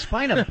bifida.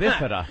 Spina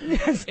bifida.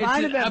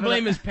 Spina bifida. I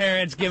blame his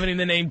parents giving him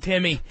the name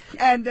Timmy.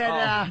 And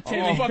then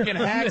Timmy. Fucking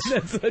hacks.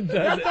 Those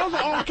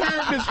are all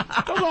characters.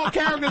 Those are all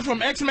characters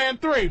from X-Men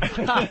 3.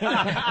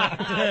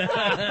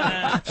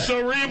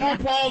 Cerebral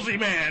palsy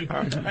man.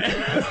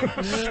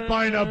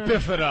 Spina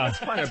bifida.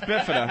 Spina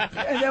bifida.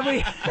 And then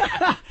we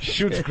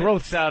shoots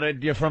growths out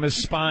at you from his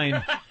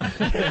spine.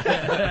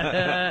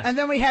 And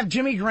then we have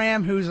Jimmy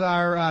Graham, who's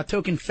our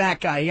token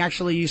fat guy. He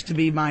actually used to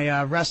be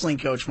my wrestling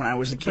coach when I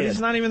was a kid. But he's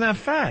not even that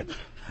fat.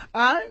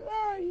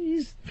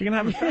 If you can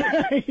have a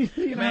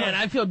Man,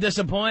 I feel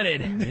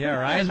disappointed. Yeah,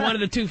 right. As one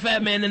of the 2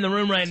 fat men in the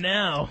room right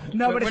now.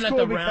 No, but we're it's not cool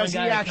the because round he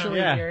guy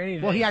actually, here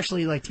either. well, he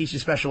actually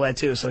teaches special ed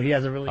too, so he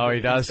has a really. Oh, he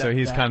does. So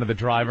he's kind of the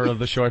driver of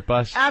the short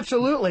bus.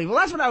 Absolutely. Well,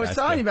 that's what I was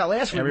telling you about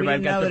last week. Everybody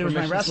we didn't know got that it was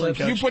my wrestling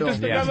coach. You put this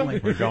together?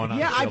 We're going on.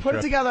 Yeah, I put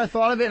it together. I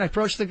thought of it, and I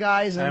approached the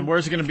guys. And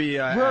where's it going to be?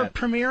 We're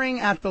premiering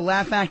at the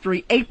Laugh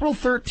Factory April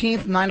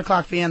 13th, 9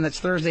 o'clock p.m. That's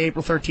Thursday,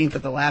 April 13th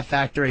at the Laugh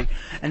Factory,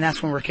 and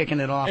that's when we're kicking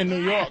it off. In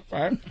New York,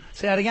 right?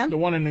 Say that again? The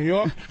one in New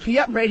York?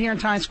 Yep, right here in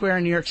Times Square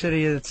in New York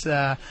City. It's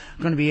going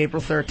to be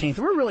April 13th.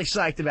 We're really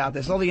psyched about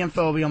this. All the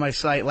info will be on my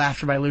site,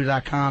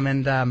 laughterbyLou.com.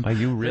 And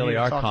you really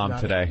are calm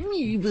today.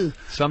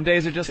 Some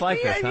days are just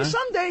like this, huh?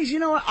 Some days, you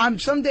know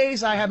what? Some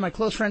days I have my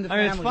close friend and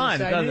family. It's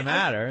fine. It doesn't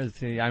matter.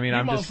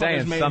 I'm just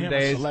saying. Some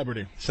days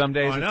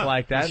it's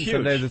like that, and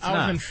some days it's not.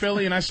 I was in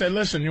Philly, and I said,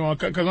 "Listen,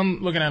 because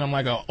I'm looking at him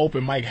like an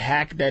open mic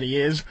hack that he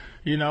is."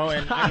 And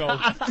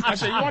I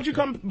said, "Why don't you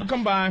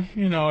come by?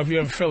 If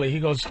you're in Philly." He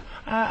goes,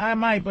 "I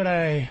might, but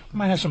I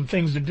might have some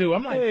things to do."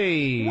 I'm like,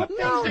 "Hey, what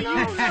things do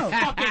you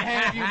fucking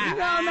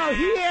have? No.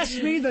 He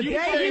asked me the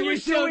day he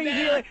was doing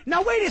healing.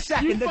 Now wait a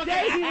second. The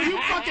day he was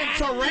you fucking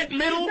Tourette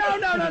middle. No.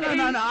 Don't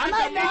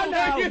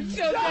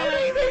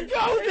even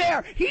go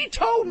there. He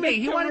told me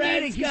he wanted me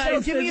to. He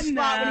said, "Give me a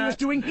spot when he was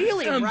doing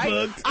helium."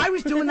 Right? I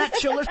was doing that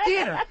Chiller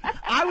Theater.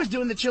 I was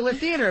doing the Chiller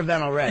Theater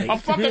event already. A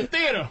fucking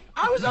theater.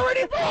 I was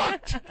already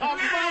booked. You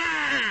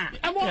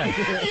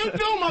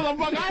do,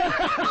 motherfucker.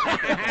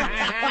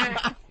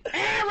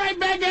 Right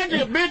back at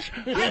you, bitch.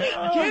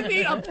 Give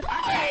me a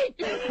break.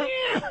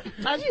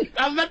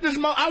 I let this.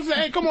 I said,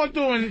 "Hey, come on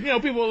through, and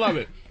people will love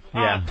it."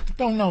 Yeah.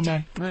 Don't know,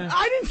 man.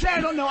 I didn't say I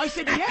don't know. I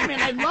said, yeah,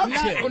 man, I'd love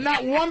to.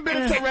 Not one bit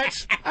of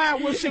Tourette's.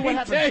 We'll see what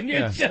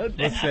happens. Yeah.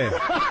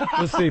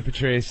 Let's see,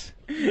 Patrice.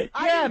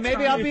 Yeah,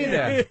 maybe I'll be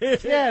there.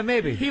 Yeah,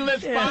 maybe. He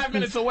lives 5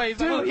 minutes away.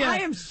 Dude, I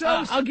am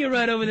so... I'll get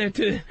right over there,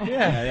 too.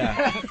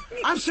 Yeah.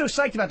 I'm so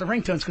psyched about the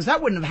ringtones, because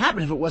that wouldn't have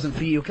happened if it wasn't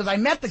for you, because I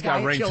met the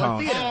guy at Chiller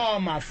Theater.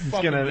 Oh, my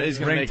fucking... He's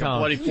gonna make a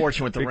bloody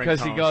fortune with the ringtones.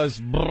 Because he goes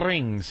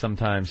bring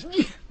sometimes.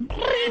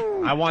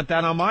 I want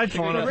that on my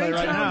phone. I'll tell you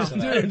right now.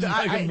 Dude,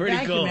 thank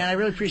you, man. I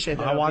really appreciate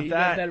that. I want You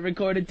that. got that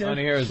recorded, too? I want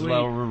to hear his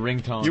little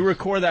ringtone. You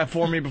record that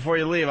for me before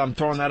you leave. I'm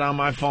throwing that on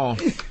my phone.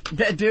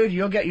 Dude,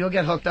 you'll get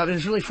hooked up.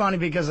 It's really funny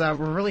because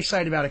we're really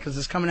excited about it because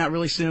it's coming out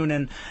really soon,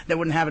 and that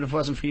wouldn't happen if it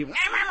wasn't for you.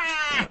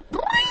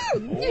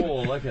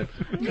 Oh, look at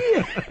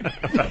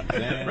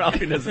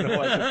Ralphie doesn't know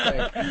what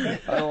to say.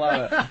 I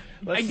love it.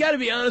 I gotta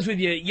be honest with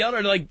you, y'all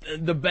are like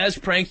the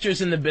best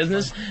pranksters in the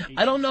business.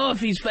 I don't know if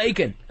he's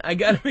faking. I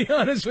gotta be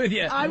honest with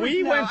you.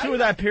 We went through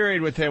that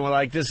period with him. We're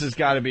like, this has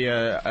got to be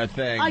a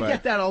thing. I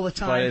get that all the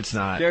time. But it's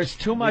not. There's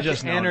too much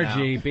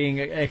energy being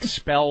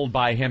expelled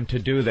by him to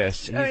do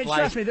this.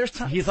 Trust me, there's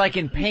he's like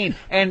in pain.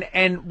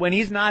 And when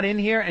he's not in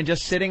here and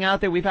just sitting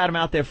out there, we've had him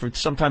out there for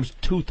sometimes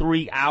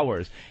 2-3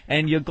 hours.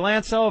 And you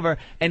glance over,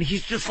 and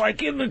he's just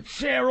like in the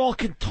chair all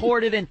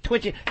contorted and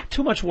twitching.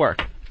 Too much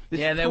work.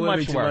 Yeah, that would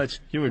be too much.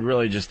 You would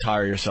really just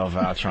tire yourself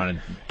out trying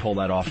to pull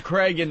that off.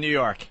 Craig in New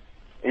York.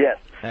 Yes.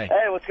 Hey,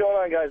 what's going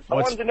on, guys? I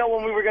wanted to know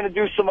when we were going to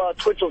do some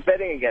Twitchell's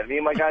betting again. Me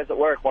and my guys at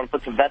work want to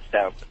put some bets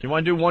down. You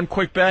want to do one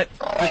quick bet?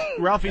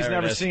 Ralphie's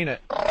never seen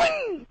it.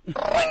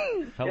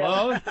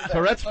 Hello?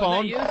 Tourette's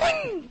phone.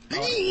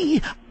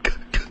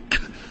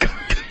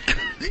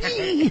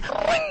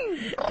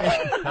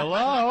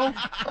 Hello?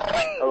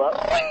 Hello?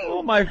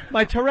 Oh,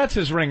 my Tourette's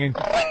is ringing.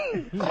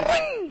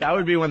 That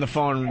would be when the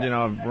phone,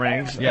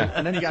 rings. Yeah.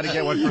 And then you got to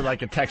get one for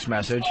like a text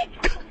message.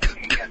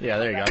 Yeah,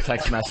 there you go.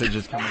 Text message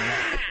is coming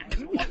in.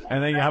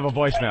 And then you have a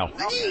voicemail.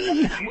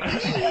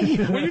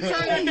 When you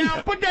turn that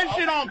down, put that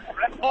shit on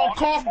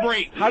cough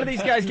break. How do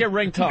these guys get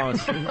ringtones?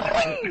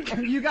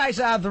 You guys,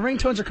 the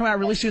ringtones are coming out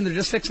really soon. They're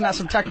just fixing out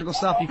some technical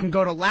stuff. You can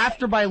go to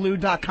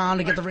laughterbyLou.com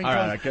to get the ringtones.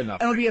 All right, good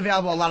enough. And it'll be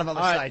available on a lot of other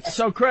sites.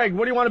 So, Craig,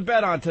 what do you want to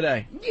bet on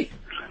today?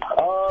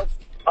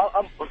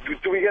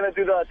 Do we gonna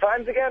do the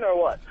times again or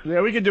what?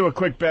 Yeah, we could do a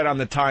quick bet on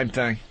the time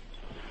thing.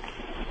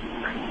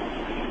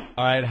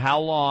 All right, how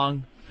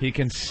long he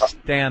can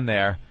stand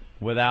there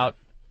without,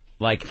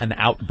 like, an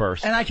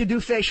outburst. And I could do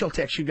facial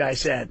tics, you guys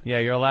said. Yeah,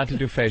 you're allowed to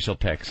do facial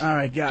tics. All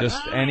right, got it.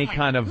 Just any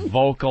kind of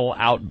vocal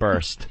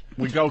outburst.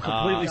 We go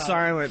completely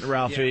silent,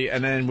 Ralphie,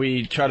 and then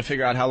we try to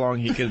figure out how long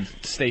he could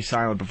stay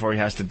silent before he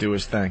has to do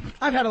his thing.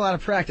 I've had a lot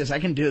of practice. I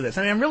can do this.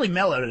 I mean, I'm really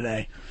mellow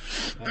today.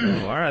 Oh,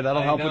 all right,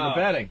 that'll help with the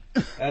betting.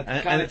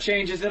 That kind of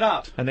changes it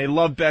up. And they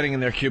love betting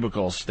in their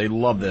cubicles. They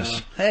love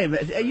this. Hey,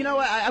 but you know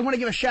what? I want to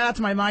give a shout out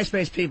to my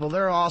MySpace people.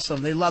 They're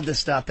awesome. They love this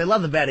stuff. They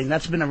love the betting.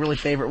 That's been a really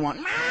favorite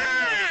one.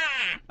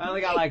 I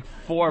only got like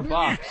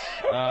 $4.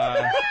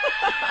 I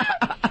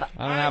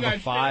don't have a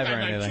 5 or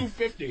anything.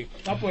 $2.50.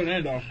 I'll put it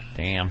in though.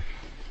 Damn.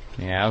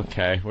 Yeah,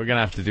 okay. We're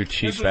gonna have to do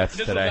cheap bets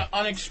this today. was an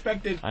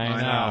unexpected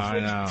I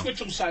know.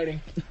 Twitchell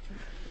sighting.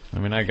 I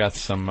mean, I got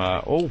some.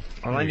 All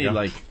I need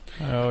like.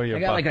 Oh, I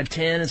got like a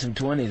 10 and some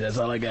 20s. That's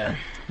all I got.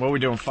 What are we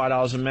doing?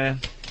 $5 a man.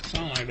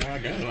 Something like that. I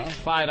guess.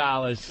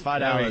 $5.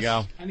 There we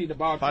go. I need to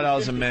borrow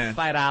 $5 a man.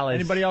 $5.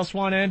 Anybody else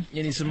want in?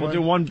 You need some We'll more?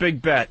 do one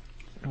big bet.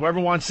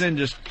 Whoever wants in,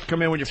 just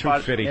come in with your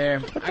 $2.50.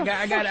 Yeah,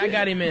 I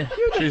got him in.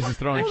 Patrice is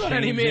throwing I got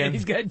change him in. in.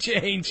 He's got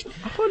change.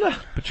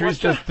 Patrice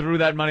just threw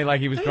that money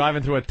like he was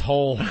driving through a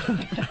toll. Just,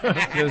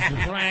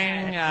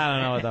 I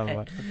don't know what that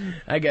was.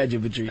 I got you,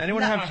 Patrice.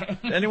 Anyone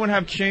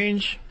have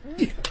change?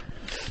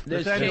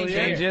 There's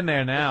change in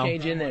there now.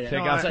 Change in there. Take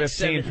out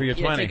 15 for your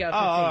 20. Take out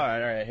 15. All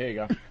right. Here you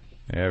go.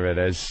 There it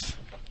is.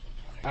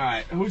 All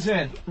right, who's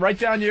in? Write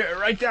down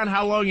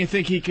how long you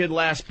think he could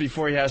last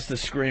before he has to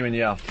scream and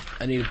yell.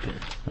 I need a pin.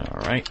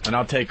 All right. And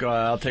I'll take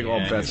all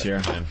bets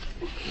here.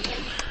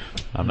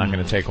 I'm not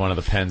going to take one of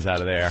the pens out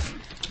of there.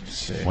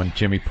 When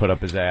Jimmy put up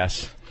his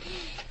ass.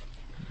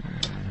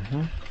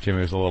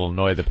 Jimmy was a little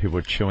annoyed that people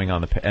were chewing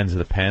on the ends of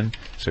the pen,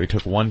 so he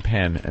took one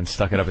pen and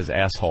stuck it up his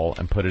asshole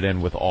and put it in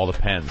with all the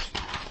pens.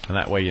 And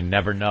that way you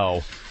never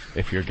know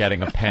if you're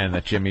getting a pen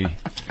that Jimmy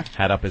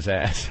had up his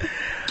ass.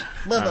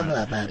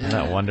 Isn't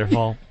that wonderful?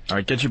 All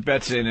right, get your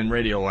bets in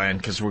Radioland,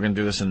 because we're going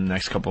to do this in the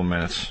next couple of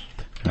minutes.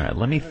 All right,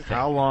 let me think.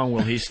 How long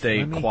will he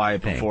stay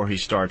quiet before he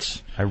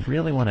starts? I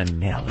really want to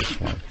nail this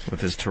one.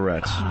 With his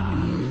Tourette's.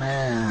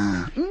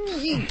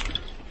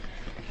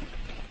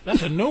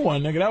 That's a new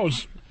one, nigga. That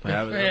was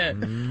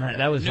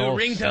That was new all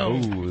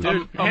ringtone. smooth.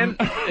 Dude,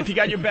 if you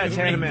got your bets,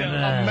 hand them in.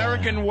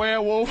 American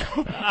Werewolf.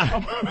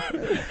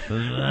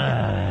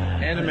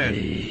 Hand them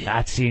in.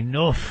 That's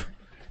enough.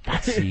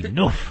 That's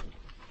enough.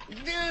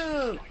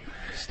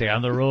 Stay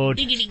on the road.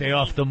 Stay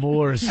off the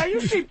moors. Hey, you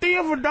see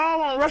Thea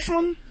Vidal on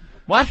wrestling?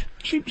 What?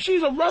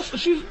 She's a wrestler.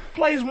 She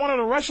plays one of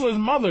the wrestlers'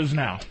 mothers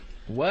now.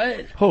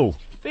 What? Who?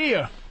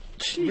 Thea.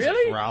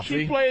 Really?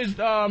 Ralphie. She plays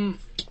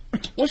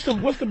what's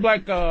the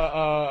black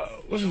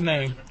what's his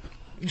name?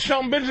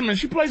 Shelton Benjamin.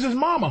 She plays his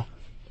mama.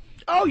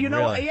 Oh, you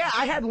know, Really? yeah,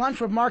 I had lunch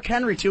with Mark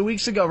Henry 2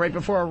 weeks ago, right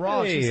before a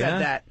Raw. She Hey, said huh?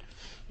 that.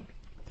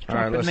 All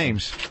right, Good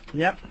names.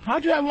 Yep.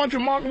 How'd you have lunch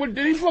with Mark?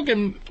 Did he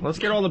fucking? Let's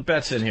get all the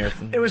bets in here.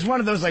 It was one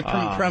of those like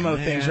promo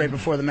man. things right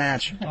before the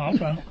match. Oh,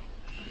 okay.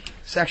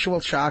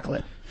 Sexual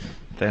chocolate.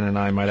 Dan and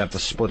I might have to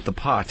split the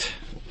pot.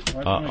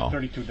 Uh-oh.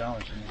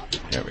 $32.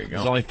 There we It's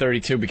go. only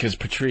 32 because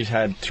Patrice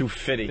had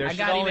 250. There I should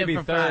got only him be in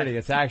for 30. $5.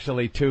 It's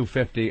actually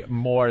 250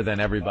 more than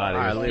everybody.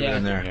 All right, leave it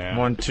in there. Yeah.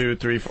 1, 2,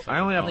 3, 4. I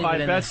only have Leave it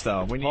 5 in bets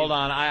though. We need. Hold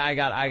on, I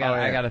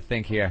got to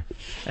think here.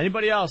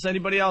 Anybody else?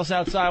 Anybody else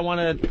outside want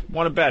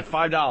to bet?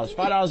 $5.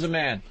 $5 a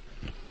man.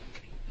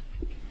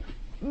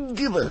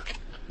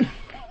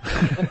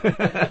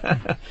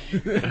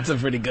 That's a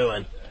pretty good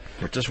one.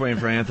 We're just waiting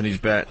for Anthony's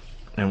bet,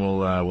 and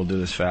we'll do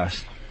this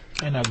fast.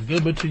 And I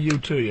give it to you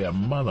too, you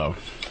mother.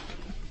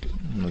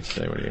 Let's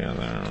see what do you got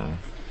there.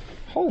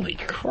 Holy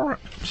crap!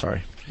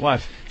 Sorry.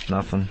 What?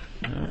 Nothing.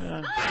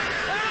 I'm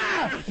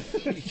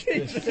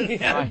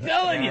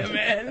telling you,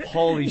 man.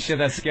 Holy shit,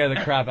 that scared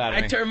the crap out of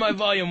I me. turned my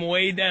volume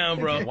way down,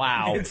 bro.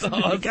 Wow. It's You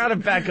awesome. gotta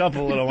back up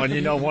a little when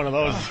you know one of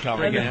those is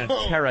coming. Friggin'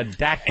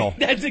 pterodactyl.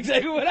 That's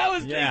exactly what I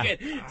was Yeah.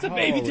 thinking. It's a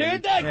baby Holy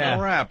pterodactyl. Yeah.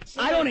 Crap.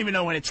 I don't even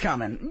know when it's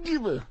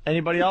coming.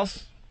 Anybody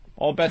else?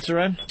 All bets are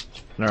in?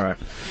 All right.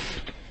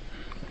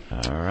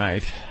 All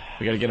right.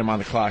 We gotta get him on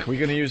the clock. We're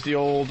gonna use the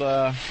old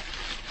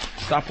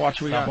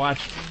stopwatch we got.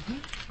 Stopwatch.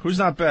 Who's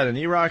not betting?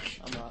 E-Rock?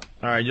 I'm not.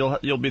 All right,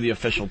 you'll be the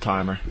official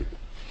timer.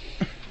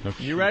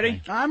 You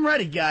ready? I'm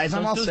ready, guys.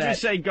 I'm all As soon as we set.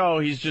 say go,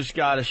 he's just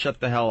got to shut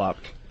the hell up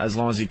as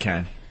long as he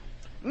can.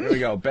 Here we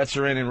go. Bets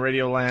are in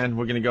Radioland.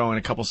 We're going to go in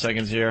a couple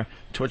seconds here.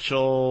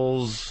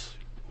 Twitchell's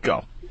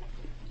go.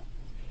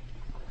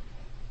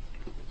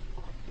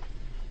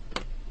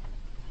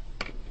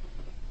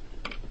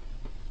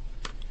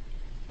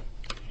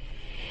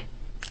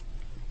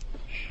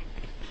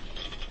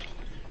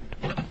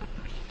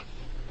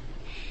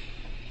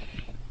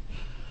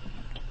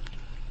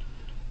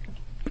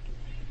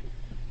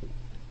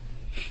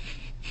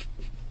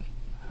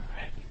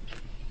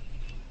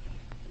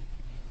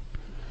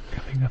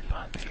 coming up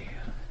on the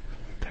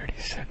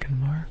 30-second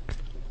mark.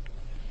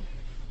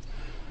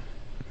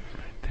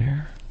 Right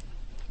there.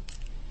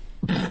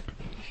 Hold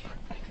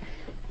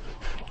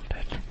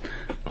it.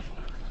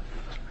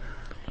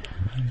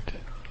 Right.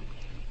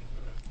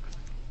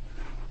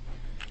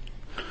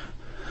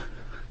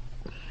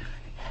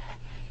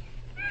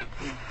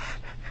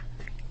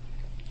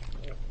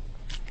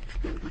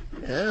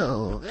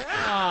 Ew.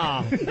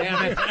 Oh,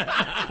 damn it.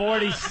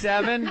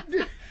 47?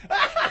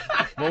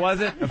 What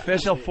was it?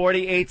 Official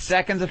 48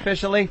 seconds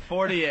officially?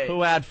 48.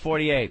 Who had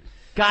 48?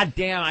 God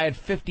damn, I had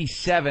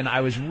 57.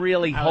 I was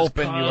really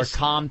hoping you were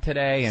calm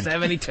today. And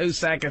 72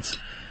 seconds.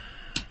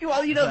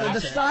 Well, you know, the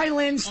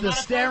silence, the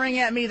staring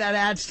at me, that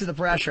adds to the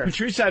pressure.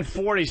 Patrice had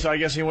 40, so I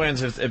guess he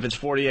wins if it's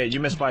 48. You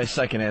missed by a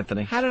second,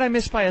 Anthony. How did I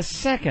miss by a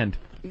second?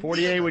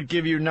 48 would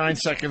give you 9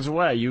 seconds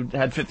away. You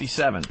had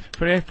 57.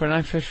 48,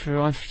 49, 50,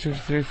 51, 52,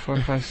 53,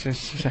 4, 5, 6,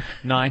 7,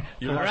 9.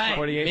 All right.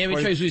 48, Maybe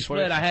 40, Trace we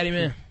split. 40. I had him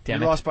in. Damn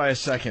you it. lost by a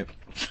second.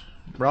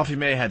 Ralphie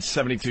May had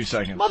 72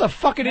 seconds.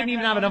 Motherfucker didn't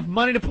even have enough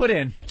money to put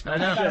in. I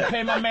know. Gotta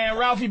pay my man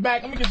Ralphie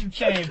back. Let me get some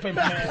change, paper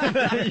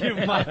man. You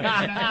might.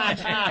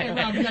 Hey,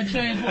 Ralphie, got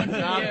change one too.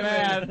 Not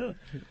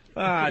bad.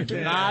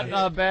 Not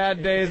a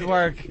bad day's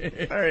work.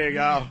 There you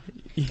go.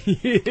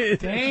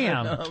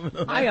 Damn.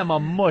 I am a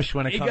mush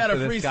when it He comes got to a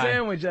this free guy.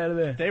 sandwich out of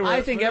there.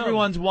 I think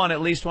everyone's won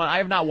at least one. I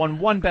have not won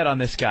one bet on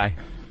this guy.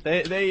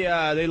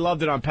 They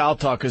loved it on Pal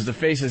Talk because the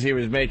faces he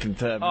was making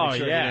to make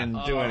sure he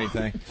didn't do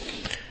anything.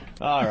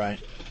 All right.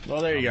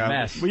 Well, there you go.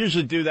 Mess. We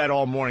usually do that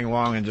all morning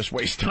long and just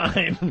waste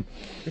time.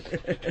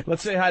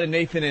 Let's say hi to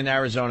Nathan in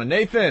Arizona.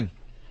 Nathan.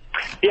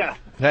 Yeah.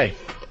 Hey.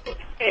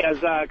 Hey, I was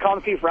calling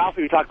to see if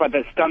Ralphie would talk about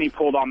that stunt he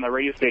pulled on the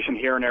radio station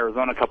here in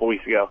Arizona a couple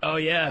weeks ago. Oh,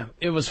 yeah.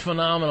 It was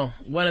phenomenal.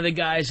 One of the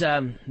guys,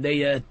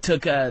 they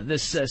took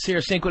this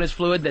serosynchronous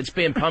fluid that's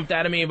being pumped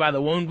out of me by the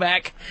wound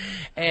vac,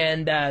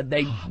 and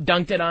they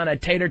dunked it on a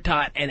tater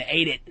tot and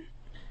ate it.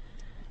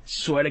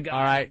 Swear to God.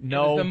 All right, It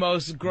was the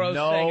most gross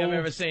thing I've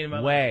ever seen in my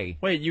life.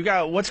 Wait, you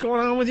got what's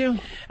going on with you?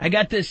 I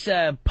got this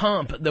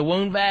pump, the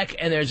wound vac,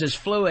 and there's this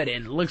fluid.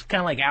 It looks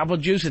kind of like apple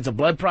juice. It's a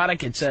blood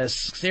product. It's a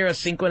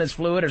serosynchronous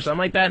fluid or something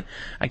like that.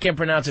 I can't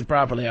pronounce it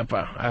properly. I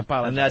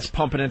apologize. And that's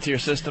pumping into your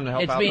system to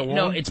help out the wound?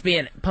 No, it's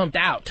being pumped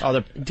out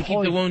to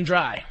keep the wound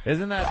dry.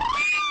 Isn't that...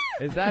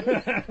 Is that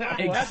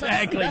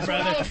exactly,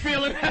 brother?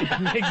 Feeling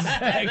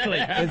exactly.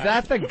 Is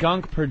that the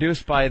gunk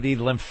produced by the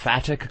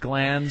lymphatic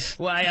glands?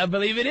 Why, I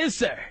believe it is,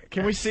 sir.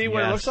 Can we see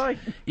what it looks like?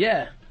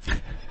 Yeah.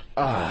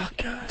 Oh,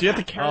 God. Do you have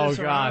to carry this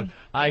around? God.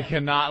 I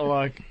cannot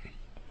look.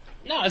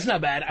 No, it's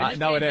not bad. I just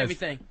no, it changed is.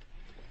 everything.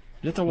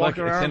 You have to walk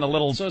around? It's in a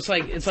little... So it's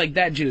like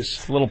that juice.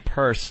 It's a little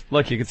purse.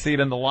 Look, you can see it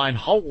in the line.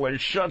 Holy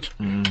shit.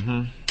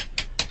 Mm-hmm.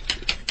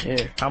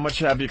 Yeah. How much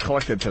have you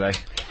collected today?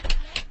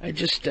 I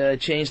just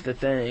changed the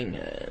thing,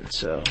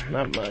 so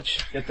not much.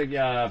 Get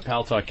the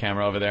Pal Talk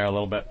camera over there a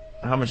little bit.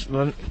 How much?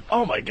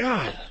 Oh, my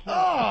God.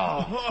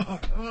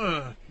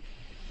 I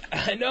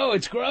know,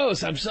 it's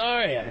gross. I'm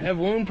sorry. I have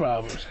wound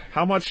problems.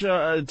 How much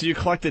do you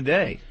collect a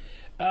day?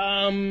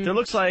 There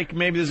looks like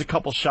maybe there's a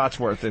couple shots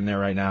worth in there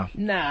right now.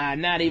 Nah,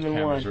 not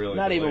even one. Really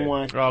not even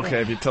one.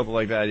 Okay, if you tilt it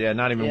like that, yeah,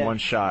 not even one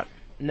shot.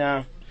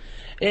 No.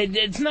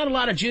 It's not a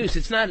lot of juice.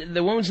 It's not,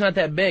 the wound's not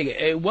that big.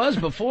 It was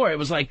before. It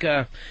was like,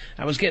 I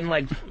was getting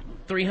like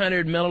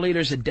 300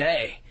 milliliters a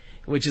day,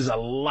 which is a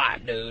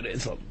lot, dude.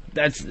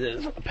 That's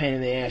a pain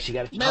in the ass. You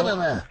got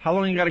to. How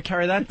long you got to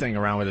carry that thing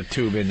around with a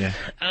tube in you?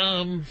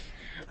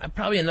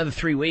 Probably another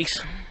 3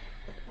 weeks.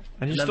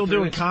 And you're still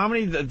doing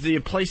comedy? Do you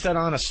place that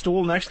on a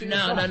stool next to you?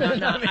 No.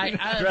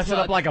 I dress it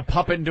up like a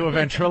puppet into a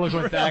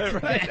ventriloquist act.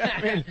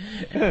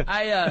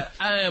 I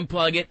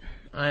unplug it.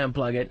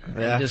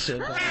 Yeah.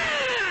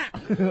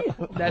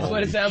 That's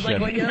what it sounds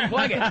like when you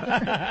unplug it.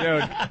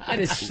 Dude, that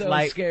is so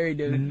scary,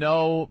 dude.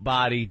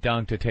 Nobody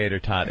dunked a tater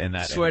tot in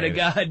that. Swear to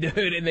God,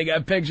 dude, and they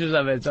got pictures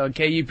of it. It's on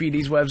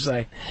KUPD's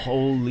website.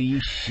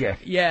 Holy shit.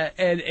 Yeah,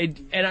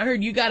 and I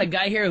heard you got a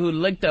guy here who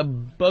licked a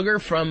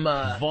booger from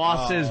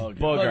Voss's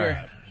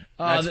booger.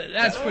 Oh,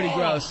 that's pretty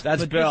gross.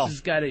 That's but Bill.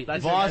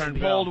 Voss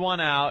pulled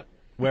one out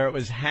where it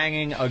was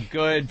hanging a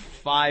good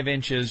 5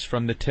 inches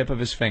from the tip of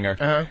his finger.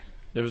 Uh-huh.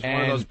 There was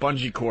one of those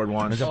bungee cord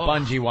ones. There's a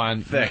bungee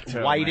one, thick,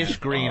 too, whitish,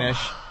 greenish,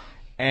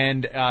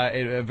 and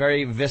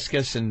very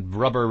viscous and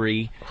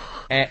rubbery,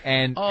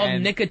 and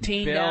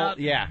nicotine Bill,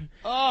 out. Yeah.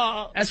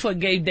 Oh, that's what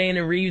gave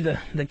Dana Reeve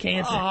the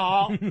cancer.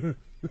 Oh.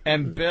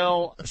 And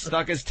Bill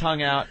stuck his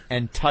tongue out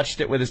and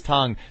touched it with his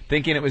tongue,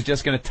 thinking it was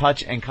just going to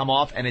touch and come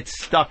off, and it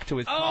stuck to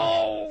his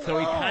tongue. So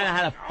he kind of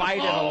had to fight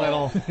it a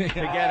little to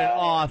get it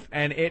off,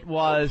 and it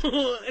was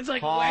it's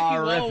like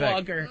horrific. Wacky Wall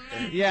Walker.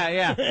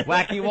 Yeah,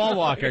 Wacky Wall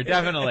Walker,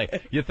 definitely.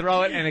 You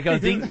throw it, and it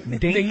goes ding,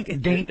 ding,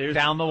 ding,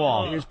 down the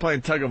wall. He was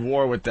playing tug of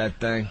war with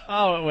that thing.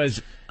 Oh, it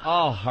was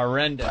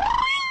horrendous.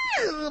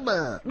 All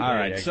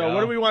right, so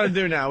what do we want to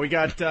do now? We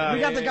got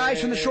the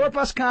guys from the Short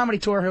Bus Comedy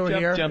Tour who are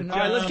here. All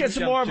right, let's get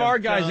some more of our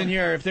guys in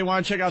here if they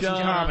want to check out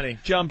some comedy.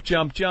 Jump.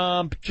 That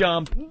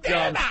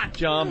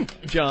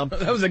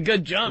was a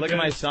good jump. Look at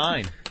my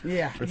sign.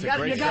 Yeah, It's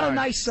you got a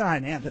nice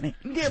son, Anthony.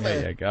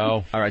 There you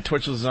go. All right,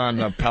 Twitch was on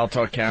the Pal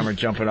Talk camera,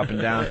 jumping up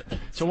and down.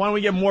 So why don't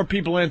we get more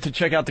people in to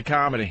check out the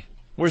comedy?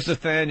 Where's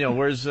Nathaniel?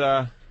 Where's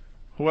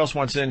who else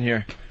wants in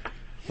here?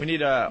 We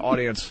need an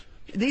audience.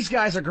 These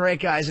guys are great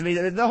guys. I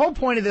mean, the whole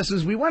point of this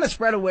is we want to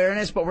spread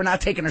awareness, but we're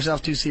not taking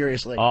ourselves too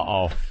seriously.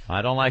 Uh-oh.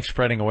 I don't like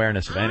spreading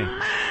awareness of any.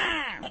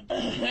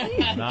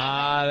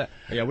 Not.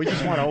 Yeah, we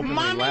just want to openly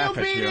laugh at you. Mommy will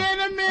be there in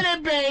a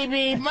minute,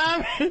 baby.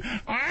 Mommy.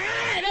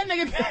 That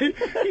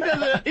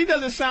nigga, he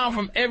does a sound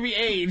from every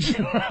age.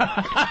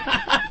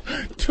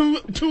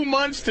 2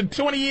 months to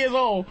 20 years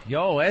old.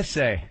 Yo,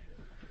 Essay.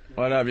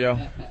 What up, yo?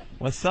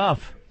 What's up?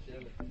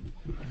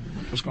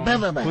 What's going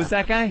on? Who's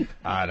that guy?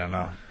 I don't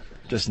know.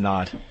 Just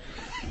not.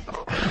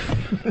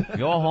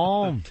 Go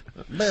home.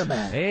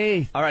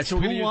 Hey. All right, so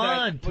we're going to use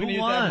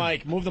that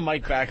mic. Move the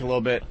mic back a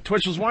little bit.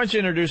 Twitchels, why don't you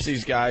introduce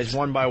these guys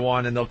one by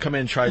one, and they'll come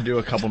in and try to do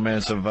a couple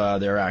minutes of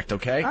their act,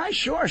 okay? All right,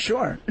 sure.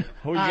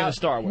 Who are you going to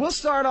start with? We'll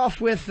start off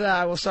with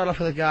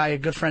a guy, a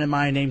good friend of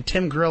mine named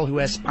Tim Grill, who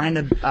has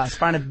spina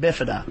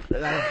bifida.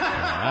 All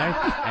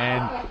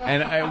right.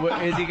 And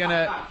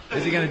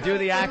is he gonna do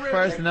the act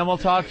first, and then we'll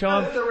talk to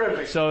him?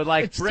 So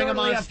bring him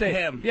on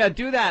stage. Yeah,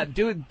 do that.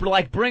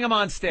 Bring him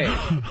on stage.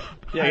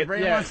 Yeah,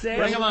 bring him on stage.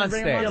 Bring him on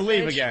stage. Yeah,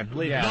 leave again.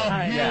 Leave.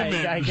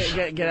 Yeah,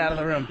 get out of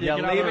the room. Yeah,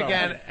 leave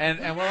again,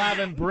 and we'll have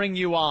him bring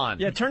you on.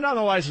 Yeah, turn down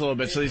the lights a little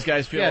bit so these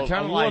guys feel a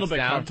little bit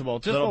comfortable.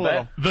 Just a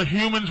little. The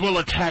humans will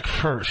attack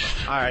first.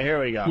 All right, here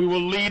we go. We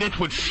will lead it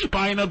with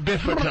spina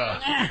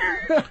bifida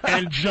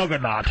and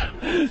juggernaut.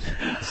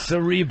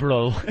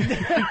 Cerebral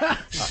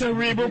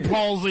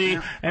palsy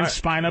and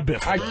spina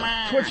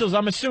bifida. Twitchels,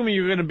 I'm assuming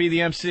you're going to be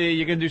the MC.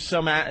 You're going to do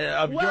some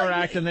of your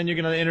act, and then you're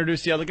going to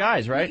introduce the other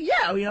guys, right?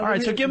 Yeah. All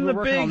right, so give them the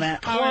big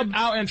club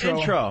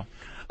intro.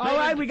 All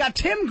right, we got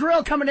Tim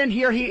Grill coming in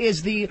here. He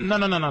is the...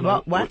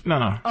 No. What?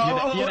 No.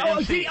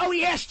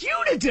 He asked you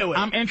to do it.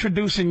 I'm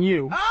introducing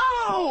you.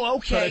 Oh,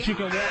 okay. So that you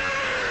can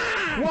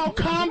Well,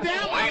 calm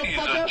down, Ladies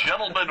and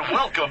gentlemen,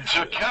 welcome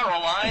to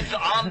Caroline's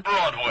on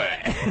Broadway.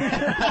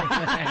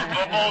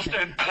 The most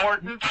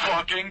important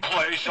fucking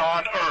place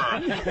on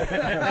Earth.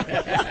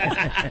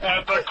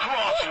 At the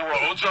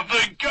crossroads of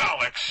the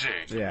galaxy.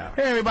 Yeah.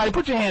 Hey, everybody,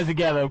 put your hands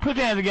together.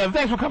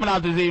 Thanks for coming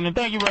out this evening.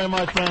 Thank you very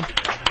much, man.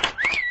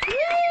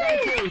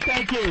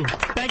 Thank you.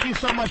 Thank you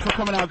so much for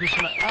coming out this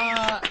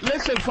night.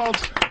 Listen,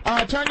 folks,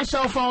 turn your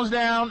cell phones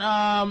down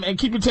and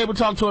keep your table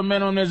talk to a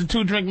minimum. There's a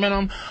 2-drink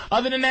minimum.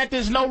 Other than that,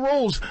 there's no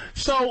rules.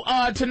 So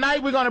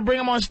tonight we're going to bring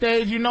him on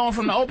stage. You know him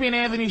from the Opie and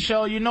Anthony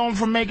show. You know him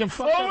from making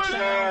fucked up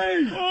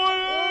sounds.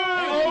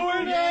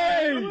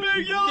 O&A!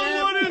 Big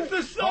yellow one is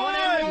the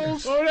sign!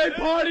 O&A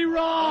party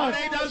rock!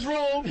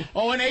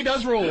 O&A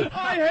does rule.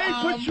 I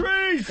hate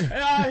Patrice!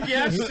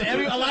 Yes,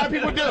 a lot of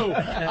people do.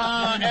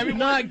 Everyone,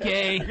 not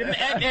gay.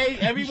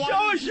 Everyone.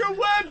 Show us your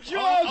web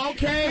joke!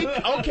 Okay.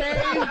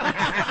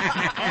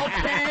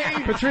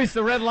 Patrice,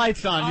 the red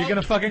light's on. You're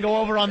gonna fucking go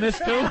over on this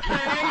too?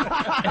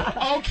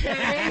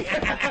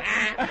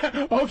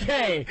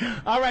 Okay.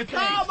 All right.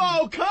 Come!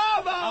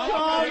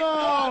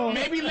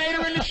 Maybe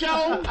later in the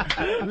show.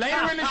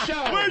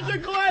 Where's the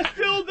glass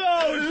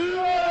dildos?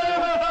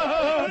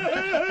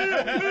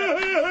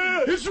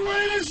 It's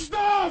raining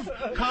stuff!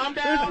 Calm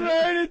down. It's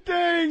raining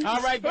things!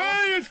 All right,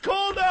 hey, it's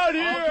cold out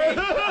here!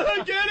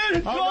 Okay. Get it?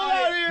 It's cold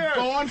out here!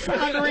 Go on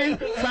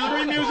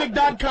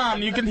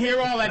foundrymusic.com. You can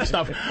hear all that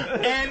stuff.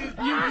 And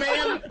you may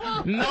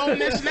have known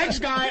this next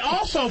guy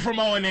also from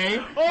O&A.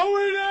 All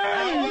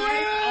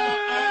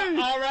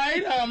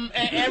right,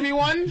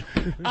 everyone.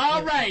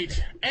 All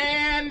right.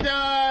 And,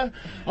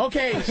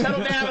 okay,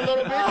 settle down a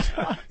little bit.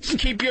 Just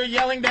keep your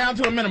yelling down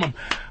to a minimum.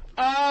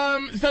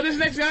 So this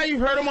next guy,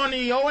 you've heard him on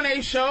the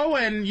O&A show,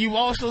 and you've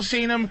also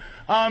seen him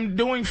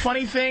doing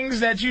funny things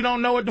that you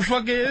don't know what the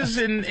fuck is,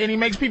 and he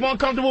makes people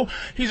uncomfortable.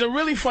 He's a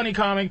really funny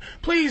comic.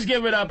 Please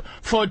give it up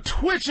for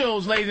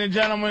Twitchels, ladies and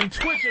gentlemen.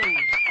 Twitchels.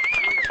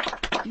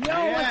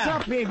 Yo, what's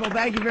up, people?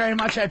 Thank you very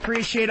much. I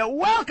appreciate it.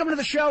 Welcome to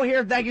the show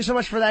here. Thank you so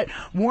much for that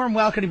warm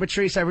welcome,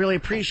 Patrice. I really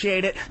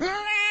appreciate it. All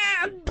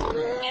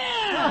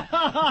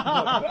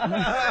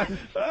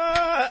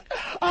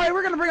right,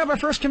 we're going to bring up our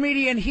first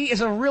comedian. He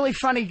is a really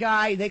funny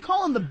guy. They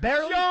call him the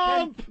barely...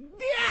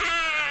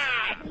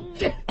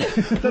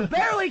 The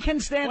barely can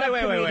stand up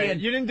comedian. Wait.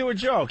 You didn't do a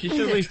joke. You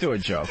should at least do a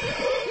joke.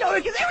 No,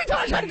 because every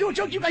time I try to do a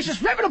joke, you guys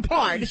just rip it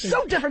apart. It's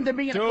so different than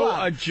being in a club.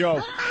 Do a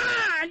joke.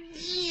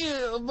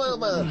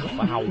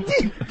 Wow.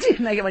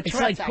 It's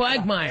like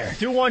Quagmire.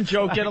 Do one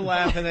joke, get a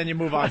laugh, and then you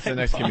move on to the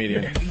next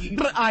comedian.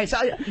 But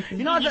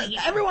you know,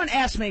 everyone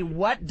asks me,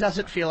 what does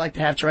it feel like to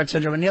have Tourette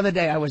syndrome? And the other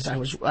day, I was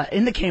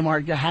in the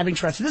Kmart having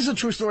Tourette. This is a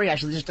true story,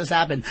 actually. This just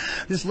happened.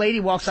 This lady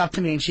walks up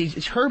to me, and she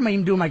heard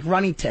me doing like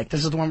running tick.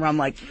 This is the one where I'm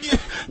like,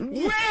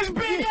 where's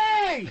Big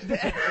A?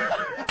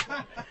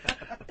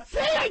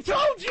 Say I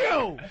told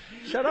you!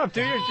 Shut up,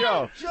 do your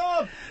job.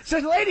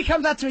 So the lady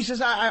comes up to me and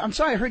says, I'm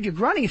sorry, I heard you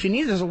grunting. If you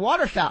need, there's a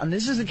water fountain.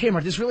 This is the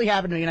Kmart. This really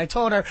happened to me. And I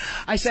told her,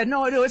 I said,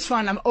 no, I do. It's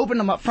fine. I'm opening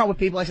them up front with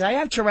people. I said, I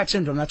have Tourette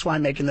syndrome. That's why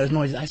I'm making those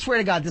noises. I swear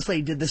to God, this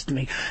lady did this to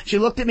me. She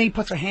looked at me,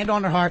 puts her hand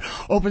on her heart,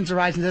 opens her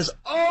eyes and says,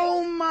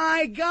 oh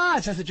my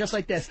God. Says it just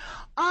like this.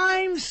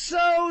 I'm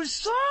so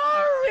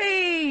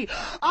sorry.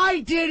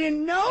 I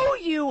didn't know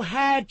you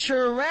had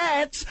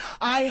Tourette's.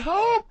 I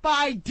hope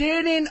I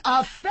didn't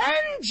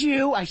offend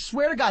you. I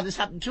swear to God, this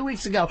happened 2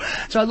 weeks ago.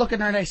 So I look at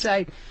her and I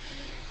say,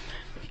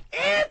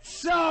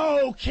 it's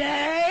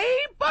okay,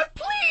 but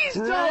please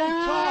don't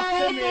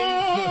talk to me.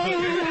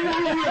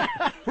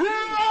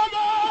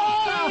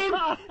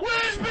 Ramon!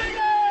 Where's Big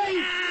A?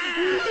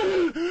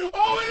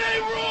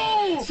 O&A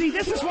rule! See,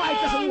 this is why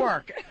it doesn't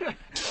work.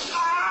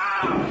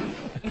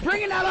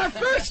 Bringing out our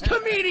first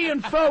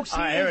comedian, folks.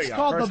 He's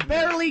called the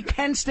Barely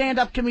Can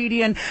Stand-Up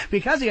Comedian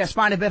because he has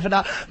spina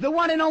bifida. The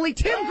one and only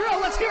Tim Grill.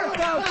 Let's hear it,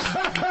 folks.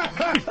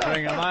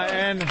 Bring him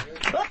in.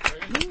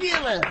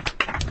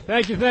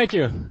 Thank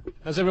you.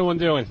 How's everyone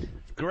doing?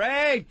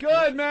 Great,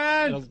 good,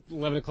 man.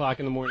 11 o'clock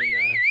in the morning.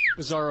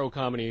 Bizarro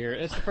comedy here.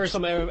 It's the first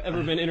time I've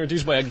ever been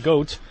introduced by a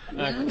goat. You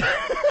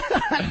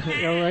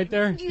know, right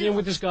there? Being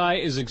with this guy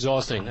is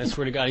exhausting. I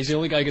swear to God. He's the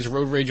only guy who gets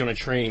road rage on a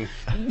train.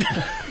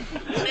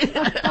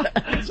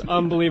 It's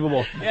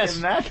unbelievable.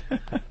 Yes. I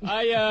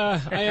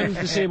am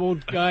a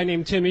disabled guy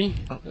named Timmy.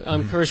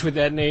 I'm cursed with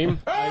that name.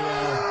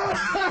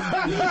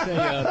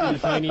 Being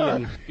tiny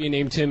and being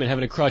named Tim and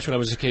having a crutch when I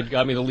was a kid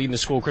got me the lead in the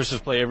school Christmas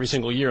play every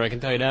single year. I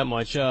can tell you that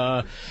much.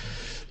 I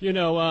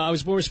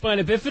was born with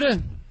spina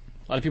bifida.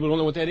 A lot of people don't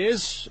know what that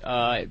is.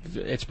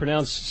 It's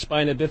pronounced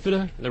spina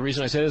bifida. The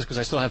reason I say this is because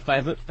I still have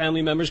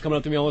family members coming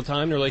up to me all the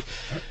time. They're like,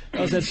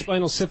 how's that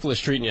spinal syphilis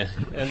treating you?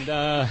 And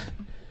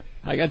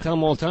I got to tell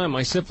them all the time,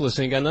 my syphilis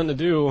ain't got nothing to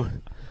do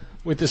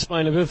with the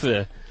spina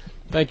bifida.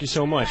 Thank you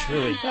so much,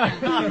 really.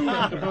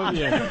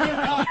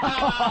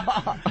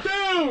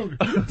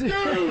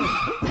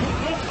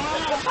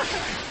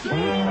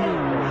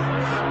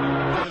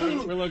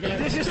 We're looking at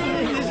this is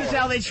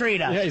how they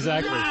treat us. Yeah,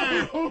 exactly.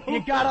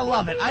 You gotta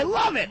love it. I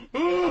love it.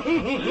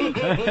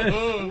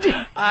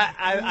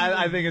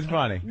 I think it's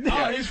funny.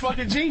 Oh, he's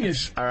fucking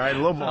genius. All right, a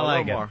little more. I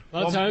like it. A lot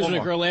of times when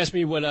a girl asks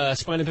me what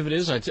spina bifida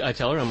is, I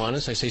tell her, I'm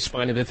honest, I say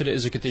spina bifida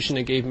is a condition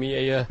that gave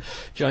me a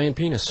giant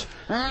penis.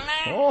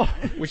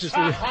 Which is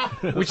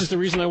the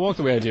reason I walk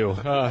the way I do.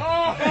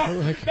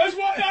 That's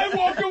why I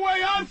walk the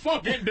way I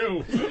fucking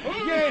do.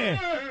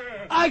 Yeah.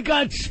 I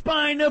got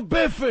spina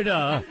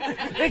bifida.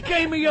 It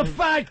gave me a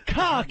fat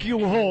cock, you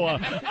whore.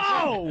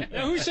 Oh!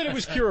 Now, who said it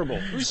was curable?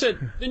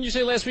 Didn't you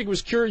say last week it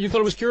was you thought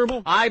it was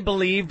curable? I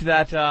believed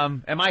that,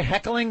 am I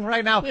heckling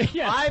right now?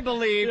 Yes. I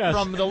believe,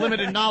 from the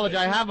limited knowledge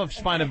I have of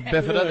spina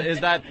bifida,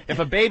 is that if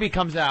a baby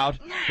comes out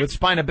with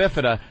spina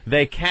bifida,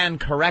 they can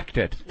correct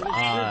it.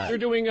 They're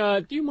doing,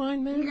 do you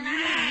mind,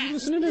 man?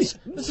 Listen to this.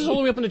 This is all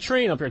the way up on the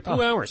train up here,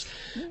 2 hours.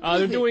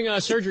 They're doing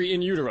surgery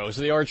in utero,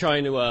 so they are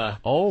trying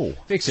to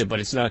fix it, but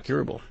it's not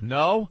curable.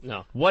 No?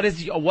 No. What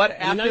after in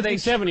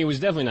 1970 was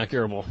definitely not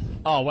curable.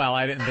 Oh, well,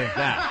 I didn't think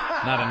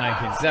that. Not in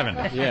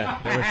 1970. Yeah.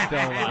 There was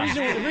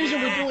still the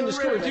reason we're doing the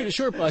story, too, the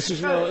short bus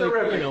is,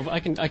 I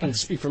can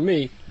speak for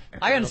me.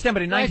 I understand,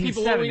 but in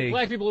 1970...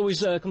 Black people always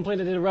complain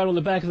that they had to ride on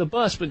the back of the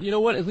bus, but you know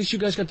what? At least you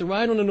guys got to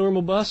ride on a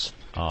normal bus.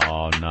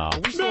 Oh, no.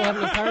 We still have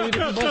entirely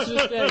different buses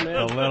today,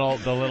 man. The little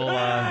short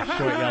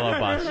yellow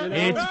bus.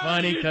 It's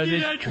funny because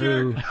it's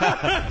true.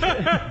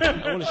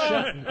 I want to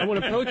shout. I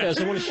want to protest.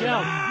 I want to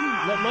shout.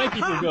 Let my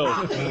people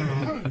go.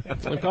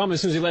 The problem is,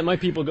 as soon as you let my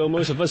people go,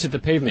 most of us hit the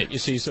pavement, you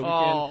see,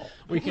 so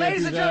we can't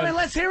Ladies do and that. gentlemen,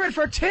 let's hear it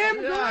for Tim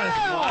Grill.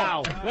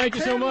 Wow. Thank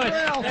you so much.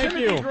 Thank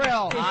you.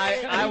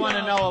 I want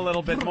to know a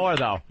little bit more,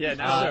 though. Yeah,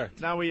 now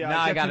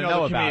I got to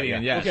know about you.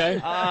 Yes. Okay.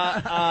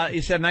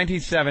 You said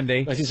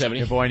 1970. 1970.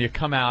 You're born, you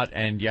come out,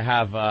 and you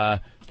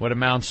have what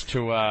amounts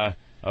to a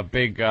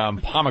big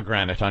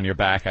pomegranate on your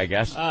back, I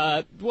guess.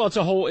 Well, it's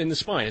a hole in the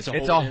spine. It's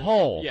a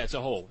hole. Yeah, it's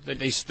a hole.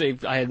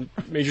 I had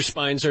major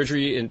spine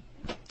surgery in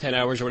 10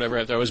 hours or whatever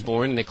after I was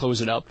born, and they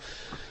closed it up.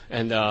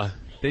 And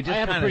they just I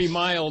have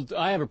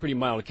a pretty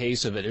mild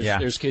case of it.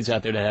 There's kids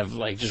out there that have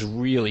like just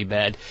really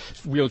bad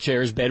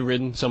wheelchairs,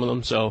 bedridden, some of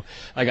them. So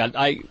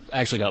I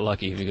actually got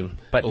lucky, if you can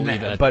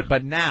believe that.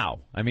 But now,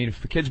 I mean,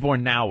 if a kid's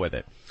born now with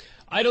it.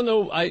 I don't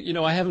know.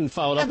 I haven't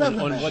followed up on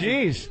what.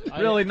 Jeez,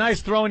 really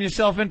nice throwing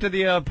yourself into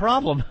the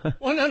problem.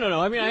 Well,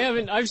 no. I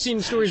mean, I've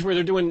seen stories where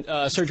they're doing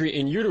surgery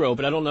in utero,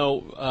 but I don't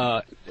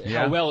know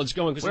how well it's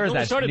going. Where is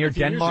that? Near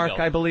Denmark,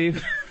 I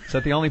believe. Is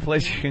that the only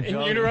place you can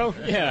go? In utero?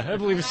 Yeah, I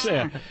believe it's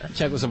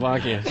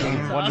Czechoslovakia.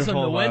 Wonderful awesome,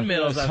 the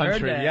windmills. I've heard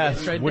country. that. Yes,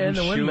 It's right wooden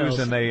there in the shoes, windmills.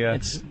 and they.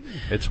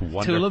 It's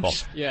wonderful.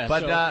 Tulips. Yeah,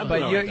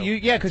 but you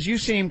because you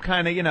seem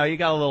kind of you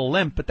got a little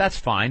limp, but that's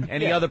fine.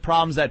 Any other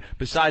problems that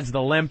besides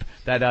the limp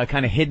that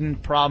kind of hidden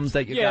problems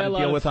that you got to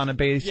deal with on a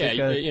basic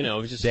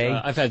day?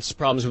 I've had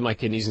problems with my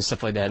kidneys and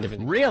stuff like that and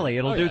everything. Really,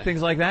 it'll do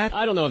things like that?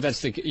 I don't know if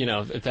that's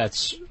if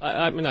that's.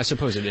 I mean, I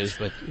suppose it is,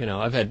 but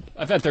I've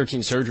had 13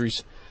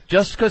 surgeries.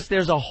 Just because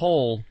there's a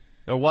hole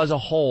There was a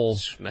hole.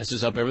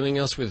 Messes up everything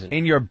else with it.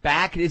 In your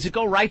back? Does it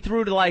go right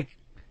through to, like,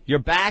 your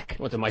back?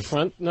 What, to my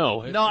front?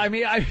 No. No, I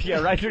mean,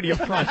 yeah, right through to your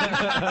front.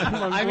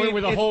 I mean,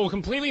 with a hole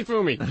completely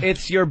through me.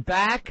 It's your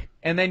back,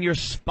 and then your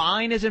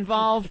spine is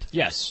involved?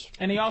 Yes.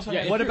 And he also...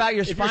 Yeah, what about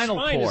your spinal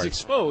cord? If your spine is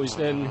exposed,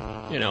 then,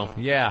 you know.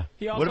 Yeah.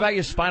 Also, what about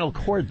your spinal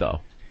cord,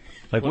 though?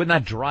 Like, wouldn't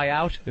that dry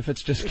out if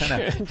it's just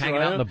kind of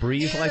hanging out in the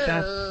breeze like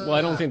that? Well,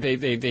 I don't think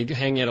they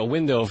hang out a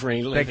window for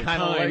any length of time.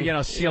 They kind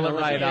of, seal it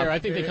right up. I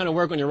think they kind of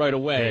work on you right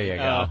away. There you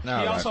go.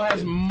 He also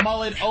has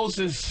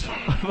mullet-osis.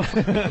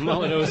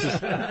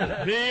 Mullet-osis.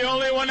 The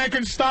only one that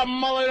can stop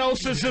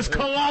mullet-osis is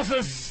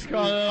Colossus.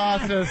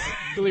 Colossus.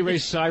 Billy Ray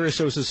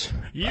Cyrus-osis.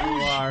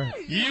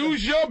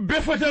 Use your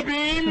bifida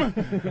beam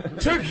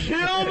to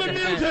kill the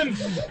mutants.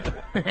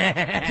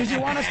 Did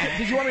you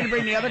want me to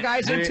bring the other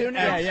guys in too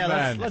now?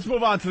 Yeah. Let's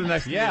move on to the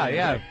next.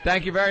 Yeah.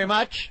 Thank you very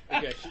much.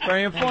 Okay.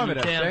 Very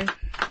informative.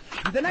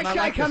 The next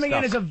guy coming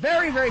in is a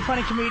very, very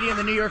funny comedian in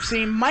the New York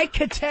scene, Mike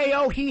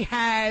Cateo. He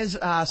has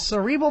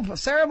cerebral,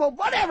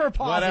 whatever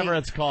palsy. Whatever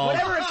it's called,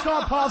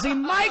 palsy.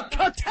 Mike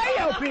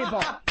Cateo,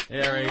 people.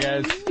 Here he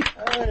is.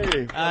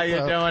 Hey. How you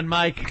doing,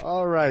 Mike?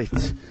 All right.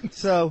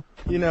 So,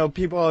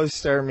 people always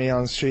stare at me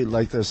on the street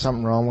like there's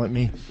something wrong with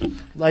me.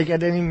 Like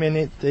at any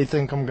minute, they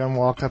think I'm going to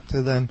walk up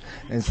to them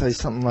and say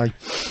something like,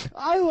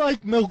 I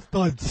like milk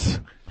duds.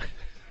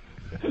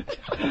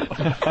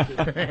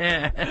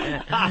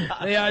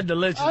 They are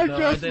delicious. I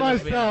dress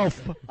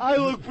myself. I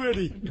look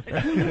pretty.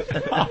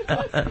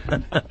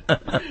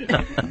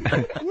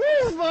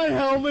 Where's my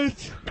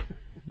helmet?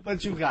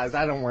 But you guys,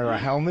 I don't wear a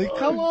helmet.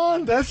 Come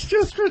on, that's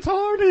just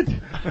retarded.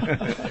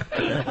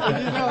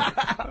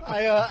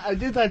 I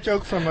did that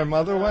joke for my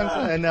mother once,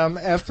 and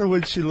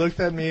afterwards she looked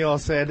at me all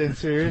sad and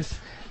serious,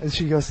 and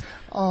she goes,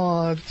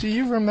 "Oh, do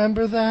you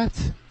remember that?"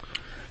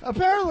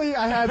 Apparently,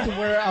 I had to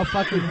wear a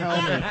fucking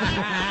helmet.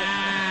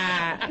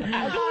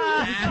 I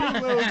thought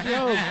it was a cute little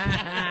joke.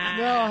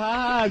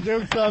 No,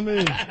 joke's on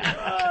me.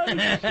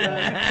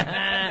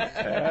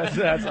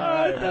 That's all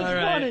right. All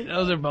right.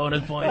 Those are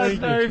bonus points. That's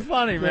very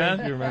funny, man.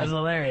 Thank you, man. That's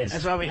hilarious.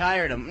 That's why we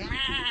hired him.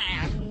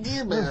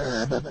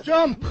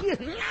 Jump!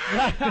 We're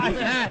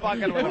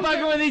fucking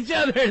with each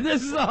other.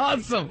 This is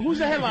awesome. Who's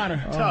the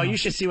headliner? Oh, you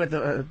should see what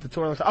the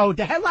tour looks like. Oh,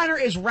 the headliner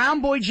is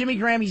Round Boy Jimmy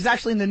Graham. He's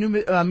actually in the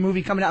new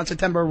movie coming out in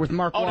September with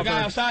Mark Wahlberg. The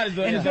guy outside is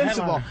the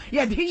Invincible. headliner.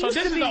 Yeah, So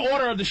this is the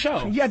order of the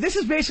show. Yeah, this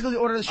is basically the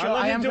order of the show. All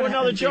right, let me do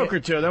another joke or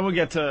two, then we'll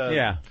get to...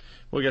 Yeah.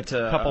 We'll get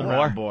to... A couple more.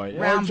 Round Boy.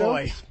 Round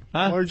Boy.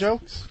 Huh? More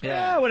jokes?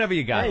 Yeah, whatever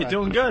you got. Hey, you're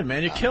doing good,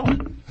 man. You're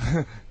killing.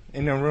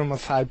 In a room of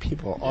 5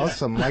 people.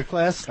 Awesome, like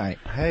last night.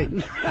 Hey.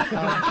 So,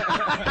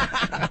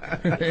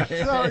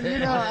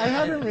 I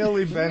haven't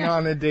really been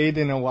on a date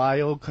in a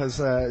while because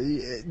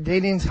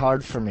dating's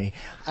hard for me.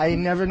 I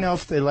never know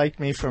if they like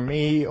me for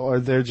me or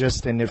they're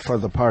just in it for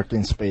the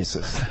parking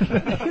spaces.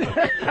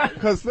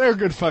 Because they're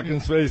good fucking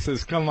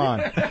spaces, come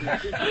on.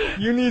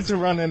 You need to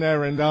run an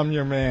errand, I'm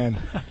your man.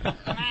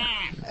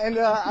 And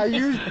I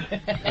use...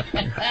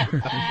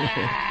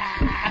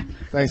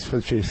 Thanks,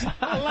 Patrice.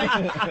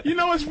 You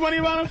know what's funny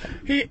about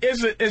him? He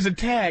is a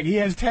tag. He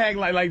has tag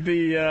like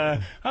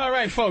the, all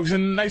right, folks,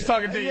 and nice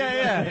talking to you.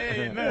 Yeah.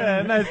 Hey,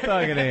 nice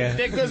talking to you.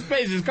 They're good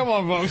spaces. Come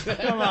on, folks.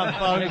 Come on,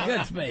 folks. They're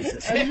good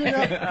spaces. And,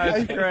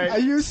 That's great. I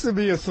used to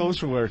be a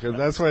social worker.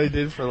 That's what I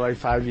did for like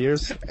 5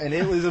 years. And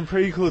it was a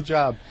pretty cool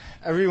job.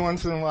 Every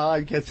once in a while,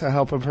 I'd get to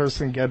help a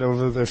person get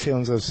over their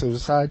feelings of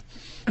suicide.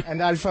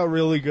 And I felt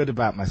really good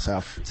about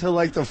myself. Till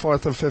like the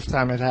 4th or 5th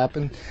time it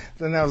happened.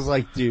 Then I was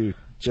like, dude,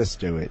 just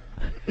do it.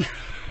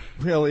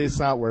 Really, it's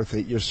not worth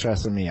it. You're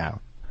stressing me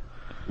out.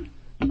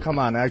 Come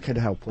on, I could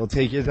help. We'll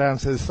take you down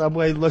to the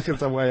subway. Look at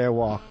the way I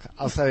walk.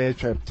 I'll say I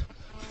tripped.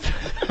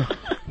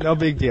 No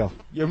big deal.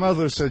 Your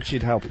mother said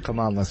she'd help. Come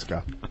on, let's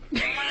go.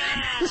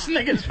 This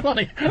nigga's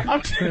funny.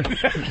 I'm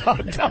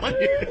telling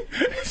you.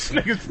 This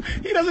nigga's,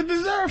 he doesn't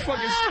deserve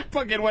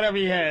fucking whatever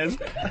he has.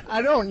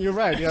 I don't. You're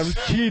right. I was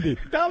cheated.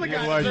 The other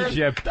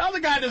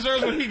guy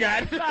deserves what he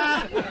got.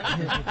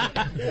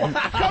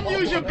 Come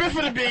use your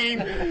bifida beam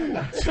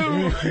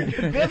to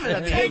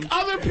take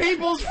other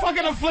people's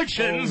fucking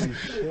afflictions.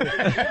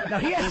 Now,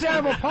 he has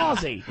cerebral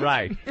palsy.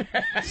 Right.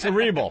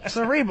 Cerebral.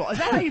 Cerebral. Is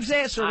that how you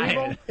say it?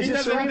 Cerebral?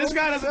 This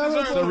guy doesn't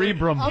deserve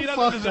Cerebrum. He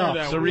doesn't deserve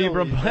that.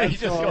 Cerebrum. He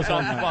just goes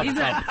on fucked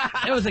up.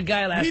 There was a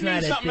guy last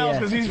night at the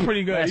because he's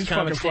pretty good. He's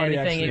fucking funny.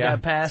 Thing he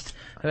got passed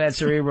who had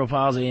cerebral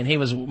palsy, and he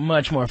was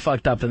much more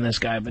fucked up than this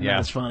guy, but not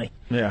as funny.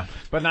 Yeah,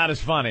 but not as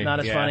funny.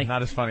 Not as funny.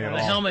 Not as funny at all.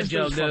 The helmet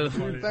joke, dude.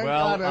 Thank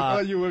God, I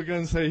thought you were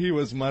going to say he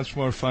was much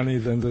more funny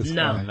than this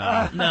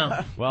guy.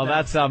 No. Well,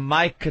 that's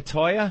Mike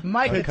Katoya.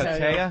 Mike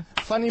Katoya.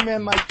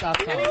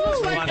 Funnymanmike.com. And he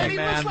looks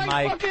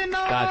like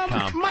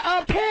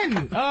fucking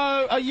Penn.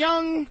 A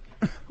young...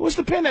 What's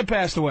the Penn that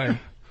passed away?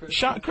 Chris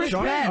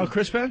Penn. Oh,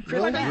 Chris Penn?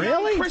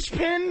 Really? Chris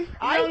Penn?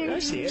 I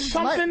see it.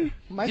 Something?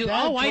 Dude,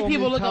 all white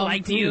people look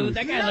alike to you.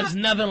 That guy looks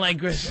nothing like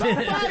Chris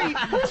Penn.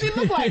 Who does he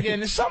look like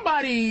then? It's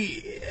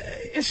somebody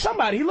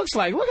he looks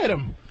like. Look at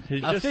him.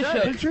 He just said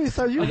it. Patrice,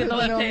 are you Look at the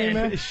left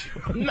hand.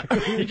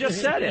 He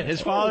just said it.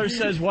 His father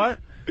says what?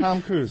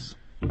 Tom Cruise.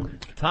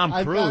 Tom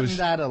I've Cruise. gotten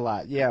that a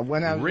lot. Yeah,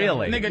 when I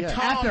Really? Nigga, Yeah.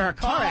 Tom, After a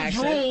car Tom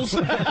accident. rules.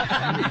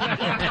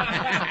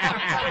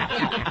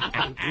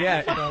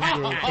 Yeah,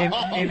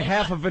 in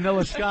half a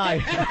Vanilla Sky.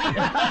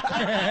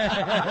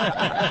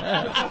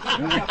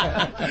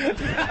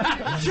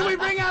 Should we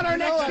bring out our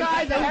next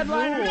guy, the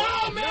headliner?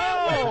 No,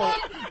 man!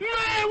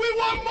 We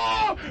want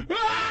more!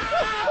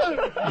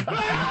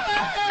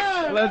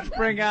 Let's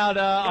bring out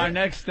our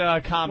next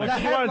comic.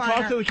 Do you want to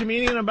talk to the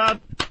comedian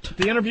about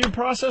the interview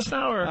process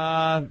now, or?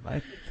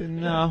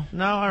 No.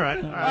 All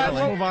right.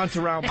 Let's move on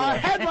to round Our one.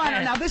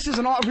 headliner, now this is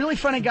a really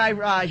funny guy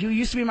who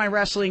used to be my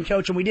wrestling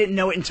coach, and we didn't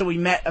know it until we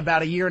met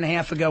about a year and a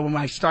half ago when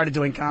I started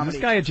doing comedy.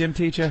 This guy a gym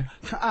teacher?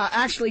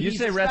 Actually, You he's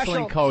say a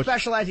wrestling coach.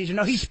 specialized teacher.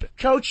 No, he's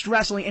coached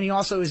wrestling, and he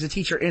also is a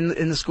teacher in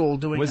the school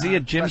doing. Was he a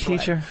gym special ed.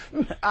 teacher?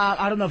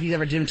 I don't know if he's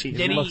ever gym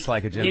teacher. Looks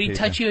like a gym Did he teacher.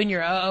 touch you in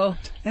your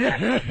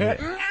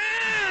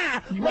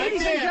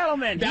Ladies and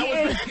gentlemen, That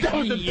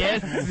was the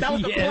Yes, that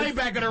was the yes.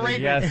 playback of the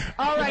rating. Yes.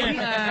 all right,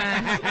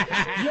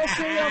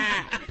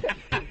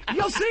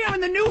 you'll see him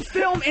in the new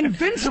film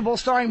Invincible,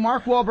 starring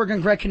Mark Wahlberg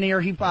and Greg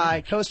Kinnear. He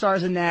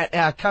co-stars in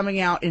that, coming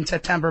out in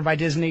September by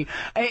Disney.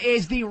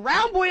 Is the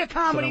Round Boy of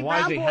comedy? Then why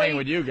is Round he Boy. hanging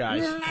with you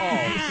guys?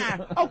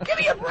 Oh, give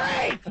me a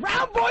break!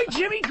 Round Boy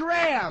Jimmy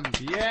Graham.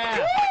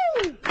 Yeah.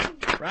 Woo!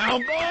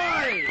 Round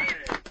boy!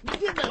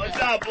 What's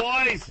up,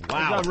 boys?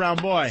 Wow. What's up,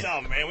 round boy? What's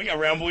up, man? We got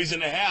round boys in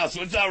the house.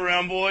 What's up,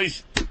 round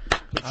boys?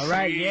 All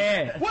right,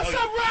 yeah. What's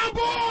up, round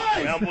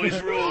boys? Round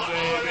boys rule,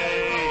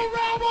 baby.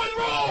 Round boys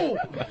rule.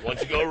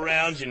 Once you go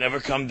around, you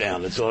never come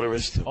down. That's all there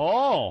is to it.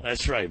 Oh.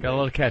 That's right, Got a man.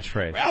 little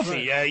catchphrase.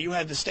 Ralphie, you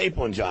had the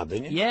stapling job,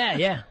 didn't you?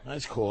 Yeah.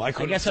 That's cool. I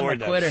couldn't guess I'm a afford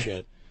that quitter.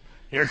 shit.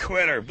 You're a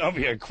quitter. Don't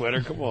be a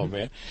quitter. Come on,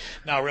 man.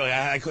 No, really,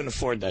 I couldn't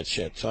afford that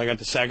shit. So I got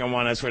the second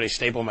one. That's where they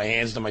staple my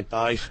hands to my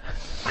thighs.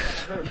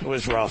 It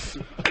was rough.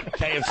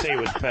 KFC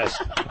was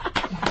pissed.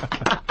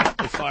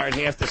 They fired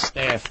half the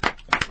staff.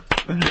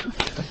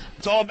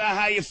 It's all about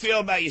how you feel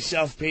about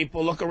yourself,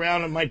 people. Look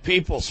around at my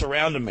people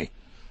surrounding me.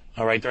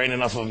 All right, there ain't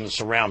enough of them to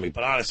surround me,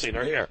 but honestly,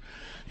 they're here.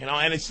 You know,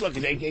 and it's, look,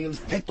 they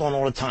get picked on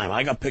all the time.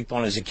 I got picked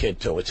on as a kid,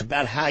 too. It's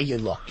about how you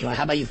look. You know,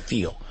 how about you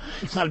feel?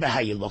 It's not about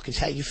how you look, it's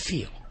how you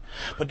feel.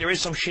 But there is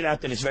some shit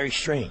out there that's very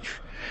strange.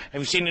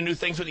 Have you seen the new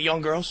things with the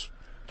young girls?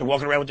 They're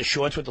walking around with the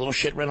shorts with the little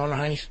shit written on their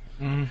heinies.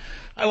 Mm-hmm.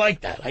 I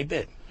like that. I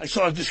did. I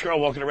saw this girl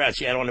walking around.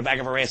 She had on the back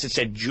of her ass, it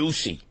said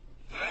juicy.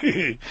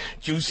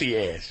 Juicy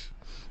ass.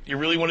 You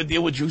really want to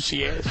deal with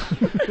juicy ass?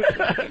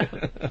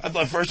 I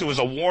thought first it was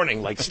a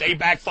warning, like, stay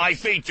back 5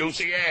 feet,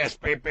 juicy ass.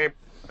 Beep, beep.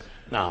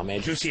 No,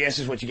 man, juicy ass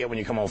is what you get when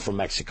you come home from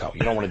Mexico.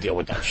 You don't want to deal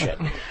with that shit.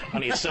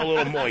 Honey, it's still a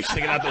little moist.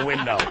 Sticking out the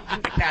window.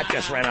 The cat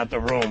just ran out the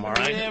room, all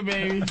right? Yeah,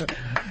 baby.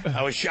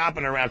 I was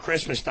shopping around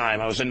Christmas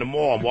time. I was in the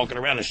mall. I'm walking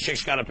around. This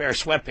chick's got a pair of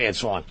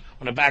sweatpants on.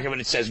 On the back of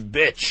it, it says,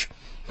 bitch.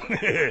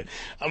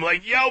 I'm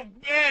like, yo,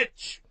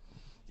 bitch.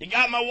 You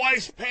got my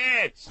wife's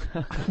pants.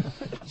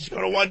 She's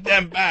going to want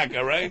them back,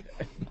 all right?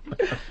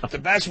 The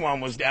best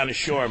one was down the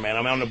shore, man.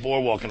 I'm on the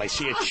boardwalk, and I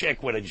see a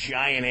chick with a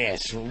giant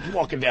ass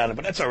walking down it,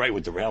 but that's all right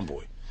with the round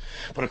boy.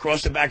 But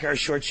across the back of her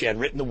shirt, she had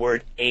written the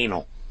word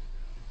anal.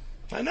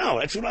 I know,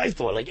 that's what I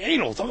thought. Like,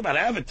 anal, talk about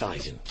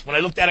advertising. When I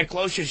looked at it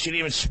closer, she didn't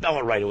even spell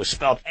it right. It was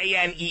spelled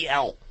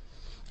A-N-E-L.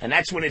 And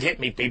that's when it hit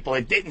me, people.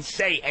 It didn't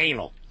say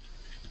anal.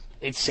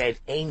 It said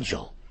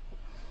angel.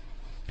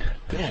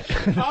 Yes.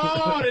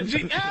 Oh, the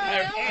G. There you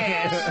gotta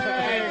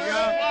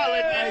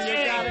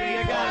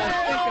think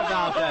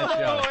about that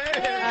joke.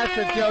 That's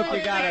a joke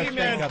you gotta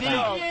think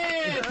about.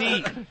 It's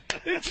deep.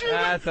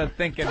 That's a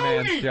thinking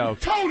man's joke.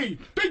 Tony,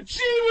 the G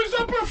was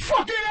up her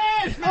fucking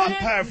ass, man. Up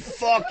her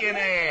fucking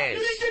ass. You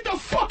didn't get the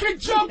fucking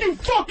joke, you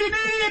fucking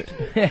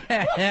idiot.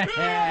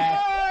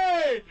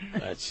 Hey!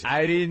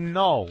 I didn't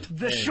know.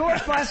 The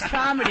Short Bus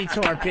Comedy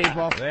Tour,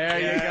 people. There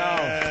you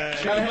go.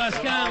 Short Bus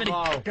Comedy.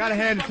 Gotta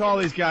hand it to all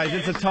these guys.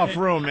 It's a tough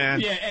room, man.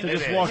 Yeah, to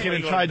just it walk is. in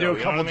and What try are to you do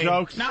a gonna couple do, you know what I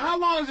mean? jokes. Now, how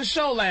long does the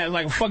show last?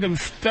 Like fucking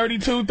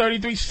 32,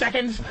 33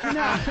 seconds?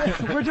 No,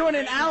 we're doing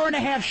an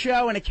hour-and-a-half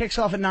show, and it kicks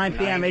off at 9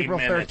 p.m. 90 April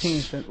minutes.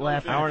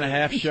 13th.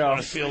 Hour-and-a-half I show.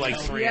 want to feel like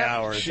 3 Yep.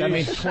 hours. That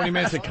means 20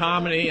 minutes of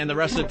comedy, and the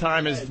rest of the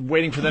time is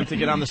waiting for them to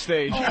get on the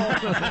stage.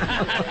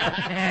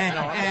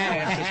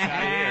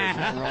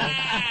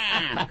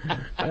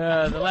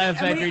 The Laugh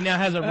Factory now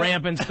has a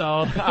ramp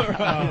installed.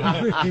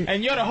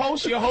 And you're the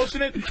host? You're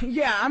hosting it?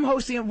 Yeah, I'm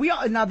hosting it.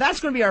 Now that's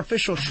going to be our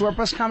official Short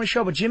Bus Comedy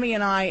Show, but Jimmy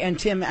and I and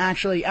Tim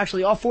actually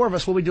all four of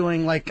us will be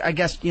doing, like, I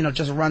guess,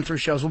 just run-through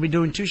shows. We'll be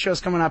doing 2 shows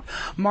coming up,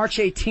 March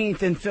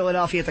 18th in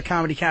Philadelphia at the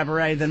Comedy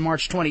Cabaret, then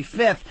March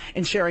 25th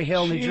in Cherry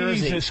Hill, New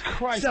Jersey. Jesus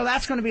Christ. So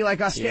that's going to be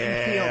like us getting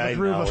to feel the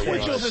groove of know, things.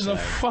 Twitchell's is a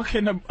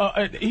fucking,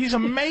 he's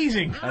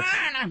amazing. All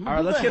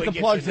right, let's get the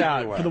plugs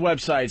out for the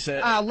websites.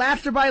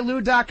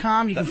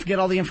 LaughterbyLou.com. You can get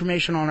all the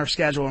information on our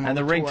schedule. And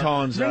the tour.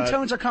 ringtones.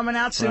 Ringtones are coming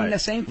out soon. right. The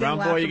same thing.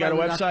 Round Boy, you got a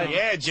LaughterbyLou.com. website?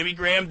 Yeah,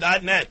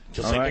 JimmyGraham.net.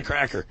 Just All like right. the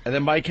cracker. And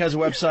then Mike has a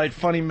website,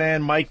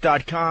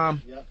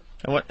 funnymanmike.com.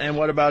 And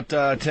what about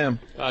Tim?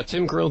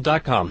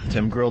 TimGrill.com.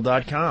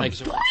 TimGrill.com. Thank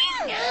you so much.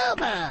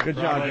 Good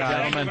job,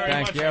 guys.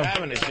 Thank you.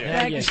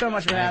 Thank you so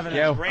much for having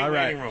us. Great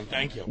waiting room.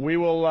 Thank you. We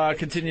will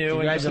continue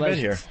in just a bit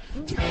here.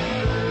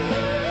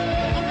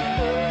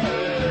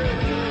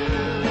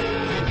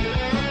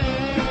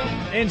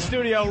 In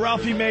studio,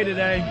 Ralphie May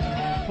today.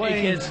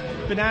 Playing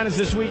Bananas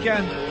this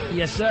weekend.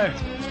 Yes, sir.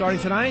 Starting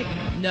tonight?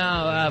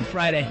 No,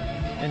 Friday.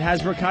 In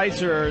Hasbrook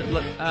Heights or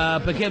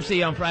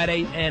Poughkeepsie on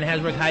Friday and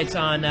Hasbrook Heights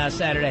on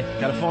Saturday.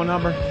 Got a phone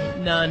number?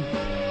 None.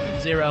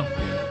 0.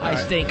 I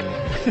stink.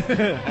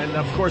 And,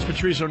 of course,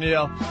 Patrice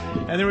O'Neill.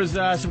 And there was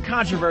some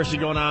controversy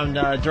going on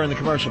during the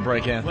commercial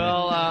break, Anthony.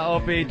 Well,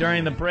 Opie,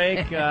 during the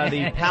break,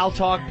 the Pal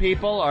Talk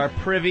people are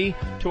privy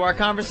to our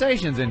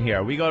conversations in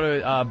here. We go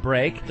to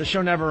break. The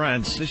show never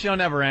ends. The show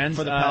never ends.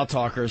 For the Pal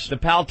Talkers. The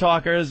Pal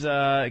Talkers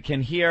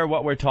can hear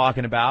what we're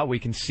talking about. We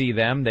can see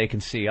them. They can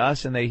see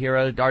us. And they hear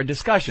our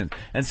discussion.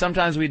 And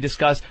sometimes we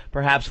discuss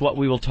perhaps what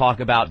we will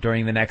talk about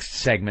during the next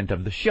segment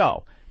of the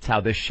show. It's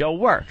how this show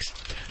works.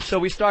 So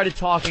we started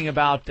talking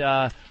about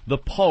the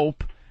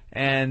Pope,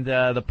 and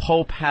the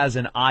Pope has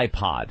an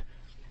iPod.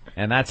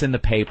 And that's in the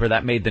paper.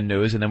 That made the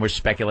news. And then we're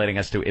speculating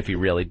as to if he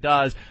really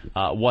does,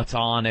 what's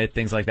on it,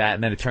 things like that.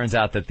 And then it turns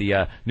out that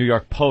the New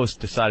York Post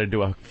decided to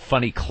do a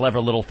funny,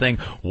 clever little thing.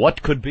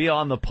 What could be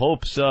on the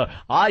Pope's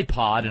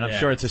iPod? And I'm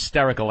sure it's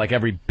hysterical, like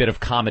every bit of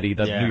comedy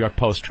the New York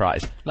Post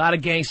tries. A lot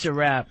of gangster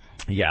rap.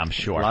 Yeah, I'm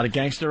sure. A lot of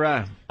gangster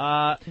rap.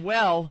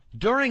 Well,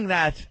 during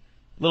that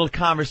little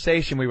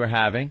conversation we were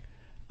having,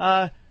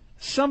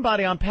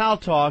 somebody on Pal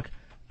Talk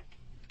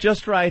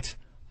just writes,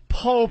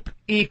 Pope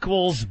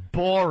equals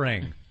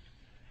boring.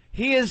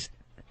 He is,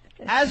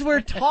 as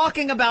we're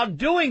talking about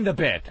doing the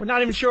bit. We're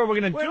not even sure we're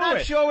going to do it. We're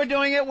not sure we're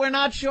doing it. We're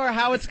not sure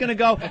how it's going to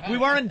go. We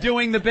weren't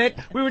doing the bit.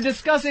 We were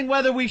discussing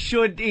whether we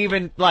should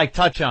even,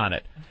 touch on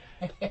it.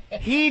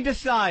 He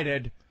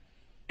decided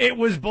it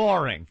was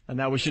boring. And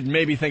that we should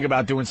maybe think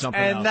about doing something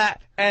else.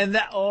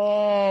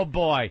 Oh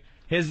boy.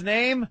 His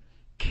name,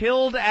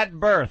 Killed at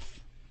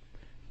Birth.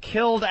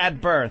 Killed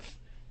at Birth.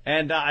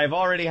 And I've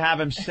already have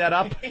him set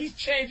up. He's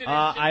changing it.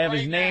 I have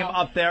his name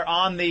up there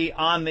on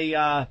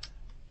the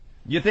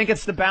you think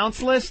it's the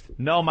bounce list?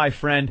 No, my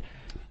friend.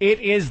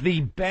 It is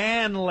the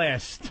ban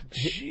list.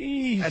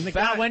 Jeez.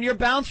 And when you're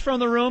bounced from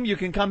the room, you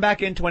can come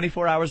back in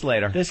 24 hours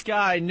later. This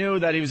guy knew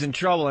that he was in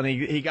trouble, and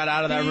he got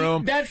out of that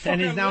room,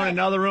 and he's now in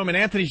another room, and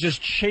Anthony's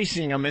just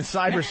chasing him in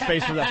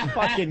cyberspace with a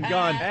fucking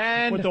gun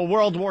and with the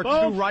World War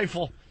II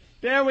rifle.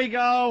 There we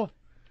go.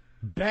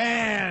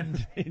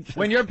 Banned.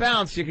 When you're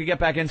bounced, you can get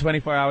back in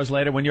 24 hours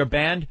later. When you're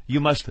banned, you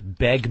must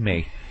beg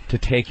me to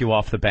take you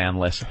off the ban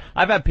list.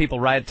 I've had people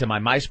write to my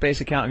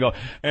MySpace account and go,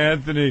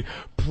 Anthony,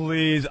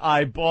 please,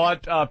 I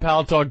bought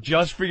Pal Talk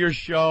just for your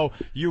show.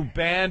 You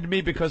banned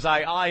me because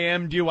I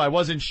IM'd you. I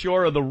wasn't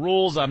sure of the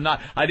rules. I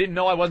didn't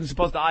know I wasn't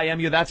supposed to IM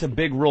you. That's a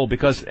big rule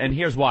and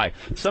here's why.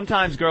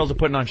 Sometimes girls are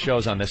putting on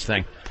shows on this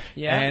thing.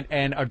 Yeah.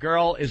 And a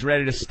girl is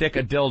ready to stick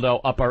a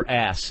dildo up her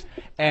ass.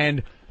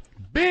 And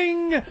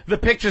bing! The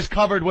picture's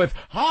covered with,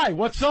 hi,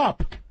 what's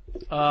up?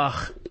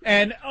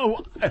 And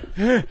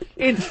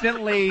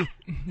instantly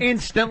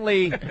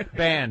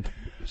banned.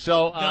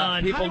 So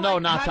people know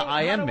not to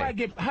IM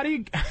me. How do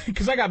you?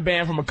 Because I got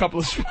banned from a couple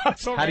of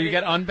spots already. How do you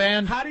get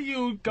unbanned? How do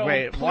you go?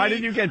 Wait, why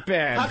did you get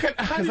banned?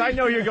 Because I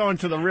know you're going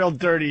to the real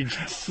dirty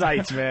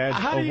sites,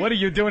 man. What are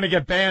you doing to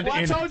get banned? Well,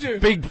 I told you.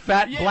 Big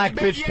fat black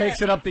bitch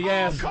takes it up the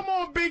ass. Come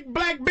on, big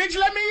black bitch,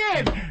 let me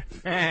in.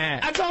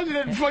 I told you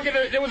that fucking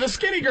there was a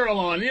skinny girl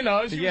on,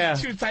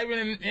 She was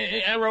typing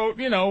and wrote,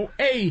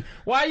 hey,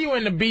 why are you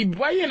in the big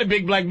black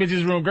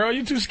bitch's room, girl?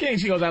 You too skinny.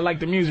 She goes, I like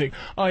the music.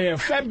 Oh yeah,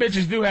 fat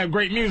bitches do have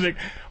great music.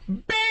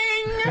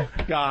 Bing!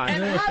 God.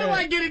 And how do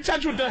I get in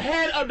touch with the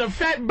head of the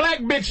fat black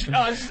bitch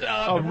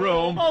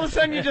room? All of a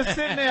sudden you're just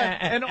sitting there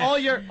and all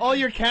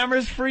your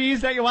cameras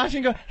freeze that you're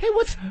watching and go, hey,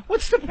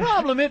 what's the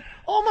problem?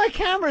 All my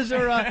cameras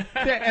are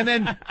and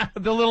then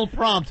the little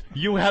prompt,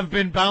 you have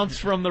been bounced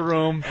from the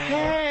room.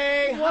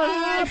 Hey,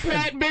 hi,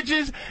 fat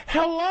bitches.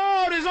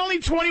 Hello, there's only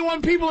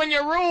 21 people in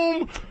your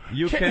room.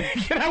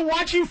 Can I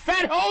watch you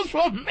fat hoes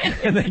for a minute?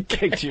 And they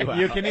kicked you out.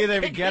 You can either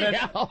get it.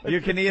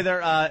 You can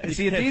either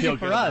see. It's easy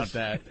for us.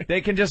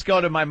 They can just go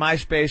to my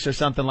MySpace or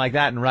something like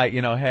that and write,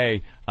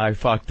 hey, I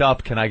fucked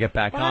up. Can I get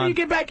back on? How do you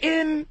get back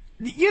in?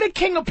 You're the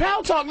king of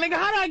Pal Talk, nigga.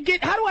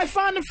 How do I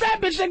find the fat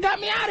bitch that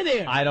got me out of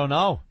there? I don't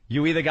know.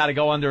 You either got to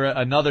go under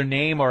another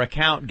name or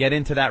account, get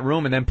into that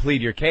room, and then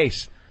plead your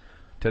case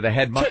to the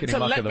head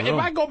muckety-muck of the room.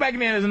 If I go back in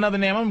there as another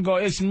name, I'm going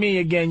to go, it's me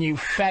again, you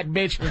fat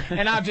bitch,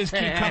 and I'll just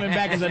keep coming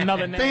back as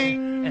another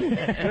name. Bing!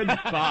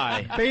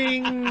 Goodbye.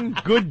 Bing!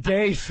 Good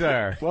day,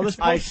 sir. Well,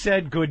 I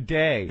said good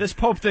day. This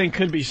Pope thing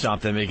could be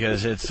something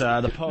because it's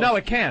the Post. No,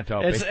 it can't,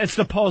 Opie. It's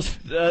the Post.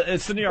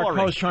 It's the New York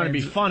Post trying to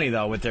be funny,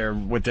 though, with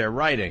their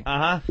writing.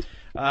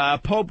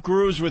 Pope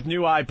grooves with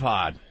new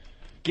iPod.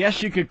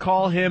 Guess you could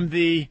call him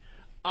the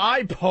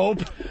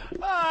iPope.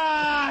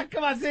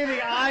 Come on, say the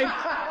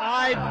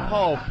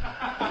iPope.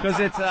 Because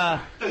it's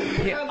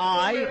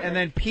I and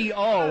then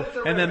P-O,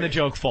 and then the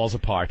joke falls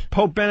apart.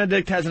 Pope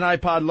Benedict has an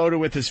iPod loaded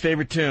with his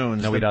favorite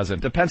tunes. No, he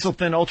doesn't. The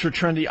pencil-thin,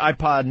 ultra-trendy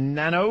iPod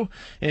Nano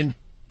in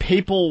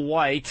papal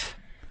white.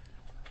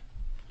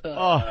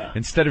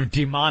 Instead of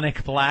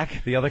demonic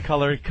black, the other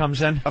color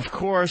comes in. Of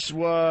course,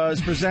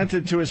 was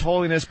presented to His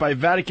Holiness by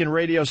Vatican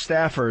radio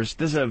staffers.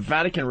 This is a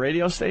Vatican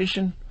radio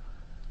station?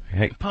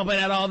 Hey, pumping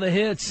out all the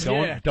hits.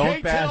 Don't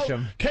bash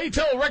him.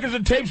 K-Tel Records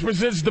and Tapes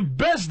presents the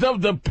best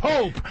of the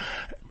Pope.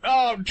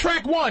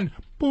 Track 1.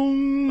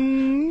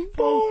 Boom,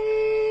 boom,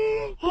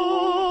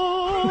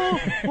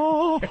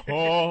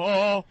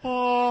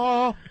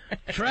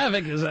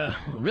 Traffic is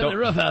really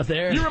rough out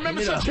there. You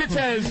remember such hits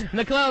as...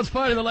 The clouds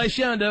parted, the lights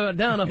shone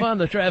down upon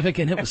the traffic,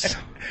 and it was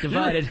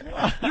divided.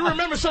 You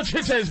remember such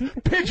hits as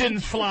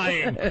Pigeons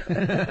Flying.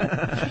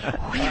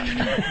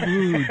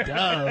 Ooh,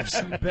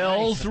 doves.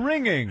 Bells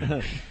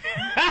ringing.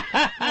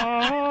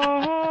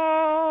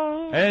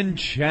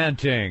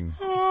 Enchanting.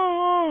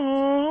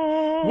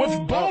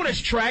 With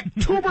bonus track,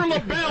 Tubular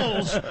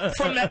Bells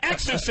from The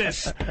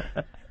Exorcist.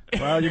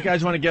 Well, you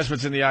guys want to guess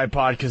what's in the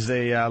iPod because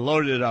they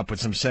loaded it up with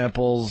some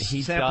samples,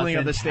 sampling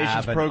of the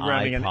station's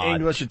programming in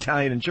English,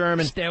 Italian, and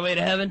German. Stairway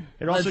to Heaven.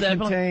 It also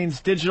contains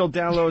digital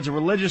downloads of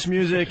religious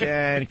music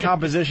and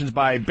compositions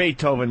by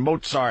Beethoven,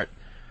 Mozart,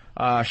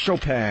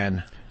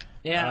 Chopin.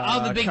 Yeah, all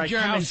the big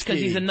Germans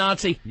because he's a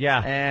Nazi.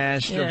 Yeah.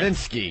 And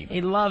Stravinsky.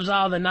 He loves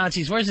all the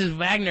Nazis. Where's his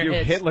Wagner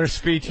hits? Hitler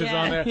speeches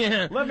on there.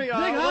 Yeah. Let me,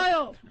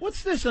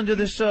 what's this under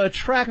this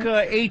track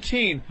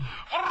 18?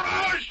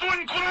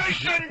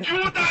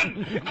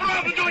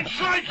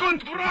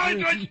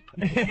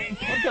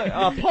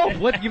 Pope,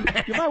 what, you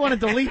might want to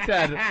delete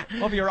that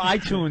off your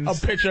iTunes. A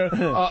picture,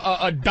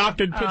 a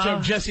doctored picture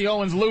of Jesse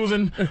Owens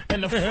losing in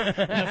the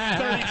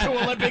 32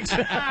 Olympics.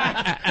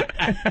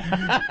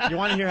 You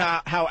want to hear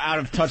how out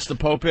of touch the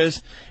Pope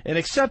is? In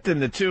accepting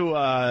the 2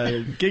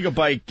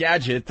 gigabyte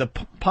gadget, the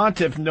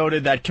pontiff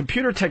noted that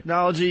computer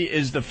technology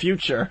is the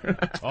future.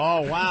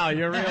 Oh, wow,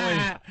 you're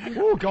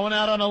really going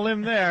out on a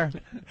limb there.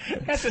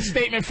 That's a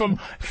statement from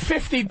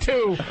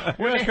 52.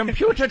 With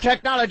computer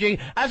technology,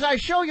 as I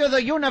show you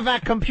the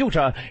UNIVAC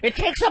computer, it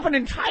takes up an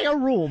entire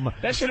room.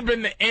 That should have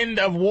been the end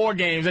of War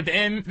Games at the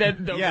end. The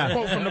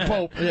quote from the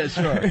Pope. Yeah,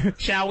 sure.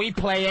 Shall we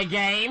play a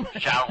game?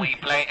 Shall we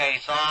play a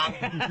song?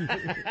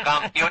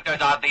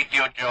 Computers are the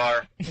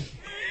future.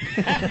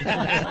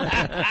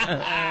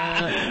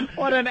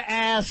 What an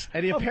ass.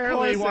 And he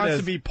apparently wants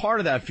to be part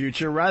of that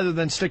future. Rather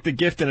than stick the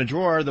gift in a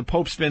drawer, the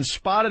Pope's been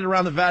spotted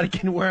around the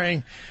Vatican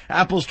wearing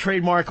Apple's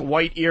trademark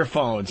white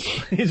earphones.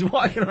 He's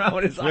walking around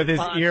with his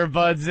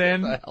earbuds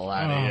in. Get the hell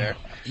out of here.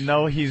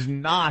 No, he's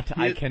not.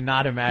 I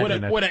cannot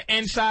imagine it. With an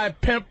inside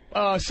pimp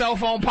cell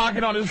phone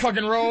pocket on his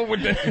fucking robe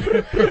with the...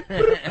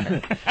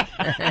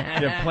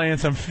 They're playing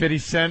some 50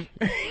 Cent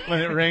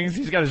when it rings.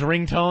 He's got his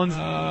ringtones.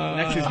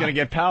 Next he's going to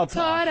get Pal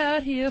Talk.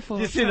 Out here for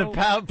you see the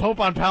Pope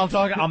on Pal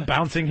Talk? I'm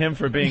bouncing him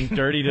for being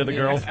dirty to the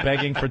girls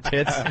begging for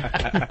tits.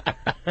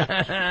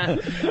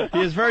 He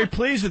is very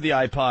pleased with the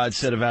iPod,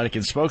 said a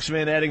Vatican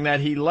spokesman, adding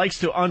that he likes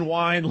to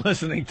unwind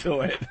listening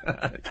to it.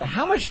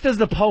 How much does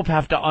the Pope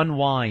have to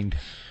unwind?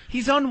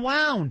 He's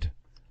unwound.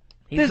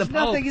 There's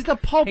nothing. He's the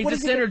Pope. He's the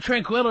center of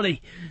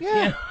tranquility.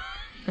 Yeah.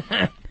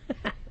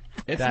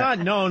 It's not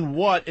known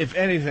what, if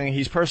anything,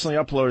 he's personally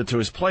uploaded to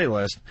his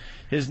playlist.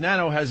 His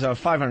Nano has a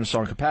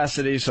 500-song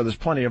capacity, so there's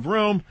plenty of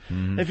room.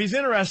 If he's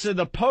interested,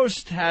 the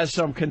Post has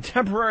some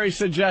contemporary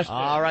suggestions.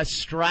 All right,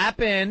 strap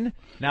in.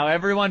 Now,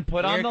 everyone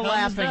put on the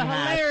laughing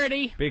hat.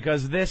 Hilarity.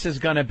 Because this is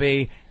going to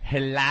be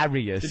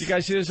hilarious. Did you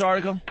guys see this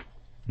article?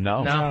 No.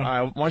 All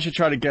right, why don't you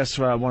try to guess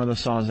one of the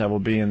songs that will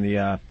be in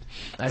the...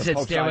 I said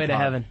Stairway to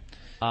Heaven.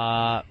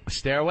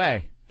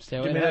 Stairway.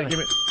 Stairway to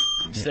Heaven.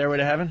 Stairway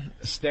to Heaven?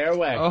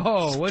 Stairway.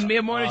 Oh, wouldn't be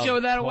a morning show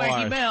without a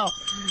wacky bell.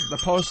 The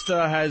Post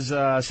has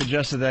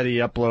suggested that he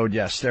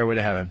upload, Stairway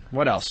to Heaven.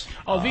 What else?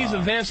 Oh, these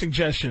are their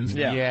suggestions.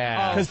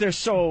 Yeah. Because they're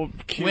so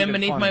cute. Wind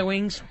Beneath My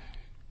Wings?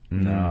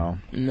 No.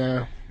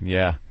 No.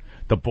 Yeah.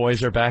 The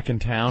boys are back in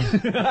town.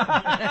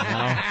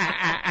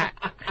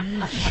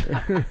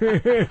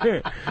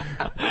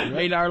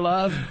 Radar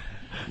Love?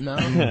 No.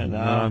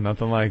 No,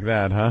 nothing like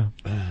that, huh?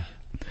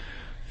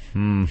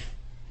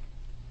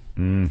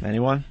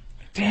 Anyone?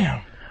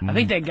 Damn. I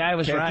think that guy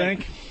was Can't right.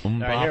 think? All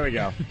right, here we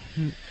go.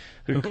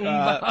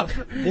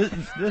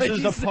 This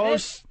is the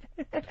Post.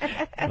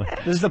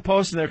 This is the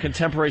Post and their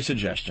contemporary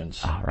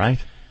suggestions. All right.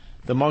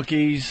 The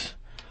Monkees,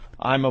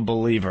 I'm a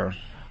Believer.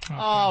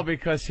 Oh,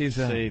 because he's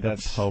the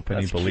Pope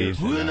and he believes.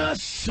 When I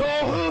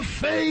saw her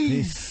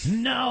face,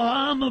 now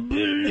I'm a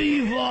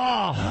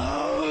believer.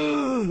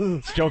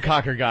 It's Joe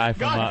Cocker guy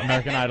from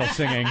American Idol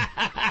singing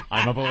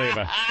I'm a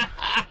Believer.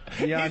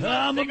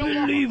 I'm a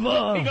believer.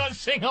 We're gonna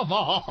sing them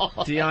all.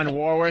 Dionne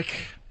Warwick,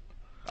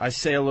 I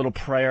Say a Little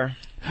Prayer.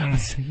 I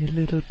say a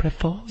little prayer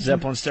for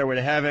Zeppelin, Stairway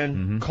to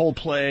Heaven.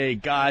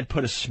 Coldplay, God,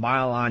 Put a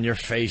Smile on Your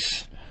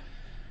Face.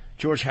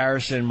 George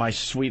Harrison, My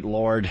Sweet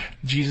Lord.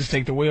 Jesus,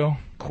 Take the Wheel.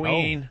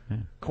 Queen,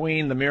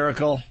 The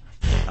Miracle.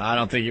 I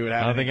don't think he would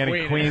have. I don't think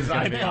any Queen's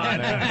going to be on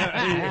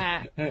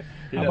there.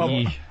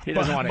 He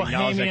doesn't want to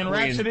acknowledge that Bohemian Queen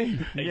Rhapsody?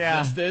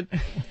 existed.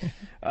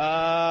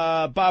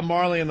 Bob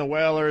Marley and the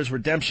Wailers,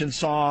 Redemption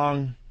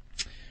Song.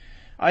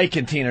 Ike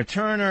and Tina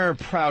Turner,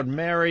 Proud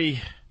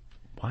Mary.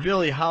 What?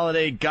 Billie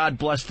Holiday, God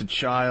Bless the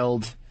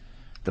Child.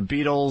 The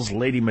Beatles,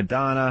 Lady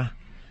Madonna.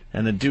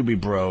 And the Doobie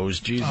Bros,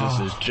 Jesus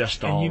is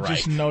just all right. And you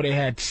just know they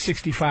had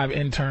 65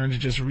 interns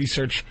just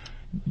research.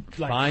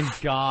 Find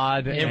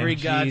God, every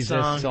and God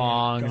Jesus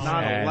song.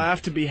 Not a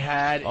laugh to be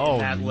had in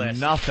that list.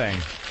 Nothing.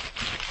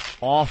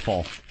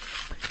 Awful.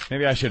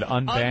 Maybe I should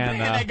unban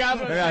that guy.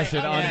 maybe I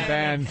should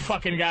unban.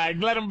 Fucking guy.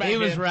 Let him back He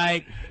was in.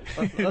 right.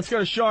 Let's go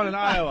to Sean in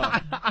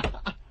Iowa.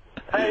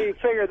 Hey, you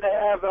figure they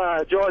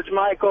have George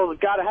Michael's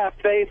Gotta Have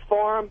Faith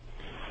for him?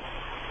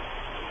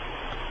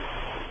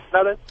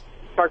 Nothing?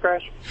 Car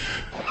crash?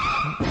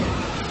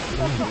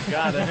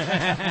 Got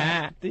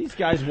it. These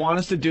guys want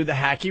us to do the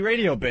hacky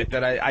radio bit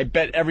that I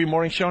bet every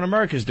morning show in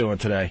America is doing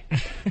today.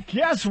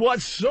 Guess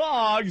what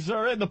songs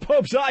are in the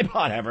Pope's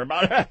iPod,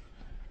 everybody?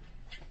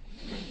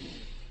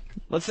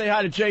 Let's say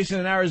hi to Jason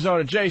in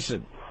Arizona.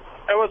 Jason.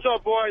 Hey, what's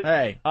up, boys?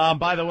 Hey.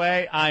 By the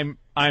way, I'm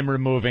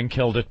removing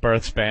Killed at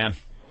Birth Span.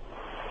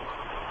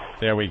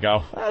 There we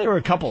go. There were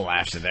a couple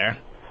laughs in there.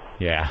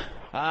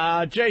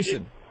 Yeah.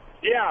 Jason.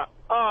 Yeah,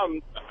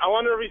 I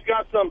wonder if he's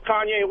got some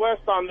Kanye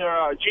West on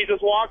there, Jesus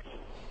Walks.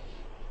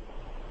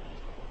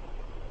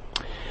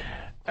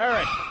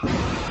 Eric.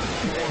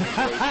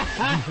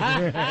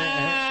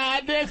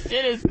 This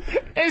shit is,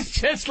 it's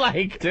just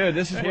like... Dude,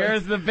 this is...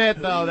 Here's the bit,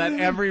 though, that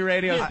every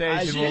radio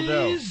station will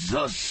do.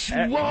 Jesus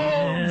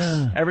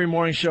Walks. Every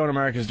morning show in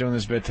America is doing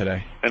this bit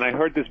today. And I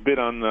heard this bit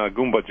on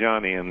Goomba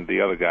Johnny and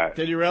the other guy.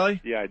 Did you really?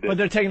 Yeah, I did. But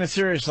they're taking it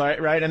serious,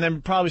 right? And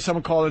then probably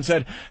someone called and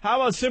said, how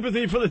about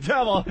sympathy for the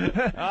devil? See,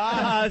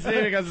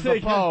 because it's the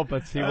Pope,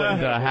 but he wouldn't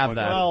have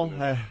that.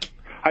 Well,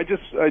 I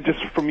just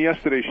from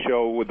yesterday's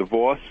show with the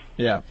Voss.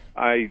 Yeah.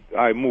 I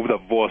moved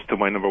up Voss to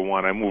my number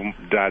 1. I moved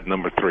Dad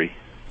number 3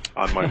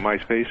 on my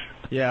MySpace.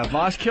 Yeah,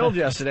 Voss killed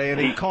yesterday, and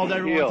he called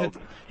everyone.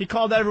 He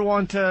called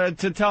everyone to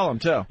tell him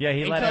too. Yeah,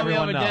 he let called me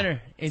everyone over know.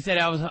 dinner. He said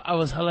I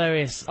was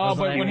hilarious. Oh,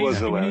 but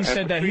when he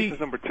said that, he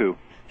number 2.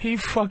 He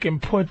fucking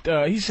put.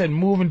 He said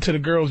moving to the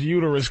girl's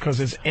uterus because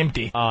it's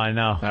empty. Oh, I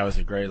know. That was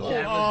a great line.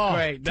 That was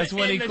great. That's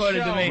what he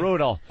quoted to me.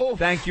 Brutal. Oof.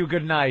 Thank you,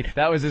 good night.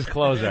 That was his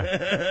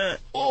closer.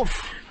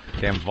 Oof.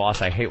 Damn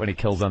Voss, I hate when he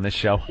kills on this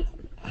show.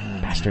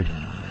 Bastard.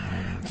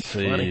 Let's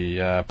see,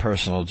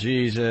 Personal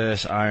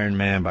Jesus, Iron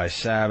Man by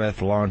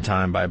Sabbath, Long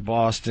Time by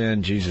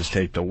Boston, Jesus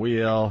Take the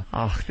Wheel.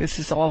 Oh, this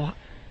is all...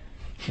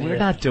 We're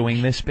not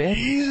doing this bit.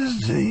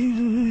 Jesus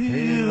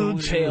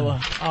Taylor.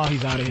 Oh,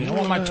 he's out of here. I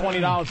want my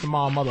 $20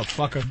 tomorrow,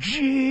 motherfucker.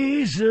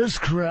 Jesus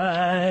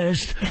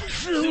Christ,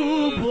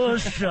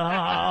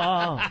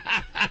 superstar.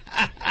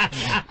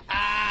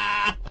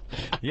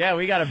 Yeah,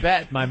 we got a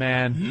bet, my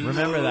man.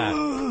 Remember that.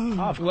 Oh,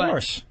 of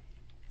course.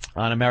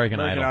 On American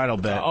Idol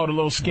bet. Oh, the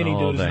little skinny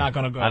dude is not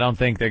going to go. I don't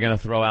think they're going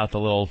to throw out the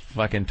little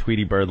fucking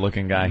Tweety Bird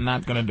looking guy. I'm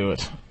not going to do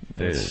it.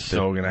 It's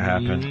so going to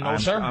happen. No,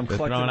 sir. I'm They're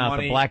collecting throwing out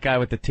money. the black guy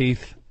with the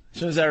teeth. As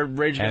soon as that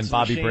Rage Against the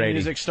Bobby Machine Brady.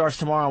 music starts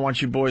tomorrow, I want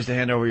you boys to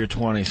hand over your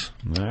 20s.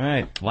 All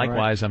right.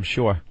 Likewise, I'm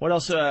sure. What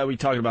else are we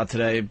talking about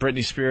today?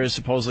 Britney Spears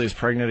supposedly is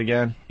pregnant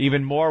again.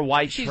 Even more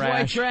white She's trash.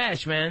 white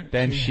trash, man.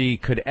 Than she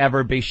could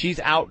ever be.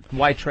 She's out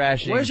white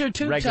trashing. Where's her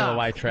tube regular top?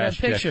 white trash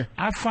That picture. chick.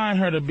 I find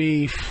her to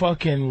be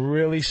fucking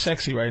really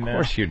sexy right now. Of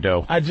course you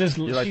do. I just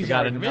You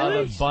got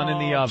another bun in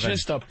the oven.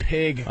 Just a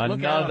pig.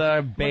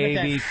 Another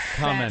baby Look at that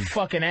coming. Fat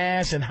fucking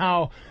ass and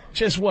how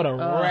just what a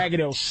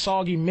ragged old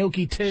soggy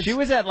milky tits. She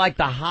was at like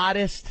the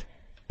hottest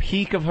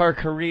peak of her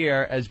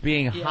career as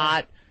being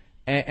hot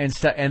and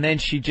stuff, and then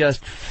she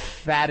just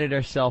fatted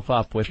herself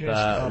up with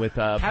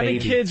Having baby.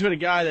 kids with a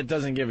guy that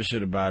doesn't give a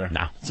shit about her.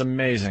 No. It's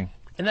amazing.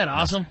 Isn't that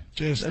awesome?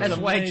 Just That's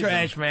white amazing.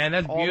 trash, man.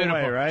 That's All the beautiful.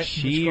 way, right?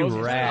 She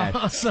rad.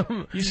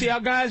 Awesome. You see how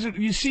guys,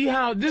 you see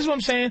how, this is what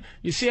I'm saying,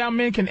 you see how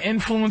men can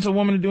influence a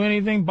woman to do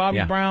anything?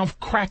 Bobby Brown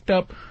cracked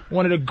up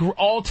one of the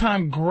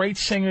all-time great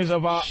singers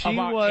of our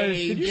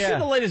age. Did you see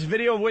the latest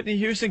video of Whitney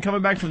Houston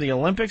coming back from the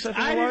Olympics?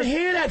 I didn't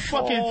hear that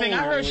fucking thing.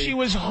 I heard she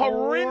was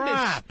horrendous.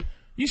 Crap.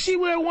 You see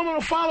where a woman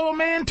will follow a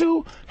man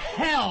to?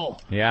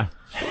 Hell. Yeah.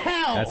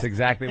 Hell. That's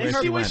exactly where And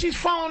she see when went. she's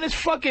following this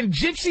fucking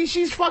gypsy?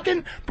 She's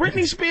fucking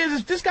Britney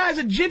Spears. This guy's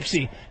a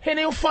gypsy, and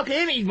he'll fuck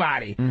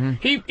anybody.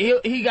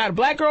 He got a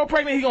black girl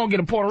pregnant. He's gonna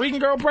get a Puerto Rican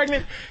girl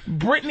pregnant.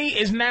 Britney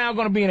is now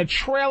gonna be in a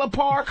trailer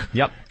park.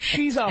 Yep.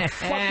 She's a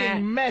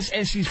fucking mess,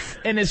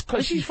 and it's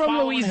because She's from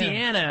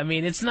Louisiana. I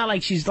mean, it's not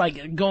like she's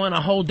like going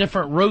a whole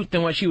different route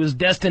than what she was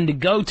destined to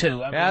go to.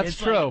 I mean, That's it's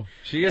true. like-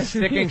 She is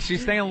sticking.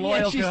 She's staying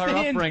loyal to her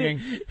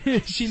upbringing.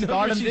 She knows where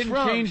Stardom she's didn't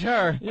from. change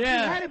her. She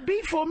had it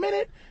beat for a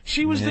minute.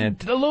 She was Yeah.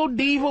 the little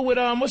diva with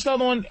what's the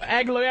other one,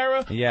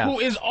 Aguilera, Yeah. who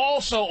is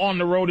also on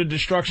the road to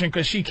destruction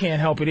because she can't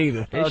help it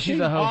either. Is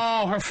she?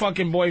 Oh, her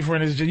fucking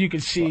boyfriend is just, you can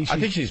see. I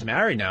think she's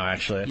married now,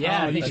 actually.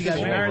 Yeah, I think she got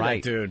married,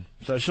 right. that dude.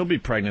 So she'll be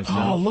pregnant soon.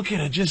 Oh, look at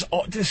her, just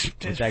With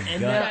that And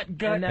gut.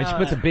 that- And she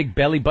puts a big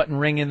belly button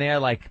ring in there,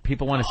 like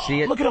people want to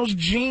see it. Look at those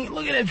jeans.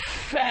 Look at that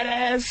fat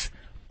ass.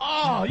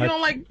 Oh, you Her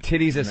don't like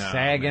titties are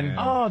sagging. Man.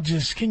 Oh,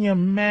 just can you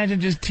imagine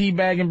just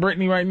teabagging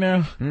Britney right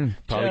now?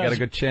 Probably got a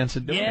good chance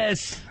of doing it.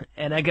 Yes,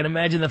 and I can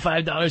imagine the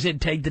 $5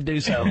 it'd take to do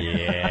so.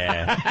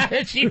 Yeah.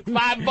 And she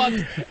 $5.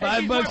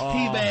 $5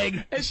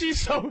 teabag. And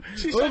she's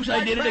Oops,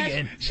 I did it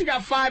again. She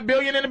got $5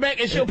 billion in the bank,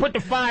 and she'll put the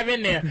 5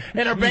 in there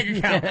in her bank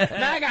account.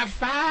 Now I got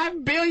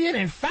 $5 billion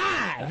and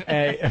 5.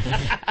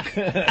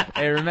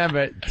 Hey,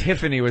 remember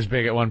Tiffany was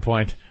big at one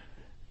point.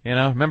 You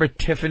know, remember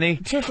Tiffany?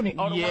 Tiffany,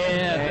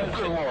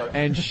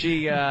 and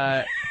she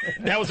that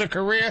was a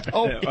career.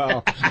 Oh,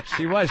 well,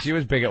 she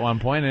was big at one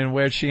point, and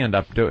where'd she end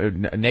up?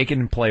 Naked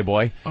in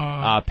Playboy,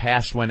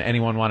 past when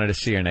anyone wanted to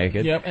see her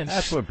naked. Yep, and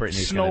that's what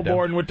Britney's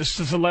snowboarding with the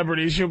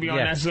celebrities. She'll be on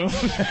that soon.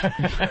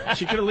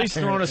 She could at least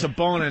thrown us a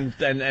bone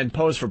and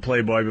posed for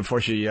Playboy before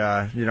she,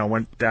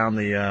 went down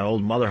the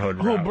old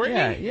motherhood route. Who,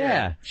 Britney?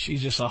 Yeah.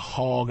 She's just a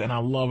hog, and I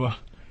love her.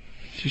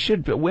 She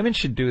should. Women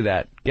should do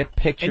that. Get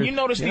pictures. And you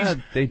notice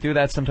they do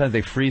that sometimes.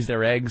 They freeze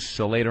their eggs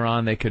so later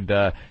on they could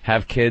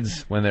have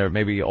kids when they're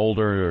maybe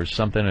older or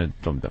something. Or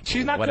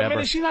she's not whatever.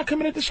 committed. She's not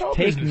committed to show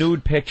Take business.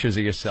 nude pictures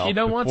of yourself. She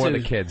don't want before to.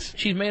 the kids.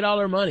 She's made all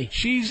her money.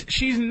 She's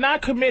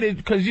not committed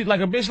because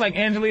like a bitch like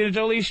Angelina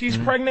Jolie. She's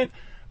pregnant,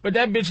 but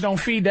that bitch don't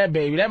feed that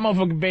baby. That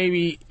motherfucking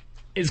baby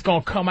is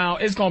gonna come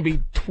out. It's gonna be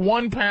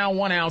 1 pound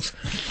 1 ounce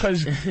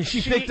because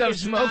she picked up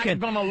smoking.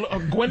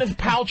 Gwyneth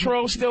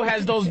Paltrow still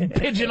has those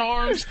pigeon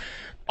arms.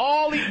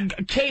 All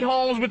Kate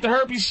Holmes with the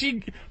herpes,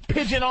 she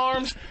pigeon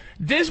arms.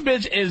 This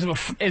bitch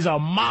is a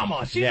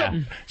mama.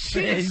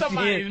 She's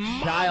somebody's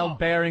mama.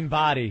 Childbearing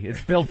body.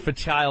 It's built for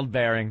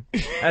childbearing.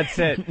 That's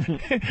it.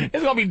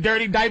 It's gonna be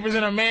dirty diapers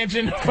in her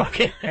mansion.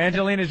 Fucking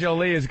Angelina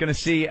Jolie is gonna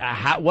see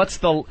what's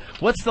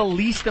the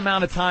least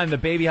amount of time the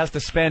baby has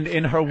to spend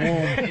in her womb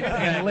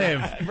and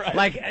live. Right.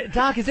 Like,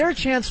 Doc, is there a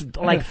chance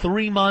like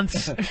 3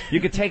 months you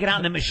could take it out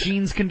and the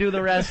machines can do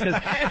the rest? Because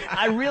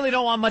I really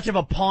don't want much of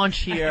a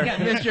paunch here. I got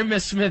Mr. and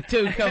Miss Smith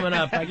too coming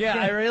up.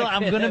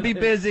 I'm gonna be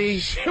busy.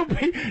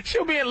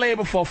 She'll be in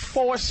labor for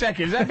 4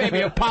 seconds. That baby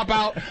will pop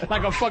out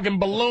like a fucking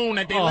balloon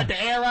that they let the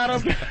air out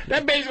of.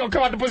 That baby's gonna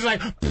come out the pussy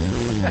like.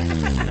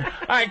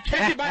 All right,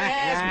 catch it by the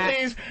ass,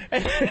 please.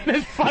 And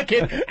this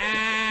fucking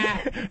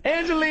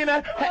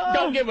Angelina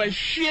don't give a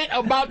shit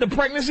about the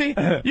pregnancy.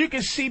 You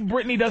can see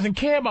Britney doesn't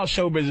care about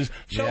show business.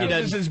 Show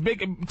business is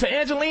big to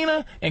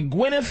Angelina and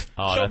Gwyneth.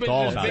 Show that's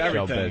all business about is big.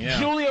 show business. Yeah.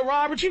 Julia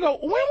Roberts, you go,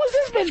 when was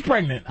this bitch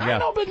pregnant? I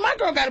know, bitch, my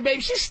girl got a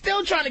baby. She's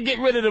still trying to get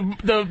rid of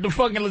the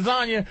fucking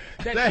lasagna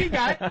that she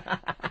got.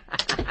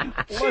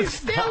 She's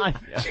still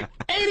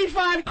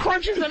 85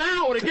 crunches an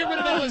hour to get rid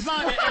of that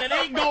lasagna, and it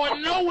ain't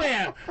going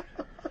nowhere.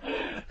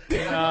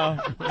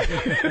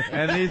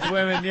 And these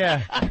women,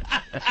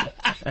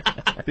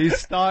 these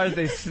stars,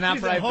 they snap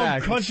She's right at home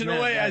back. crunching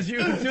away as you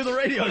do the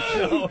radio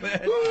show.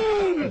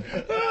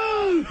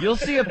 You'll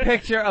see a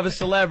picture of a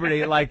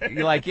celebrity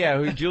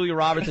who Julia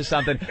Roberts or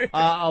something,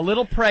 a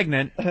little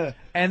pregnant,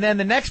 and then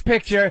the next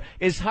picture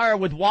is her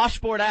with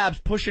washboard abs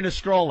pushing a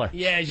stroller.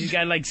 Yeah, she's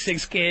got like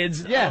 6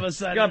 kids. Yeah, all of a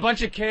sudden. got a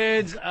bunch of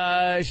kids.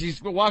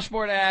 She's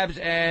washboard abs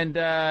and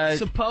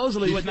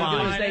supposedly what they do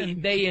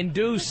is they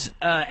induce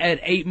at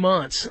 8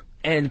 months.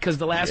 And because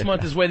the last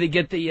month is where they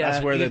get the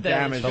that's where the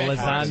damage, the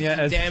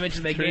lasagna damage,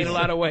 and they gain a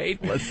lot of weight,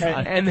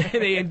 and then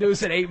they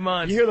induce at 8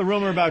 months. You hear the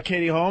rumor about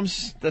Katie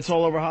Holmes? That's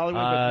all over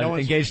Hollywood. But no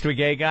one's engaged to a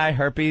gay guy,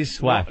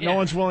 herpes. What? No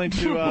one's willing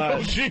to.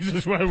 Oh,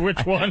 Jesus,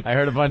 which one? I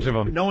heard a bunch of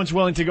them. No one's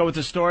willing to go with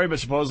the story, but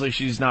supposedly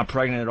she's not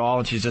pregnant at all,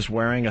 and she's just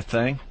wearing a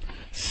thing.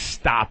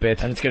 Stop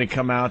it! And it's going to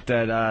come out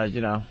that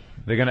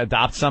they're going to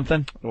adopt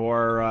something?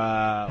 Or,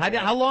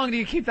 how long do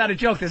you keep that a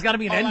joke? There's got to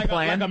be an end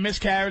plan. Like a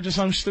miscarriage or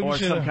some stupid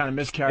shit. Or some kind of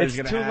miscarriage.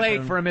 It's too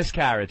late for a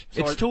miscarriage.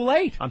 So it's too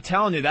late. I'm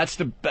telling you,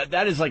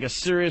 that is like a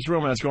serious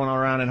rumor that's going on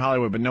around in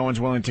Hollywood, but no one's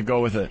willing to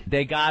go with it.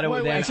 They got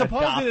to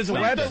supposedly there's a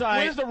website.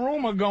 Where's the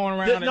rumor going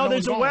around? No,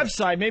 there's a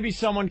website. Maybe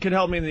someone could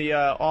help me in the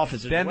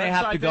office. Then they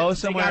have to go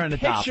somewhere and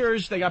adopt.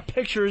 They got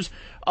pictures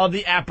of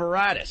the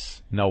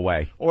apparatus. No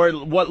way. Or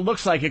what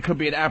looks like it could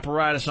be an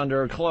apparatus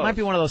under a clothes. Might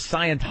be one of those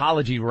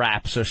Scientology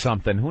raps or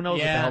something. Who knows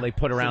what the hell they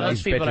put around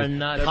these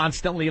bitches?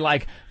 Constantly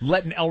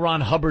letting L.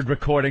 Ron Hubbard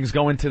recordings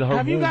go into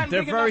her womb.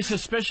 They're very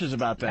suspicious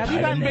about that. Have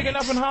you gotten big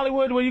enough in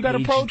Hollywood where you got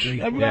approached?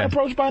 Have you got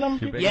approached by them?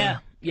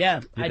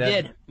 Yeah, I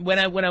did. When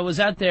I was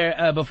out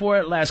there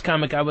before Last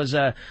Comic, I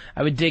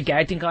would take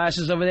acting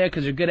classes over there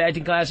because they're good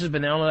acting classes,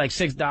 but they're only like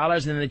 $6,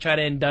 and then they try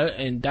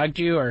to induct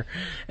you.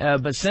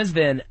 But since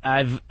then,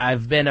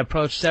 I've been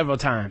approached several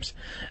times.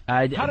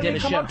 How did they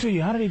come up to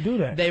you? How did they do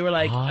that? They were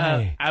like,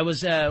 I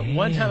was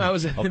one time I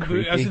was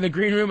in the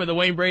green room of the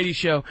Wayne Brady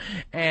show,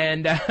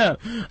 and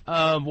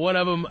one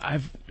of them I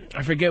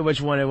forget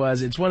which one it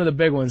was. It's one of the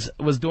big ones.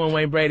 Was doing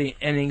Wayne Brady,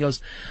 and he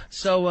goes,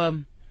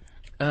 so.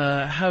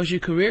 How's your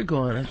career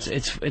going?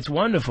 It's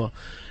wonderful.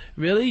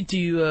 Really? Do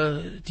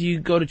you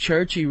go to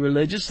church? Are you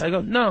religious? I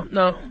go, no,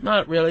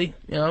 not really.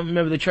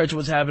 Remember the church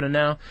what's happening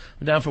now.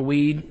 I'm down for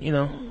weed,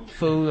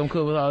 food. I'm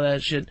cool with all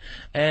that shit.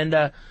 And,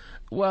 have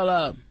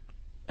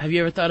you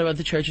ever thought about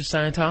the Church of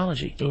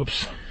Scientology?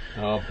 Oops.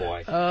 Oh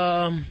boy.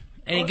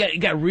 And it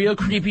got real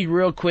creepy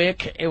real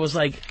quick. It was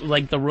like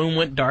the room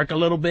went dark a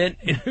little bit.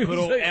 Good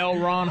old L.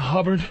 Ron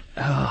Hubbard.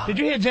 Did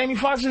you hear Jamie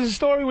Foxx's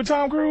story with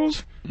Tom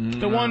Cruise?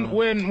 The one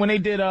when they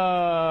did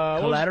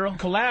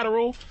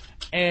Collateral,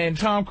 and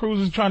Tom Cruise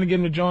is trying to get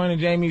him to join, and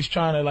Jamie's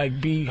trying to like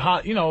be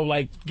hot, you know,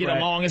 like get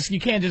along. You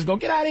can't just go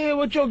get out of here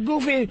with your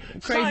goofy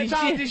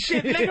crazy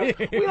shit,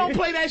 nigga. We don't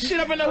play that shit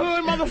up in the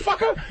hood,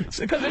 motherfucker,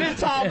 because it is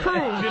Tom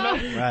Cruise, you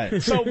know.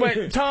 Right. So,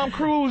 but Tom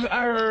Cruise,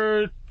 I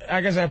heard,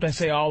 I guess I have to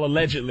say all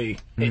allegedly,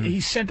 he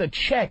sent a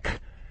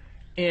check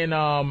in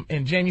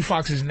Jamie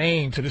Foxx's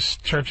name to the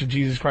Church of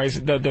Jesus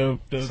Christ, the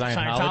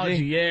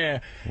Scientology, yeah.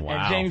 Wow.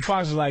 And Jamie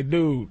Foxx was like,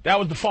 dude, that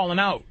was the falling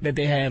out that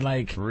they had.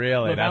 Like,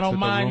 really? Look, I don't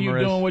mind you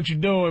doing what you're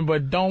doing,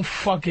 but don't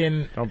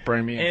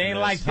bring me in. It ain't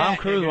like Tom that.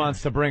 Cruise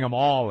wants to bring them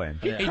all in.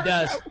 He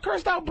does.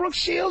 Cursed out Brooke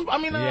Shields. I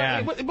mean,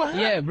 Brooke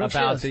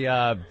about Shields.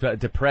 the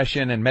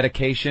depression and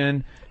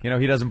medication. You know,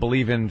 he doesn't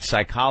believe in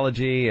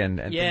psychology and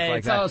things like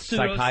it's that. all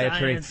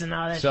Psychiatry pseudoscience and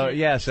all that so shit.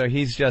 yeah, so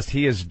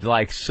he is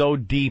like so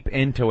deep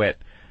into it.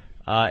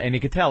 And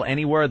you could tell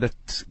any word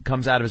that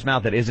comes out of his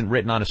mouth that isn't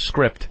written on a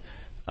script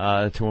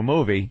to a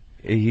movie,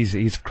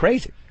 he's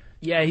crazy.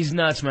 Yeah, he's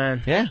nuts,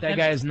 man. Yeah. That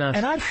guy is nuts.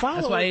 And I'd follow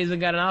That's why it. he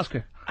hasn't got an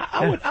Oscar.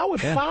 I would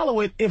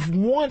follow it if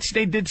once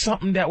they did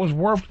something that was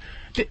worth.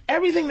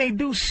 Everything they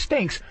do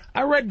stinks.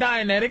 I read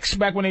Dianetics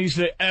back when they used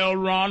to L.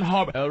 Ron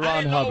Hubbard. L. I Ron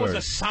didn't know Hubbard. it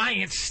was a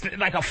science,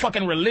 like a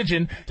fucking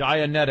religion.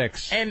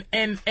 Dianetics. And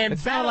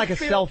it's not like a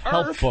Battlefield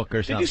self-help Earth. book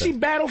or something. Did you see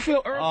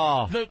Battlefield Earth?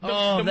 Oh. The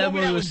that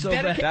movie movie was so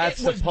bad. dedicated-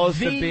 That's it was supposed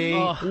to the be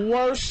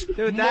worst.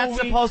 Dude, that's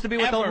movie supposed to be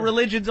what ever. the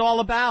religion's all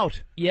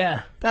about.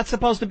 Yeah. That's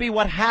supposed to be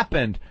what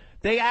happened.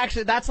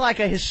 That's like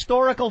a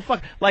historical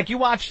like you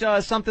watched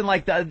something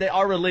like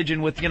our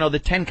religion with, you know, the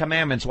 10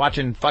 Commandments,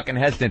 watching fucking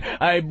Heston.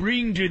 I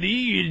bring to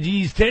thee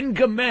these 10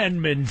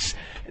 Commandments.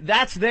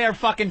 That's their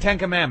fucking 10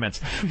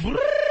 Commandments.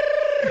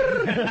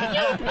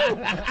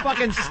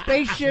 Fucking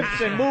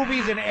spaceships and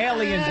movies and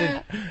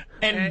aliens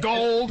and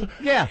gold.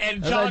 Yeah.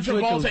 And John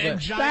Travolta and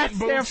giant That's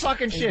boots. their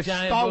fucking shit.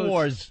 Giant Star boots.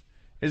 Wars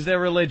is their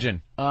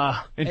religion.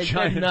 They're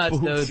giant nuts,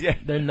 boots. dude. Yeah.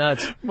 They're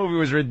nuts. Movie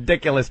was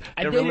ridiculous.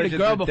 I Their dated a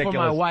religion's girl before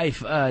ridiculous. my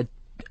wife, a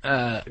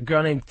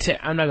girl named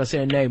I'm not gonna say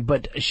her name,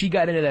 but she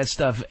got into that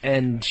stuff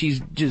and she's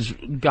just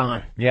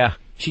gone. Yeah.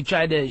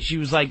 She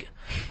was like,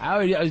 I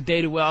was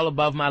dated well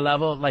above my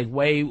level, like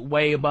way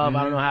above.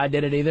 I don't know how I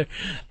did it either.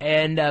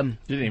 And you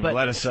didn't even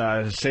let us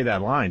say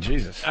that line,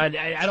 Jesus. I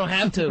don't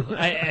have to.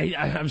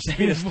 I'm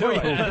saying it for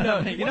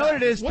you. You know what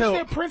it is, too? What's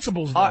their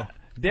principles, though?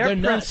 Their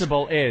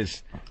principle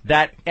is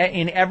that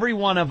in every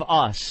one of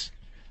us,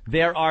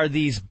 there are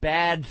these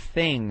bad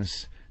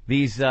things,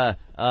 these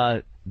bad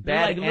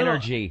like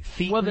energy.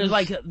 Well, they're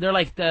like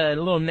the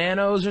little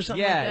nanos or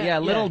something. Yeah, like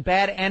that. little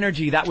bad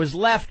energy that was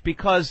left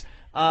because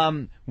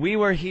we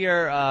were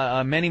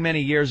here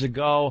many years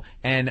ago,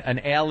 and an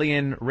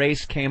alien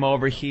race came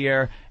over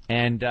here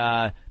and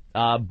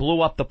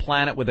blew up the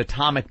planet with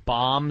atomic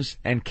bombs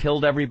and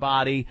killed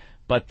everybody.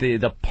 But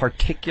the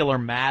particular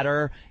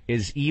matter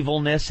is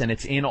evilness, and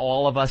it's in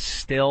all of us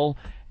still.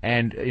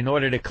 And in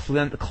order to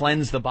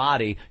cleanse the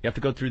body, you have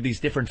to go through these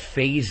different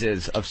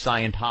phases of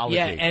Scientology.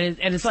 Yeah, and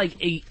it's like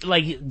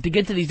to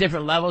get to these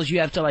different levels,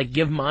 you have to like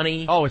give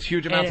money. Oh, it's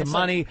huge amounts of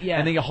money,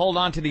 and then you hold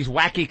on to these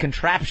wacky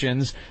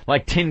contraptions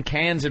like tin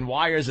cans and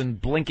wires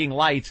and blinking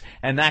lights,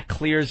 and that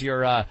clears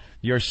your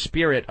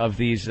spirit of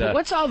these.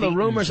 What's all the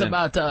rumors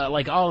about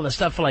like all of the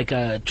stuff like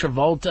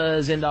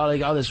Travolta's into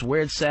all this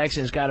weird sex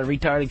and he's got a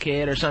retarded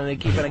kid or something, they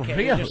keep it in a cage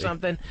Really? or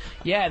something?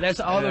 Yeah, that's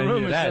all the I didn't hear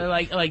rumors.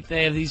 that. Like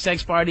they have these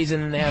sex parties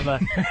and then they have a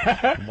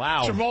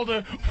wow.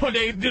 Travolta, when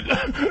they did,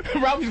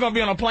 Ralphie's gonna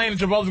be on a plane and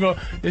Travolta's going,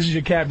 "This is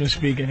your captain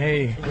speaking.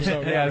 Hey, what's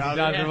up?" Yeah, this is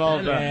John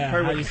Travolta. Yeah,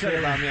 Heard how what you you said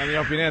feeling? about me on the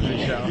Opie and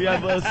Anthony show. We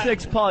have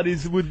 6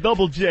 parties with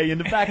Double J in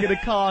the back of the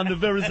car on the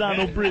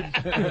Verrazano Bridge.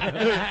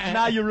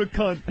 Now you're a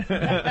cunt.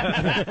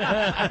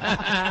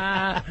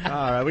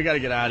 All right, we got to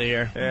get out of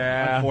here.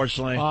 Yeah.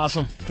 Unfortunately.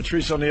 awesome.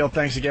 Patrice O'Neill,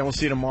 thanks again. We'll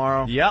see you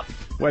tomorrow. Yep.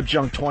 Web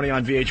Junk 20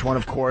 on VH1,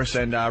 of course.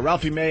 And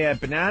Ralphie May at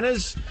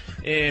Bananas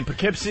in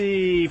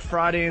Poughkeepsie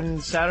Friday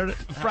and Saturday.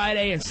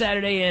 Friday and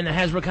Saturday in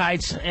Hasbrook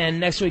Heights, and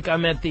next week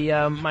I'm at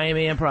the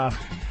Miami Improv.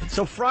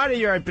 So Friday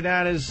you're at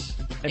Bananas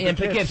in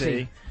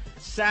Poughkeepsie.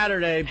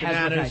 Saturday,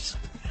 Bananas,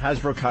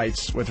 Hasbrook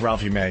Heights with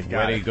Ralphie May.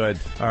 Very good.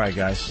 All right,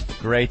 guys.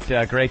 Great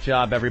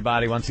job,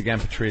 everybody. Once again,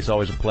 Patrice,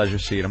 always a pleasure.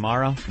 See you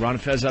tomorrow. Ron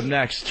and Fez up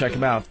next. Check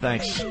him out.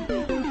 Thanks.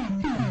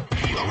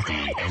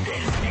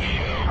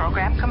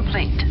 Program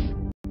complete.